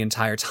entertained the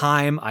entire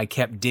time. I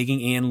kept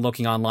digging in,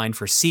 looking online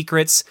for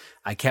secrets.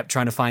 I kept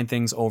trying to find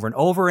things over and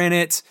over in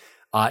it.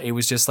 It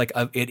was just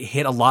it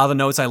hit a lot of the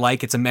notes I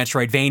like. It's a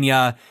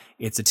Metroidvania.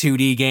 It's a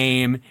 2D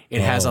game.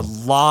 It has a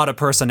lot of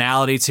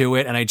personality to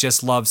it, and I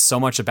just love so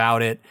much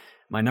about it.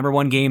 My number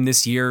 1 game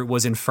this year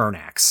was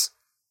Infernax.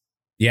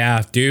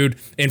 Yeah, dude.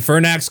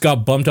 Infernax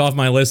got bumped off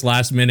my list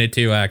last minute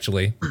too,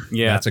 actually.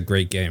 Yeah. That's a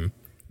great game.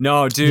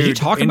 No, dude. Did you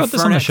talk about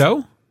this on the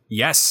show?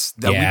 Yes.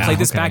 We played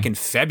this back in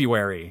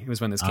February. It was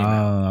when this came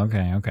out.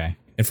 Oh, okay.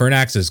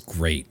 Infernax is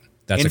great.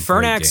 That's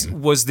Infernax a great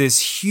game. was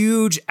this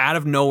huge out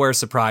of nowhere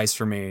surprise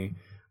for me.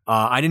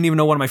 I didn't even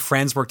know one of my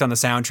friends worked on the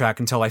soundtrack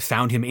until I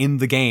found him in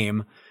the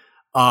game.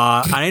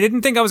 And I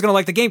didn't think I was going to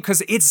like the game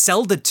because it's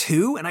Zelda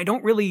 2, and I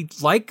don't really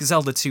like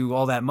Zelda 2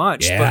 all that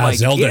much. Yeah, but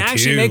Zelda it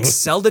actually 2. makes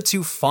Zelda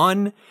 2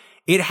 fun.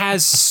 It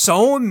has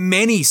so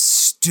many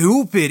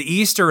stupid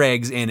Easter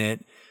eggs in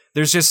it,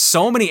 There's just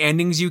so many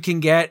endings you can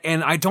get,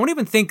 and I don't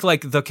even think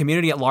like the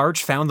community at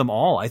large found them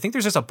all. I think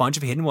there's just a bunch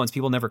of hidden ones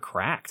people never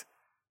cracked.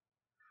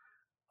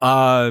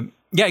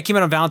 Yeah, it came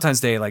out on Valentine's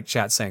Day, like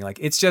chat saying. Like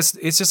it's just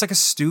like a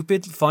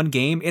stupid fun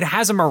game. It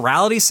has a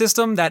morality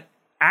system that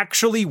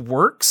actually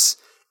works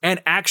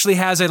and actually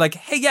has a like,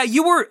 hey, yeah,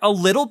 you were a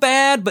little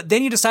bad, but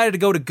then you decided to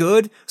go to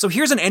good. So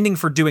here's an ending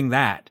for doing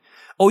that.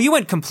 Oh, you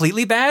went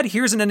completely bad?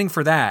 Here's an ending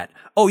for that.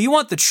 Oh, you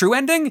want the true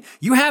ending?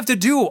 You have to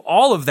do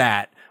all of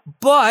that.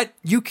 But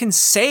you can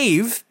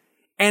save,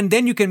 and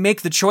then you can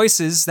make the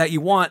choices that you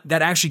want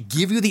that actually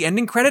give you the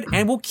ending credit,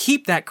 and we'll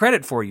keep that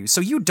credit for you. So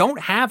you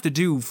don't have to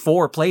do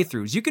 4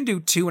 playthroughs. You can do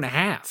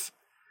 2.5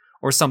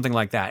 or something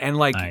like that. And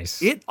like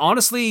It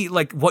honestly,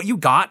 like what you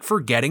got for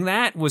getting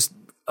that was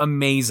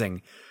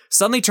amazing.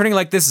 Suddenly turning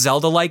like this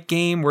Zelda-like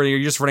game where you're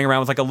just running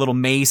around with like a little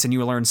mace and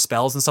you learn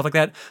spells and stuff like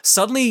that.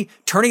 Suddenly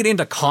turning it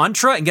into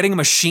Contra and getting a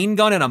machine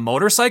gun and a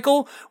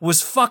motorcycle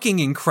was fucking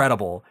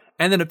incredible.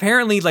 And then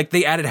apparently, like,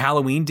 they added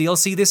Halloween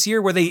DLC this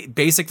year where they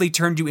basically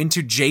turned you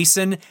into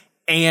Jason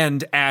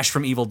and Ash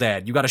from Evil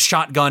Dead. You got a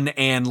shotgun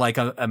and, like,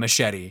 a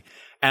machete.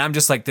 And I'm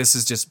just like, this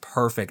is just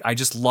perfect. I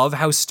just love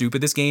how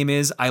stupid this game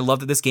is. I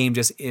love that this game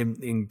just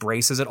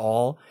embraces it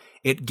all.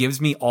 It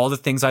gives me all the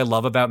things I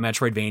love about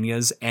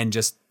Metroidvanias and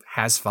just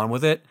has fun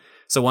with it.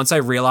 So once I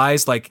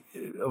realized, like,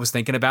 I was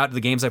thinking about the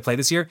games I played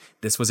this year,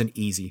 this was an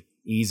easy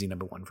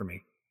number 1 for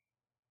me.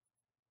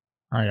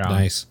 Right on.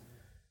 Nice.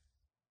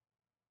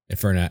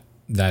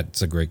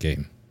 That's a great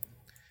game.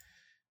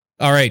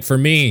 All right, for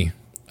me,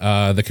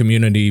 the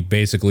community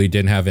basically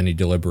didn't have any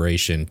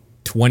deliberation.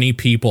 20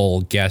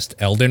 people guessed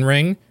Elden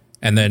Ring,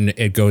 and then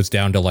it goes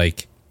down to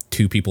like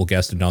 2 people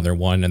guessed another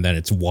one, and then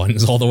it's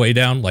ones all the way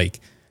down. Like,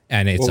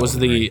 and it's what was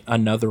Elden the Ring.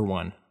 Another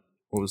one?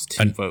 What was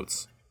 2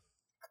 votes?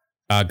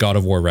 God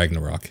of War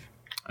Ragnarok.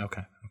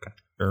 Okay.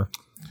 Sure.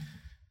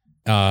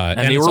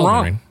 And they were Elden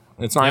wrong. Ring.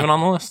 It's not even on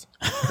the list.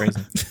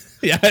 Crazy.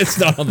 Yeah, it's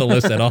not on the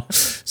list at all.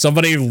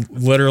 Somebody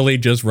literally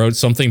just wrote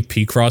something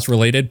P-Cross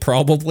related,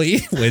 probably,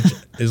 which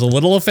is a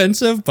little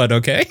offensive, but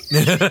okay.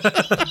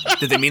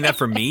 Did they mean that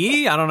for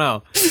me? I don't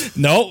know.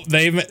 No,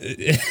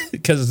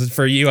 because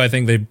for you, I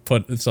think they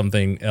put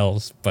something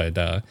else.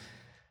 But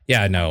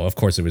yeah, no, of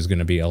course it was going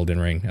to be Elden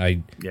Ring.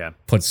 I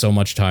put so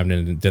much time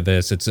into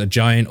this. It's a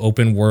giant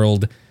open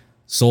world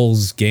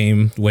Souls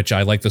game, which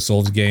I like the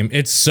Souls game.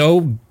 It's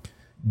so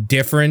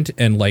different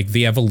and like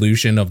the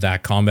evolution of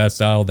that combat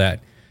style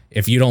that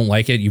if you don't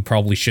like it, you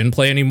probably shouldn't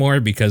play anymore,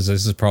 because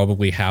this is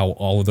probably how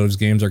all of those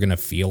games are going to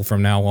feel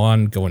from now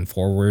on going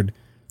forward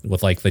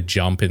with like the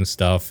jump and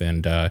stuff.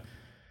 And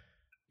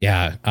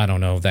yeah, I don't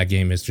know. That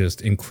game is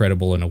just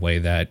incredible in a way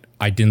that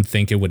I didn't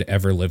think it would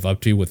ever live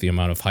up to with the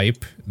amount of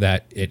hype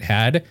that it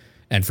had.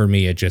 And for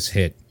me, it just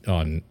hit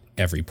on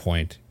every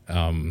point.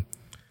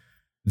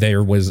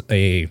 There was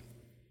a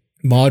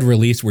mod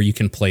release where you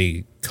can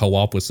play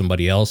co-op with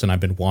somebody else, and I've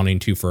been wanting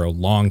to for a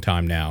long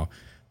time now,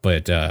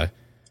 but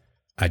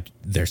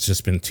there's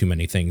just been too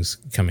many things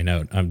coming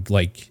out. I'm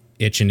like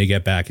itching to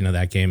get back into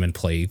that game and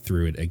play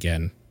through it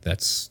again.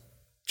 That's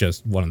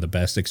just one of the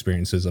best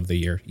experiences of the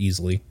year,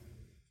 easily.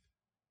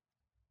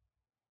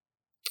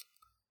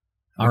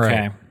 All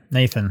right,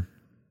 Nathan,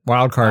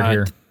 wild card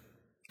here.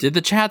 Did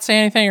the chat say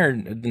anything or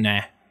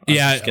nah?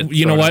 Yeah,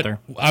 you know what?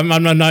 I'm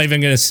not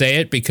even going to say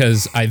it,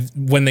 because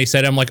when they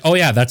said it, I'm like, oh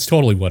yeah, that's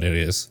totally what it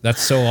is.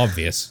 That's so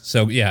obvious.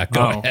 So yeah,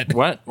 go ahead.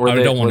 What? Were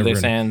they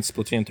saying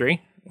Splatoon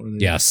 3?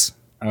 Yes.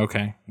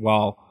 Okay.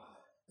 Well,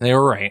 they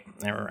were right.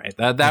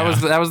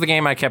 That was the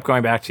game I kept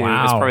going back to.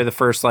 Wow. It's probably the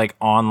first like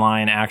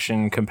online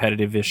action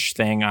competitive-ish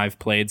thing I've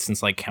played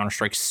since like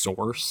Counter-Strike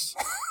Source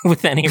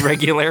with any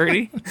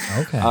regularity.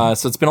 Okay.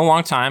 So it's been a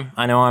long time.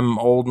 I know I'm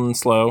old and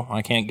slow.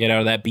 I can't get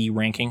out of that B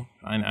ranking.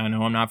 I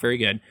know I'm not very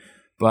good.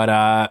 But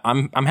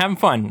I'm having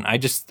fun. I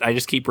just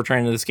keep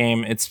returning to this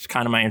game. It's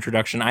kind of my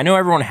introduction. I know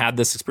everyone had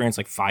this experience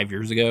like 5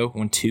 years ago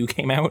when 2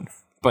 came out,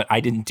 but I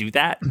didn't do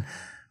that.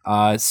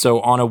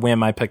 So on a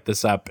whim, I picked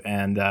this up,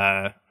 and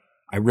I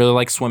really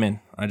like swimming.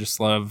 I just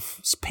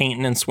love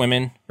painting and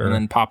swimming, and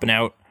then popping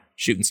out,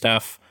 shooting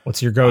stuff.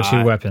 What's your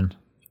go-to weapon?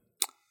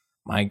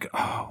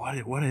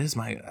 What is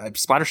my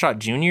Splattershot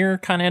Junior?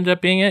 Kind of ended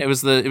up being it. It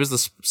was the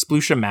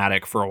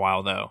Sploosha-matic for a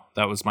while though.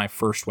 That was my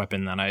first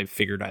weapon that I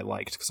figured I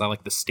liked, because I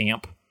like the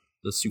stamp,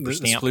 the super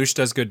stamp. Sploosh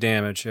does good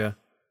damage, yeah.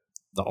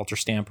 The Ultra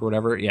Stamp or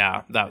whatever.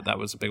 Yeah, that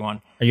was a big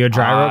one. Are you a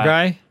gyro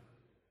guy?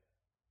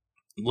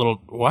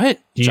 Little what?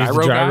 Do you use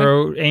the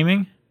gyro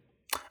aiming?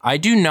 I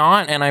do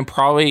not, and I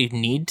probably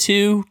need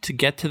to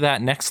get to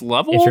that next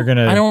level. If you're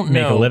gonna I don't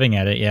make know. a living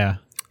at it, yeah.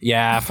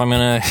 Yeah, if I'm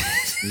gonna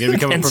You're gonna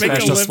become a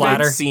professional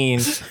splatter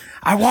scene.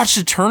 I watched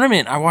a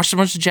tournament. I watched a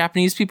bunch of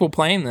Japanese people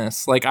playing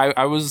this. Like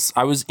I was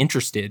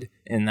interested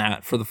in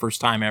that for the first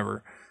time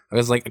ever. I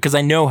was like, because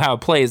I know how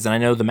it plays and I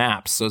know the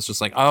maps, so it's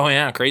just like, oh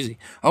yeah, crazy.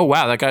 Oh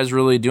wow, that guy's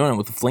really doing it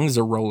with the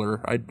Flingza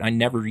roller. I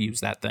never use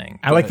that thing.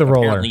 I like the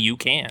roller. Apparently you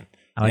can.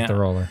 I like the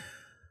roller.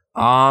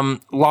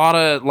 Lot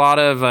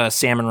of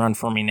Salmon Run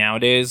for me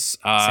nowadays.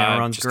 Salmon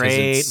Run's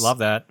great. Love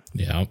that.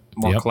 Yeah.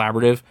 More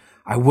collaborative.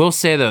 I will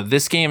say though,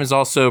 this game has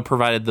also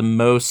provided the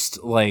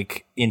most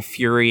like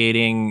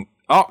infuriating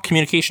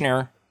communication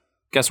error.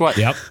 Guess what?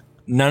 Yep.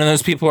 None of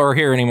those people are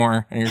here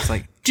anymore. And you're just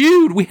like,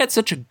 dude, we had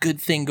such a good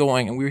thing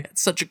going, and we had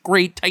such a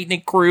great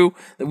tight-knit crew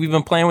that we've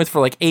been playing with for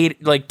like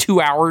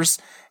 2 hours,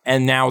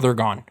 and now they're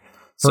gone.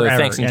 So Forever.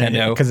 thanks,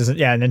 Nintendo. Because it's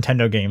a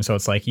Nintendo game, so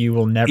it's like you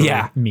will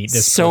never meet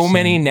this. So person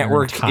many in your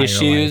network entire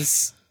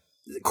issues,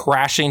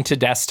 crashing to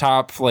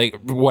desktop, like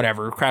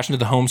whatever, crashing to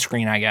the home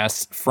screen, I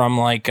guess, from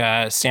like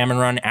Salmon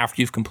Run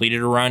after you've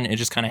completed a run. It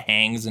just kind of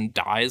hangs and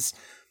dies.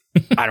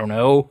 I don't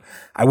know.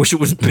 I wish it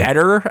was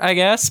better, I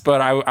guess,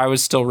 but I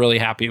was still really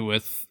happy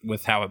with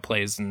how it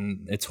plays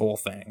and its whole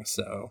thing.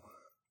 So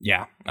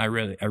yeah, I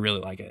really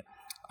like it.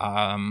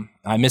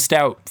 I missed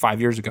out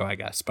 5 years ago, I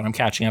guess, but I'm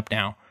catching up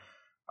now.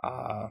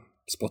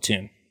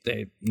 Splatoon,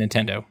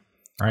 Nintendo.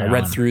 Right I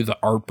read on. through the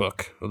art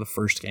book of the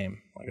first game.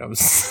 Like I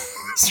was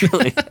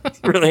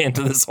really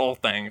into this whole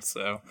thing.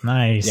 So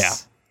Nice. Yeah.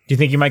 Do you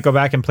think you might go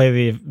back and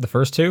play the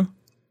first two?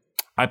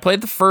 I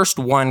played the first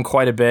one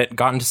quite a bit,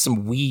 got into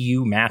some Wii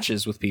U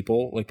matches with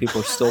people. Like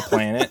people are still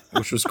playing it,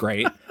 which was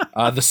great.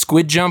 The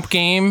Squid Jump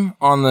game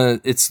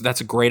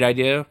that's a great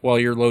idea while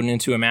you're loading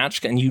into a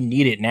match, and you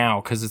need it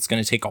now because it's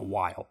going to take a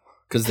while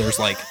because there's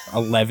like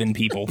 11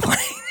 people playing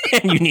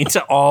and you need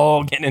to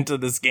all get into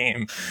this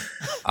game.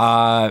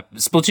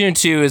 Splatoon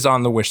 2 is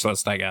on the wish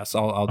list, I guess.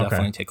 I'll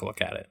definitely take a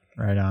look at it.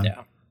 Right on.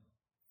 Yeah.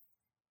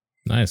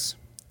 Nice.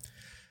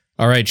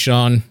 All right,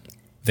 Sean.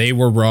 They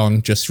were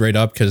wrong just straight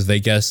up because they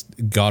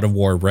guessed God of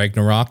War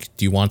Ragnarok.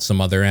 Do you want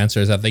some other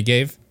answers that they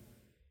gave?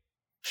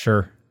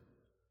 Sure.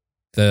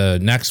 The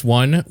next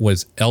one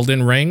was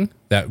Elden Ring.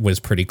 That was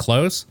pretty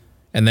close.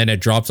 And then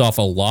it drops off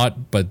a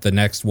lot, but the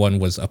next one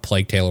was A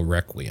Plague Tale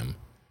Requiem.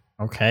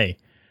 Okay.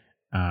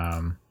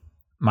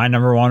 My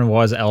number one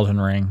was Elden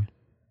Ring.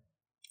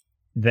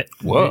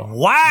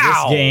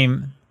 Wow.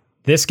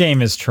 This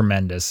game is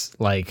tremendous.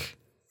 Like,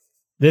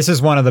 this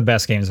is one of the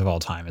best games of all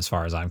time, as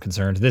far as I'm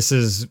concerned. This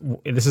is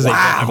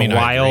Wow. a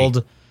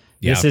wild.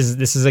 Yeah.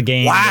 This is a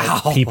game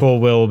that people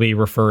will be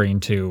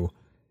referring to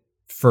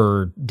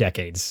for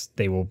decades.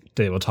 They will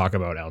talk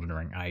about Elden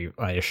Ring.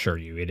 I assure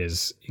you, it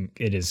is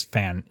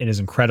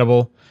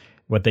incredible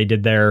what they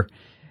did there.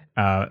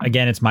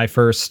 Again, it's my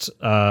first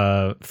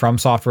From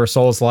Software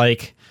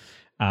Souls-like.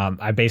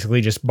 I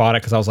basically just bought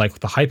it because I was like,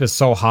 the hype is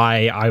so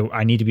high.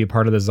 I need to be a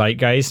part of the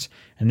zeitgeist.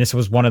 And this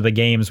was one of the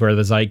games where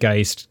the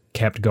zeitgeist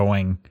kept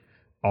going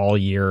all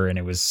year. And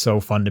it was so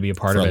fun to be a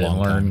part of it and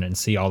learn and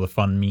see all the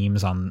fun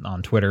memes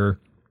on Twitter.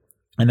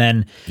 And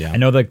then I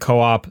know the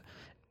co-op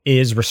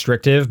is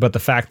restrictive, but the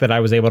fact that I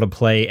was able to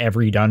play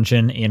every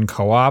dungeon in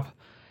co-op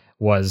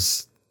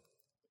was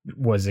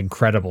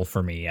incredible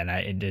for me. And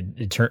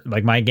it turned,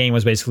 like, my game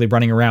was basically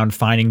running around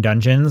finding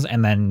dungeons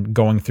and then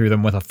going through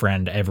them with a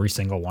friend, every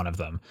single one of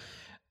them.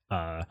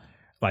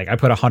 Like, I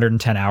put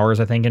 110 hours,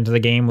 I think, into the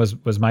game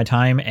was my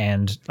time,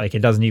 and like, it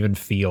doesn't even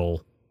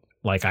feel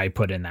like I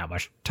put in that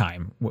much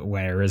time,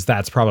 whereas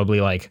that's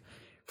probably like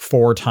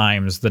 4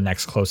 times the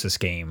next closest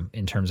game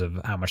in terms of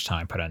how much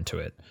time I put into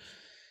it.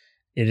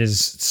 It is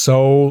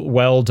so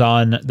well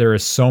done. There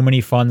is so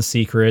many fun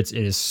secrets.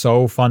 It is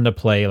so fun to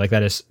play. Like,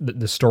 that is,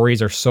 the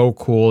stories are so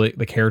cool.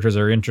 The characters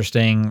are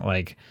interesting.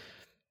 Like,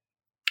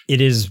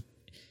 it is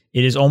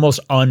almost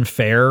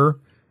unfair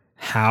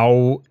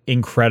how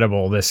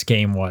incredible this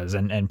game was.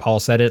 And Paul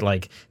said it,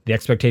 like, the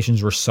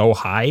expectations were so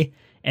high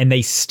and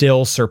they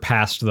still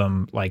surpassed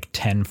them like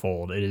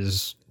tenfold.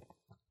 It's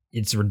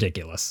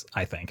ridiculous,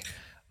 I think.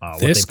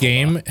 This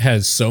game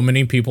has so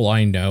many people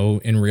I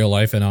know in real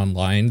life and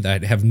online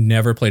that have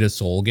never played a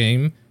Soul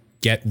game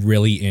get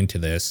really into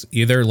this.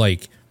 Either,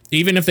 like,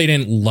 even if they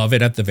didn't love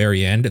it at the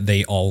very end,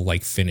 they all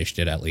like finished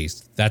it at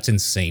least. That's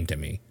insane to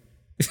me.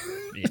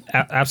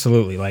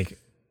 Absolutely. Like,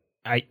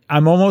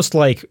 I'm almost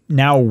like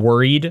now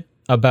worried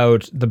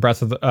about the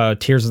Breath of the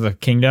Tears of the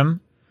Kingdom,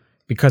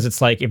 because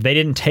it's like, if they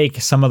didn't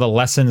take some of the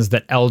lessons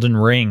that Elden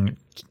Ring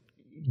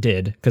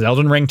did, because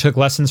Elden Ring took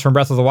lessons from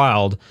Breath of the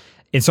Wild,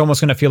 it's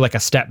almost going to feel like a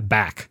step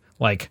back.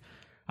 Like,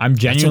 I'm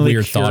genuinely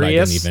curious. Thought I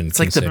didn't even it's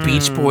consider. Like the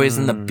Beach Boys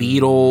and the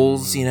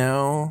Beatles, you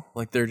know,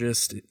 like they're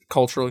just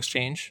cultural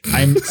exchange.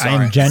 I'm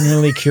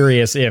genuinely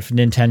curious if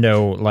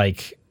Nintendo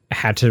like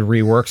had to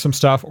rework some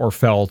stuff or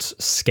felt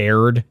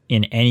scared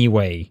in any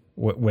way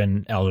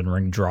when Elden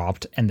Ring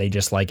dropped, and they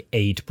just like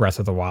ate Breath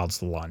of the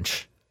Wild's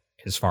lunch,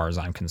 as far as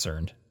I'm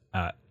concerned.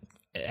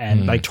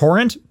 Like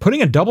Torrent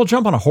putting a double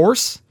jump on a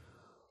horse.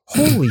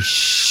 Holy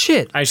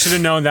shit! I should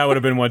have known that would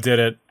have been what did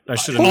it. I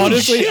should have.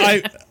 Honestly,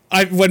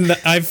 when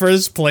I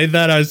first played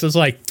that, I was just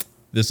like,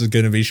 "This is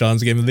going to be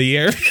Sean's game of the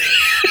year,"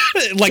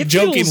 like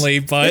jokingly,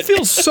 but it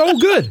feels so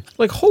good.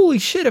 Like, holy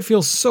shit, it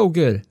feels so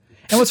good.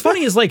 And what's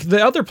funny is, like,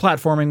 the other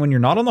platforming when you're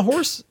not on the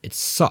horse, it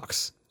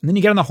sucks. And then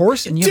you get on the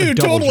horse and you have a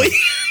double jump.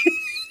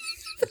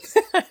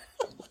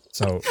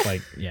 So,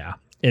 like, yeah,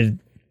 it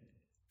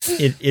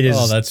is.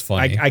 Oh, that's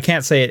funny. I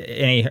can't say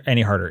it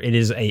any harder. It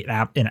is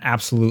an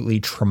absolutely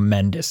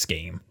tremendous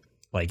game.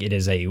 Like, it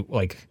is it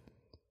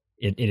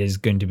is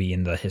going to be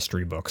in the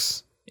history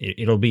books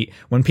It'll be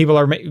when people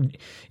are,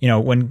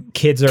 when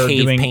kids are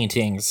Cave doing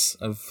paintings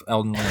of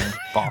Elden Ring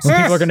bosses.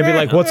 when people are going to be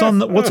like, what's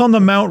on the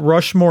Mount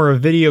Rushmore of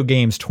video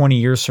games 20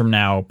 years from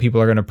now? People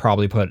are going to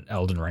probably put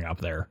Elden Ring up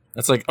there.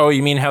 It's like, oh,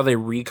 you mean how they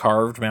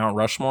recarved Mount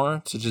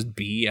Rushmore to just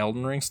be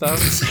Elden Ring stuff?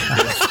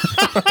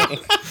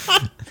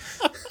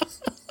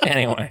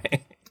 Anyway,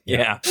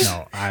 yeah.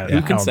 No,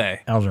 Who can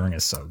say? Elden Ring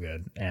is so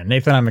good. And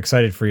Nathan, I'm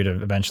excited for you to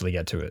eventually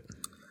get to it.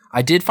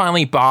 I did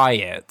finally buy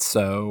it,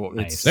 so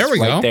it's There we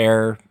right go.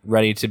 there,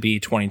 ready to be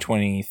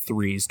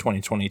 2023's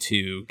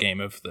 2022 game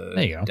of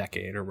the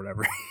decade or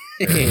whatever.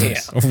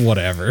 Yeah.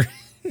 Whatever.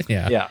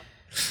 Yeah.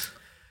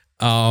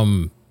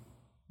 Yeah.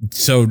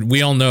 So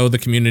we all know the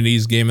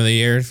community's game of the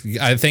year.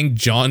 I think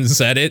John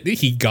said it.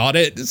 He got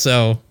it.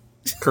 So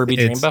Kirby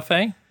Dream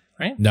Buffet,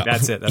 right? no,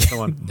 That's it. That's the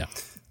one. no.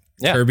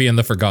 Yeah. Kirby and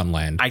the Forgotten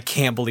Land. I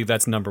can't believe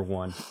that's number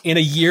one. In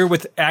a year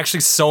with actually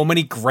so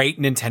many great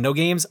Nintendo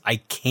games, I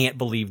can't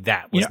believe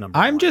that was number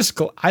I'm one.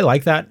 just I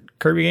like that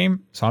Kirby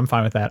game, so I'm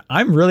fine with that.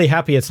 I'm really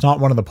happy it's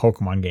not one of the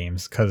Pokemon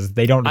games because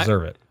they don't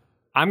deserve it.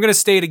 I'm going to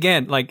state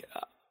again, like,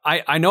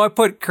 I know I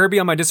put Kirby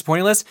on my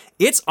disappointing list.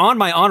 It's on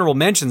my honorable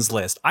mentions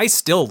list. I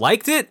still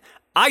liked it.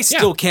 I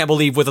still can't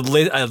believe with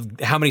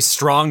how many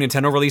strong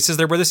Nintendo releases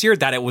there were this year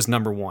that it was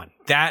number one.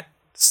 That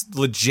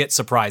legit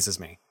surprises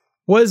me.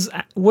 Was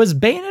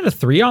Bayonetta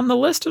 3 on the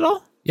list at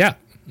all? Yeah.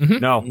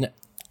 No.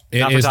 It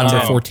Not for is top number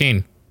 10.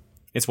 14.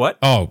 It's what?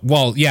 Oh,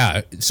 well,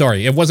 yeah.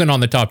 Sorry. It wasn't on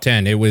the top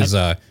 10. It was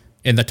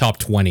in the top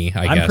 20,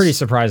 I guess. I'm pretty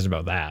surprised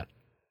about that.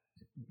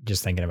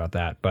 Just thinking about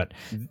that. But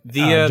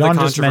The John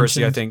just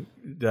controversy, I mentioned-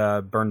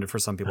 think, burned it for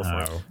some people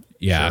for it.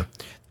 Yeah.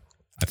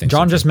 I think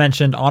John so, just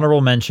mentioned honorable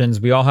mentions.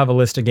 We all have a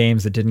list of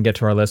games that didn't get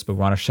to our list, but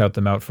want to shout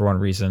them out for one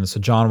reason. So,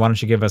 John, why don't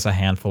you give us a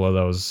handful of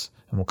those,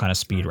 and we'll kind of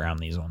speed around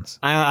these ones.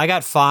 I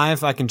got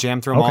 5. I can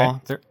jam through them Okay.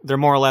 all. They're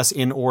more or less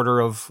in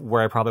order of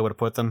where I probably would have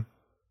put them.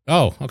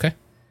 Oh, okay.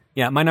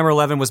 Yeah, my number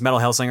 11 was Metal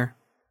Hellsinger.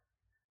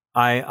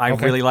 I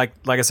Okay. really like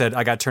I said,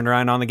 I got turned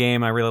around on the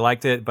game. I really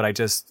liked it, but I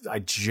just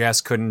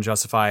couldn't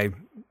justify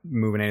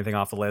moving anything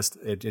off the list.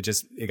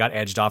 It got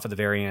edged off at the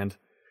very end.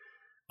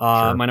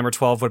 My number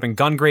 12 would have been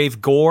Gungrave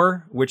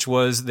Gore, which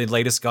was the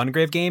latest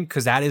Gungrave game,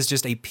 because that is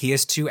just a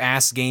PS2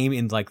 ass game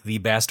in like the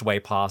best way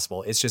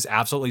possible. It's just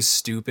absolutely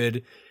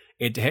stupid.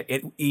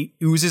 It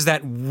oozes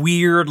that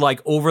weird, like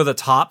over the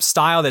top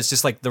style that's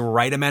just like the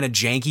right amount of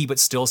janky, but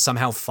still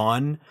somehow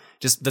fun.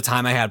 Just the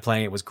time I had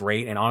playing it was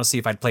great. And honestly,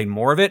 if I'd played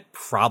more of it,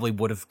 probably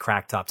would have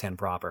cracked top 10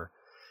 proper.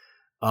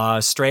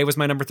 Stray was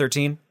my number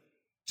 13,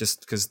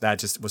 just because that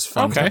just was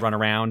fun to run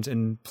around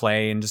and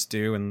play and just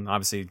do. And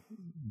obviously,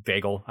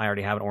 Bagel, I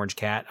already have an orange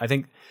cat. I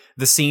think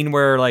the scene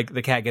where like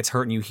the cat gets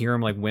hurt and you hear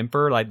him like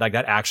whimper, like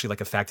that actually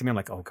like affected me. I'm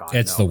like, oh god,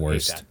 It's no, the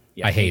worst. I hate that.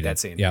 Yeah, I hate that it.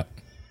 scene.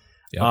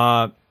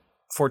 Yep.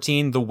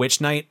 14, The Witch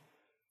Knight.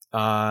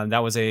 That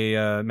was a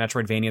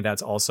Metroidvania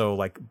that's also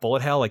like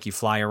bullet hell. Like you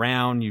fly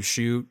around, you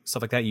shoot,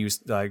 stuff like that. You use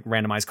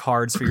randomized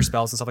cards for your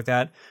spells and stuff like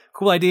that.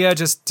 Cool idea.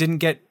 Just didn't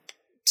get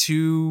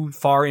too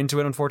far into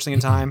it, unfortunately, in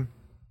time.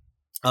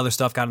 Other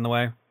stuff got in the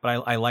way,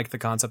 but I liked the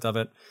concept of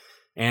it.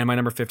 And my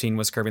number 15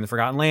 was Kirby and the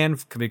Forgotten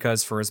Land,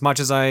 because for as much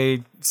as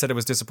I said it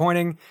was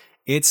disappointing,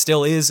 it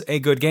still is a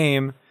good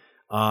game.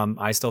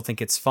 I still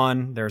think it's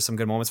fun. There are some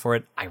good moments for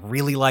it. I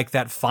really like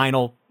that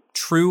final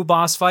true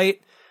boss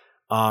fight.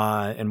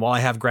 And while I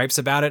have gripes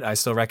about it, I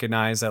still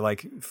recognize that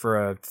like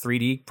for a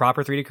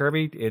proper 3D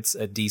Kirby, it's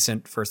a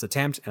decent first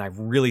attempt. And I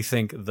really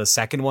think the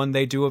second one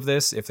they do of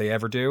this, if they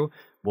ever do,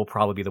 will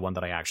probably be the one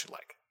that I actually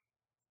like.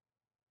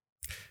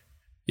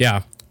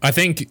 Yeah. I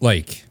think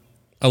like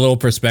a little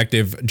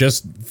perspective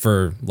just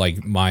for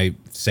like my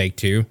sake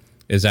too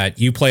is that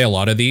you play a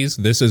lot of these.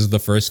 This is the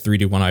first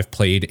 3D one I've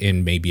played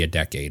in maybe a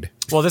decade.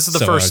 Well, this is the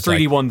So first I was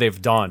 3D one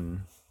they've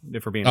done,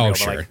 if we're being real.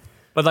 Sure.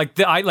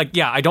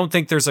 I don't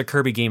think there's a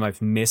Kirby game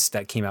I've missed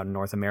that came out in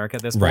North America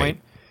at this Right.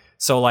 point.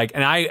 So like,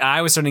 and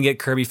I was starting to get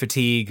Kirby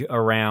fatigue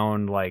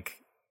around like,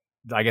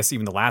 I guess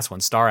even the last one,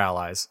 Star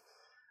Allies.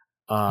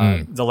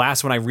 The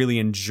last one I really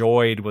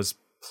enjoyed was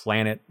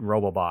Planet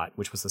Robobot,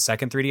 which was the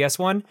second 3DS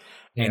one.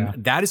 Yeah.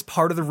 And that is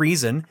part of the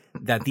reason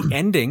that the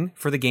ending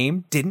for the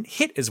game didn't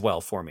hit as well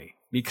for me.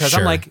 Because I'm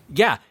Sure. like,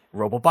 yeah,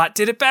 Robobot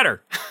did it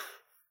better.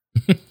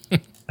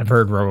 I've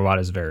heard Robobot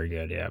is very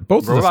good. Yeah,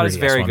 both of the Robot is 3DS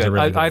very ones are good.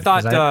 really I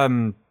thought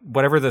 'cause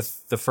whatever the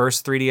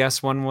first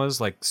 3DS one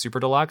was, like Super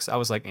Deluxe, I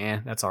was like,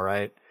 that's all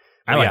right.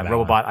 I But like yeah, that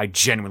Robobot, one. I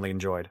genuinely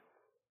enjoyed.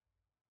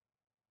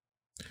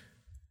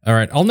 All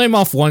right. I'll name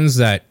off ones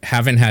that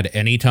haven't had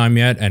any time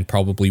yet and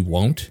probably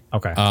won't.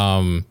 Okay,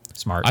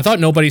 smart. I thought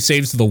Nobody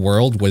Saves the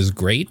World was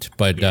great,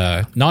 but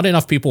not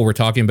enough people were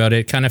talking about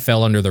it. Kind of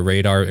fell under the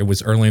radar. It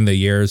was early in the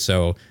year,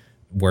 so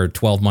we're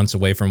 12 months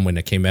away from when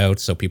it came out,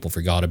 so people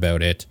forgot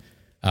about it.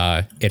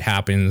 It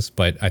happens,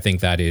 but I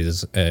think that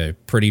is a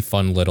pretty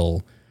fun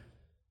little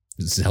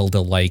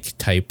Zelda-like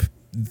type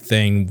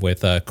thing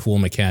with a cool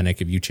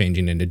mechanic of you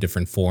changing into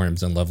different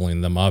forms and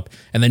leveling them up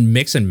and then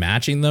mix and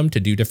matching them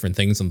to do different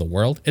things in the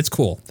world. It's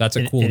cool. That's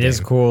a cool It game. is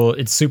cool.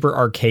 It's super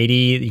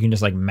arcadey. You can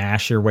just like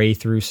mash your way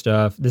through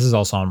stuff. This is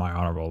also on my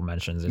honorable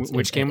mentions.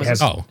 Which game was has,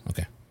 this? Oh,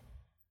 okay.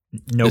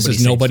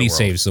 Nobody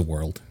saves the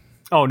world.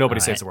 Oh, nobody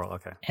saves the world.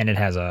 Okay. And it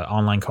has an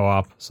online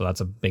co-op, so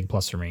that's a big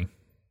plus for me.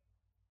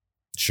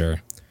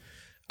 Sure.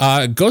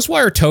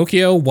 Ghostwire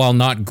Tokyo, while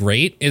not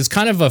great, is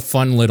kind of a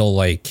fun little,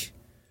 like,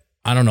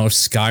 I don't know,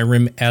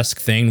 Skyrim-esque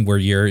thing where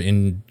you're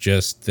in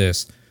just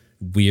this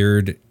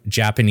weird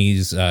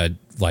Japanese,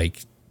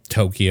 like,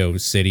 Tokyo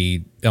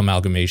city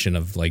amalgamation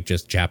of, like,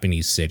 just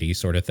Japanese city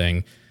sort of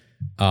thing.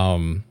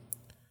 And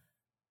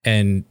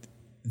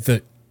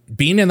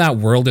being in that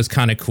world is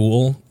kind of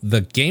cool.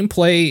 The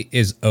gameplay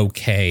is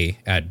okay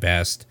at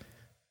best.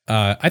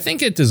 I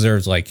think it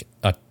deserves, like,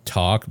 a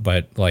talk,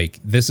 but, like,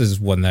 this is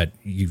one that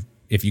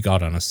if you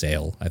got on a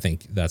sale, I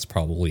think that's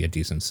probably a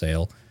decent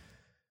sale.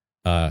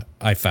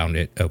 I found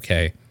it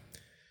okay.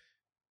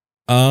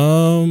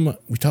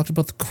 We talked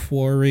about The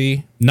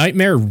Quarry.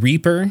 Nightmare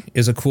Reaper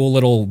is a cool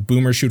little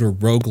boomer shooter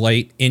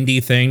roguelite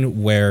indie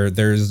thing where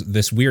there's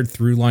this weird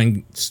through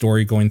line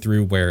story going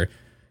through where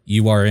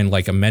you are in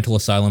like a mental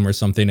asylum or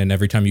something, and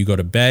every time you go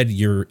to bed,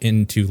 you're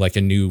into like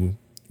a new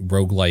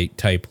roguelite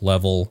type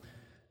level,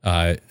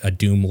 a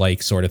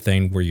Doom-like sort of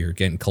thing where you're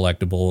getting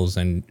collectibles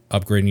and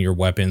upgrading your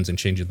weapons and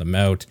changing them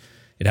out.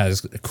 It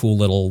has a cool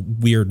little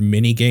weird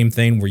mini game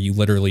thing where you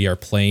literally are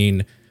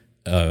playing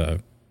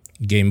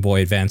Game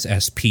Boy Advance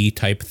SP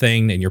type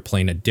thing, and you're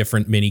playing a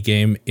different mini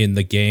game in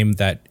the game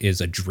that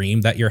is a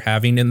dream that you're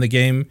having in the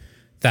game.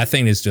 That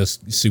thing is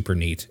just super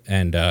neat,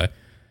 and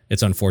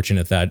it's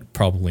unfortunate that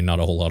probably not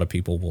a whole lot of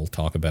people will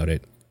talk about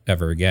it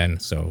ever again.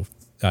 So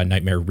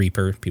Nightmare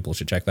Reaper, people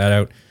should check that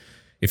out.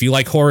 If you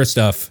like horror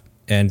stuff,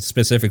 and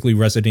specifically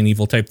Resident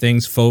Evil type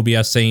things,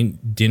 Phobia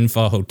Saint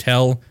Dinfa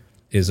Hotel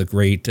is a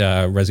great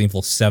Resident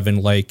Evil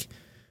 7-like.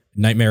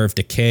 Nightmare of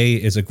Decay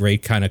is a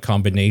great kind of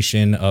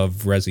combination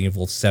of Resident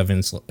Evil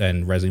 7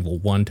 and Resident Evil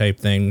 1 type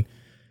thing.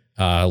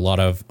 A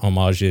lot of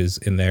homages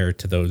in there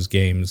to those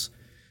games.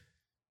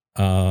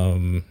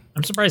 I'm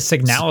surprised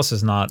Signalis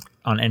is not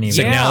on any of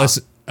Signalis,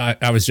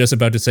 I was just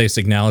about to say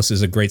Signalis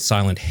is a great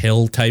Silent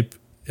Hill type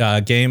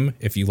game.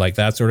 If you like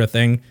that sort of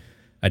thing,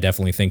 I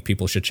definitely think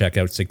people should check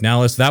out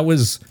Signalis. That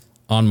was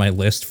on my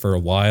list for a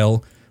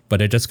while,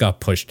 but it just got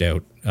pushed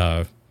out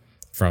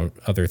from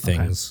other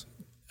things.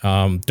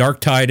 Okay.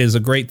 Dark Tide is a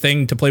great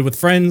thing to play with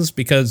friends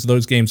because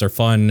those games are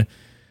fun.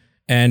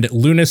 And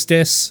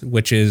Lunistis,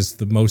 which is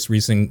the most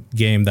recent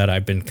game that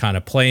I've been kind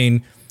of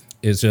playing,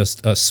 is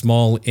just a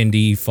small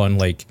indie fun,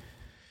 like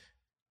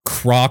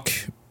croc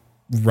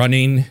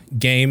running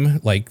game,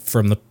 like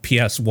from the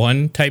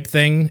PS1 type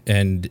thing.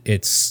 And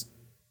it's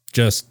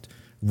just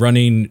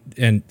running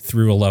and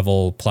through a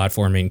level,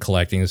 platforming,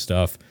 collecting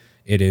stuff.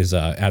 It is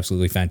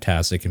absolutely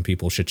fantastic, and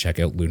people should check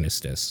out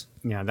Lunistis.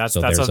 Yeah, that's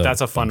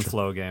a fun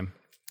flow game.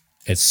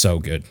 It's so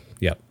good.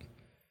 Yep.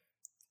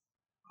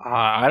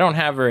 I don't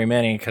have very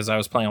many because I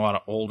was playing a lot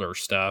of older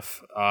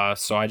stuff.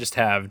 So I just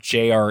have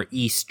JR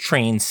East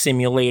Train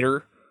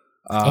Simulator,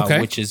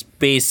 which is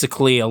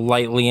basically a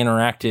lightly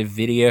interactive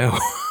video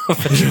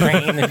of a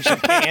train in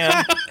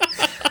Japan.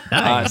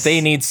 Nice.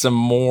 They need some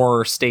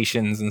more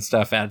stations and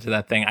stuff added to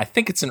that thing. I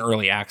think it's an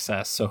early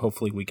access, so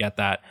hopefully we get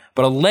that.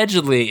 But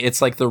allegedly,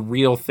 it's like the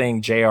real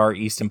thing JR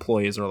East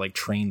employees are like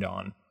trained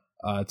on.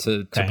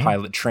 To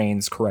pilot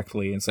trains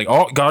correctly. And it's like,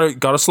 oh,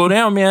 gotta slow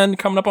down, man,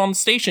 coming up on the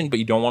station, but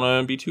you don't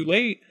want to be too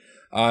late.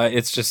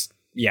 It's just,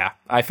 yeah,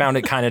 I found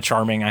it kind of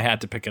charming. I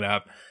had to pick it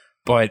up,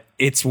 but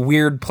it's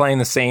weird playing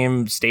the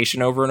same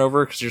station over and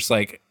over because you're just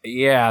like,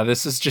 yeah,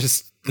 this is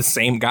just the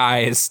same guy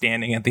is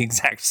standing at the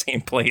exact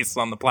same place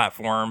on the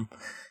platform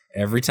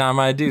every time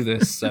I do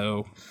this.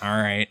 So, all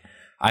right,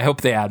 I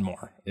hope they add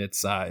more.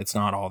 It's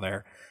not all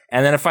there.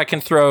 And then if I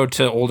can throw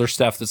to older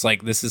stuff that's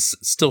like, this is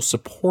still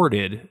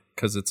supported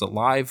because it's a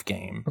live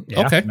game.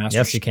 Yeah. Okay.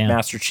 Yes, you can.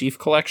 Master Chief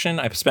Collection.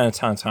 I've spent a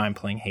ton of time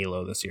playing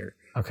Halo this year.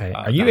 Okay.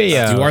 Are you you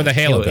are the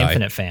Halo guy.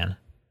 Infinite fan?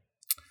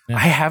 Yeah. I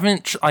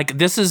haven't, like,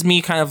 this is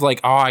me kind of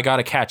like, oh, I got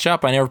to catch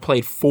up. I never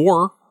played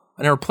 4.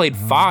 I never played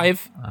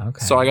 5.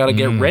 Okay. So I got to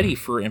get ready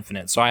for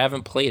Infinite. So I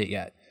haven't played it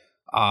yet.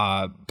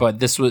 But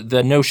this was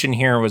the notion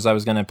here was I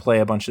was going to play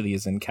a bunch of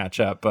these and catch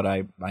up, but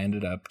I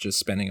ended up just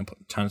spending a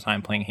ton of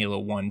time playing Halo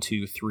 1,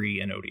 2,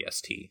 3, and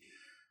ODST.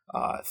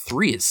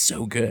 3 is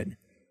so good.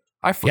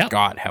 I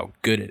forgot how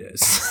good it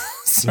is.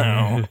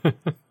 So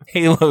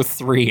Halo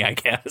 3, I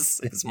guess,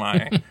 is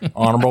my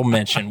honorable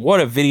mention. What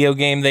a video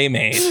game they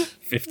made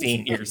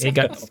 15 years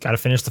ago. Got to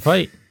finish the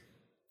fight.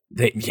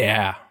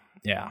 Yeah.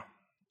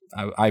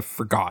 I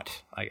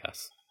forgot, I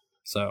guess.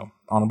 So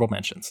honorable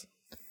mentions.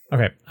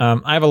 Okay,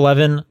 I have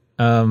 11,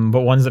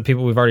 but ones that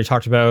we've already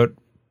talked about: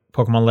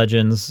 Pokemon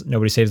Legends,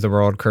 Nobody Saves the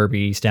World,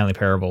 Kirby, Stanley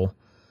Parable.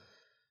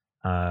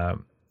 The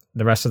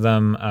rest of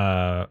them,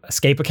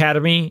 Escape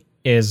Academy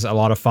is a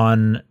lot of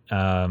fun.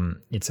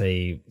 It's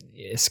a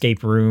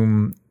escape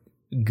room,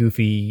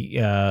 goofy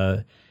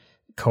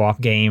co-op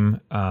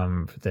game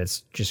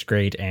that's just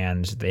great,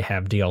 and they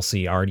have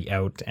DLC already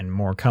out and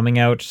more coming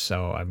out,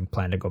 so I'm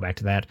planning to go back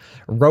to that.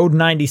 Road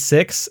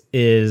 96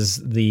 is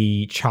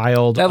the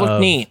child that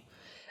looked neat.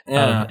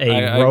 Yeah,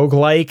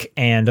 roguelike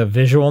and a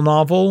visual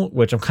novel,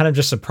 which I'm kind of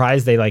just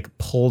surprised they like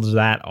pulled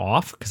that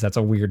off because that's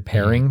a weird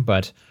pairing,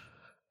 but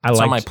It's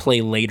on my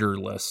play later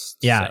list.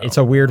 Yeah, so. it's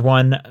a weird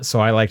one, so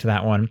I liked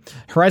that one.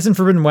 Horizon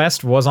Forbidden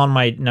West was on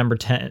my number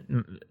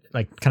 10,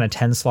 like kind of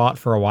 10 slot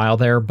for a while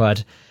there,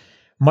 but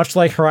much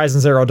like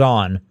Horizon Zero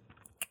Dawn,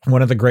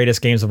 one of the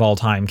greatest games of all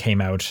time came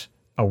out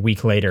a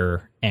week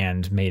later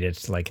and made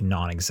it like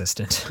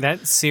non-existent.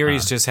 That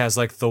series just has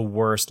like the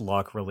worst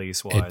luck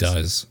release-wise. It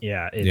does.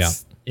 Yeah,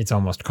 it's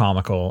almost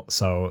comical.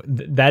 So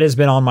that has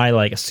been on my,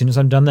 like, as soon as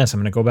I'm done this, I'm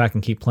going to go back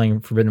and keep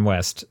playing Forbidden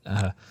West.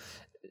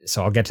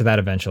 So I'll get to that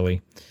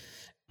eventually.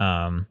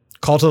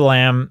 Call to the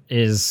Lamb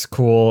is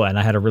cool, and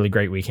I had a really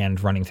great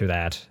weekend running through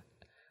that.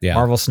 Yeah.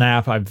 Marvel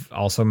Snap, I've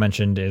also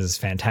mentioned, is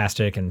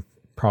fantastic and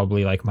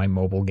probably like my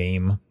mobile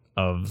game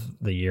of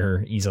the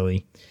year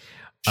easily.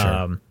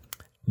 Sure.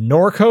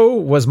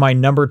 Norco was my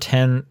number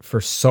 10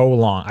 for so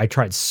long. I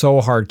tried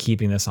so hard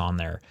keeping this on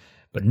there.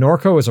 But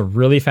Norco is a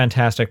really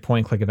fantastic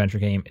point-and-click adventure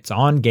game. It's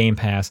on Game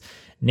Pass.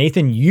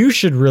 Nathan, you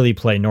should really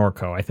play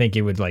Norco. I think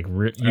it would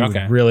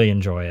would really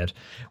enjoy it.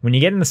 When you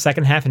get in the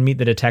second half and meet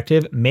the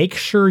detective, make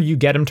sure you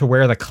get him to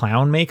wear the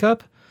clown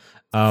makeup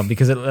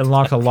because it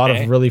unlocks a lot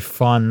of really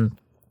fun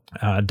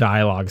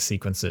dialogue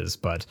sequences.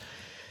 But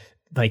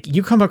like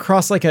you come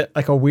across like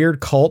a weird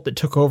cult that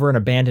took over an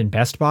abandoned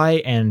Best Buy,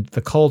 and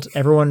the cult,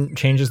 everyone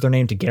changes their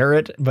name to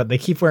Garrett, but they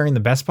keep wearing the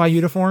Best Buy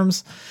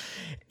uniforms.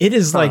 It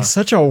is like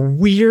such a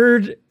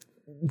weird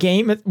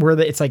game where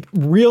it's like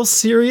real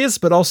serious,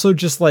 but also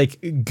just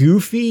like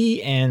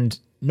goofy, and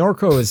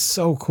Norco is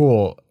so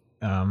cool.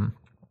 It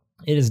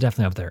is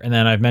definitely up there. And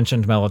then I've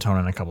mentioned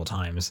Melatonin a couple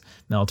times.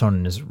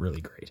 Melatonin is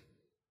really great.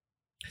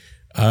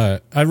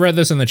 I read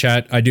this in the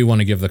chat. I do want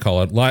to give the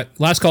call out.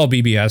 Last Call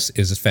BBS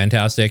is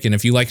fantastic. And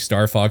if you like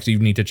Star Fox, you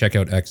need to check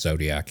out X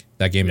Zodiac.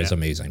 That game is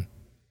amazing.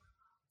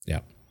 Yeah.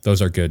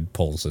 Those are good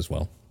polls as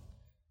well.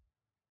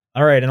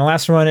 All right, and the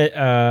last one,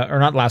 or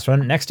not last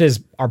one, next is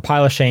our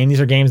pile of shame.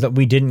 These are games that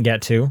we didn't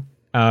get to.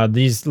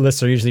 These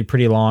lists are usually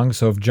pretty long,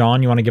 so if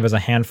John, you want to give us a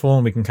handful,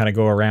 and we can kind of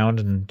go around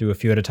and do a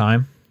few at a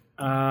time.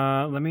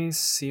 Let me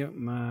see what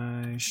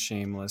my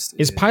shame list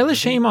is. Is pile of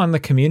shame on the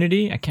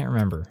community? I can't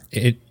remember.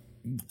 It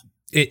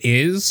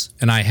is,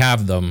 and I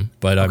have them,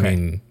 but I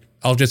mean,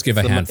 I'll just give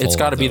a handful. It's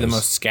got to be the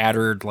most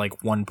scattered,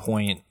 like 1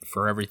 point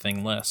for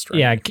everything list, right?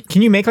 Yeah,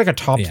 can you make like a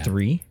top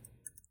 3?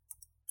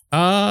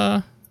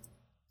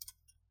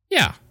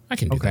 Yeah, I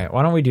can do that. Okay,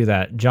 why don't we do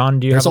that? John,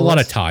 do you There's have a lot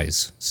of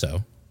ties,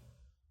 so.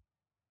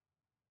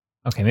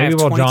 Okay, maybe I have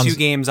 22 John's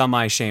games on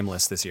my shame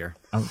list this year.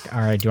 All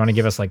right, do you want to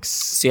give us like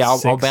See, I'll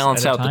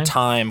balance out the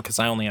time because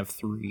I only have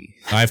 3.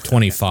 I have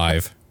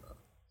 25.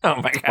 Oh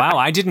my god. Wow,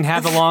 I didn't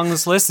have the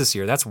longest list this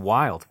year. That's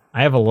wild.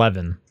 I have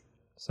 11.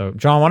 So,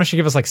 John, why don't you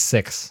give us like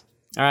 6?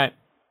 All right.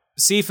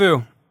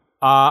 Sifu.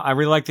 I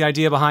really like the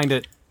idea behind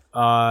it.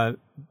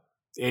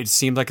 It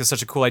seemed like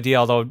such a cool idea,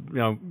 although,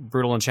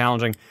 brutal and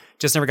challenging.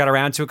 Just never got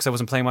around to it because I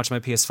wasn't playing much on my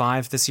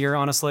PS5 this year,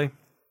 honestly.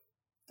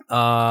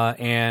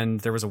 And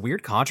there was a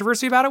weird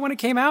controversy about it when it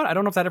came out. I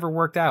don't know if that ever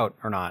worked out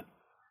or not.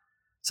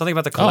 Something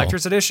about the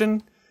collector's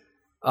edition.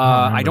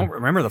 I don't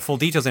remember the full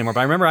details anymore,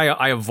 but I remember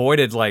I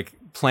avoided like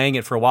playing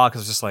it for a while because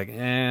it was just like,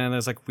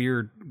 there's like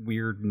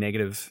weird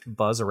negative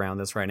buzz around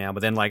this right now.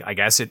 But then like I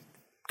guess it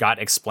got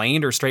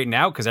explained or straightened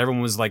out because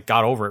everyone was like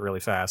got over it really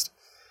fast.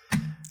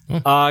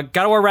 God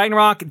of War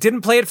Ragnarok,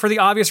 didn't play it for the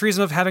obvious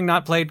reason of having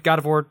not played God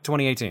of War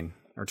 2018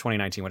 or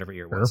 2019, whatever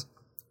year it was.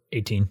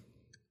 18.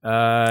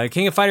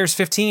 King of Fighters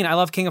 15. I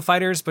love King of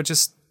Fighters, but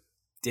just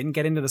didn't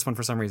get into this one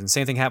for some reason.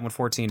 Same thing happened with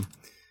 14.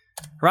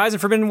 Horizon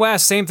Forbidden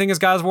West, same thing as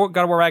God of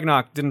War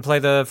Ragnarok. Didn't play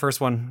the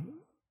first one,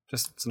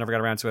 just never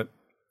got around to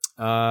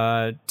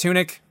it.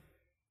 Tunic,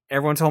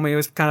 everyone told me it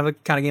was kind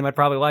of game I'd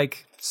probably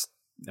like. Just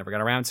never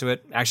got around to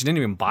it. Actually, didn't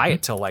even buy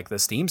it till like the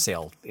Steam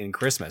sale in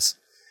Christmas.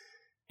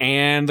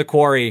 And The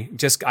Quarry,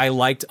 I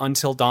liked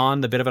Until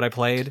Dawn, the bit of it I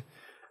played.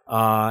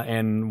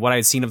 And what I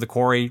had seen of The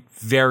Quarry,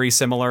 very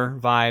similar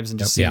vibes, and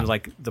just seemed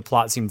like the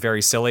plot seemed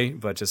very silly,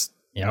 but just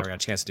never got a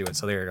chance to do it.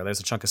 So there you go. There's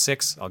a chunk of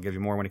 6. I'll give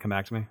you more when you come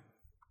back to me.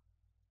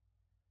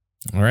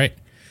 All right.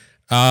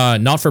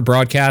 Not for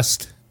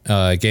broadcast,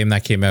 game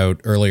that came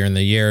out earlier in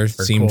the year.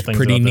 Seemed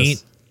pretty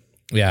neat.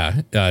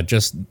 Yeah. It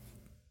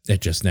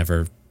just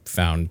never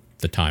found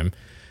the time.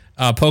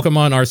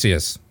 Pokemon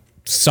Arceus.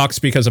 Sucks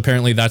because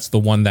apparently that's the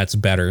one that's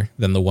better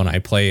than the one I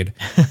played.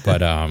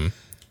 But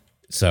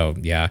so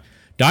yeah.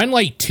 Dying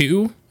Light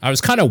 2, I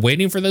was kind of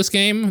waiting for this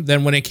game.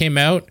 Then when it came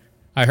out,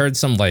 I heard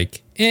some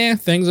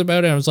things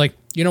about it. I was like,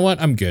 you know what?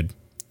 I'm good.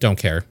 Don't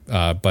care.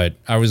 But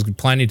I was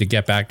planning to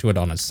get back to it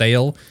on a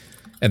sale.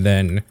 And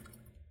then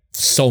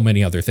so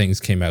many other things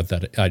came out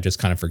that I just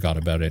kind of forgot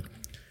about it.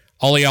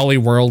 Ollie Ollie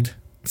World.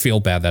 Feel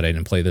bad that I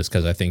didn't play this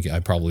because I think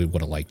I probably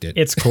would have liked it.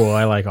 It's cool.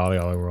 I like Ollie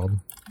Ollie World.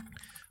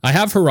 I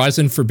have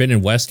Horizon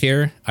Forbidden West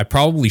here. I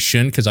probably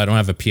shouldn't because I don't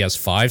have a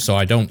PS5, so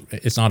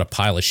it's not a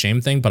pile of shame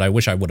thing, but I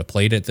wish I would have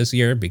played it this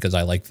year because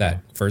I liked that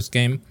first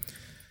game.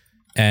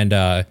 And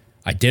I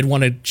did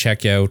want to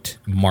check out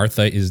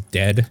Martha is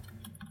Dead,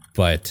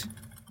 but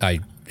I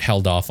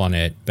held off on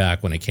it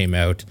back when it came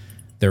out.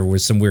 There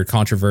was some weird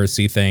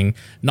controversy thing.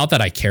 Not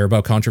that I care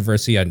about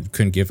controversy. I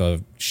couldn't give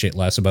a shit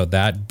less about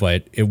that,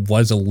 but it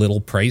was a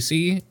little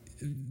pricey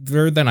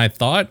than I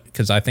thought,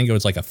 because I think it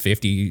was like a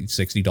 $50,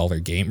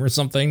 $60 game or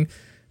something.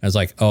 I was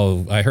like,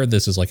 oh, I heard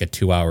this is like a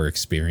 2-hour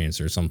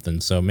experience or something,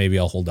 so maybe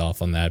I'll hold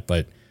off on that,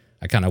 but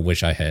I kind of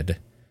wish I had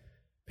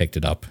picked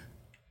it up.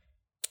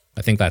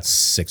 I think that's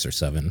 6 or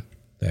 7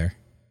 there.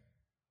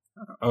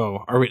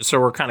 Oh, are we? So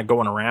we're kind of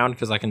going around,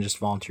 because I can just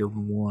volunteer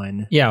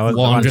one. Yeah,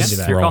 Well, I'm just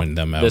throwing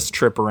them out. This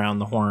trip around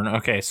the horn.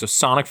 Okay, so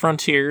Sonic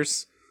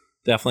Frontiers,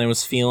 definitely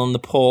was feeling the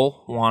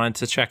pull. Wanted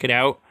to check it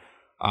out.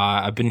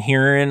 I've been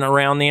hearing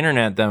around the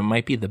internet that it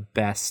might be the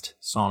best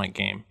Sonic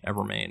game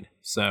ever made.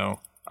 So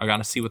I got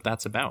to see what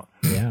that's about.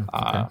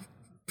 Yeah.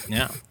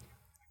 Yeah.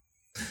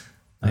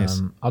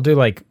 Nice. I'll do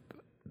like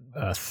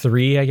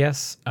 3, I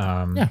guess.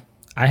 Yeah.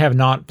 I have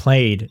not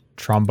played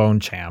Trombone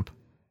Champ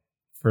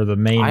for the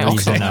main I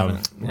also reason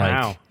haven't. of like,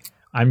 Wow.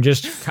 I'm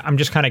just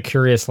kind of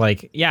curious.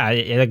 Like, yeah,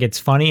 like it's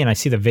funny, and I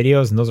see the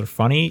videos, and those are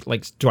funny.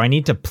 Like, do I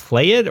need to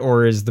play it,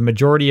 or is the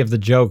majority of the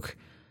joke,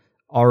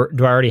 or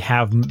do I already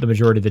have the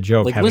majority of the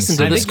joke? Like, having listen to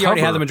seen I this think you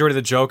already cover. have the majority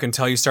of the joke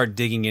until you start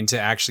digging into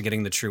actually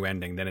getting the true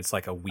ending. Then it's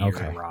like a weird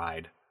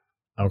ride.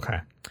 Okay.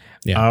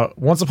 Yeah.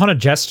 Once Upon a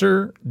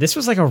Jester, this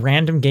was like a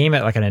random game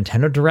at like a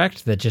Nintendo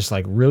Direct that just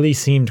like really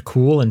seemed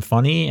cool and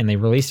funny, and they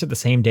released it the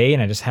same day,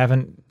 and I just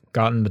haven't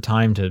gotten the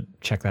time to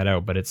check that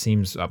out, but it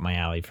seems up my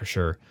alley for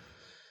sure.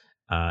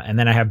 And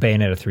then I have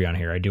Bayonetta 3 on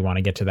here. I do want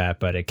to get to that,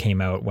 but it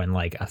came out when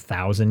like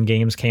 1,000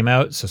 games came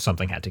out, so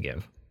something had to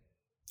give.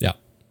 Yeah.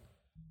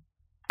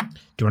 Do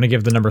you want to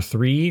give the number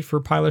 3 for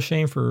Pile of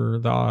Shame for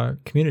the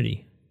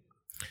community?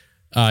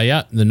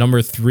 Yeah, the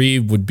number 3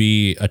 would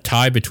be a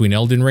tie between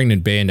Elden Ring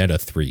and Bayonetta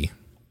 3.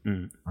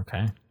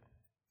 Okay.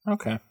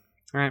 Okay. All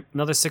right,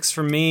 another 6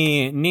 from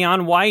me.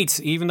 Neon White.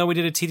 Even though we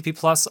did a TTP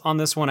Plus on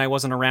this one, I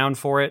wasn't around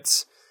for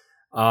it.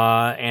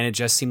 And it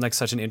just seemed like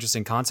such an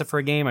interesting concept for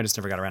a game. I just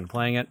never got around to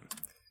playing it.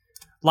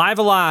 Live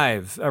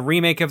Alive, a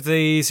remake of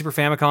the Super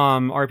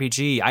Famicom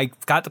RPG. I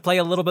got to play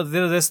a little bit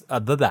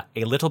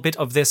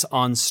of this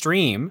on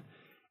stream,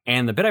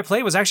 and the bit I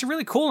played was actually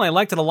really cool, and I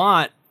liked it a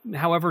lot.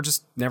 However,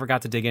 just never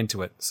got to dig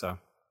into it. So,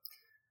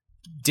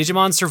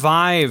 Digimon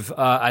Survive,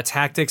 a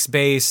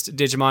tactics-based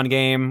Digimon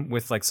game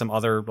with like some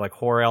other like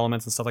horror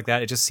elements and stuff like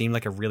that. It just seemed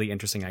like a really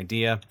interesting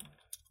idea.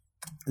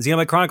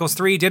 Xenoblade Chronicles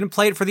 3, didn't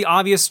play it for the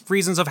obvious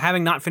reasons of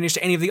having not finished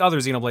any of the other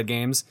Xenoblade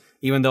games,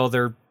 even though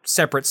they're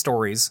separate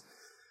stories.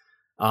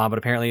 But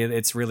apparently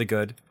it's really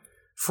good.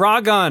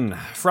 Frog Gun,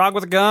 Frog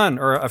with a Gun,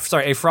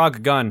 a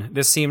Frog Gun.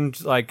 This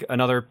seemed like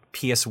another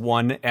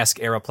PS1-esque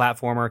era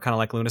platformer, kind of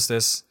like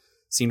Lunistis.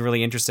 Seemed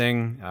really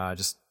interesting.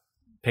 Just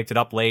picked it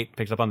up late,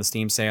 picked it up on the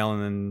Steam sale,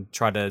 and then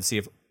tried to see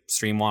if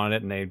Stream wanted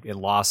it, and it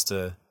lost to, I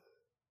think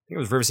it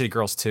was River City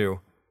Girls 2,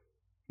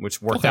 which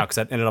worked out because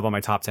that ended up on my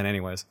top 10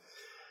 anyways.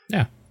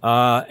 Yeah.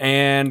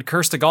 And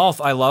Curse to Golf.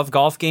 I love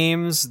golf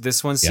games.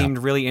 This one seemed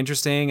really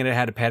interesting, and it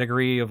had a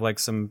pedigree of like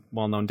some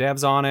well-known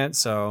devs on it,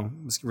 so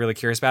I was really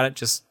curious about it.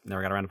 Just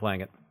never got around to playing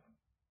it.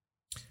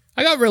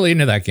 I got really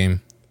into that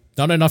game.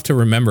 Not enough to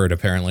remember it,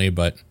 apparently,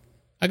 but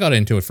I got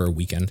into it for a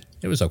weekend.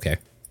 It was okay.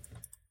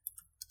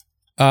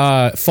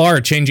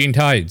 Far Changing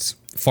Tides.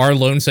 Far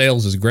Lone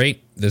Sails is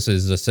great. This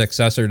is a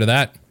successor to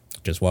that.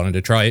 Just wanted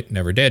to try it.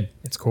 Never did.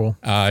 It's cool.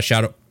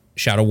 Shadow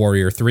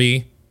Warrior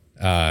 3.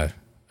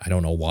 I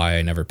don't know why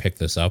I never picked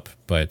this up,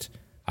 but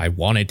I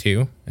wanted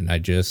to, and I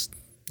just,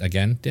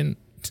 again, didn't.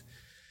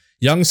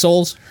 Young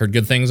Souls, heard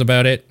good things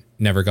about it.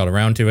 Never got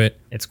around to it.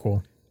 It's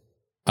cool.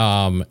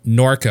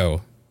 Norco.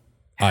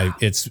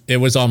 It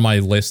was on my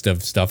list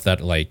of stuff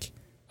that like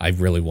I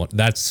really want.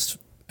 That's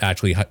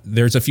actually,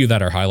 there's a few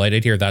that are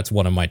highlighted here. That's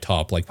one of my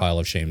top like pile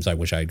of shames I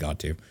wish I had got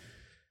to.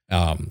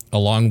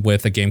 Along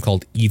with a game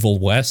called Evil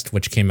West,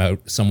 which came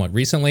out somewhat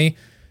recently,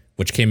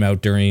 which came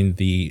out during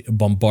the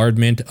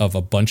bombardment of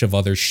a bunch of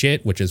other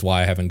shit, which is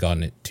why I haven't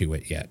gotten to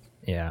it yet.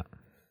 Yeah.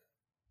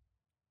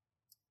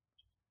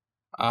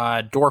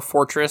 Dwarf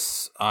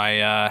Fortress,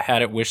 I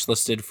had it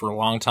wishlisted for a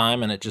long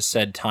time, and it just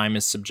said time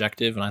is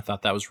subjective, and I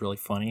thought that was really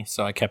funny,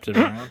 so I kept it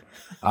around.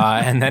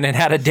 And then it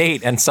had a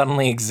date and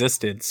suddenly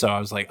existed, so I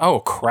was like, oh,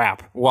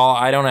 crap. Well,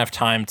 I don't have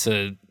time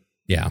to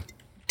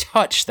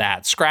touch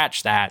that,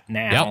 scratch that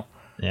now. Yep.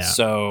 Yeah.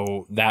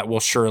 So that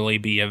will surely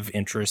be of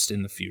interest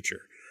in the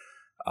future.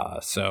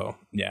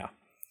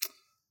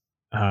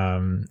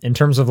 In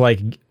terms of like,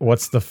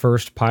 what's the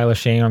first pile of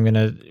shame I'm going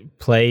to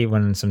play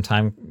when some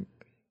time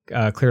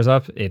clears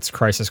up, it's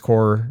Crisis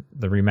Core,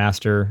 the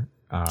remaster.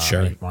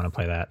 Sure. I want to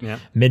play that. Yeah.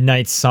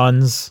 Midnight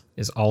Suns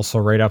is also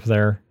right up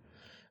there.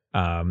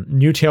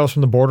 New Tales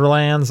from the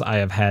Borderlands I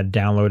have had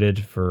downloaded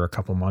for a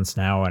couple months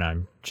now, and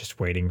I'm just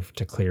waiting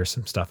to clear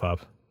some stuff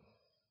up.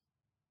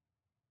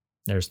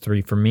 There's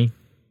 3 from me.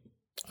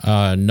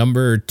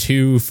 Number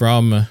 2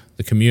 from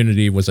the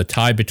community was a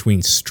tie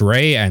between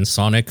Stray and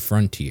Sonic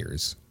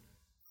Frontiers.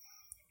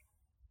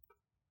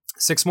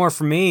 6 more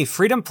for me.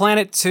 Freedom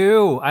Planet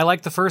 2. I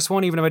liked the first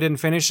one, even if I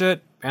didn't finish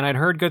it. And I'd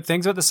heard good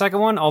things about the second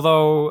one,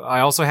 although I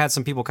also had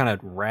some people kind of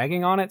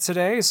ragging on it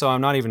today, so I'm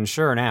not even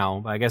sure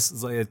now. I guess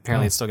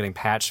apparently it's still getting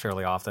patched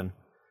fairly often.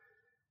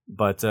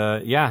 But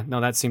yeah, no,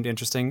 that seemed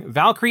interesting.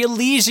 Valkyrie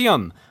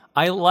Elysium.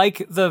 I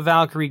like the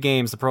Valkyrie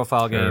games, the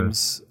profile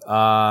games,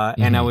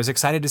 and I was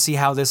excited to see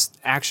how this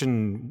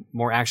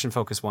more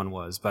action-focused one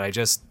was, but I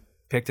just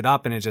picked it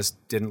up and it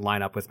just didn't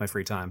line up with my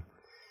free time.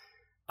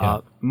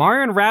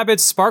 Mario and Rabbids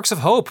Sparks of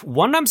Hope,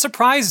 one I'm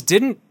surprised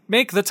didn't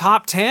make the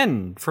top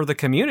 10 for the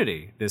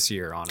community this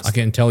year, honestly. I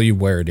can tell you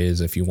where it is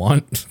if you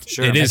want.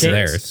 Sure. It is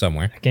there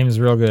somewhere. That game is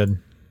real good.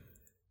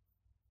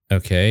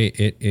 Okay,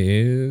 it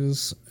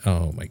is,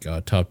 oh my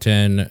god, top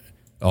 10.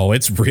 Oh,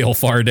 it's real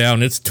far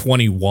down. It's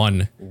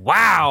 21.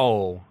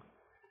 Wow.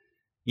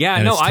 Yeah,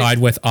 and no, it's tied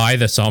with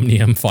the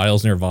Somnium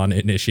Files Nirvana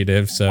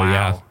Initiative. So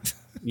yeah.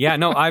 Yeah,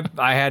 no,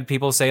 I had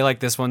people say like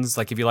this one's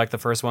like if you like the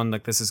first one,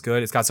 like this is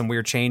good. It's got some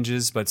weird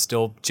changes, but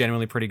still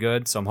genuinely pretty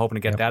good. So I'm hoping to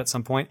get that at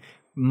some point.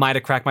 Might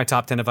have cracked my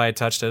top 10 if I had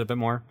touched it a bit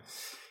more.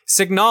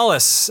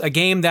 Signalis, a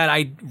game that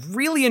I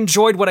really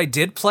enjoyed what I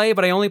did play,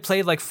 but I only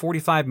played like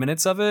 45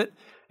 minutes of it.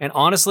 And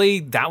honestly,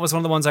 that was one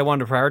of the ones I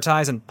wanted to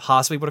prioritize and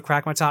possibly would have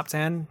cracked my top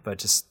 10, but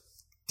just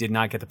did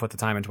not get to put the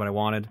time into what I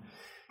wanted.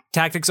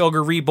 Tactics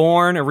Ogre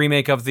Reborn, a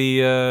remake of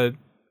the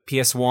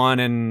PS1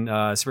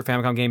 and Super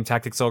Famicom game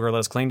Tactics Ogre Let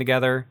Us Cling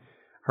Together.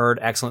 Heard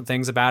excellent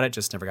things about it,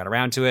 just never got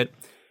around to it.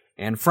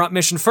 And Front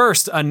Mission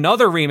First,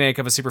 another remake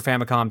of a Super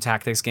Famicom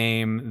tactics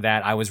game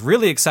that I was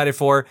really excited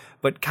for,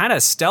 but kind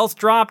of stealth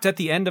dropped at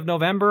the end of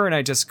November, and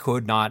I just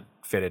could not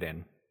fit it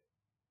in.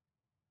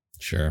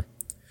 Sure.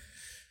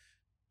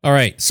 All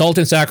right, Salt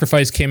and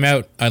Sacrifice came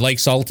out. I like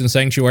Salt and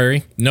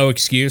Sanctuary. No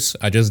excuse.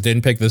 I just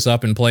didn't pick this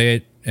up and play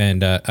it,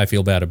 and I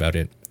feel bad about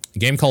it. A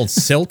game called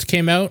Silt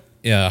came out.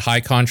 High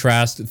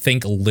contrast,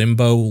 think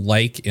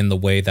Limbo-like in the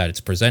way that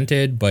it's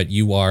presented, but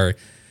you are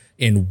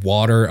in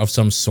water of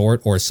some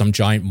sort or some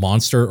giant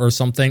monster or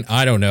something.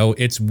 I don't know.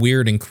 It's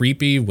weird and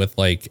creepy with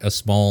like a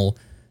small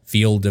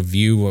field of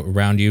view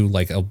around you,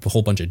 like a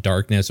whole bunch of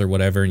darkness or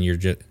whatever, and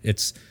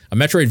it's a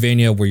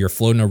Metroidvania where you're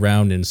floating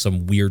around in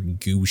some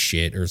weird goo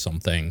shit or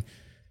something,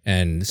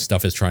 and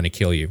stuff is trying to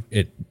kill you.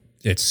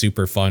 It's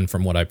super fun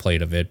from what I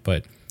played of it,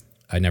 but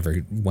I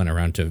never went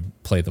around to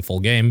play the full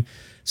game.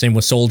 Same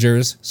with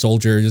Soldiers.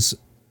 Soldiers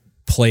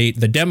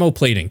the demo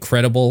played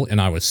incredible,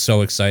 and I was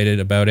so excited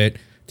about it.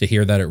 To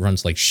hear that it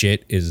runs like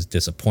shit is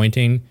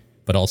disappointing,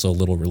 but also a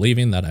little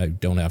relieving that I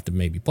don't have to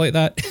maybe play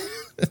that.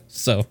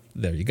 So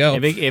there you go.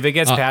 If it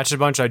gets patched a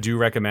bunch, I do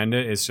recommend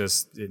it. It's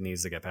just, it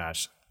needs to get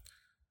patched.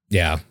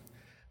 Yeah.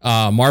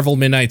 Marvel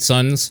Midnight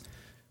Suns.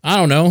 I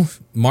don't know.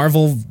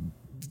 Marvel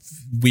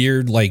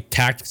weird like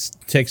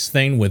tactics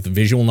thing with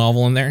visual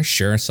novel in there.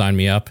 Sure, sign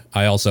me up.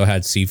 I also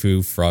had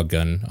Sifu Frog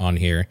Gun on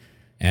here.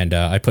 And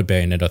I put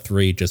Bayonetta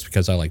 3 just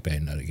because I like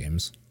Bayonetta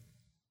games.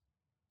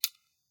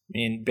 I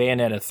mean,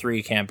 Bayonetta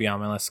 3 can't be on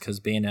my list because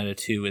Bayonetta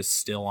 2 is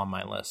still on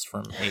my list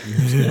from 8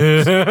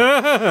 years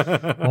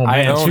ago. Oh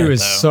man, 2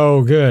 is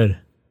so good.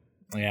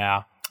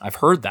 Yeah, I've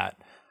heard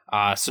that.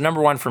 So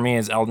number 1 for me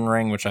is Elden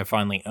Ring, which I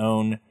finally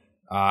own.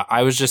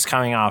 I was just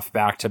coming off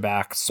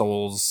back-to-back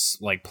Souls,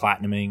 like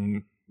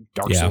platinuming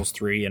Dark Souls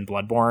 3 and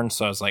Bloodborne,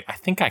 so I was like, I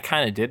think I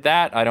kind of did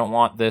that. I don't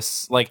want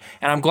this, like,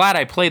 and I'm glad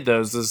I played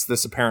those, as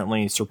this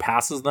apparently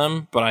surpasses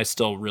them, but I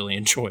still really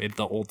enjoyed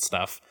the old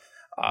stuff.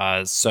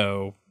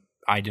 So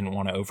I didn't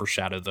want to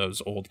overshadow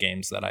those old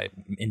games that I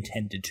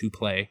intended to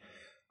play.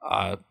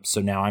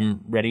 So now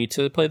I'm ready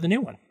to play the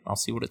new one. I'll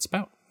see what it's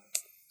about.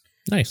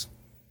 Nice.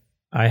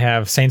 I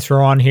have Saints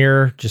Row on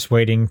here, just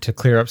waiting to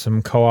clear up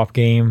some co-op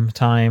game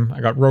time.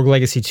 I got Rogue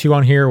Legacy 2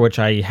 on here, which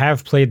I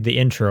have played the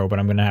intro, but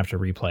I'm going to have to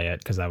replay it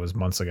because that was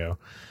months ago.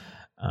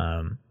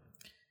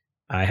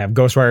 I have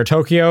Ghostwire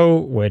Tokyo,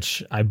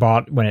 which I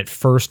bought when it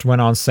first went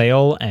on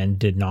sale and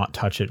did not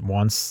touch it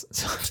once.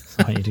 So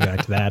I need to go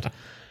back to that.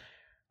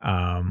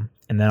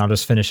 And then I'll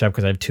just finish up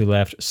because I have 2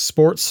 left.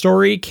 Sports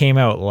Story came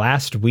out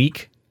last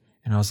week,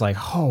 and I was like,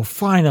 oh,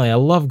 finally, I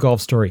love Golf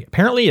Story.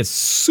 Apparently, it's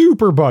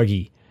super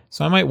buggy.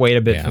 So I might wait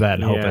a bit for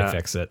that and hope they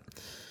fix it.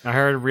 I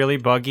heard really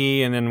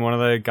buggy, and then one of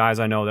the guys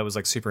I know that was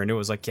like super into it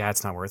was like, yeah,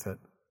 it's not worth it.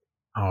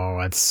 Oh,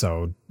 that's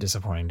so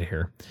disappointing to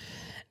hear.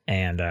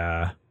 And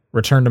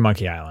Return to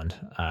Monkey Island.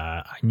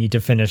 I need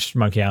to finish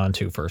Monkey Island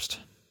 2 first.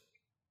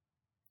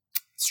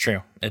 It's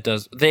true. It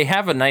does. They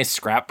have a nice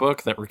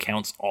scrapbook that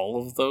recounts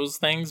all of those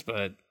things,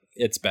 but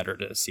it's better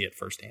to see it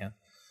firsthand.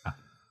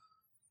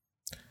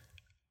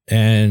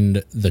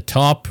 And the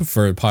top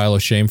for a pile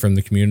of shame from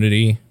the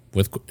community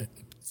with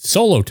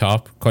solo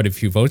top, quite a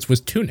few votes, was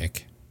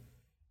Tunic.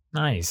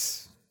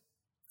 Nice.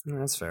 Yeah,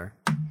 that's fair.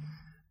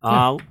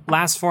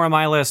 Last 4 on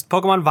my list.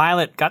 Pokemon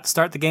Violet. Got to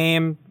start the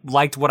game.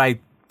 Liked what I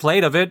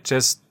played of it.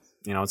 Just,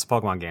 it's a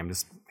Pokemon game.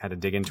 Just had to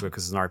dig into it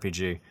because it's an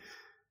RPG.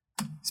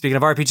 Speaking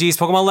of RPGs,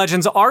 Pokemon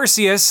Legends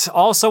Arceus.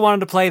 Also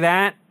wanted to play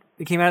that.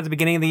 It came out at the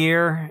beginning of the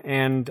year,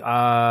 and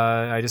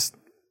I just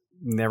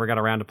never got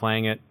around to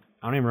playing it.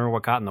 I don't even remember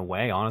what got in the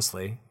way,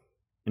 honestly.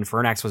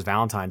 Infernax was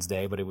Valentine's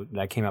Day, but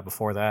that came out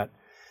before that.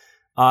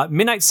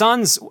 Midnight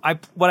Suns,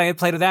 what I had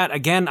played of that,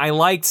 again, I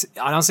liked.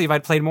 Honestly, if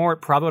I'd played more, it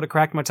probably would have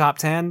cracked my top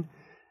 10.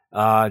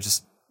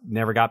 Just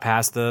never got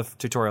past the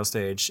tutorial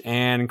stage.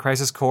 And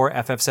Crisis Core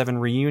FF7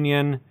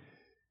 Reunion,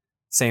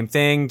 same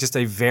thing, just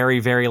a very,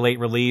 very late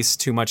release,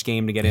 too much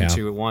game to get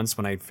into at once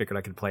when I figured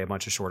I could play a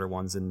bunch of shorter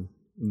ones and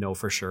know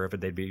for sure if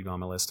they'd be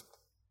on my list.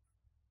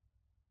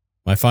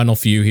 My final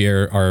few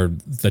here are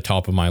the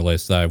top of my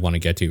list that I want to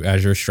get to.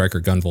 Azure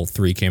Striker Gunvolt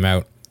 3 came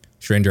out.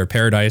 Stranger of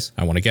Paradise,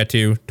 I want to get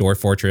to. Dwarf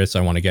Fortress, I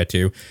want to get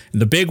to.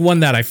 And the big one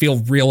that I feel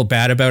real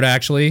bad about,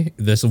 actually,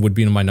 this would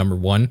be my number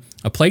one,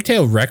 A Plague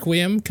Tale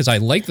Requiem, because I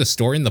liked the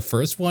story in the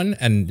first one,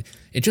 and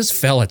it just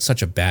fell at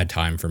such a bad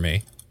time for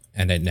me,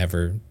 and it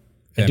never.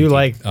 I do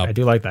like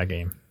that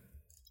game.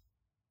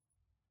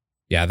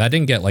 Yeah, that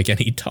didn't get like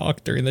any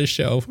talk during this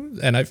show,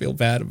 and I feel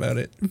bad about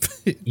it.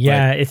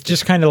 Yeah, it's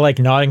just kind of like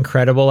not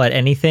incredible at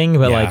anything,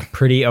 but like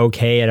pretty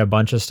okay at a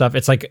bunch of stuff.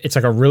 It's like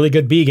a really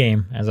good B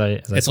game,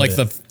 it's like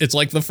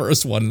the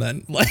first one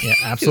then. Like, yeah,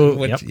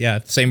 absolutely. Which, yeah,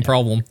 same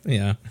problem.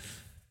 Yeah.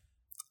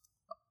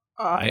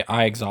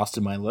 I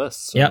exhausted my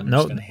list. So yeah, I'm no,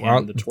 just gonna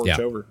hand the torch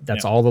over.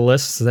 That's all the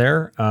lists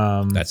there.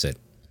 That's it.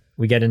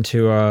 We get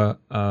into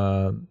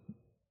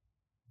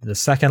the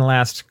second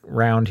last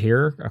round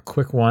here, a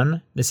quick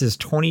one. This is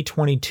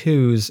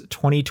 2022's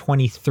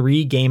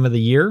 2023 Game of the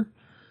Year,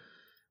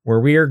 where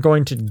we are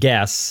going to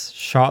guess,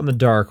 shot in the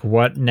dark,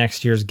 what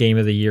next year's Game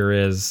of the Year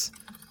is.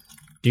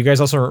 Do you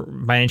guys also,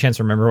 by any chance,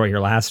 remember what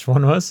your last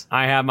one was?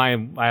 I have my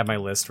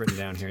list written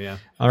down here, yeah.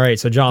 All right,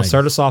 so John,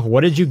 start us off.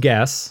 What did you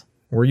guess?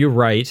 Were you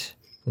right?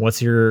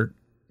 What's your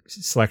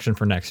selection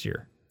for next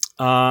year?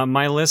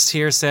 My list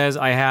here says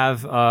I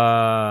have...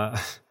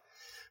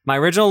 my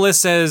original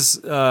list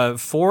says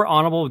 4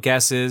 honorable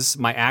guesses,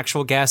 my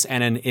actual guess,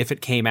 and an if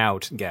it came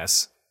out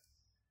guess.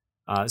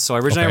 So I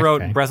originally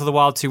wrote Breath of the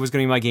Wild 2 was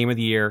going to be my Game of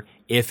the Year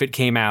if it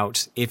came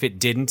out. If it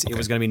didn't, it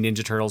was going to be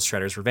Ninja Turtles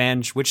Shredder's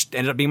Revenge, which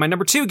ended up being my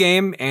number 2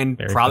 game and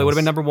probably would have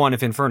been number 1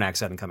 if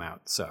Infernax hadn't come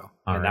out. So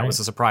that was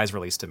a surprise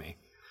release to me.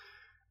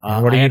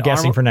 What are you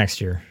guessing for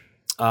next year?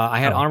 I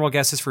had honorable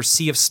guesses for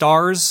Sea of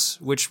Stars,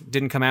 which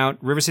didn't come out,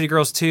 River City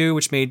Girls 2,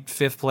 which made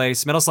 5th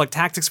place, Metal Slug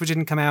Tactics, which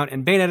didn't come out,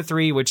 and Bayonetta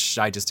 3, which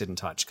I just didn't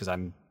touch because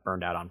I'm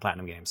burned out on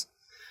Platinum games.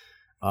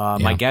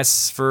 My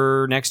guess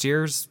for next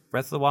year's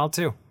Breath of the Wild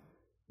 2.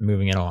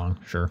 Moving it along,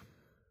 sure.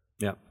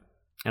 Yep.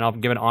 And I'll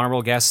give an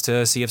honorable guess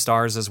to Sea of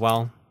Stars as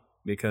well,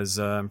 because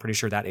I'm pretty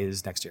sure that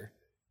is next year.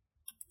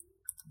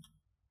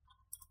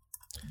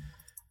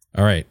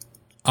 All right.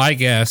 I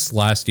guessed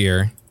last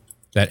year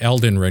that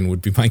Elden Ring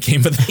would be my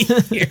Game of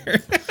the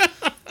Year.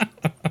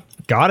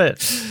 Got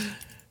it.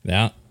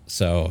 Yeah.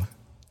 So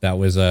that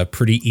was a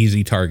pretty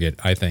easy target,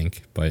 I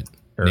think, but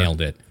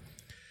nailed it.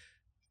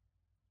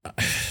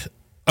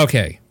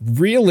 Okay.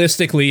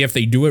 Realistically, if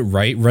they do it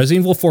right,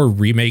 Resident Evil 4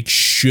 Remake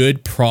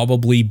should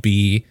probably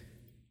be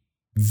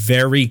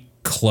very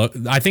close.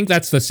 I think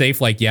that's the safe,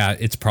 like, yeah,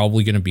 it's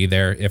probably going to be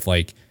there if,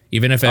 like,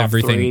 even if Top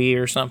everything 3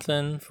 or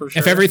something for sure.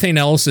 If everything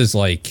else is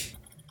like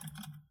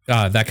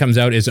that comes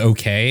out is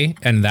okay,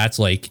 and that's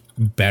like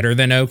better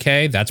than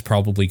okay, that's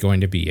probably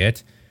going to be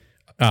it.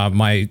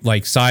 My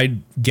like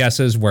side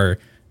guesses were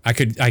I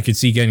could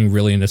see getting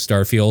really into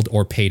Starfield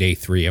or Payday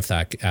 3 if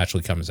that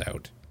actually comes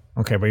out.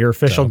 Okay, but your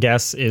official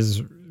guess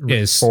is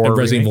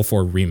Resident Evil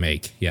 4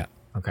 Remake. Yeah.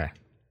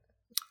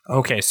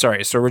 Okay,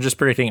 sorry. So we're just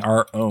predicting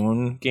our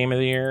own Game of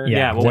the Year?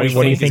 Yeah. What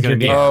do you think your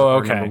game? Oh,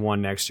 okay. Number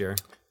 1 next year.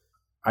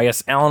 I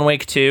guess Alan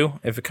Wake 2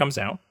 if it comes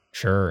out.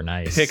 Sure,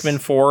 nice. Pikmin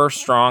 4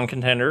 strong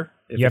contender.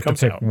 You have to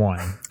pick one.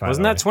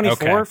 Wasn't that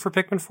 24 for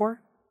Pikmin 4?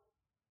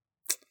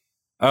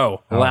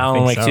 Oh, well,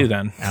 Alan Wake 2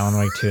 then. Alan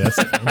Wake 2.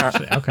 That's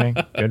okay.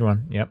 Good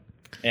one. Yep.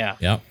 Yeah.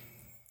 Yep.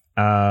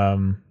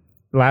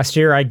 Last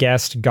year I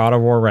guessed God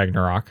of War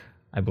Ragnarok,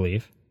 I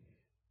believe.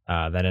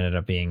 That ended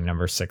up being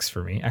number 6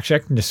 for me.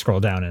 Actually, I can just scroll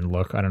down and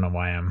look. I don't know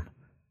why I'm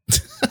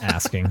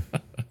asking.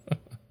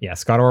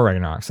 Yes, God of War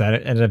Ragnarok. So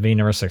that ended up being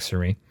number 6 for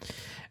me.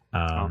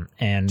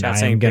 And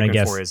I'm going to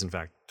guess 4 is in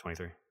fact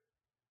 23.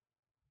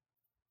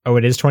 Oh,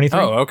 it is 23?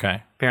 Oh,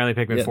 okay. Apparently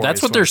Pikmin 4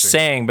 that's is what they're 23.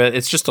 saying, but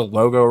it's just a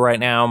logo right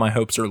now. My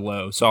hopes are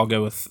low, so I'll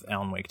go with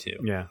Alan Wake 2.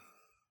 Yeah.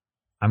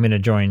 I'm going to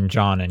join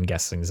John in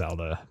guessing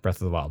Zelda Breath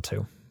of the Wild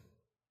 2.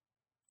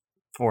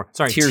 4.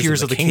 Sorry,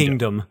 Tears of the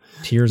Kingdom.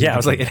 Tears. Yeah, I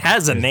was like, it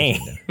has a name.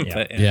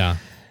 Yeah.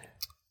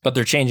 But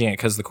they're changing it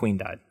because the Queen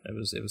died. It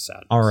was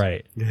sad. All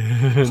right.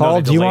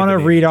 Paul, do you want to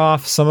read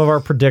off some of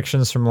our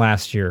predictions from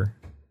last year?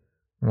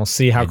 And we'll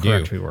see how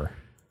correct we were.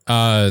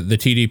 The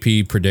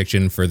TDP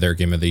prediction for their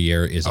Game of the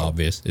Year is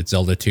obvious. It's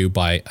Zelda 2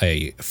 by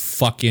a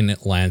fucking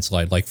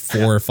landslide, like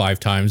 4 or 5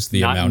 times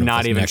the amount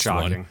of the next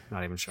one.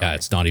 Not even shocking. Yeah,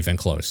 it's not even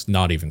close.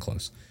 Not even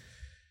close.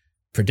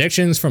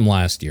 Predictions from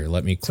last year.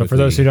 Let me quickly... So for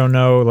those who don't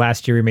know,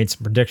 last year we made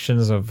some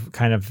predictions of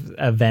kind of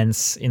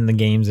events in the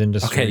games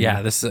industry. Okay,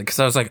 yeah, this is because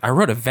I was like, I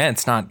wrote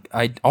events, not...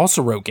 I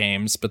also wrote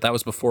games, but that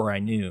was before I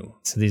knew.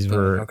 So these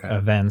were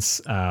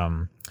events.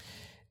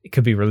 It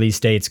could be release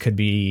dates, could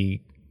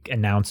be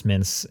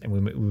announcements, and we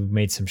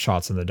made some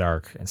shots in the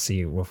dark and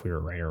see if we were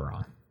right or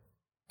wrong.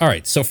 All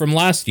right, so from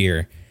last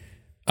year,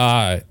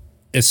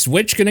 is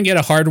Switch going to get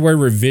a hardware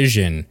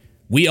revision?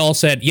 We all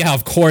said, yeah,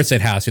 of course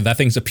it has to. That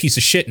thing's a piece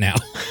of shit now.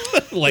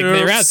 Like,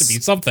 there has to be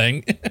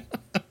something.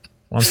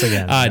 Once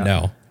again.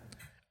 No.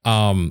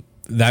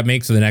 That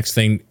makes the next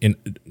thing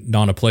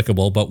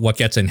non-applicable. But what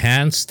gets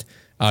enhanced?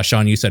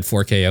 Sean, you said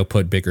 4K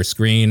output, bigger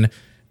screen.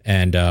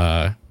 And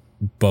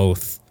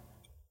both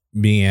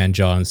me and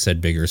John said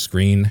bigger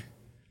screen.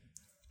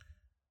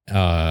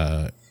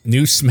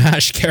 New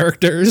Smash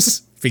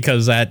characters,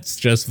 because that's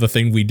just the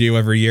thing we do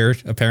every year,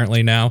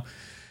 apparently now.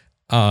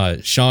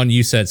 Sean,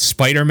 you said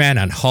Spider-Man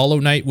and Hollow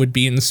Knight would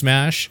be in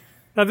Smash.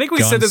 I think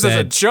we said this as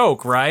a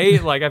joke,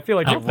 right? Like, I feel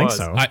like I it don't think was.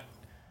 so. I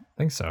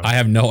think so. I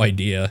have no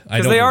idea.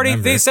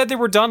 Because they said they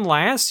were done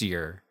last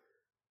year.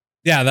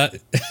 Yeah,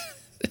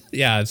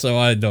 yeah, so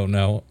I don't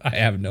know. I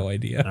have no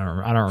idea.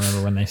 I don't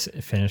remember when they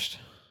finished.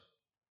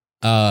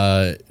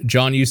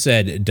 John, you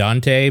said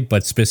Dante,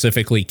 but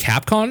specifically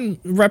Capcom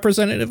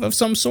representative of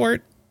some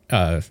sort,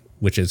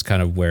 which is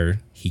kind of where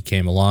he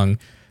came along.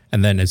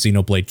 And then a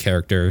Xenoblade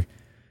character,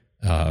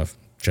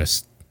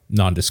 just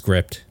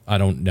nondescript. I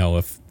don't know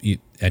if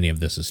any of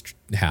this is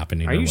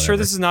happening. Are you sure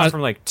this is not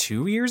from like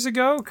 2 years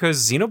ago?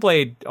 Because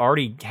Xenoblade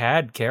already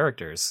had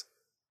characters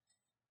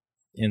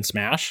in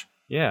Smash.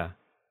 Yeah.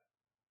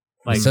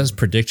 Like, it says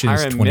predictions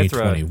Hiram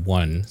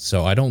 2021, Mithra.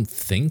 so I don't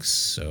think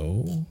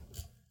so.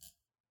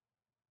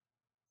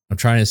 I'm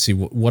trying to see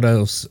what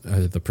else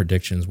are the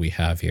predictions we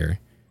have here.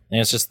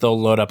 And it's just they'll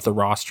load up the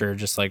roster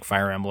just like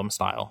Fire Emblem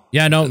style.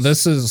 Yeah, no,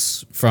 this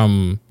is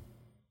from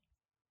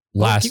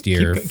last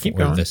year keep or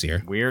going. this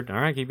year. Weird. All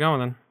right, keep going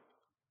then.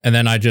 And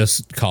then I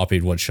just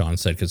copied what Sean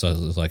said because I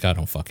was like, I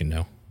don't fucking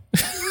know.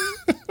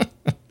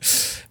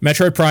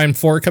 Metroid Prime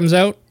 4 comes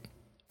out.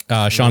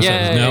 Sean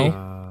says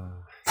no.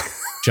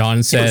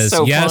 John says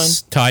so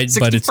yes, fun.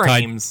 but it's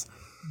frames.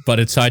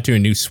 tied to a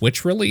new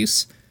Switch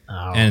release.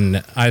 Oh.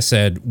 And I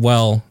said,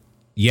 well,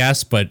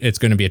 yes, but it's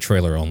going to be a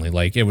trailer only.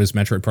 Like, it was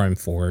Metroid Prime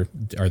 4.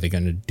 Are they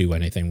going to do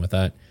anything with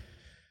that?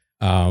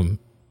 I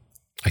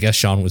guess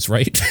Sean was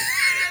right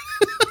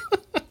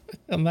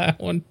on that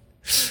one.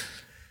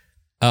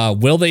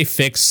 Will they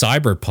fix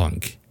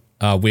Cyberpunk?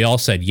 We all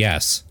said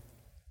yes.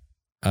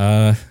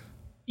 And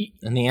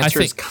the answer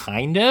is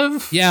kind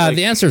of? Yeah,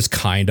 the answer is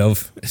kind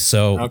of.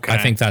 So Okay. I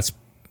think that's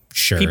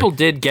sure. People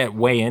did get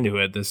way into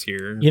it this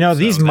year. You know, so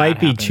these that might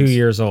be happens. 2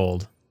 years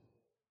old.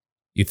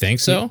 You think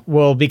so?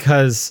 Well,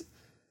 because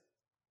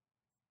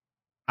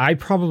I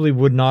probably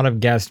would not have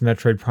guessed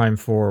Metroid Prime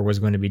 4 was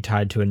going to be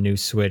tied to a new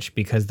Switch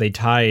because they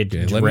tied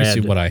Okay, let me see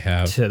Dread what I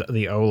have. to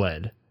the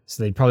OLED.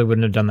 So they probably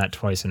wouldn't have done that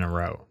twice in a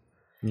row.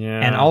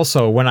 Yeah. And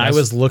also, when I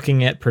was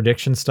looking at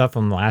prediction stuff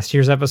on last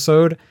year's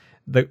episode,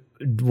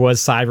 was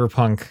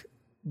Cyberpunk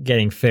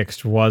getting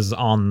fixed was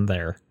on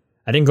there.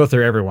 I didn't go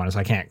through everyone, so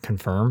I can't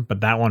confirm,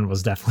 but that one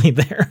was definitely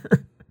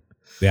there.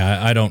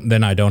 Yeah, I don't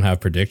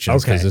have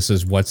predictions because Okay. this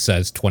is what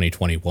says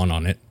 2021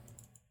 on it.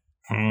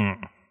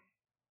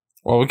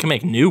 Well, we can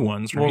make new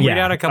ones, right? Well, we Yeah,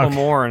 got a couple okay.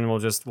 more, and we'll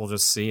just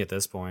see at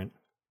this point.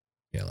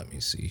 Yeah, let me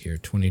see here.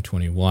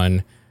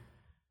 2021.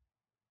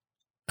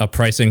 A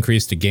price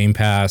increase to Game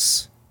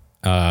Pass.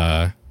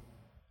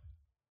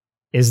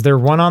 Is there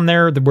one on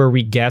there where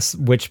we guess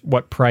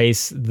what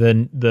price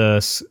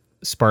the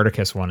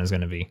Spartacus one is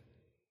going to be?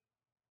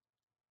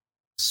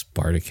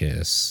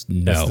 Spartacus.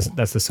 No.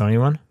 That's the Sony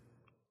one?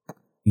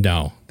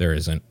 No, there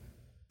isn't.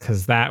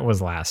 Because that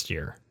was last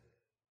year.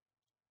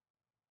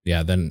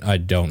 Yeah, then I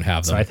don't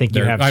have them. So I think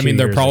you They're- have I 2 mean,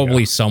 they're years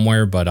probably ago.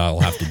 somewhere, but I'll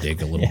have to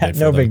dig a little Yeah, bit.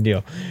 no for big them.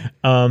 deal.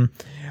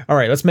 All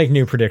right, let's make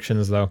new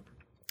predictions though.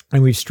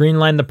 And we've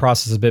streamlined the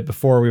process a bit.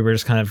 Before we were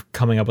just kind of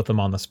coming up with them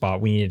on the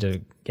spot. We needed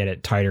to get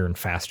it tighter and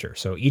faster.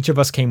 So each of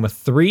us came with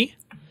 3.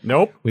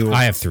 Nope. We will,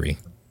 I have 3.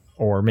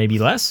 or maybe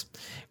less.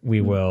 We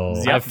will.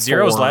 I have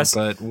Zero's 4, less.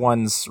 but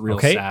one's real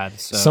Okay. sad.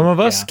 So, Some of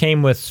us yeah.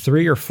 came with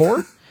 3 or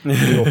 4.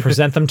 We will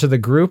present them to the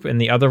group, and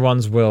the other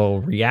ones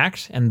will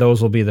react, and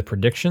those will be the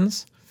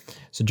predictions.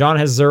 So John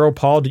has 0.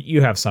 Paul,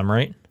 you have some,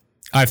 right?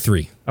 I have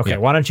 3. Okay, Yeah.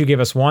 why don't you give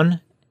us one?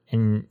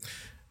 And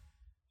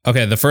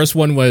Okay, the first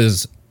one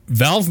was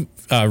Valve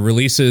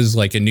releases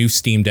like a new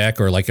Steam Deck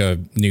or like a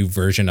new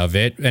version of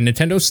it, and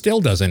Nintendo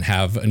still doesn't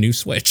have a new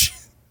Switch.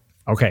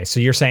 okay, so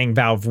you're saying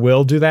Valve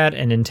will do that,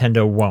 and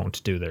Nintendo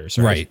won't do theirs,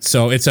 right? Right.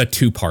 So it's a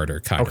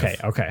 2-parter kind Okay,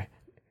 of. okay.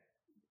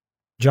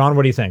 John,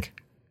 what do you think?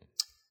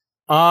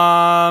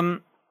 I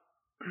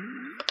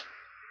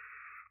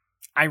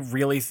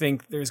really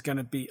think there's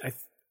gonna be.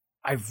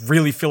 I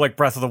really feel like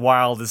Breath of the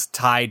Wild is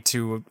tied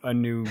to a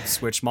new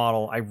Switch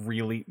model. I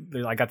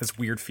got this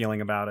weird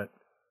feeling about it.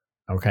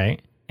 Okay,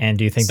 and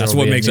do you think That's there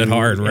will what be a makes it new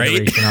hard, right?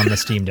 iteration on the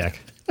Steam Deck?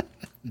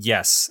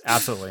 Yes,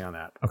 absolutely on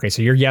that. Okay,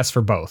 so you're yes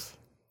for both.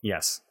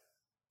 Yes.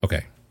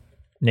 Okay.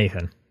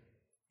 Nathan.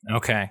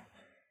 Okay.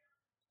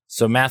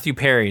 So Matthew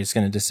Perry is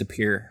going to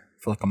disappear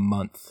for like a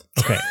month.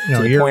 Okay, To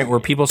no, the you're point where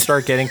people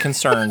start getting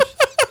concerned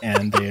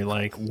and they're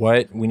like,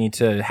 what? We need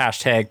to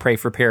hashtag pray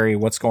for Perry.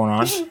 What's going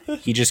on?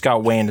 He just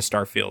got way into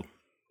Starfield.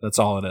 That's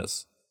all it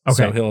is. Okay,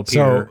 So he'll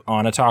appear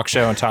on a talk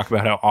show and talk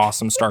about how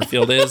awesome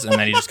Starfield is, and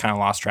then he just kind of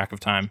lost track of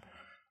time.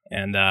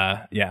 And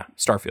yeah,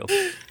 Starfield.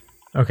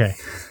 okay.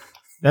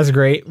 That's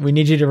great. We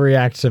need you to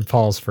react to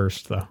Paul's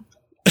first, though.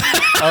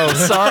 Oh,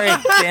 sorry.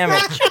 Damn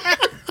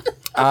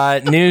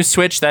it. New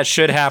Switch, that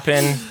should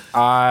happen.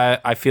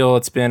 I feel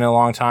it's been a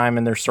long time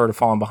and they're sort of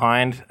falling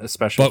behind,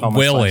 especially with But all my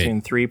will Splatoon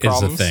it 3 is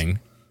problems. the thing.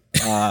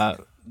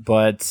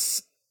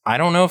 But I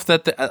don't know if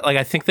that,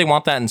 I think they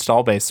want that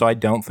install base, so I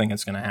don't think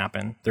it's going to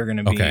happen. They're going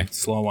to be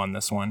slow on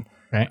this one.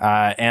 Okay.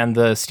 And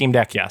the Steam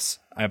Deck, yes.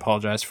 I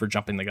apologize for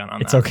jumping the gun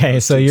on It's that. okay.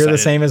 So you're the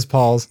same as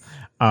Paul's.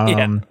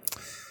 Yeah.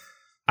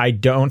 I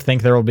don't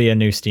think there will be a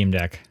new Steam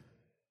Deck.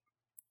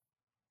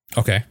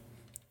 Okay.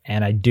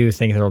 And I do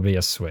think there will be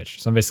a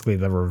Switch. So basically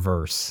the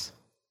reverse.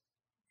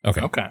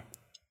 Okay. Okay.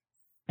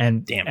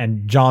 And Damn.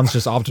 and John's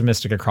just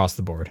optimistic across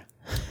the board.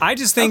 I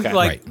just think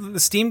Okay. the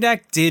Steam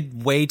Deck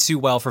did way too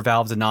well for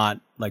Valve to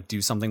not like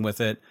do something with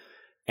it.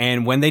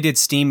 And when they did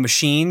Steam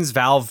Machines,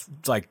 Valve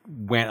like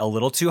went a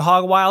little too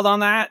hog wild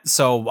on that.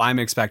 So I'm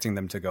expecting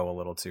them to go a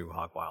little too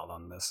hog wild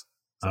on this.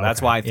 So that's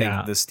Okay, why I think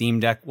yeah. the Steam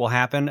Deck will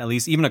happen, at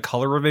least even a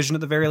color revision at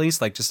the very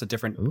least, like just a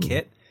different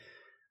kit.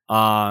 But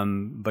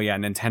yeah,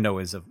 Nintendo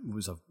was a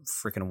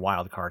freaking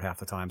wild card half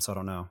the time, so I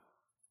don't know.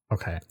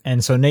 Okay.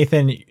 And so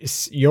Nathan,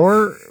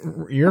 your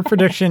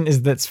prediction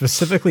is that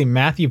specifically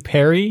Matthew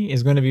Perry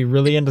is going to be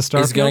really into Starfield.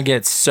 He's going to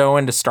get so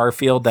into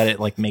Starfield that it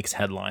like makes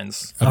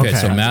headlines. Okay,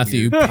 so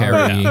Matthew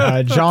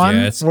Perry. John,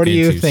 gets what do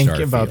you into think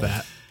Starfield. about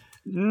that?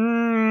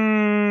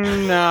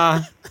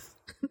 Nah,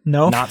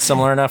 No. Not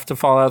similar enough to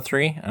Fallout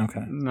 3?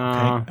 Okay.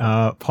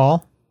 no.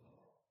 Paul?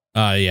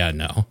 Yeah,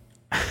 no.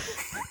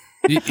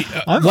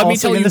 I'm Let me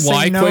also tell you gonna say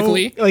why no.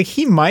 quickly. Like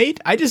he might.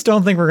 I just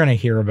don't think we're going to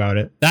hear about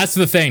it. That's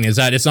the thing, is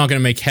that it's not going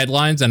to make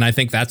headlines, and I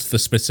think that's the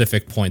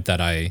specific point that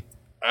I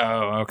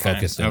Oh, okay.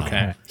 Focused in on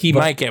Okay. it. He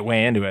might get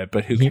way into it,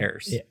 but who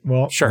cares? Yeah,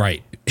 well, Sure.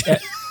 right.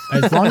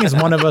 as long as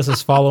one of us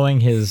is following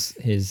his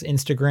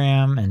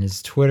Instagram and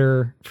his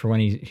Twitter for when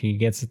he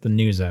gets the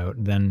news out,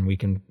 then we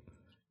can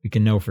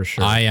know for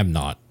sure. I am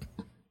not.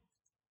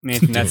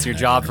 Nathan, that's your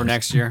job for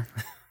next year.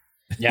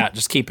 Yeah,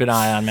 just keep an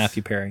eye on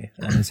Matthew Perry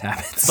and his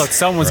habits. Look,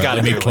 someone's got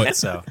to let me do put- it.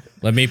 So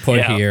Let me put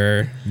Yeah.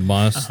 here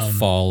must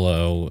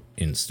follow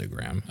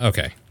Instagram.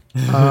 Okay.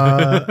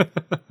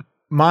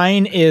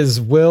 Mine is,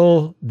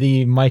 will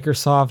the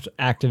Microsoft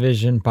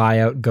Activision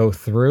buyout go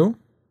through?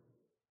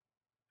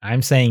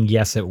 I'm saying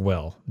yes, it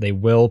will. They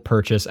will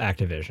purchase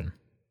Activision.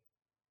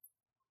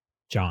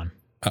 John.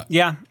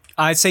 yeah,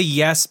 I'd say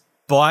yes,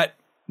 but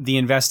the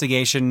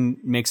investigation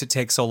makes it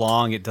take so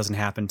long. It doesn't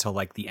happen till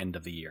like the end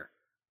of the year.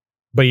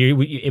 But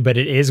but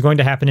it is going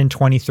to happen in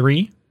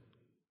 23.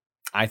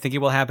 I think it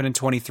will happen in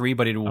 23,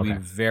 but it will be Okay.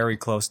 very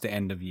close to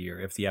end of year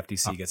if the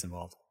FTC gets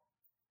involved.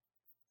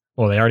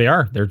 Well, they already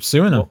are. They're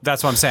suing them. Well,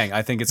 that's what I'm saying.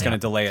 I think it's going to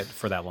delay it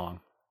for that long.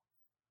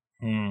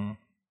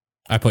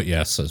 I put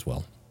yes as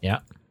well. Yeah.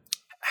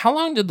 How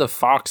long did the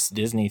Fox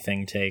Disney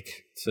thing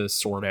take to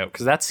sort out?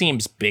 Because that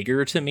seems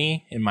bigger to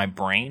me in my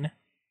brain,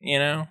 you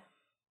know?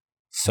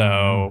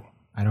 So,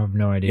 I don't have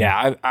no idea.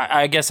 yeah,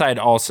 I guess I'd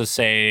also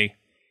say,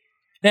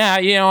 yeah,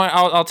 you know what?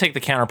 I'll take the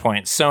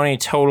counterpoint. Sony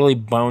totally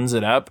bones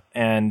it up,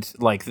 and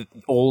like the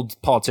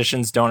old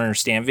politicians don't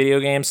understand video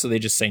games, so they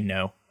just say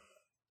no.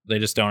 They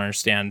just don't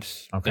understand.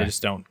 Okay. They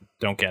just don't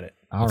get it.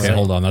 All Okay, right.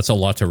 hold on. That's a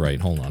lot to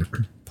write. Hold on.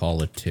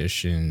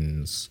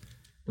 Politicians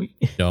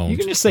don't You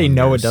can just say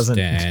no, it doesn't.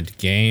 understand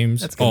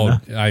games. That's good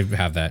enough. I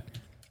have that.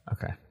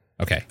 Okay.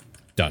 Okay,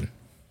 done.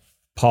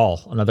 Paul,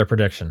 another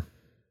prediction.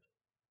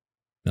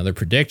 Another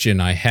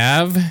prediction I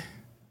have.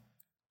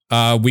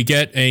 We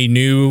get a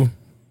new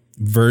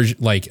version,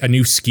 like a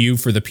new SKU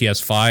for the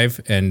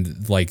PS5,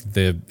 and like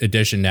the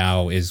edition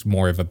now is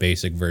more of a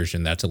basic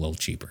version that's a little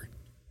cheaper.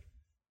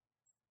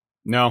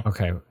 No.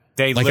 Okay.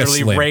 They Like a literally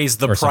Slim raised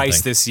the or price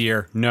something. this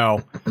year.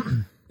 No.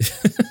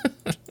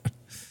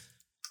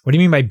 What do you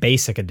mean by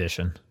basic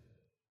edition?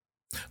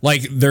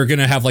 Like they're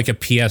gonna have like a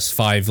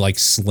PS5 like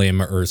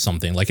Slim or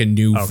something, like a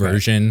new Okay.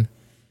 version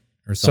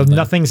or So something.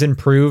 nothing's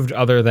improved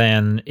other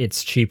than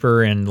it's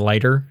cheaper and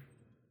lighter.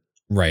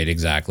 Right,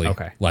 exactly.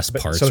 Okay. Less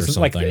parts so or it's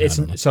something. like I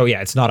don't know. so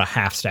yeah, it's not a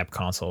half step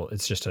console.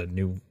 It's just a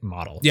new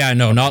model. Yeah,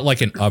 no, not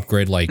like an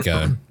upgrade, like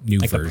a new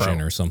Like the version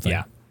Pro. or something.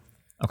 Yeah.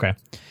 Okay.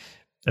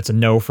 That's a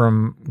no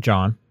from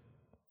John.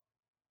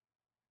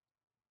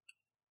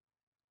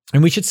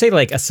 And we should say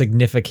like a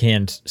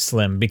significant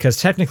slim, because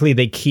technically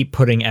they keep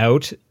putting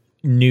out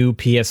new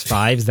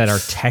PS5s that are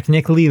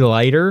technically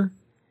lighter,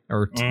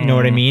 or you know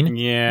what I mean?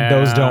 Yeah.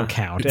 Those don't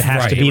count. It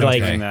has to Right, be okay.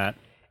 like That.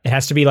 it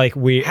has to be like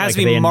we It has like to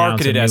be they announce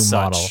marketed a new as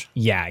such. model.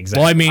 Yeah,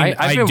 exactly. Well, I mean, I've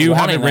I been do have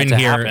wanting it that written to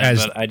here happen,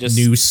 as but I just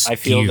new I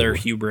feel SKU. their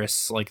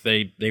hubris, like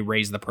they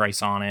raise the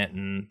price on it,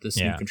 and this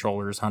Yeah. new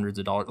controller is hundreds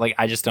of dollars. Like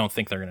I just don't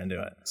think they're gonna do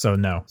it. So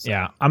no.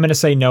 Yeah. I'm going to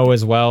say no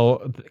as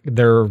well.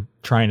 They're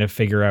trying to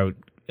figure out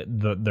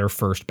their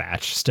first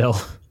batch still.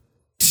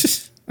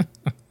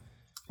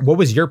 What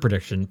was your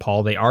prediction,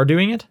 Paul? They are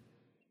doing it?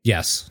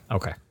 Yes.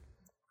 Okay.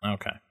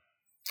 Okay,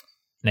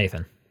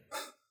 Nathan.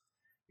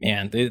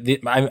 man,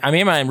 I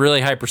made mine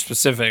really hyper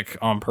specific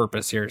on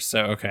purpose here.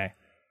 So okay,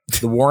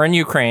 the war in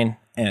Ukraine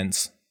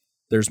ends.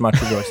 There's much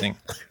rejoicing.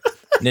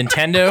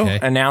 Nintendo Okay.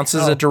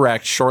 announces a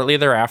direct shortly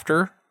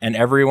thereafter and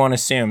everyone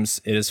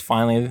assumes it is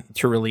finally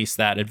to release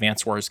that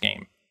Advance Wars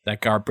game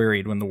that got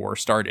buried when the war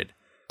started.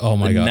 Oh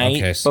my The god. night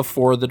Okay.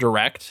 before the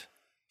Direct,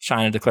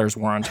 China declares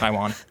war on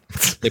Taiwan.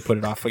 They put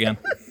it off again.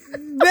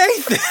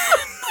 Nathan.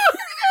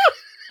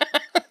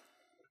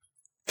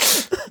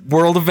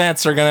 World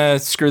events are gonna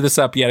screw this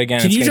up yet again.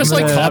 Can It's you gonna just be-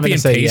 like I'm copy gonna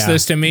and say, paste yeah,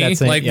 this to me?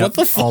 that's it, Like yep, what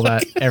the fuck? all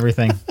that,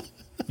 everything.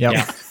 Yep.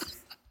 Yeah.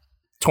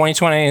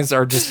 2020s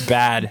are just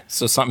bad,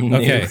 so something new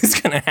Okay. is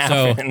gonna So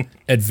happen.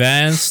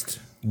 Advanced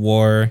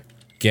War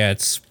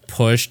gets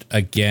pushed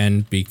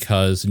again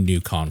because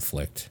new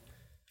conflict.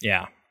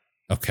 Yeah.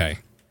 Okay.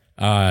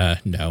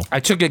 No. I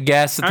took a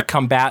guess at the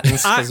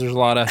combatants because there's a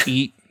lot of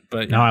heat,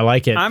 but No, I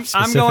like it. I'm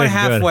Specific, going good.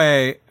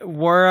 halfway.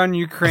 War on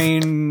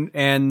Ukraine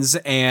ends,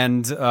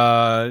 and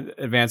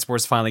Advanced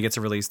Wars finally gets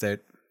a release date.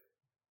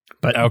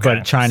 But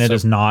China so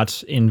does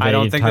not invade I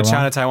don't think Taiwan. the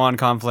China-Taiwan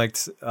conflict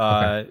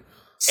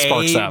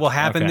sparks A up. will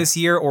happen Okay. this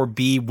year, or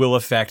B will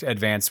affect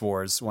Advanced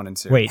Wars 1 and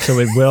 2. Wait, so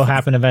it will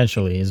happen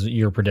eventually, is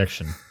your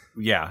prediction?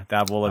 Yeah,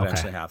 that will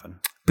eventually happen.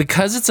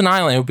 Because it's an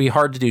island, it would be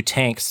hard to do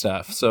tank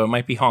stuff, so it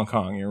might be Hong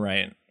Kong. You're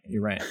right.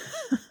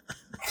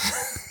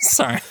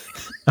 Sorry.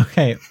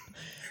 Okay.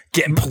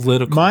 Getting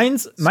political.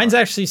 Mine's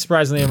actually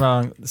surprisingly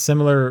wrong.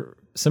 Similar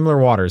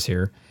waters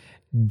here.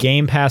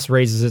 Game Pass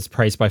raises its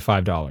price by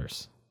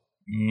 $5.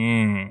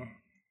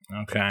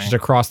 Okay. Just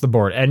across the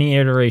board. Any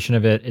iteration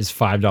of it is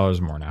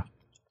 $5 more now.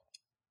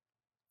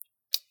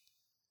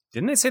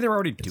 Didn't they say they were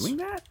already doing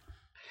that?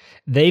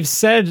 They've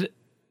said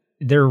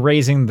they're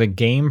raising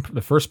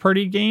the first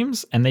party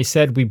games, and they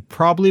said we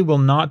probably will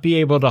not be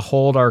able to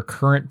hold our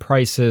current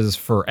prices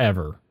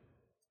forever.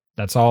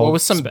 That's all. Well,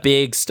 with some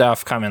big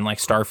stuff coming, like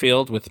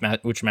Starfield,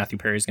 which Matthew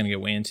Perry is going to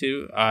get way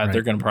into,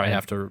 they're going to probably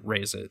have to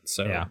raise it.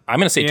 So Yeah. I'm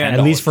going to say $10.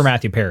 at least for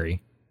Matthew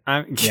Perry.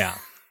 Yeah.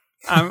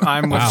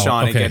 I'm with Wow,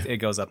 Sean. okay. It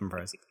goes up in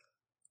price.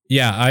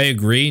 Yeah, I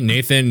agree.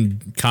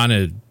 Nathan kind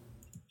of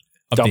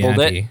Doubled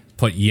it.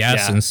 Put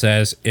yes Yeah. and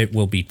says it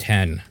will be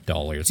 $10.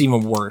 It's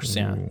even worse.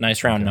 Yeah.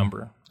 Nice round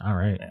number. All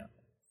right.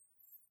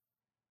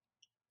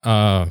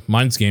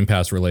 Mine's Game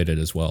Pass related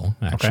as well,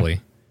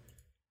 actually.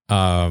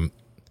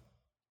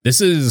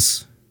 This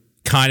is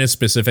kind of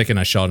specific and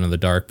I shot in the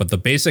dark, but the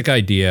basic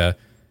idea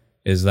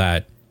is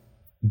that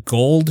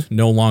Xbox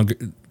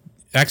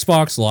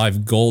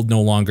Live Gold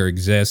no longer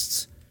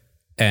exists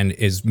and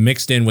is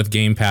mixed in with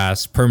Game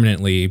Pass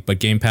permanently, but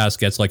Game Pass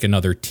gets like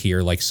another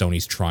tier like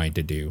Sony's trying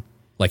to do,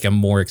 like a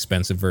more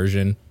expensive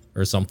version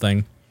or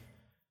something.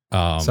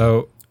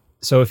 So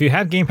if you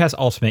have Game Pass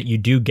Ultimate, you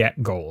do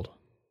get gold.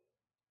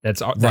 That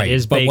Right,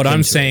 is but baked what I'm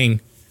into it.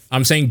 saying,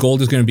 I'm saying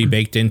gold is going to be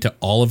baked into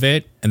all of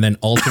it, and then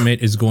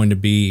ultimate is going to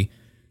be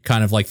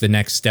kind of like the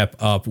next step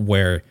up.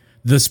 Where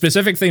the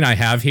specific thing I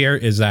have here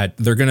is that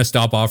they're going to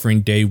stop offering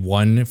day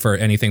one for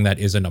anything that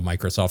isn't a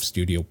Microsoft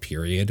Studio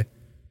period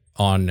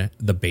on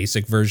the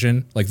basic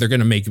version. Like they're going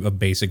to make a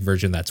basic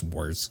version that's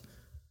worse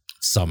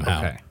somehow.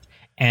 Okay.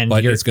 And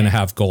But it's going to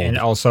have gold. And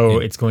also,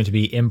 it's going to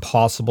be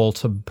impossible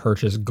to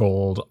purchase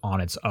gold on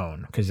its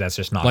own because that's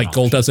just not like an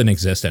gold option. doesn't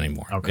exist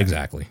anymore. Okay.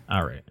 Exactly.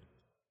 All right.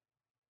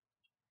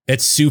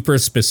 It's super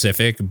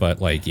specific,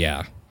 but like,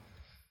 yeah.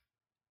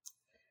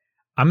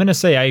 I'm going to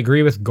say I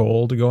agree with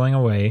gold going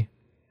away.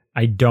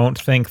 I don't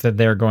think that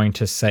they're going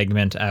to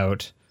segment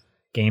out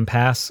Game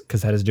Pass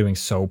because that is doing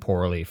so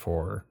poorly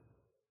for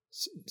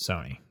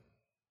Sony.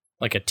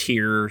 Like a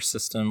tier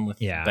system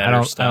with Yeah, better I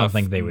don't stuff.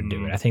 think they would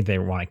do it. I think they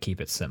want to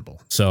keep it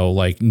simple. So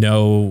like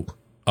no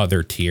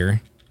other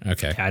tier.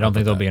 Okay. I don't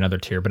think there'll be another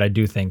tier, but I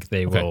do think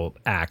they Okay. will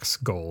axe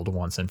gold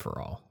once and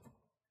for all.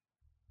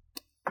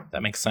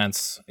 That makes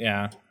sense.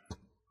 Yeah.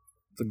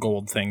 The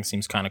gold thing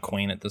seems kind of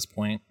quaint at this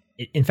point.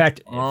 In fact,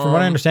 from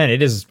what I understand,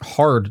 it is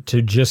hard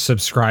to just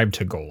subscribe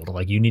to gold.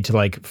 Like you need to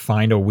like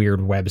find a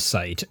weird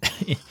website.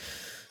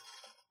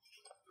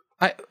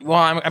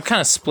 I'm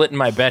kind of splitting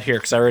my bet here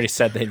because I already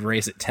said they'd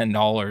raise it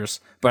 $10,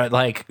 but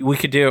like we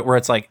could do it where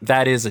it's like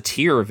that is a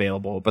tier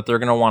available, but they're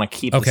gonna want to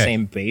keep the Okay.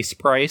 same base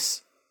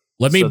price.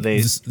 Let me. So they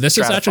this is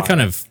actually stratify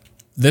kind it. of.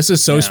 This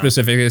is so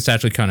specific. It's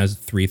actually kind of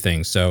three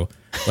things. So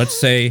let's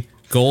say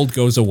gold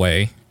goes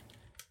away,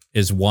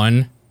 is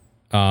one.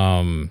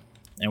 And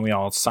we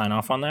all sign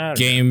off on that.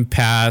 Game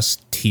Pass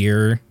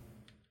tier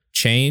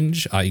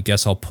change. I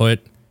guess I'll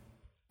put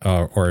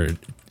or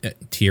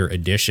tier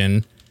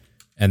addition,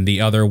 and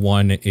the other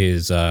one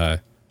is no.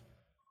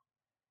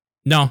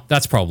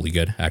 That's probably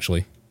good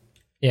actually.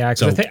 Yeah,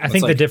 So, because I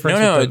think the Like, difference.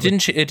 No, with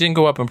the- it didn't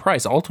go up in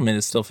price. Ultimate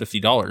is still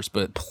 $50,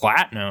 but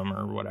platinum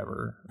or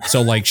whatever.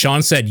 So like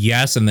Sean said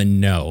yes and then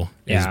no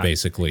is Yeah.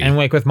 basically. And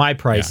like with my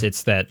price,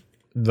 it's that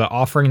the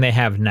offering they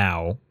have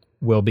now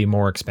will be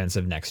more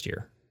expensive next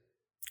year.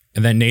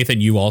 And then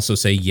Nathan, you also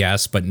say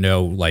yes, but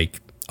no, like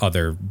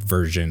other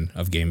version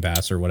of Game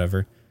Pass or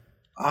whatever.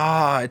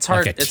 It's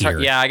hard. Like a It's hard.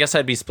 tier. Yeah, I guess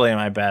I'd be splitting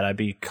my bet. I'd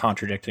be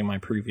contradicting my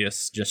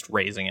previous, just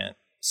raising it.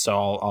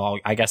 So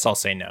I guess I'll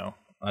say no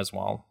as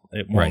well.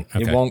 It won't. Right,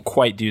 okay. It won't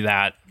quite do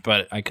that,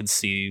 but I could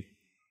see.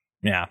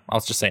 Yeah, I'll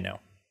just say no.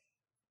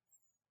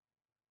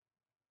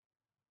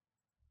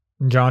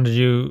 John, did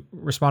you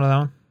respond to that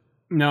one?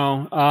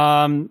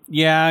 No.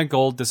 Yeah,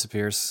 gold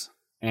disappears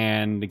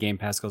and the Game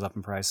Pass goes up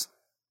in price.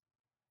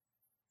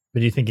 But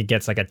do you think it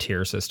gets like a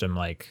tier system?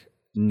 Like,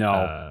 No,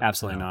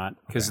 absolutely no. not.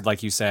 Because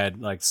like you said,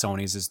 like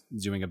Sony's is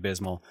doing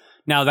abysmal.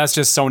 Now that's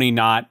just Sony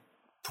not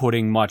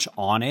putting much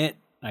on it.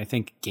 I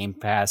think Game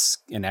Pass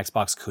and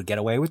Xbox could get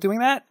away with doing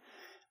that,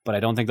 but I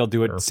don't think they'll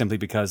do it simply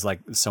because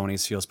like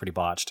Sony's feels pretty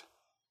botched.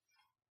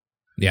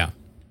 Yeah.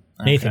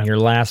 Nathan, your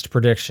last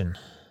prediction.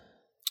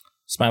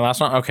 It's my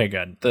last one. Okay,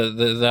 good.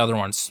 The other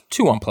one's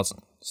too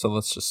unpleasant. So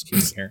let's just keep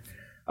it here.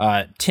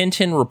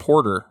 Tintin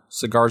Reporter,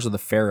 Cigars of the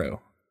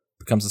Pharaoh,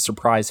 becomes a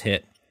surprise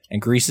hit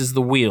and greases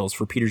the wheels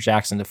for Peter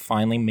Jackson to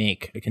finally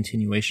make a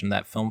continuation of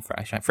that film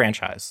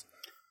franchise.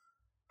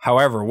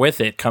 However,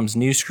 with it comes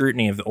new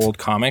scrutiny of the old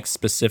comics,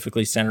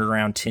 specifically centered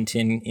around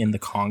Tintin in the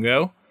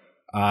Congo.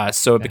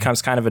 So it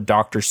becomes kind of a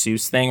Dr.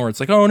 Seuss thing where it's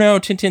like, oh no,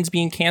 Tintin's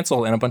being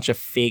canceled, and a bunch of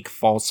fake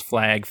false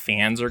flag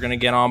fans are going to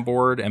get on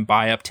board and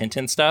buy up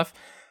Tintin stuff.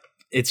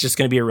 It's just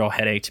going to be a real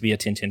headache to be a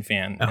Tintin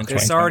fan.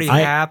 This already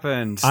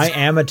happened. I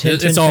am a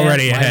Tintin It's fan.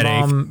 already a My headache.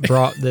 mom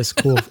brought this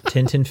cool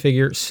Tintin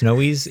figure,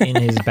 Snowy's, in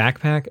his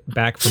backpack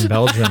back from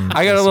Belgium.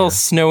 I got a this little year.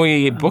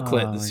 snowy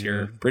booklet this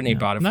year. Brittany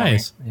bought it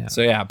Nice. for me.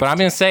 So yeah, but I'm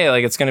going to say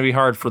like it's going to be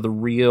hard for the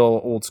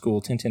real old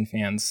school Tintin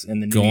fans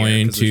in the new year.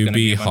 Going 'cause there's to gonna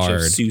be a bunch of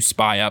hard. Seuss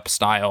buy up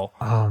style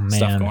Oh,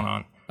 stuff man. going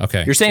on.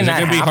 Okay. You're saying Is it that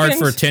gonna be hard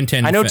happened? for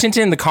Tintin? I know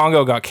Tintin in the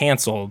Congo got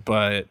canceled,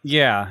 but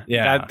Yeah.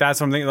 Yeah. That's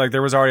something like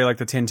there was already like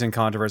the Tintin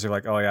controversy,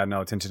 like, oh yeah,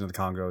 no, Tintin in the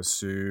Congo is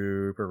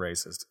super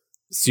racist.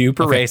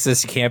 super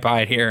racist. You can't buy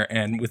it here,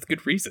 and with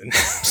good reason.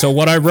 So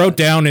what I wrote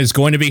down is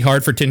going to be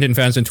hard for Tintin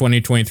fans in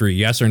 2023.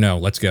 Yes or no?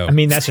 Let's go. I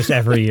mean, that's just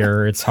every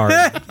year. It's hard.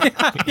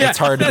 It's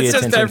hard to be a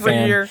Tintin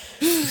fan.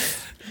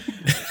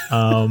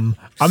 I'm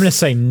gonna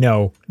say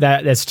no.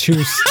 That's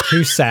too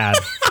sad.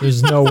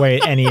 There's no way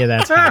any of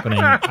that's happening.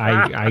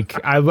 I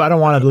don't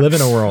want to live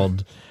in a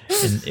world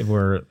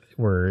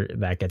where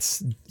that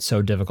gets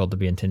so difficult to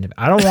be intended.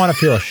 I don't want to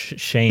feel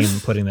shame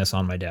putting this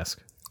on my desk.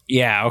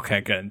 Yeah.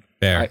 Okay. Good.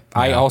 Fair.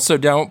 I Yeah. also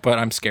don't, but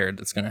I'm scared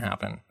it's going to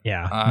happen.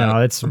 Yeah,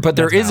 no, it's. But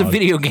there that's is a valid.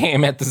 video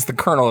game at this. The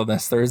kernel of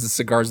this. There is a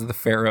Cigars of the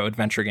Pharaoh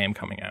adventure game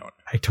coming out.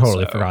 I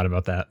totally So- forgot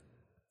about that.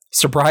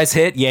 Surprise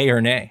hit? Yay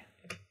or nay?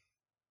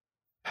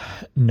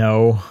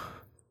 No,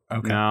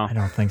 Okay. No. I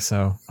don't think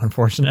so.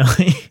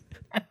 Unfortunately,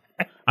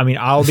 I mean,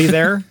 I'll be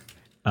there.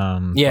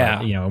 Yeah.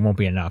 but, it won't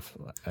be enough.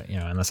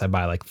 Unless I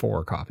buy like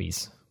 4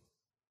 copies.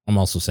 I'm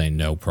also saying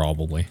no,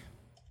 probably.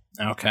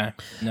 Okay.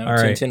 No All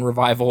right. Tintin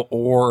revival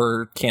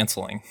or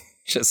canceling.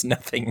 Just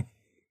nothing.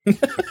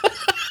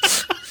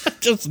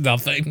 Just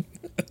nothing.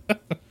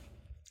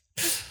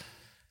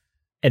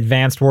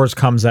 Advanced Wars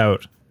comes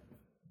out.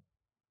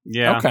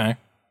 Yeah. Okay.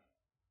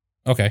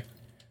 Okay.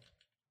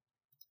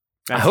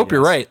 I hope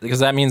you're right, because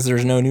that means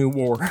there's no new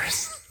wars.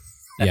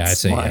 Yeah, I That's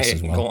say my yes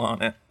as well. angle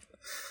on it.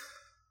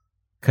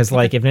 Because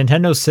like if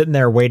Nintendo's sitting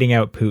there waiting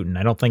out Putin,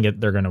 I don't think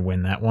they're going to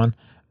win that one.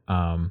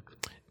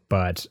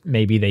 But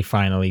maybe they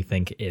finally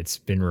think it's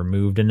been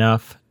removed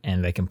enough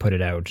and they can put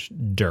it out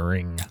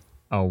during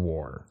a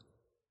war.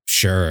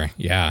 Sure.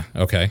 Yeah.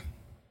 Okay.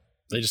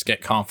 They just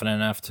get confident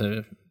enough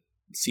to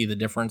see the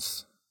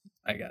difference,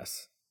 I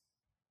guess.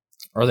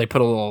 Or they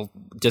put a little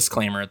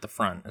disclaimer at the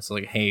front. It's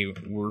like, hey,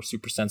 we're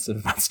super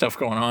sensitive about stuff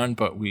going on,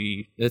 but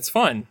it's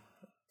fun.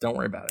 Don't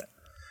worry about it.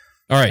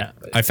 All right.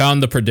 I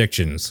found the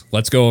predictions.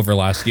 Let's go over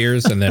last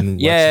year's and then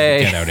let's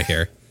Yay. get out of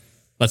here.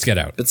 Let's get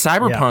out. But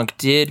Cyberpunk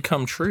did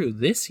come true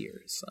this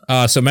year. So.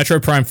 So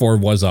Metroid Prime 4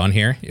 was on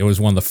here. It was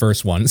one of the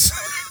first ones.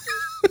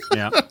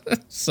 Yeah.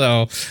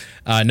 So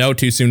no,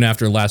 too soon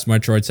after last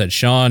Metroid, said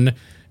Sean.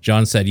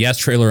 John said yes,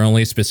 trailer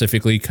only,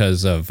 specifically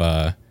because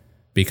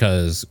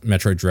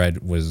Metroid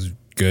Dread was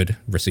good,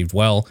 received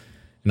well.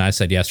 And I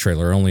said yes,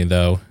 trailer only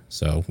though.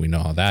 So we know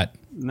how that.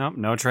 Nope.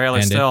 No trailer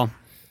And still.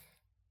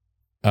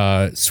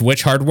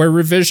 Switch hardware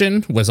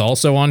revision was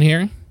also on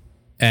here,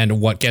 and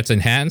what gets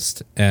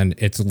enhanced, and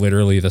it's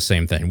literally the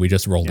same thing. We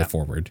just rolled it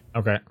forward.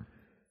 Okay.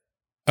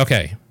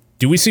 Okay.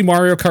 Do we see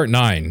Mario Kart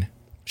 9?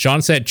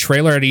 Sean said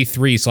trailer at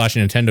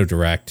E3/Nintendo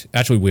Direct.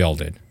 Actually, we all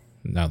did.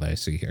 Now that I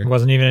see here. It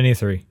wasn't even an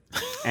E3.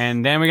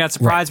 And then we got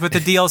surprised with the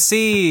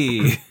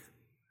DLC.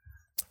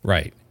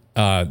 Right.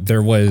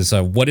 There was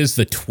what is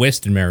the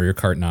twist in Mario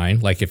Kart 9?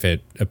 Like if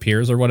it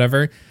appears or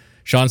whatever.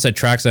 Sean said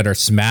tracks that are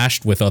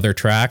smashed with other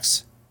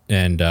tracks,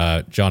 and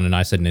John and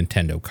I said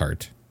Nintendo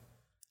Kart.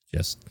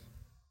 Just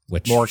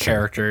which More sure.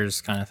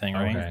 characters kind of thing,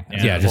 right? Okay.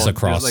 Yeah, just Well,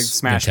 across like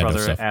Smash Nintendo Brother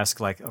stuff. esque,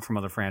 like from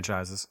other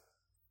franchises.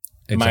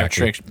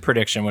 Exactly. My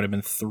prediction would have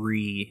been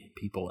 3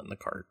 people in the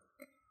cart.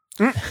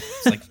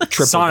 It's like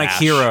triple Sonic dash,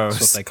 Heroes.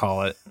 That's what they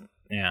call it.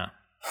 Yeah.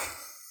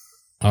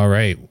 All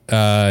right.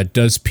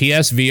 Does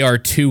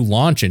PSVR 2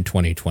 launch in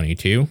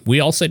 2022? We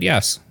all said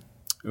yes.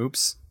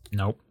 Oops.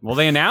 Nope. Well,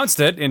 they announced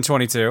it in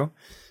 22.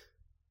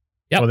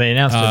 Yep. Well, they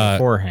announced it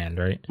beforehand,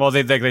 right? Well,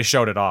 they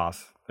showed it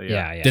off. But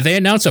Yeah. Did they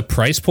announce a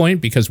price point?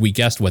 Because we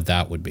guessed what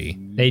that would be.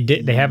 They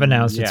did. They have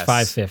announced Yes. it's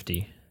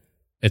 $550.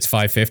 It's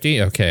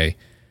 $550? Okay.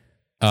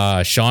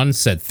 Sean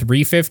said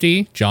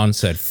 350. John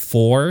said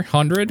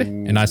 400,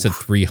 and I said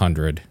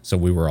 300. So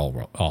we were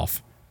all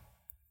off.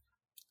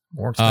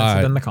 More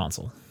expensive than the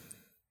console.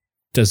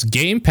 Does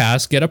Game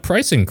Pass get a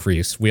price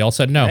increase? We all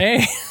said no.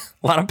 Hey,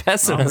 a lot of We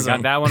pessimism.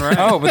 got that one right.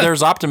 Oh, but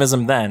there's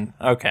optimism then.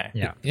 Okay.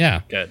 Yeah.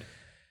 Yeah. Good.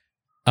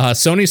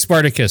 Sony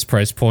Spartacus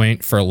price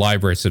point for a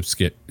library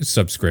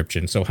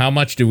subscription. So how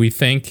much do we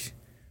think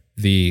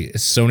the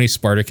Sony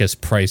Spartacus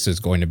price is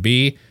going to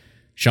be?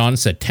 Sean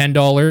said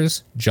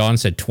 $10, John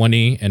said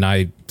 20, and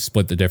I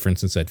split the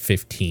difference and said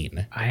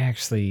 15. I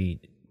actually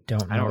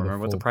don't know. I don't remember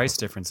what the full price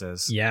difference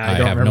is. Yeah, I I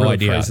don't have remember no the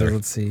idea prices. either.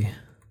 Let's see.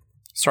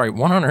 Sorry,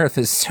 what on earth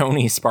is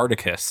Sony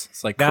Spartacus?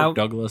 It's like Kirk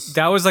Douglas.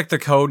 That was like the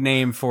code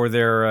name for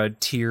their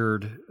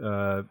tiered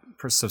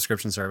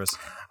subscription service.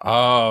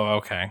 Oh,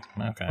 okay.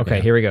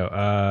 Okay, here we go.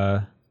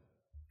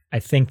 I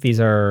think these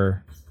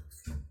are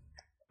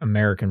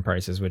American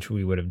prices, which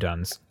we would have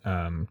done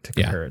to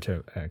compare it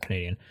to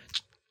Canadian.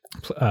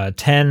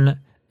 10,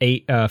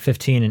 8,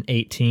 15, and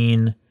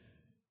 18.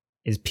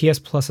 Is PS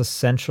Plus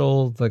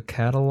Essential the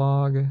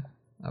catalog?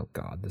 Oh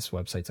God, this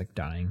website's like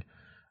dying.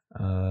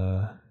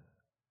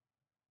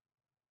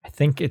 I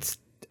think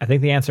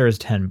the answer is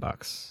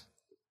 $10.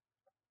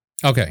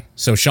 Okay,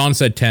 so Sean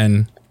said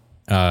 10,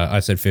 I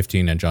said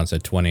 15, and John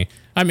said 20.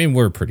 I mean,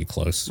 we're pretty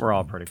close. We're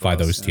all pretty close. By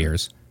those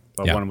tiers.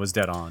 But one was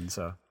dead on,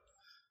 so.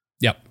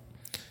 Yep.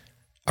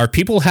 Are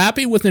people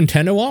happy with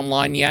Nintendo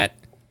Online yet?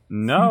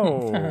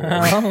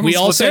 No. We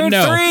all said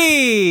no.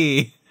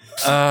 3!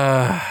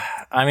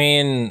 I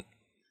mean,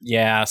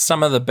 yeah,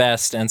 some of the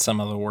best and some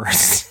of the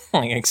worst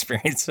like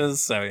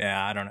experiences. So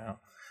yeah, I don't know.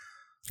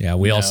 Yeah,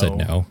 we all said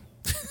no.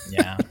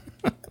 Yeah.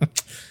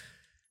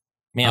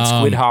 Man,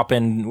 squid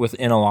hopping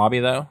within a lobby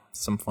though,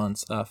 some fun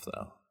stuff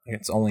though. Like,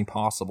 it's only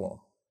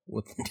possible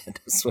with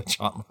Nintendo Switch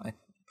Online.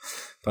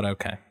 But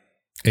okay.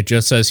 It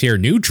just says here,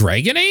 new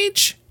Dragon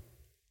Age?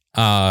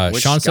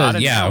 Sean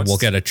said, yeah, announced. we'll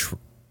get a...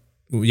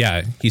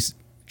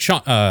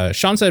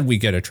 Sean said we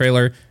get a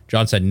trailer.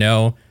 John said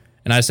no.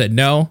 And I said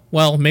no.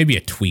 Well, maybe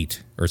a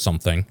tweet or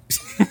something.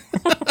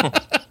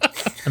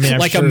 I mean, I'm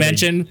like sure a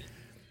mention.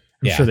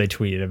 I'm sure they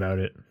tweeted about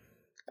it.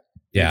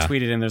 Yeah.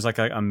 Tweeted in, there's like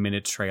a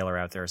minute trailer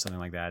out there or something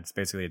like that. It's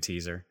basically a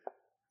teaser.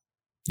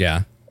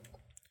 Yeah.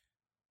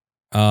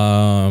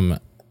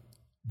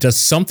 Does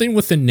something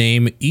with the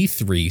name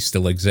E3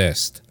 still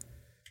exist?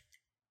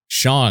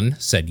 Sean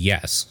said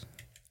yes.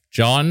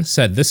 John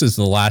said this is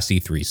the last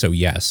E3, so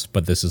yes,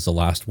 but this is the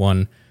last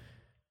one.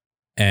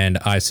 And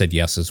I said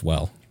yes as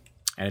well.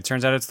 And it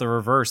turns out it's the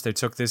reverse. They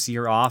took this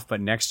year off,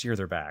 but next year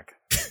they're back.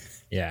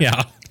 Yeah.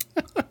 Yeah.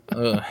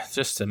 Ugh,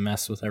 just to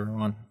mess with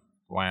everyone.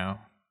 Wow.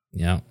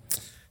 Yeah.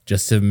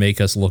 Just to make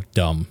us look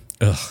dumb.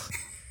 Ugh.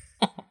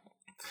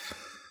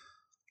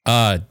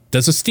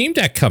 Does a Steam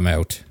Deck come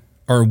out?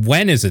 Or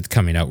when is it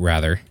coming out,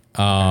 rather?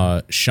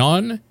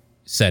 Sean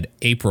said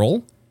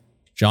April.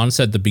 John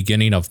said the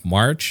beginning of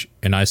March.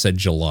 And I said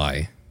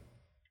July.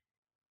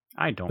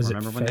 I don't Was it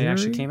remember when they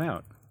actually February? came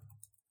out.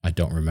 I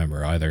don't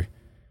remember either.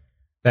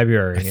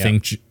 February.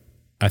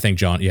 I think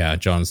John. Yeah,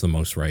 John's the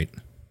most right.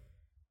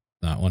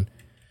 That one.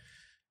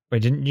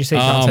 Wait, didn't you say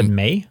John said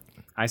May?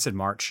 I said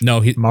March.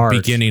 No, March.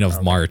 beginning of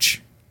Okay.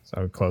 March.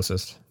 So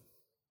closest.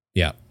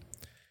 Yeah.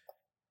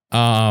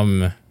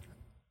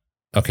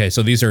 Okay,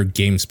 so these are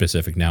game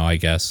specific now, I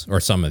guess, or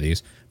some of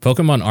these.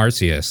 Pokemon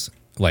Arceus,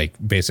 like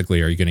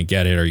basically, are you going to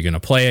get it? Are you going to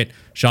play it?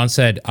 Sean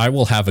said, "I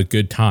will have a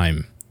good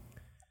time."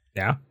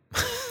 Yeah.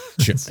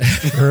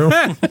 True.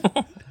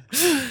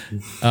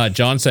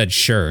 John said,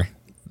 "Sure."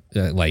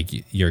 Like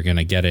you're going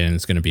to get it and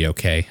it's going to be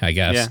okay, I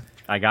guess. Yeah,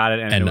 I got it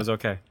and it was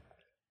okay.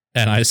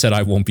 And I said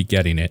I won't be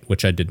getting it,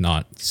 which I did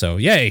not. So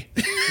yay.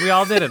 We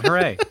all did it.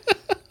 Hooray.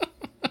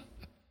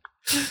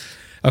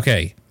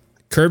 Okay.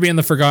 Kirby and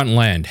the Forgotten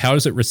Land. How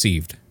is it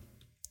received?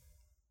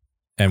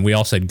 And we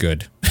all said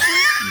good.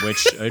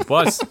 Which it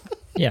was.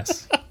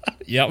 Yes.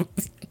 Yep.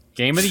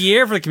 Game of the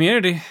year for the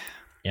community.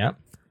 Yep.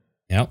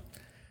 Yep.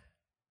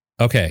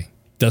 Okay.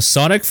 Does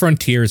Sonic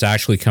Frontiers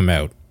actually come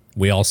out?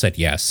 We all said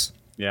yes.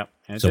 Yep.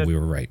 And it So did. we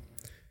were right.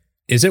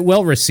 Is it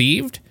well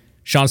received?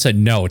 Sean said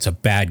no, it's a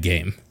bad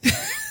game.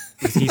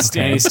 And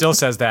he still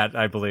says that,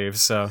 I believe.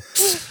 So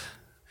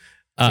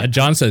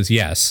John says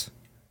yes.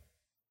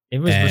 It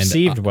was And,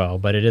 received well,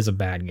 but it is a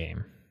bad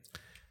game.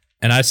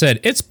 And I said,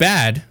 it's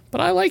bad, but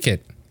I like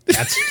it.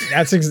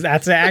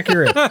 That's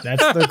accurate.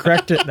 That's the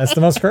correct. That's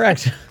the most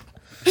correct.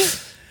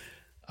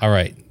 All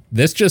right.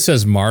 This just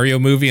says Mario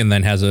movie and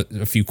then has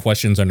a few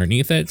questions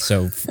underneath it.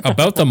 So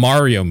about the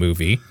Mario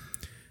movie,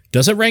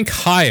 does it rank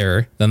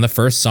higher than the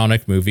first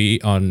Sonic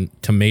movie on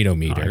Tomato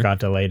Meter? It got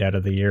delayed out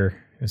of the year.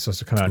 It's supposed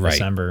to come out in Right.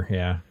 December.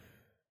 Yeah.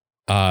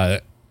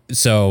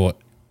 So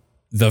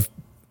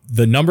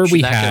the number we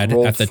Should that had get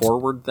rolled at the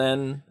forward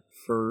then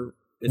for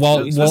well,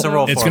 it's a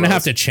roll it's forward. going to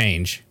have to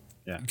change.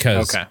 Yeah.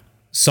 Because Okay.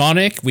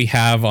 Sonic we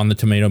have on the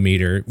Tomato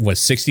Meter was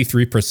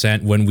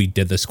 63% when we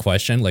did this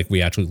question. Like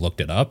we actually looked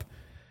it up.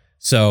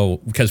 So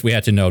because we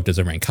had to know, does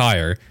it rank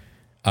higher?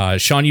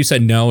 Sean, you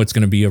said no, it's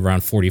going to be around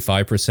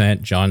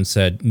 45%. John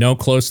said no,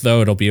 close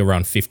though, it'll be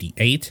around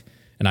 58.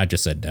 And I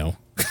just said no.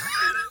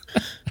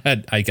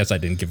 I guess I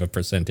didn't give a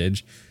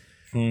percentage.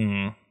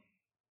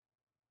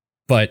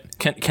 But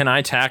Can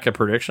I tack a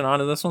prediction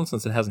onto this one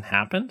since it hasn't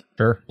happened?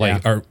 Sure.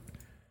 like, yeah.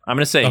 I'm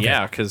gonna say Okay.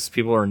 yeah, because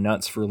people are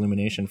nuts for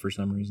Illumination for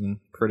some reason.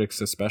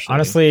 Critics especially.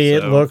 Honestly,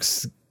 it So,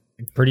 looks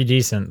pretty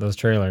decent, those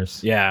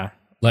trailers. Yeah.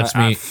 let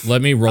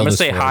me roll I'm gonna this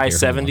say forward high here.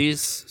 Hold on. 70s,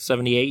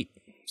 78,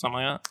 something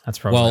like that. That's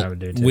probably what I Well, would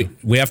do too.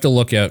 we have to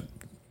look at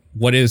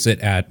what is it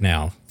at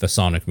now, the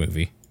Sonic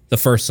movie. The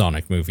first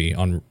Sonic movie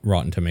on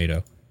Rotten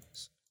Tomato.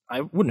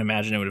 I wouldn't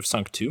imagine it would have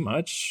sunk too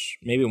much.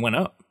 Maybe it went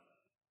up.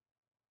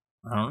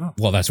 I don't know.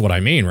 Well, that's what I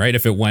mean, right?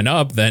 If it went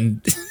up,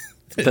 then it's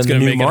Then going the to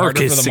new make it mark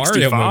harder is for the Mario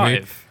 65.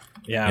 movie.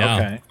 Yeah, Yeah.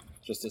 okay.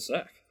 Just a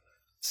sec.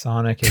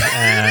 Sonic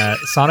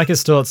is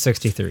still at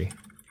 63.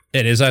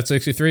 It is at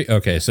 63?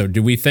 Okay, so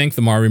do we think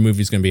the Mario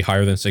movie is going to be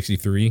higher than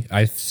 63?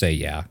 I say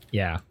yeah.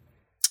 Yeah.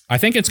 I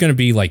think it's going to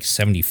be like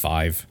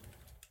 75.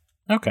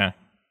 Okay.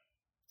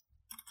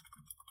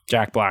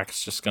 Jack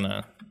Black's just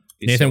gonna.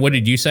 be Nathan, so what good.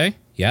 did you say?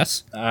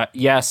 Yes?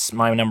 Yes,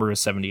 my number is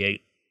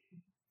 78.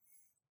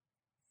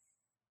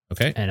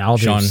 Okay. And I'll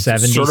do Sean,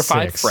 76.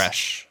 Certified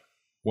fresh.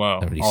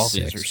 Whoa. All these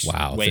 76. are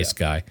Wow, way this up.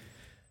 guy.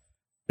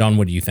 John,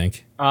 what do you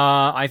think?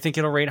 I think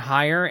it'll rate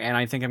higher, and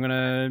I think I'm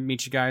gonna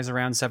meet you guys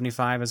around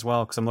 75 as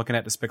well, because I'm looking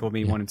at Despicable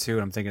Me 1 and 2,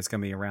 and I'm thinking it's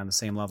gonna be around the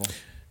same level.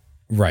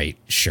 Right,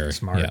 sure.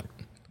 Smart. Yeah.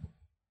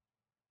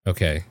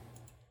 Okay.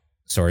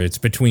 Sorry, it's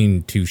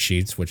between two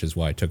sheets, which is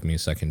why it took me a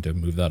second to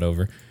move that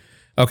over.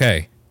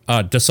 Okay.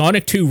 Does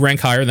Sonic 2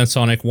 rank higher than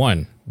Sonic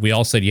 1? We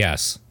all said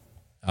yes.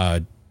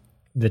 The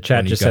When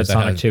chat you just guys said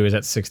Sonic had- 2 is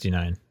at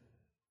 69.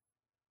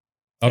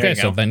 Okay, you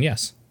so go. then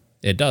yes,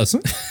 it does.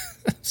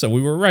 So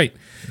we were right.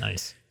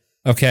 Nice.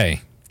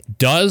 Okay.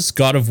 Does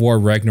God of War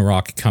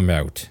Ragnarok come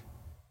out?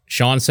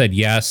 Sean said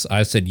yes.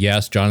 I said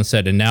yes. John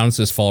said announced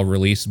this fall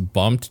release,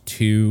 bumped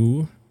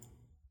to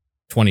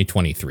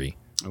 2023.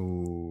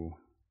 Ooh,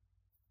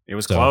 it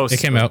was So close. it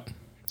came out.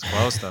 It's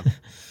close though.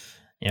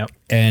 Yep.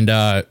 And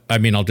I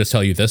mean, I'll just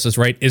tell you this is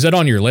right. Is it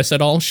on your list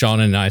at all? Sean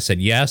and I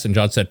said yes. And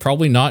John said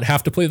probably not.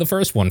 Have to play the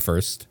first one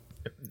first.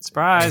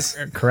 Surprise!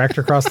 Correct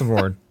across the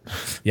board.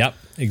 Yep,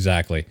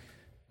 exactly.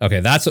 Okay,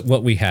 that's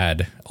what we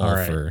had all All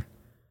right. for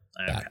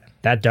that.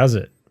 That does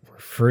it. We're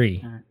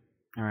free.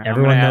 All right,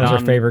 Everyone I'm gonna knows add our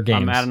on- favorite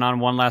I'm games. adding on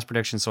one last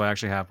prediction, so I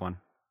actually have one.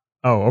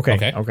 Oh, okay.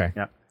 Okay. Okay.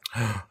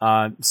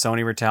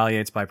 Sony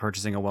retaliates by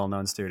purchasing a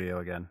well-known studio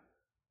again.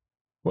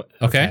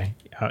 Okay.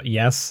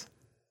 Yes.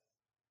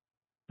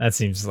 That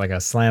seems like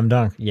a slam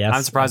dunk. Yes.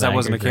 I'm surprised I that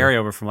wasn't a agree.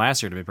 carryover from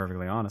last year, to be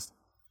perfectly honest.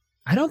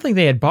 I don't think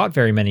they had bought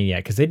very many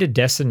yet because they did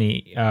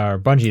Destiny,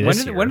 Bungie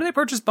this year. When did they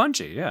purchase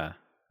Bungie? Yeah.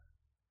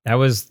 That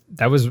was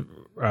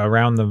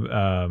around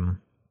the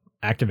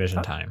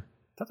Activision time.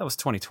 I thought that was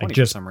 2020 Like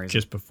just for some reason.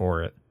 just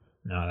before it.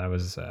 No, that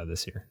was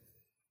this year.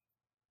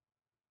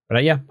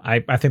 But yeah, I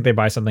think they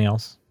buy something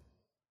else.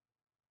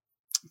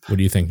 What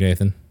do you think,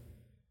 Nathan?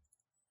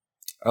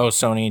 Oh,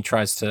 Sony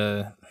tries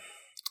to.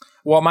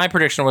 Well, my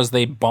prediction was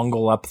they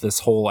bungle up this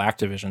whole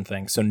Activision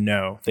thing. So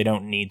no, they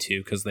don't need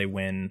to because they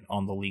win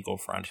on the legal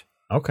front.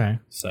 Okay.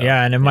 So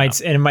yeah, and it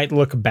might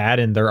look bad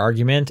in their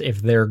argument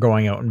if they're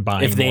going out and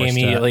buying. if they more stuff.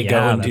 immediately go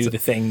Yeah, and that's do a- the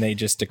thing they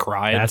just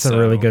decried. That's so, a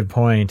really good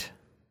point.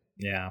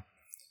 Yeah.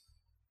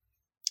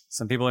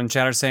 Some people in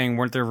chat are saying,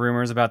 weren't there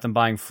rumors about them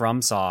buying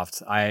FromSoft?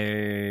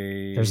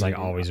 There's like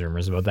always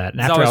rumors about that. And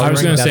There's after always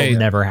Elden rumors. I Ring, was gonna that'll say-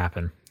 never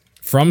happen.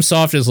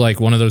 FromSoft is like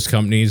one of those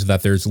companies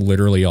that there's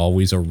literally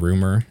always a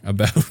rumor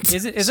about.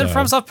 Isn't So-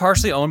 FromSoft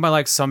partially owned by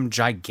like some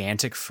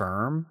gigantic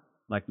firm,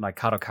 like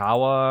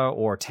Kadokawa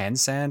or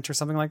Tencent or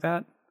something like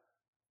that?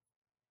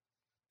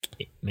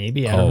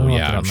 Maybe. I don't Oh know off the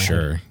yeah, top I'm of my head.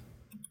 sure.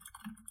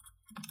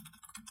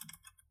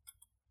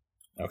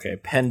 Okay.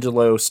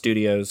 Pendulo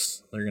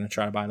Studios. They're going to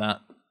try to buy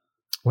that.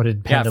 What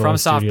did Yeah, Pendulo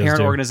FromSoft Studios parent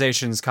do?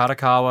 organizations,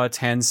 Kadokawa,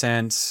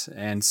 Tencent,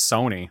 and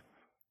Sony.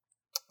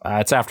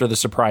 It's after the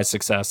surprise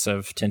success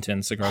of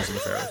Tintin Cigars of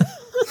the Pharaoh.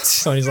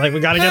 Sony's like, we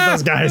got to get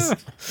those guys.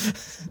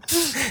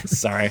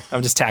 Sorry.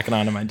 I'm just tacking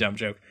on to my dumb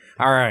joke.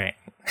 All right.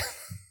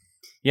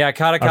 Yeah,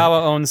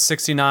 Kadokawa owns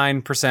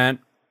 69%.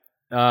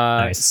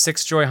 Nice.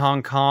 Six Joy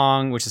Hong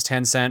Kong, which is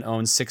Tencent,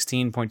 owns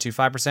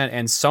 16.25%,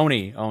 and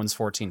Sony owns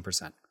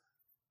 14%.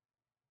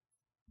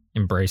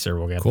 Embracer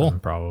will get Cool. them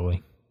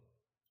probably.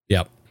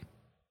 Yep.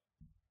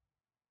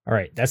 All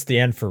right, that's the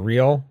end for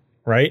real,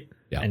 right?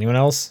 Yeah. Anyone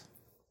else?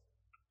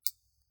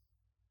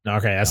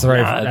 Okay, that's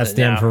right. No, That's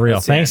the end no, for real.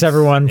 that's the Thanks end.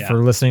 everyone Yeah.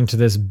 for listening to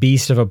this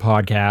beast of a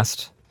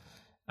podcast.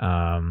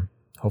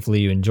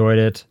 Hopefully you enjoyed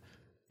it,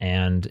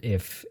 and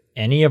if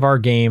any of our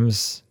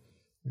games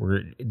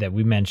that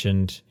we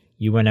mentioned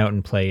you went out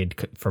and played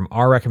from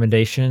our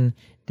recommendation,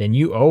 then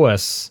you owe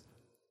us.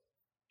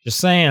 Just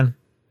saying.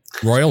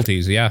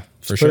 Royalties, yeah,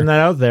 for Putting sure. that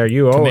out there,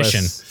 you owe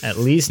Commission. us at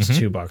least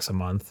 $2 a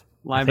month.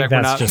 I think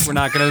Linebacker, we're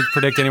not going to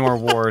predict any more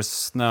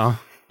wars. No.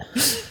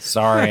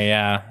 Sorry.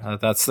 Yeah.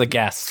 That's the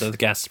guest. The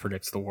guest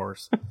predicts the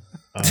wars.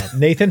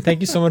 Nathan, thank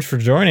you so much for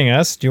joining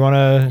us. Do you want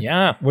to?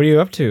 Yeah. What are you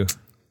up to?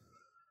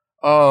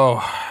 Oh,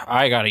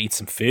 I gotta eat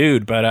some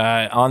food, but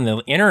on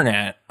the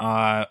internet,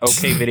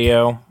 OK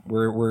Video,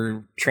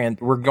 we're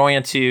going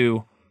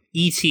into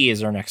E.T.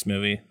 is our next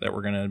movie that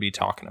we're going to be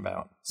talking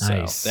about.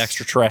 Nice. So the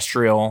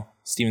extraterrestrial,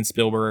 Steven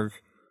Spielberg,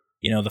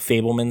 the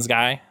Fablemans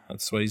guy.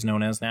 That's what he's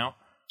known as now.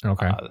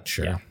 Okay.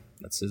 Sure. Yeah,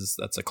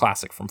 that's a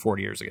classic from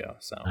 40 years ago.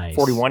 So Nice.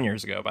 41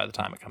 years ago by the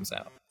time it comes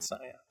out. So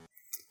yeah.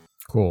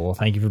 Cool. Well,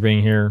 thank you for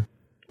being here.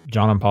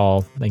 John and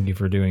Paul, thank you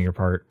for doing your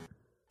part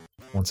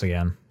once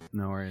again.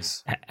 No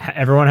worries.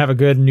 Everyone have a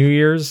good New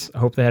Year's. I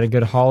hope they had a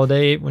good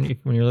holiday when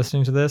you're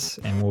listening to this,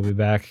 and we'll be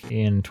back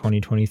in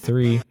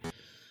 2023.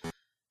 See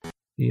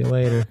you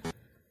later.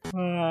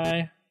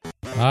 Bye.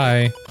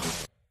 Bye.